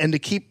and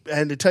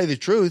to tell you the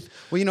truth.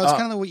 Well, it's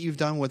kind of what you've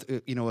done with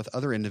with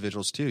other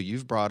individuals too.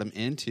 You've brought them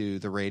into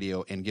the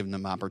radio and given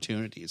them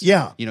opportunities.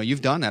 Yeah,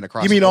 you've done that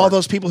across. You mean all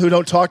those people who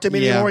don't talk to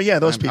me anymore? Yeah,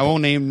 those people. I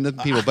won't name the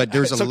people, but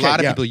there's a lot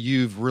of people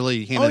you've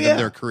really handed them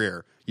their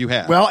career. You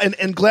have. Well,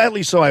 and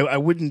gladly so. I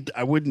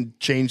wouldn't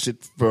change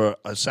it for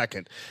a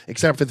second,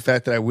 except for the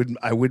fact that I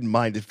wouldn't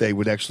mind if they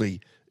would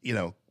actually keep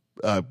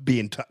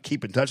in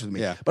touch with me.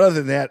 Yeah. But other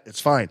than that,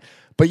 it's fine.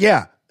 But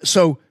yeah,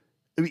 so.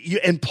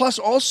 And plus,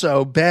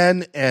 also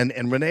Ben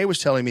and Renee was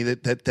telling me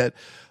that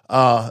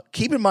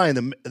keep in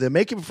mind the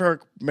Make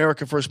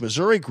America First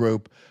Missouri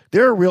group.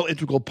 They're a real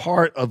integral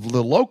part of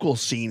the local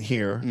scene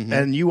here,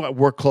 and you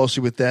work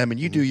closely with them, and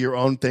you do your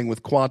own thing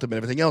with Quantum and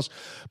everything else.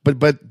 But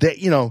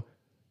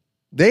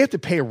they have to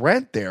pay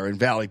rent there in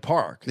Valley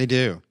Park. They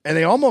do, and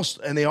they almost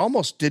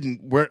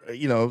didn't.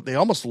 They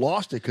almost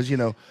lost it because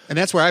And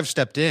that's where I've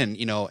stepped in.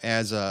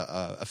 As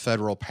a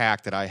federal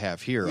PAC that I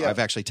have here, I've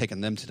actually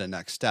taken them to the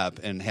next step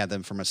and had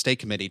them from a state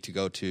committee to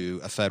go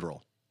to a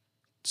federal.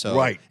 So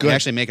good.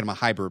 Actually making them a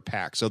hybrid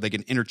PAC so they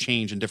can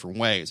interchange in different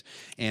ways.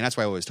 And that's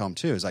why I always tell them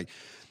too. Is like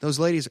those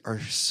ladies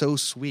are so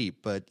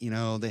sweet, but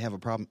they have a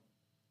problem.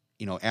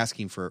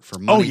 asking for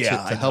money to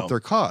I help know. their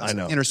cause. I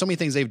know. And there's so many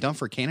things they've done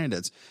for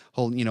candidates,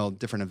 hold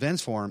different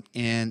events for them,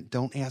 and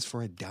don't ask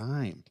for a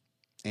dime.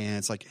 And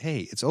it's like,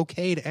 hey, it's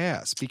okay to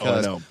ask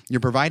because you're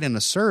providing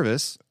a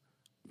service.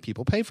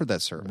 People pay for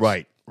that service.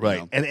 Right.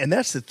 And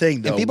that's the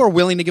thing, though. And people are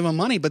willing to give them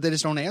money, but they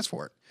just don't ask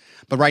for it.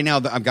 But right now,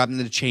 I've gotten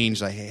to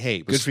change. Like, hey,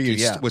 good for you.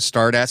 Let's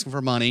start asking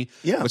for money.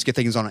 Yeah. Let's get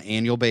things on an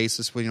annual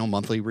basis,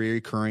 monthly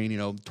recurring,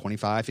 $25,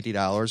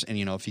 $50. And,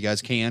 if you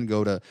guys can,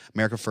 go to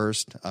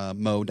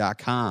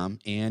AmericaFirstMo.com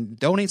and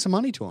donate some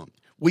money to them.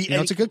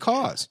 It's a good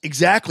cause.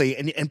 Exactly.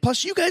 And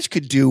plus, you guys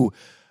could do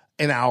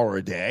an hour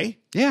a day.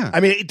 Yeah.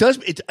 I mean, it does.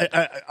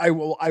 I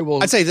will.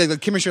 I'd say the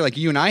chemistry like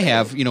you and I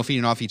have,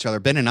 feeding off each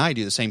other. Ben and I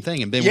do the same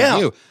thing. And Ben with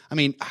you. I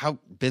mean,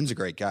 Ben's a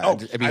great guy.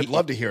 I'd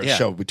love to hear a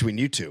show between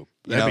you two.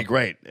 That'd be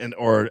great. And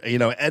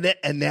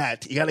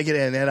that you got to get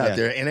Annette out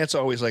there. And that's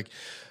always like,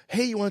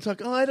 hey, you want to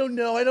talk? Oh, I don't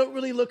know. I don't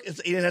really look.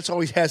 And that's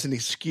always has an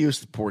excuse.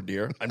 The poor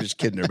dear. I'm just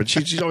kidding her, but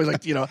she's always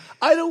like,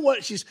 I don't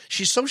want.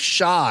 She's so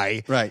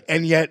shy, right?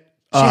 And yet.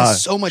 She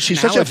has so much. She's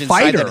such a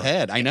fighter. That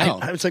head. I know.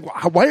 I was like,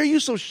 why are you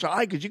so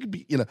shy? Because you could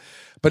be,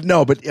 But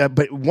no.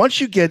 But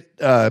once you get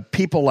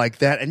people like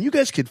that, and you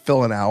guys could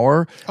fill an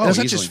hour. Oh, it's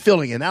not easily. just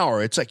filling an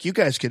hour. It's like you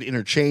guys could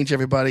interchange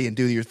everybody and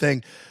do your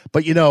thing.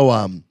 But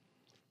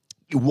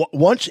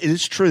once it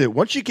is true that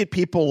once you get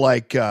people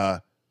like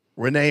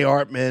Renee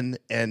Artman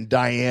and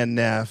Diane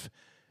Neff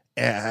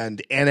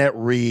and Annette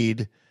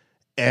Reed.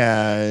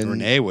 And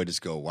Renee would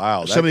just go,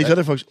 wow. Some of these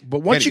other folks. But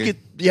once you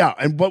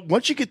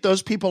once you get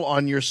those people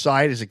on your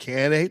side as a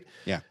candidate,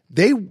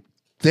 they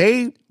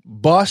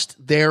bust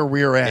their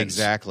rear ends.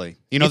 Exactly.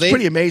 It's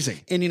pretty amazing.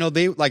 And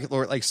they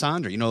like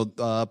Sandra,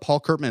 Paul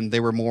Kurtman, they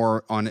were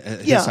more on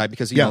his side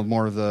because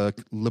more of the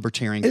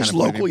libertarian kind of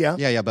local,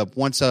 yeah. But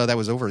once that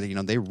was over,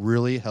 they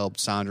really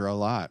helped Sandra a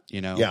lot,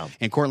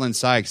 And Cortland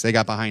Sykes, they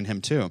got behind him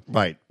too.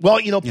 Right.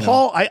 Well,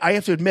 Paul, I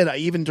have to admit,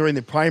 even during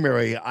the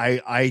primary,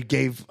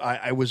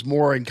 I was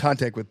more in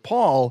contact with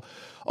Paul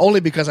only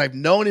because I've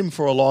known him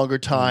for a longer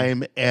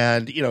time,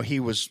 and he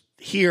was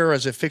here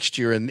as a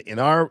fixture in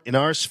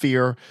our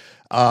sphere.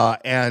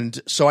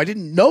 And so I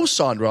didn't know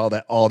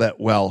Sandra all that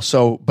well.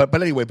 So, but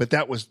anyway, but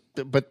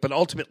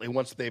ultimately,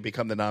 once they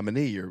become the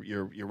nominee,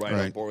 you're right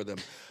on board with them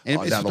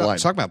down the line.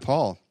 Talk about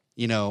Paul.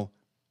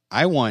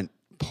 I want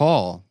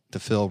Paul to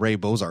fill Ray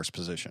Bozarth's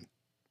position.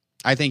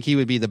 I think he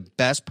would be the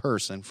best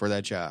person for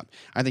that job.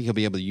 I think he'll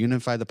be able to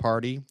unify the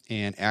party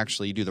and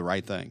actually do the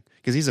right thing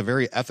because he's a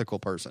very ethical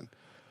person.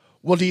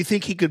 Well, do you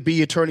think he could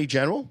be Attorney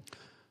General?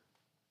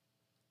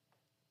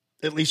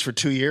 At least for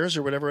 2 years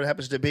or whatever it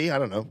happens to be. I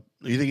don't know.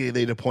 Do you think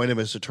they'd appoint him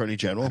as Attorney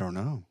General? I don't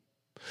know.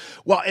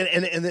 Well,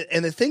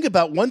 and the thing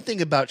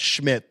about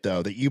Schmidt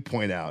though that you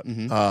point out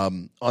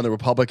on the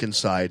Republican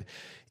side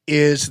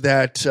is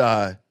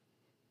that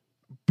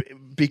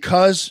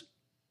because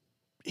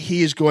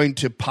he is going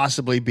to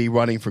possibly be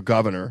running for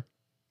governor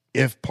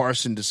if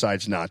Parson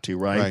decides not to,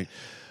 right?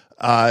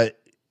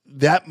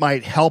 That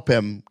might help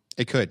him.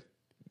 It could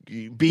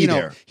be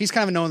there. He's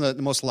kind of known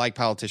the most liked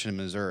politician in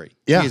Missouri.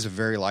 Yeah, he's a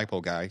very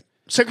likable guy.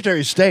 Secretary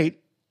of State,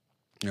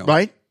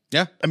 right?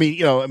 Yeah. I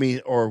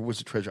mean, or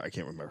was it Treasurer? I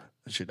can't remember.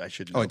 I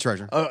should know. Oh,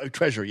 Treasurer.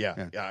 Treasurer,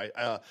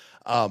 yeah.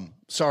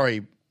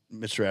 Sorry,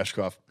 Mr.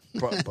 Ashcroft.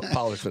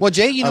 Apologies. Well,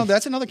 Jay,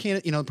 that's another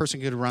candidate, the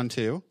person could run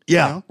too.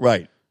 Yeah,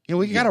 right.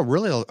 We got a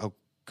really a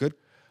good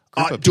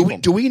group of do people.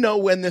 Do we know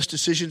when this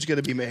decision is going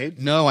to be made?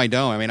 No, I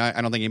don't. I mean,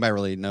 I don't think anybody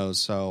really knows.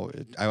 So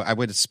I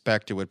would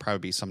expect it would probably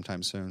be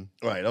sometime soon.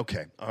 Right.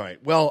 Okay. All right.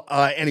 Well,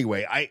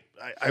 anyway,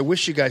 I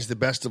wish you guys the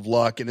best of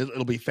luck, and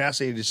it'll be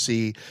fascinating to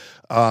see.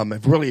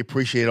 I've really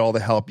appreciated all the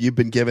help you've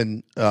been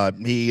giving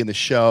me and the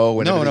show.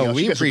 And everything else.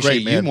 We You guys are appreciate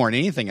great, you man. more than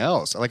anything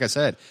else. Like I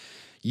said,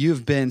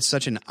 you've been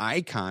such an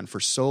icon for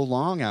so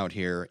long out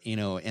here,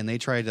 and they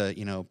try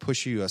to,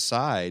 push you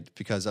aside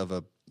because of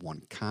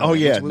one comment. Oh,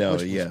 yeah.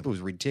 It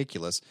was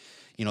ridiculous.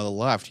 The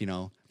left,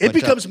 It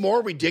becomes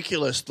more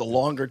ridiculous the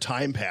longer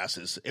time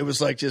passes. It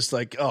was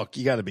oh,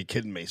 you got to be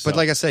kidding me. So. But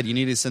like I said, you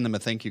need to send them a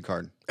thank you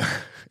card,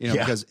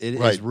 because it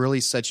has really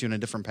set you in a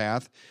different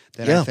path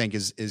that I think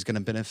is going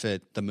to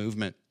benefit the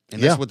movement.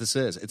 And that's what this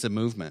is. It's a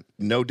movement.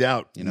 No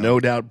doubt.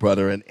 No doubt,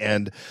 brother.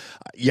 And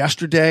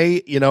yesterday,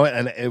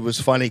 and it was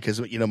funny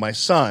because, my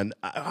son,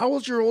 how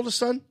old's your oldest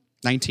son?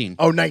 19.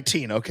 Oh,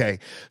 19. Okay.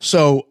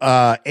 So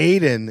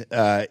Aiden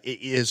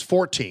is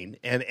 14,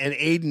 and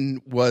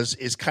Aiden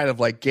is kind of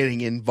like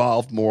getting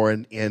involved more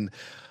in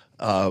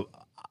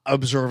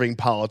observing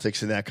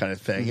politics and that kind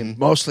of thing. And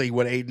mostly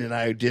what Aiden and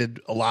I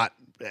did a lot,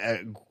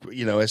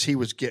 as he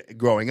was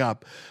growing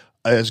up,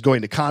 is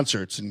going to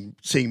concerts and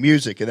seeing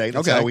music, and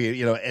that's how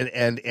we,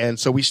 and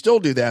so we still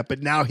do that.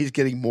 But now he's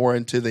getting more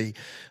into the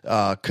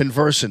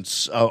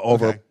conversance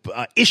over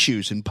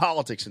issues in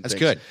politics and that's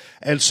things. Good.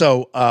 And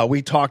so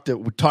we talked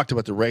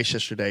about the race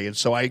yesterday, and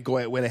so I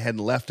went ahead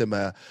and left him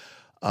a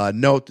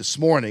note this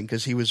morning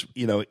because he was,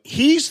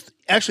 he's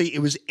actually,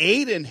 it was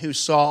Aiden who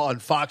saw on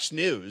Fox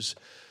News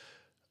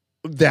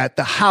that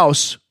the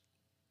House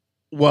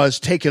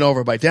was taken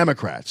over by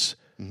Democrats.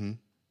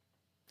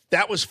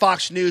 That was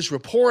Fox News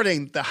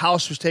reporting the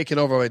House was taken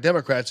over by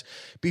Democrats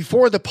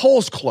before the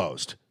polls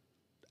closed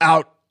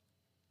out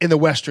in the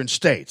western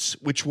states,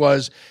 which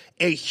was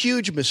a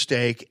huge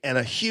mistake and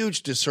a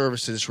huge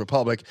disservice to this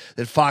republic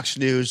that Fox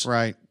News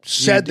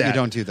said that. You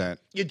don't do that.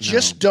 You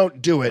just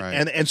don't do it.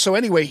 Right. And so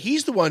anyway,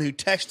 he's the one who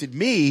texted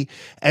me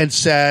and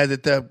said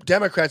that the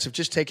Democrats have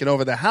just taken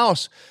over the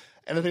House.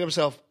 And I think to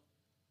myself,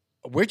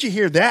 where'd you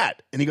hear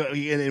that? And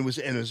it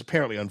was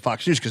apparently on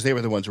Fox News because they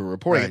were the ones who were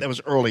reporting it. That was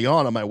early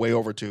on my way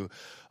over to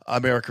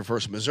America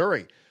First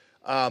Missouri.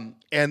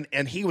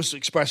 And he was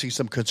expressing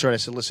some concern. I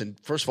said, listen,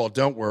 first of all,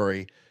 don't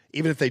worry.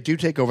 Even if they do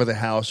take over the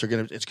House,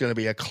 it's going to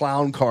be a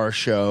clown car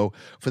show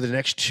for the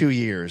next 2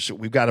 years.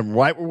 We've got them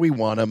right where we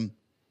want them.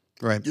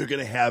 Right. You're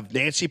going to have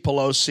Nancy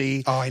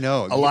Pelosi. Oh, I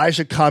know.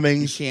 Elijah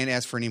Cummings. You can't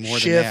ask for any more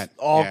Schiff, than that.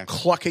 all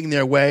clucking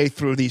their way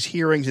through these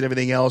hearings and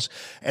everything else.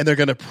 And they're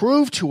going to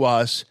prove to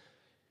us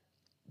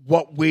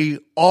what we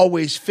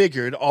always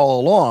figured all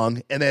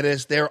along, and that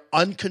is they're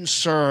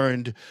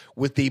unconcerned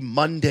with the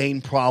mundane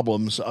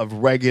problems of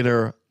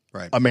regular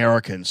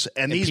Americans.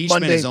 And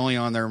impeachment is only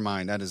on their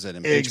mind. That is it.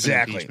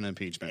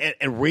 Impeachment.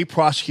 And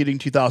re-prosecuting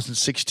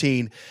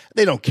 2016,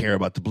 they don't care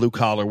about the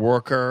blue-collar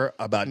worker,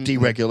 about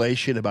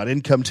deregulation, about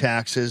income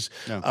taxes,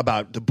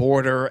 about the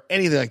border,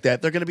 anything like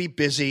that. They're going to be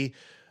busy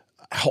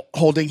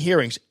holding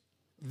hearings.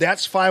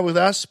 That's fine with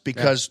us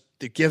because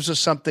it gives us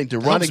something to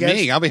run against.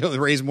 Me. I'll be able to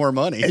raise more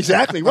money.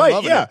 Exactly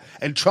right. Yeah,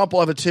 and Trump will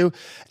have it too.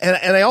 And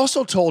I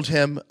also told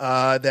him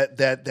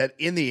that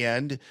in the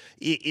end,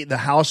 the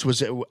House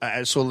was.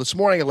 So this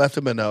morning I left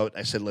him a note.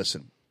 I said,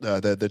 listen.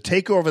 The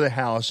takeover of the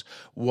House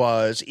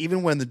was,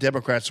 even when the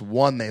Democrats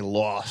won, they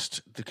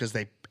lost because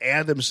they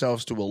added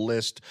themselves to a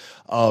list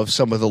of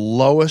some of the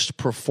lowest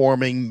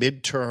performing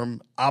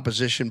midterm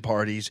opposition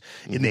parties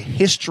in the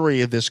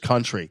history of this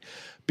country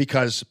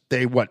because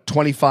they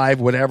 25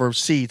 whatever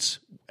seats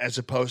as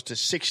opposed to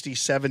 60,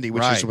 70,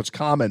 which is what's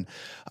common.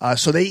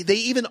 So they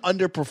even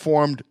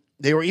underperformed.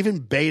 They were even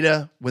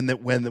beta when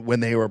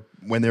they were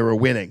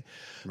winning.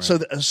 Right.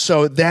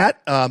 So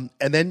that and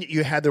then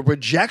you had the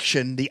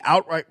rejection, the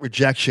outright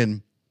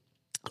rejection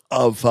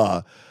of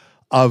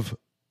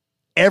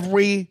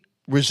every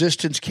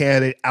resistance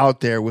candidate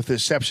out there, with the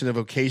exception of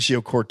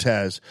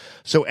Ocasio-Cortez.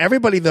 So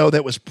everybody though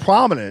that was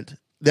prominent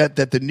that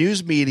the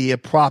news media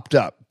propped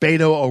up,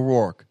 Beto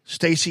O'Rourke,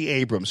 Stacey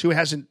Abrams, who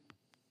hasn't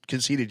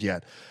conceded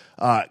yet,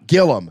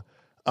 Gillum,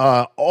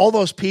 all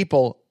those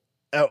people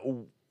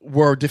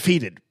were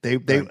defeated.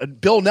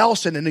 Bill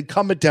Nelson, an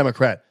incumbent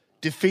Democrat,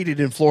 defeated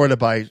in Florida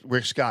by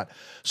Rick Scott.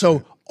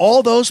 So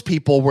all those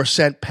people were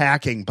sent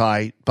packing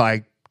by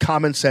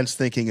common sense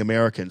thinking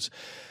Americans.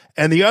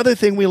 And the other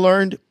thing we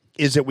learned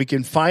is that we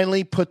can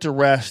finally put to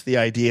rest the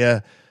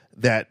idea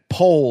that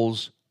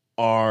polls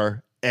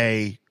are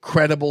a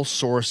credible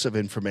source of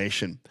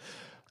information.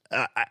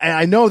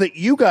 I know that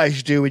you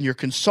guys do in your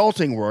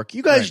consulting work.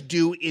 You guys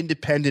do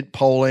independent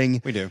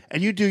polling. We do,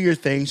 and you do your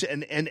things.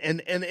 And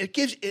it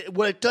gives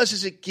what it does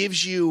is it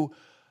gives you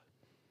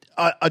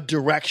a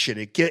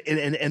direction.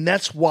 And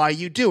that's why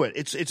you do it.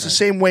 It's the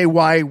same way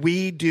why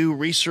we do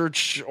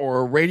research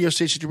or radio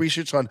stations do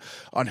research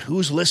on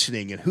who's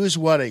listening and who's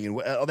whatting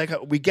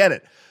and we get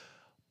it.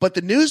 But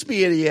the news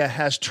media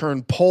has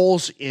turned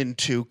polls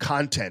into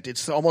content.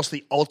 It's almost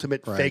the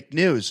ultimate fake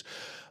news.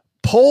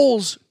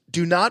 Polls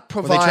do not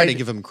provide. Well, they try to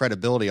give them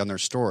credibility on their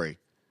story.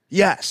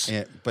 Yes,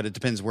 but it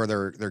depends where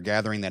they're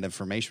gathering that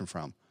information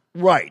from.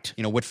 Right.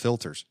 What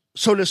filters?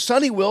 So to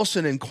Sonny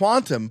Wilson and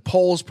Quantum,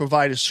 polls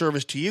provide a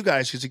service to you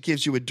guys because it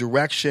gives you a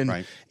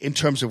direction in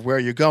terms of where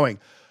you're going.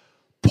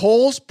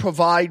 Polls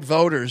provide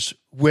voters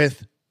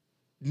with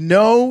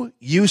no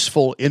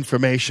useful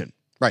information.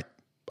 Right.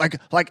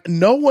 Like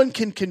no one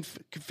can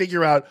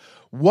figure out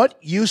what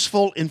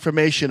useful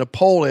information a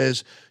poll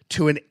is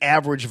to an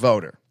average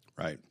voter.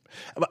 Right.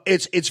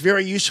 It's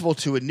very useful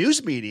to a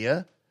news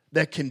media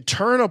that can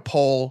turn a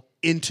poll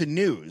into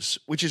news,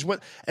 which is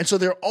what, and so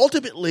they're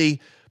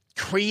ultimately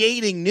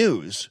creating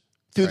news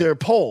through their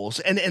polls.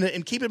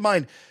 And keep in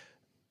mind,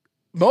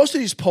 most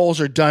of these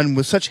polls are done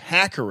with such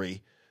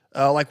hackery.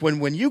 Like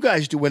when you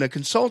guys do, when a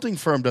consulting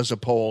firm does a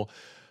poll,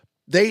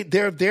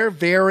 they're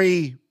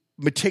very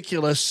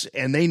meticulous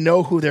and they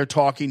know who they're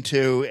talking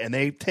to, and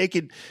they take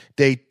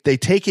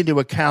into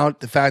account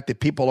the fact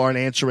that people aren't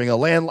answering a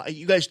landline.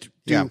 You guys do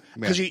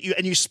because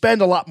you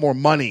spend a lot more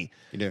money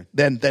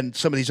than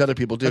some of these other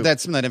people do. But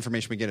some of that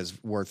information we get is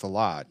worth a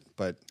lot.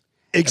 But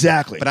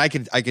exactly. But I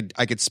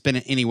could spin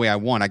it any way I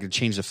want. I could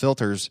change the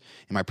filters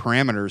and my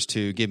parameters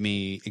to give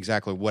me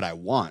exactly what I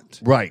want.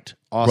 Right.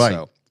 Also.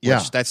 Right.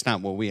 Which that's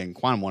not what we in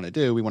Quantum want to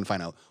do. We want to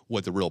find out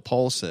what the real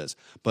pulse is.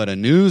 But a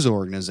news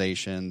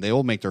organization, they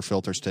will make their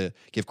filters to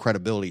give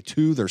credibility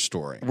to their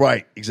story.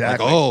 Right,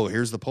 exactly. Like,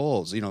 here's the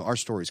polls. Our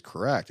story's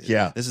correct.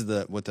 Yeah. This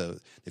is what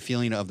the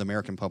feeling of the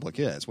American public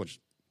is,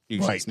 which,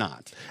 Usually it's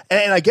not.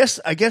 And I guess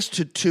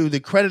to the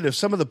credit of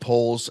some of the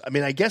polls, I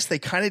mean, I guess they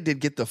kind of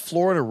did get the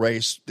Florida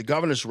race, the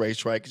governor's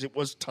race, right, because it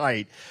was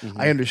tight. Mm-hmm.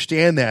 I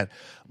understand that.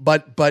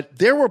 But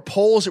there were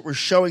polls that were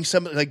showing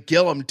something like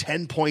Gillum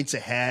 10 points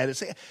ahead.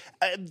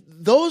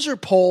 Those are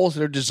polls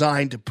that are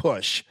designed to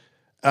push,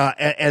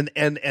 and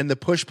the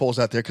push polls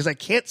out there, because I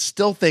can't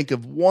still think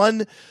of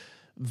one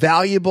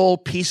valuable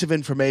piece of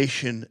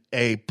information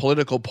a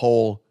political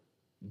poll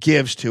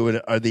gives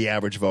to the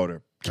average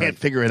voter. Can't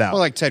figure it out. Well,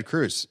 like Ted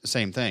Cruz,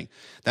 same thing.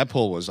 That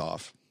poll was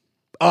off.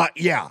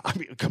 Yeah. I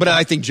mean, but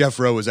I think Jeff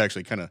Rowe was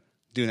actually kind of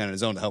doing that on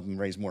his own to help him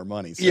raise more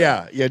money. So.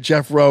 Yeah.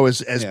 Jeff Rowe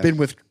has been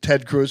with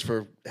Ted Cruz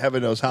for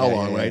heaven knows how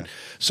long, right? Yeah.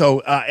 So,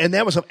 and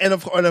that was, and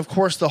of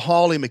course, the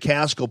Hawley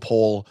McCaskill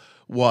poll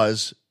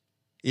was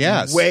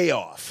way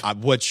off.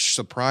 Which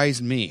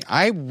surprised me.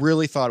 I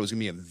really thought it was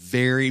going to be a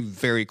very,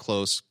 very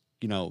close,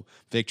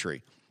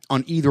 victory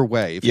on either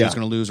way if he was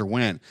going to lose or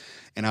win,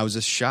 and I was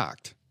just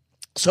shocked.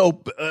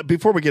 So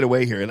before we get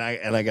away here, and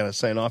I got to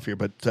sign off here,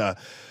 but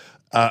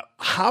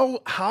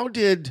how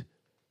did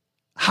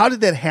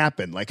that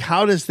happen? Like,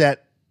 how does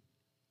that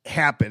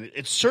happen?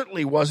 It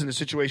certainly wasn't a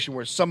situation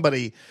where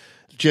somebody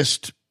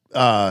just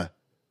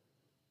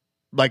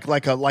like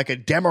a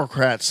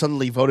Democrat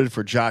suddenly voted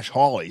for Josh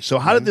Hawley. So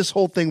how did this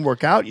whole thing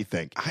work out, you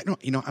think? I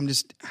don't.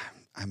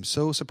 I'm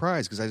so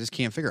surprised because I just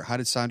can't figure out how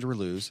did Sandra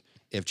lose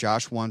if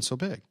Josh won so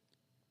big.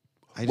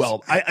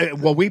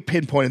 We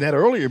pinpointed that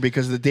earlier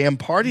because the damn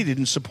party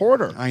didn't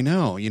support her. I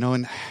know,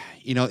 and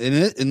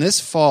this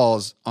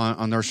falls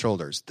on their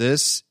shoulders.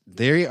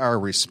 They are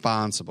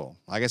responsible.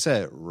 Like I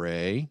said,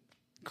 Ray,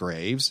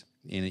 Graves,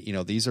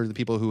 these are the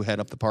people who head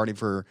up the party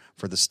for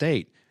the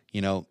state.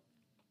 It's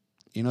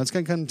going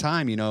to come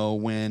time,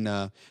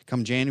 when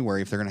come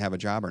January if they're going to have a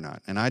job or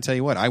not. And I tell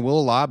you what, I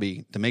will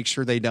lobby to make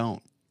sure they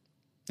don't,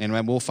 and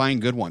we'll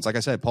find good ones. Like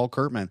I said, Paul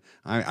Kurtman,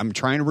 I'm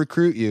trying to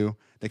recruit you.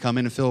 They come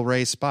in and fill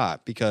Ray's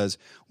spot because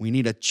we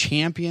need a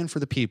champion for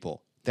the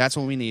people. That's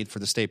what we need for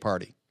the state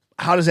party.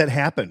 How does that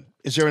happen?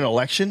 Is there an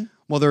election?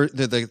 Well,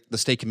 the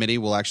state committee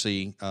will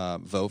actually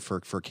vote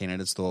for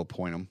candidates. They'll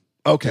appoint them.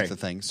 Okay. That's the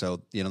thing.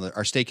 So,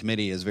 our state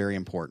committee is very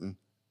important.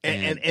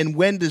 And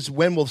when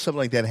will something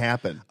like that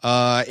happen?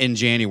 In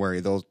January,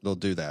 they'll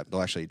do that.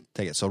 They'll actually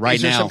take it. So right now,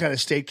 is there some kind of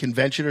state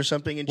convention or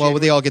something in January? Well,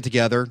 they all get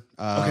together,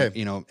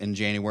 in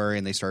January,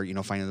 and they start,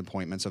 finding the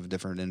appointments of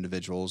different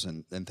individuals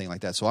and things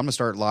like that. So I'm going to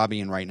start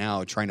lobbying right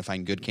now, trying to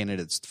find good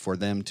candidates for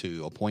them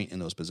to appoint in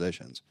those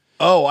positions.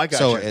 Oh, I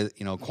got you.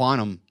 So,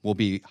 Quantum will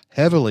be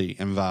heavily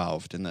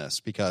involved in this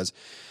because,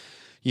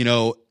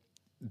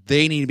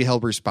 they need to be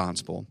held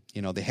responsible.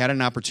 They had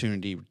an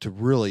opportunity to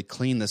really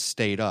clean the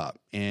state up.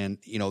 And,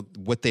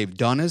 what they've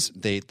done is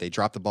they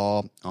dropped the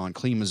ball on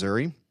Clean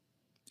Missouri,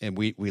 and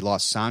we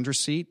lost Sandra's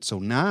seat. So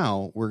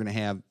now we're going to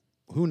have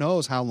who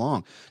knows how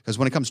long. Because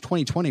when it comes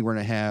 2020, we're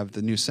going to have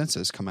the new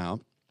census come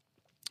out,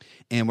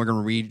 and we're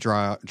going to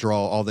redraw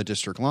all the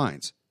district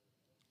lines.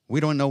 We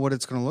don't know what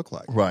it's going to look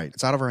like. Right.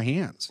 It's out of our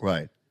hands.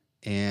 Right.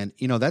 And,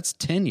 that's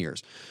 10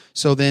 years.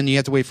 So then you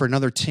have to wait for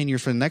another 10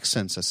 years for the next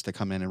census to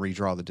come in and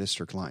redraw the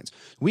district lines.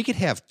 We could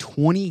have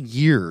 20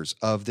 years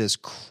of this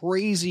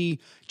crazy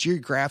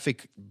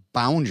geographic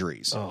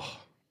boundaries,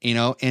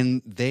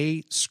 and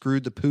they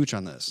screwed the pooch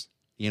on this.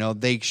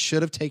 They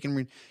should have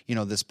taken,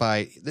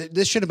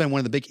 this should have been one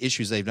of the big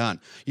issues they've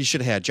done. You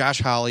should have had Josh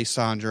Hawley,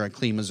 Sandra, and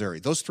Clean Missouri.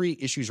 Those three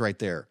issues right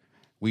there.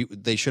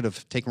 They should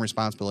have taken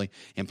responsibility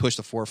and pushed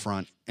the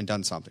forefront and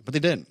done something, but they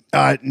didn't.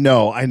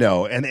 No, I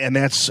know, and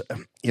that's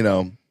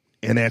and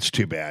that's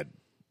too bad.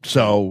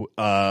 So,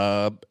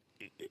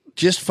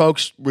 just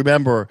folks,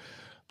 remember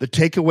the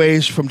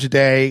takeaways from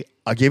today.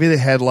 I'll give you the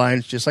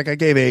headlines, just like I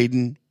gave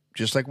Aiden,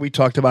 just like we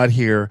talked about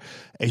here.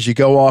 As you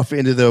go off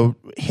into the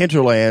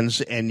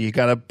hinterlands, and you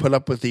got to put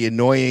up with the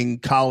annoying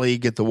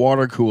colleague at the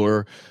water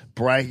cooler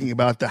bragging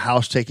about the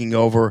House being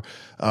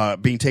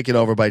taken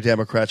over by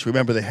Democrats.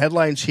 Remember, the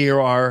headlines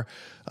here are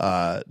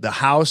the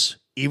House,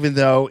 even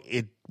though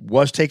it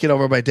was taken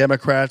over by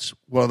Democrats,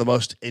 one of the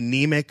most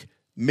anemic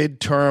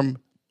midterm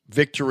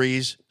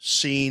victories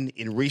seen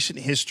in recent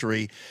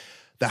history.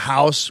 The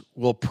House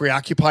will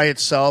preoccupy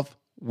itself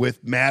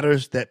with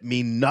matters that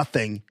mean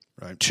nothing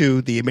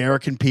to the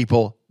American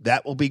people.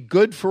 That will be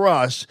good for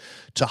us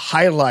to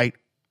highlight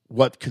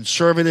what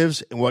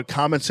conservatives and what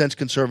common sense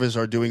conservatives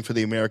are doing for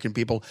the American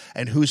people,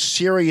 and who's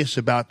serious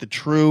about the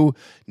true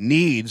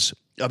needs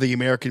of the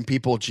American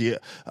people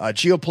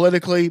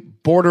geopolitically,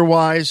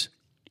 border-wise,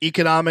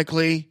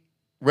 economically,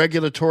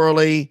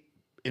 regulatorily,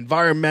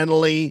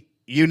 environmentally,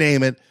 you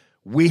name it.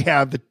 We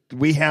have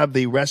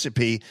the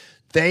recipe.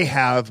 They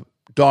have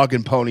dog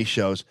and pony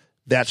shows.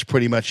 That's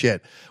pretty much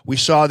it. We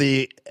saw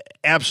the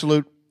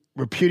absolute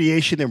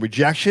repudiation and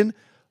rejection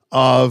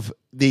of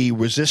the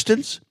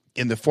resistance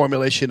in the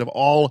formulation of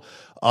all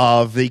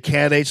of the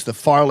candidates, the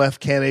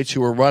far-left candidates who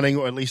were running,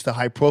 or at least the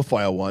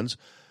high-profile ones.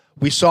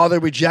 We saw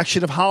the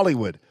rejection of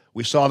Hollywood.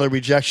 We saw the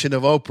rejection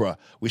of Oprah.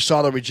 We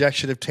saw the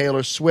rejection of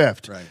Taylor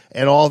Swift,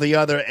 and all the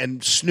other,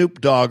 and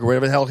Snoop Dogg or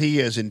whatever the hell he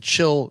is, and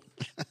Chillwagger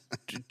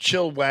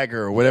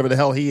or whatever the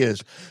hell he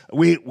is.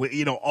 We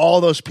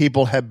all those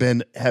people have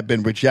been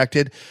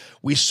rejected.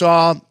 We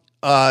saw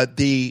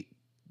the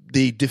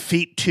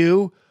defeat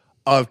too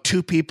of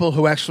two people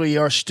who actually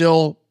are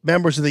still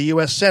members of the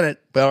U.S.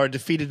 Senate, but are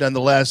defeated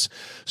nonetheless,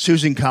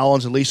 Susan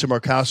Collins and Lisa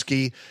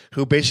Murkowski,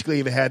 who basically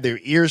have had their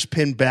ears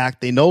pinned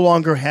back. They no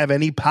longer have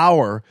any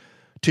power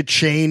to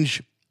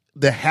change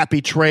the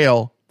happy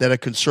trail that a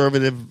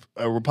conservative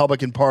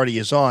Republican Party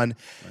is on.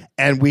 Right.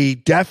 And we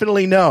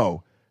definitely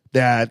know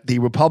that the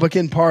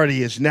Republican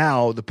Party is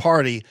now the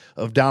party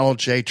of Donald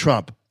J.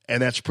 Trump.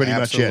 And that's pretty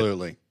much it.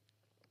 Absolutely.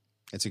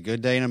 It's a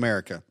good day in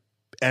America.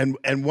 And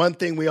one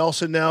thing we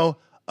also know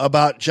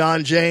about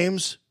John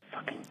James,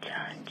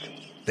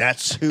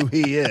 that's who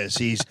he is.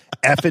 He's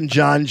effing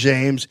John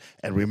James,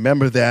 and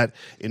remember that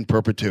in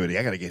perpetuity.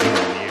 I got to get him on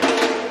the air.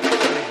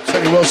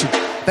 Sonny Wilson,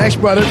 thanks,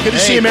 brother. Good to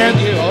see you, man.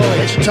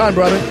 Thanks for your time,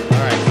 brother.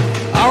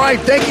 All right.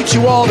 Thank you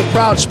to all the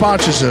proud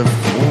sponsors of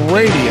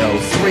Radio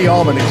 3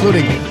 Allman,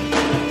 including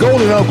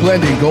Golden Oak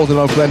Lending,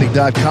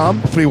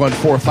 goldenoaklending.com,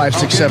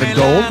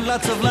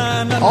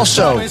 314-567-GOLD.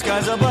 Also,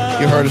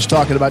 you heard us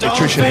talking about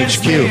Nutrition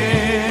HQ,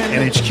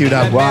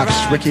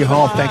 NHQ.rocks. Ricky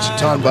Hall, thanks a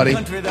ton, buddy.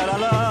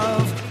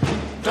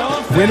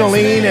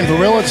 Rinoline and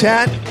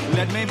Virillitat,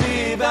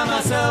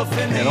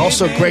 and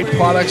also great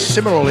products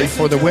similarly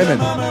for the women.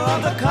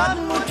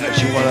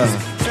 As you want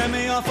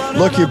to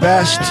look your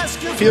best,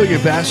 feel your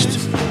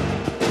best,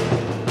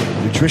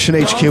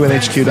 Nutrition HQ and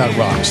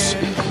HQ.rocks.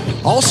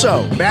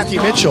 Also,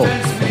 Matthew Mitchell,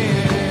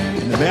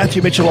 the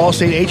Matthew Mitchell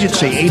Allstate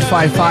Agency,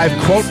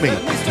 855-QUOTE-ME.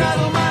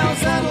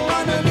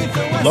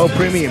 Low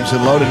premiums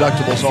and low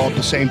deductibles all at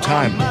the same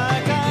time.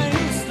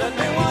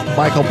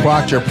 Michael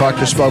Proctor,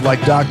 Proctor spelled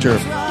like doctor.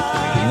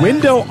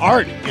 Window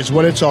art is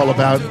what it's all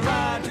about.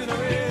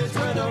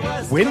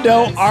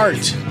 Window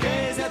art.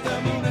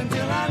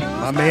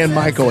 My man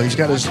Michael, he's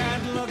got his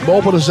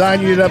mobile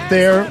design unit up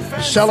there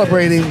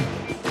celebrating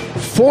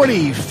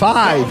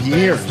 45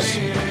 years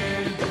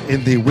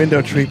in the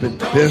window treatment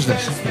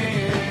business.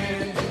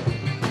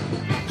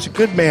 He's a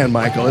good man,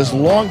 Michael. His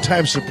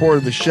longtime supporter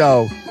of the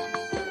show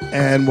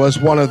and was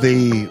one of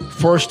the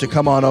first to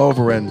come on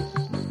over and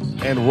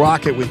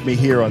rock it with me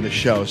here on the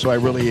show. So I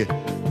really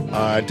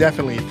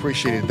definitely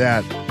appreciated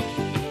that.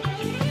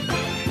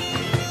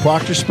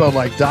 Proctor spelled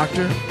like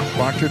doctor,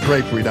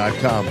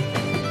 proctordrapery.com.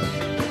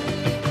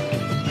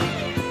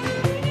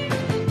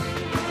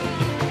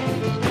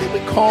 We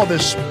call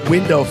this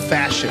window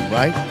fashion,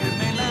 right?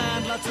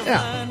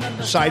 Yeah.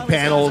 Side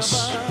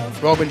panels,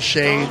 Roman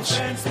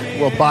shades,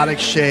 robotic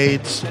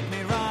shades,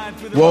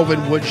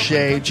 woven wood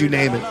shades, you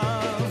name it.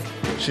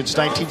 Since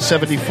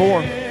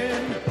 1974.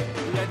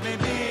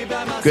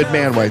 Good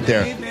man right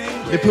there.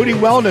 Naputi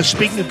Wellness,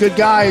 speaking of good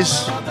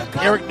guys,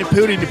 Eric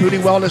Naputi,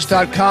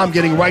 NaputiWellness.com,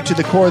 getting right to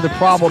the core of the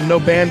problem. No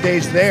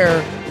Band-Aids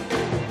there.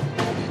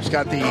 He's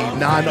got the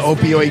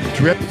non-opioid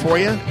drip for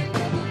you.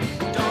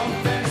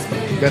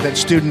 Got that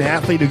student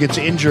athlete who gets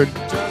injured,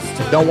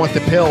 don't want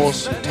the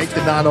pills, take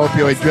the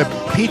non-opioid drip.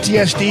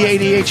 PTSD,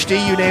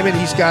 ADHD, you name it,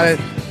 he's got it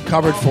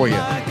covered for you.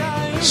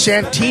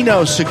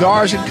 Santino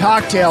Cigars and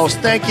Cocktails.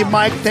 Thank you,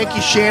 Mike. Thank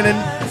you, Shannon.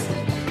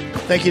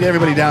 Thank you to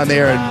everybody down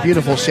there in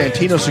beautiful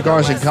Santino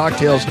Cigars and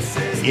Cocktails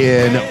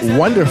in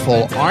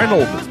wonderful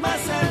Arnold.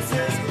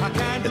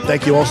 And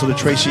thank you also to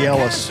Tracy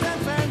Ellis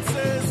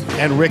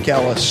and Rick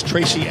Ellis.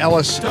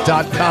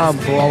 TracyEllis.com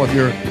for all of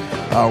your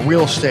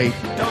real estate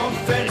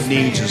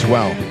needs as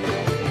well.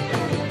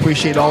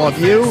 Appreciate all of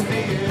you.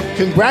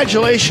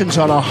 Congratulations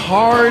on a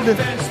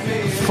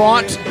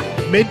hard-fought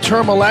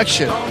midterm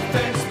election.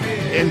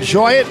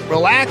 Enjoy it,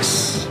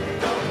 relax,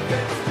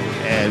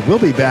 and we'll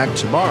be back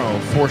tomorrow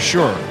for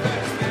sure.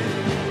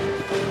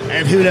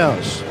 And who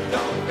knows?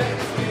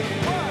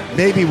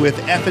 Maybe with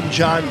effing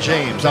John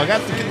James. I'll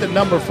have to get the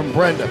number from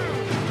Brenda.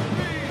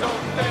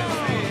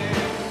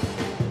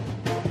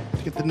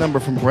 Get the number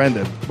from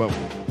Brenda, but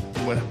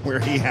where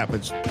he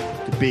happens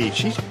to be.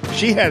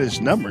 She had his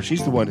number.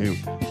 She's the one who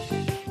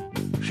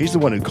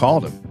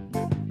called him.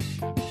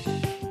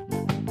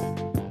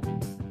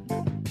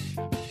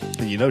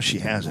 And you know she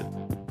has it.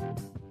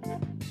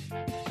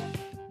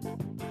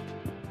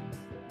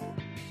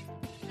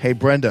 Hey,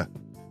 Brenda.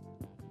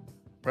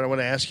 Brenda, I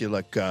want to ask you,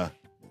 like,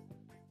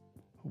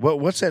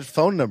 what's that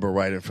phone number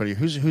right in front of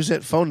you? Who's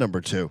that phone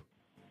number to?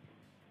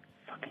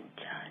 Fucking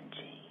John G.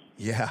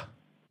 Yeah.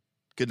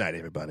 Good night,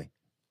 everybody.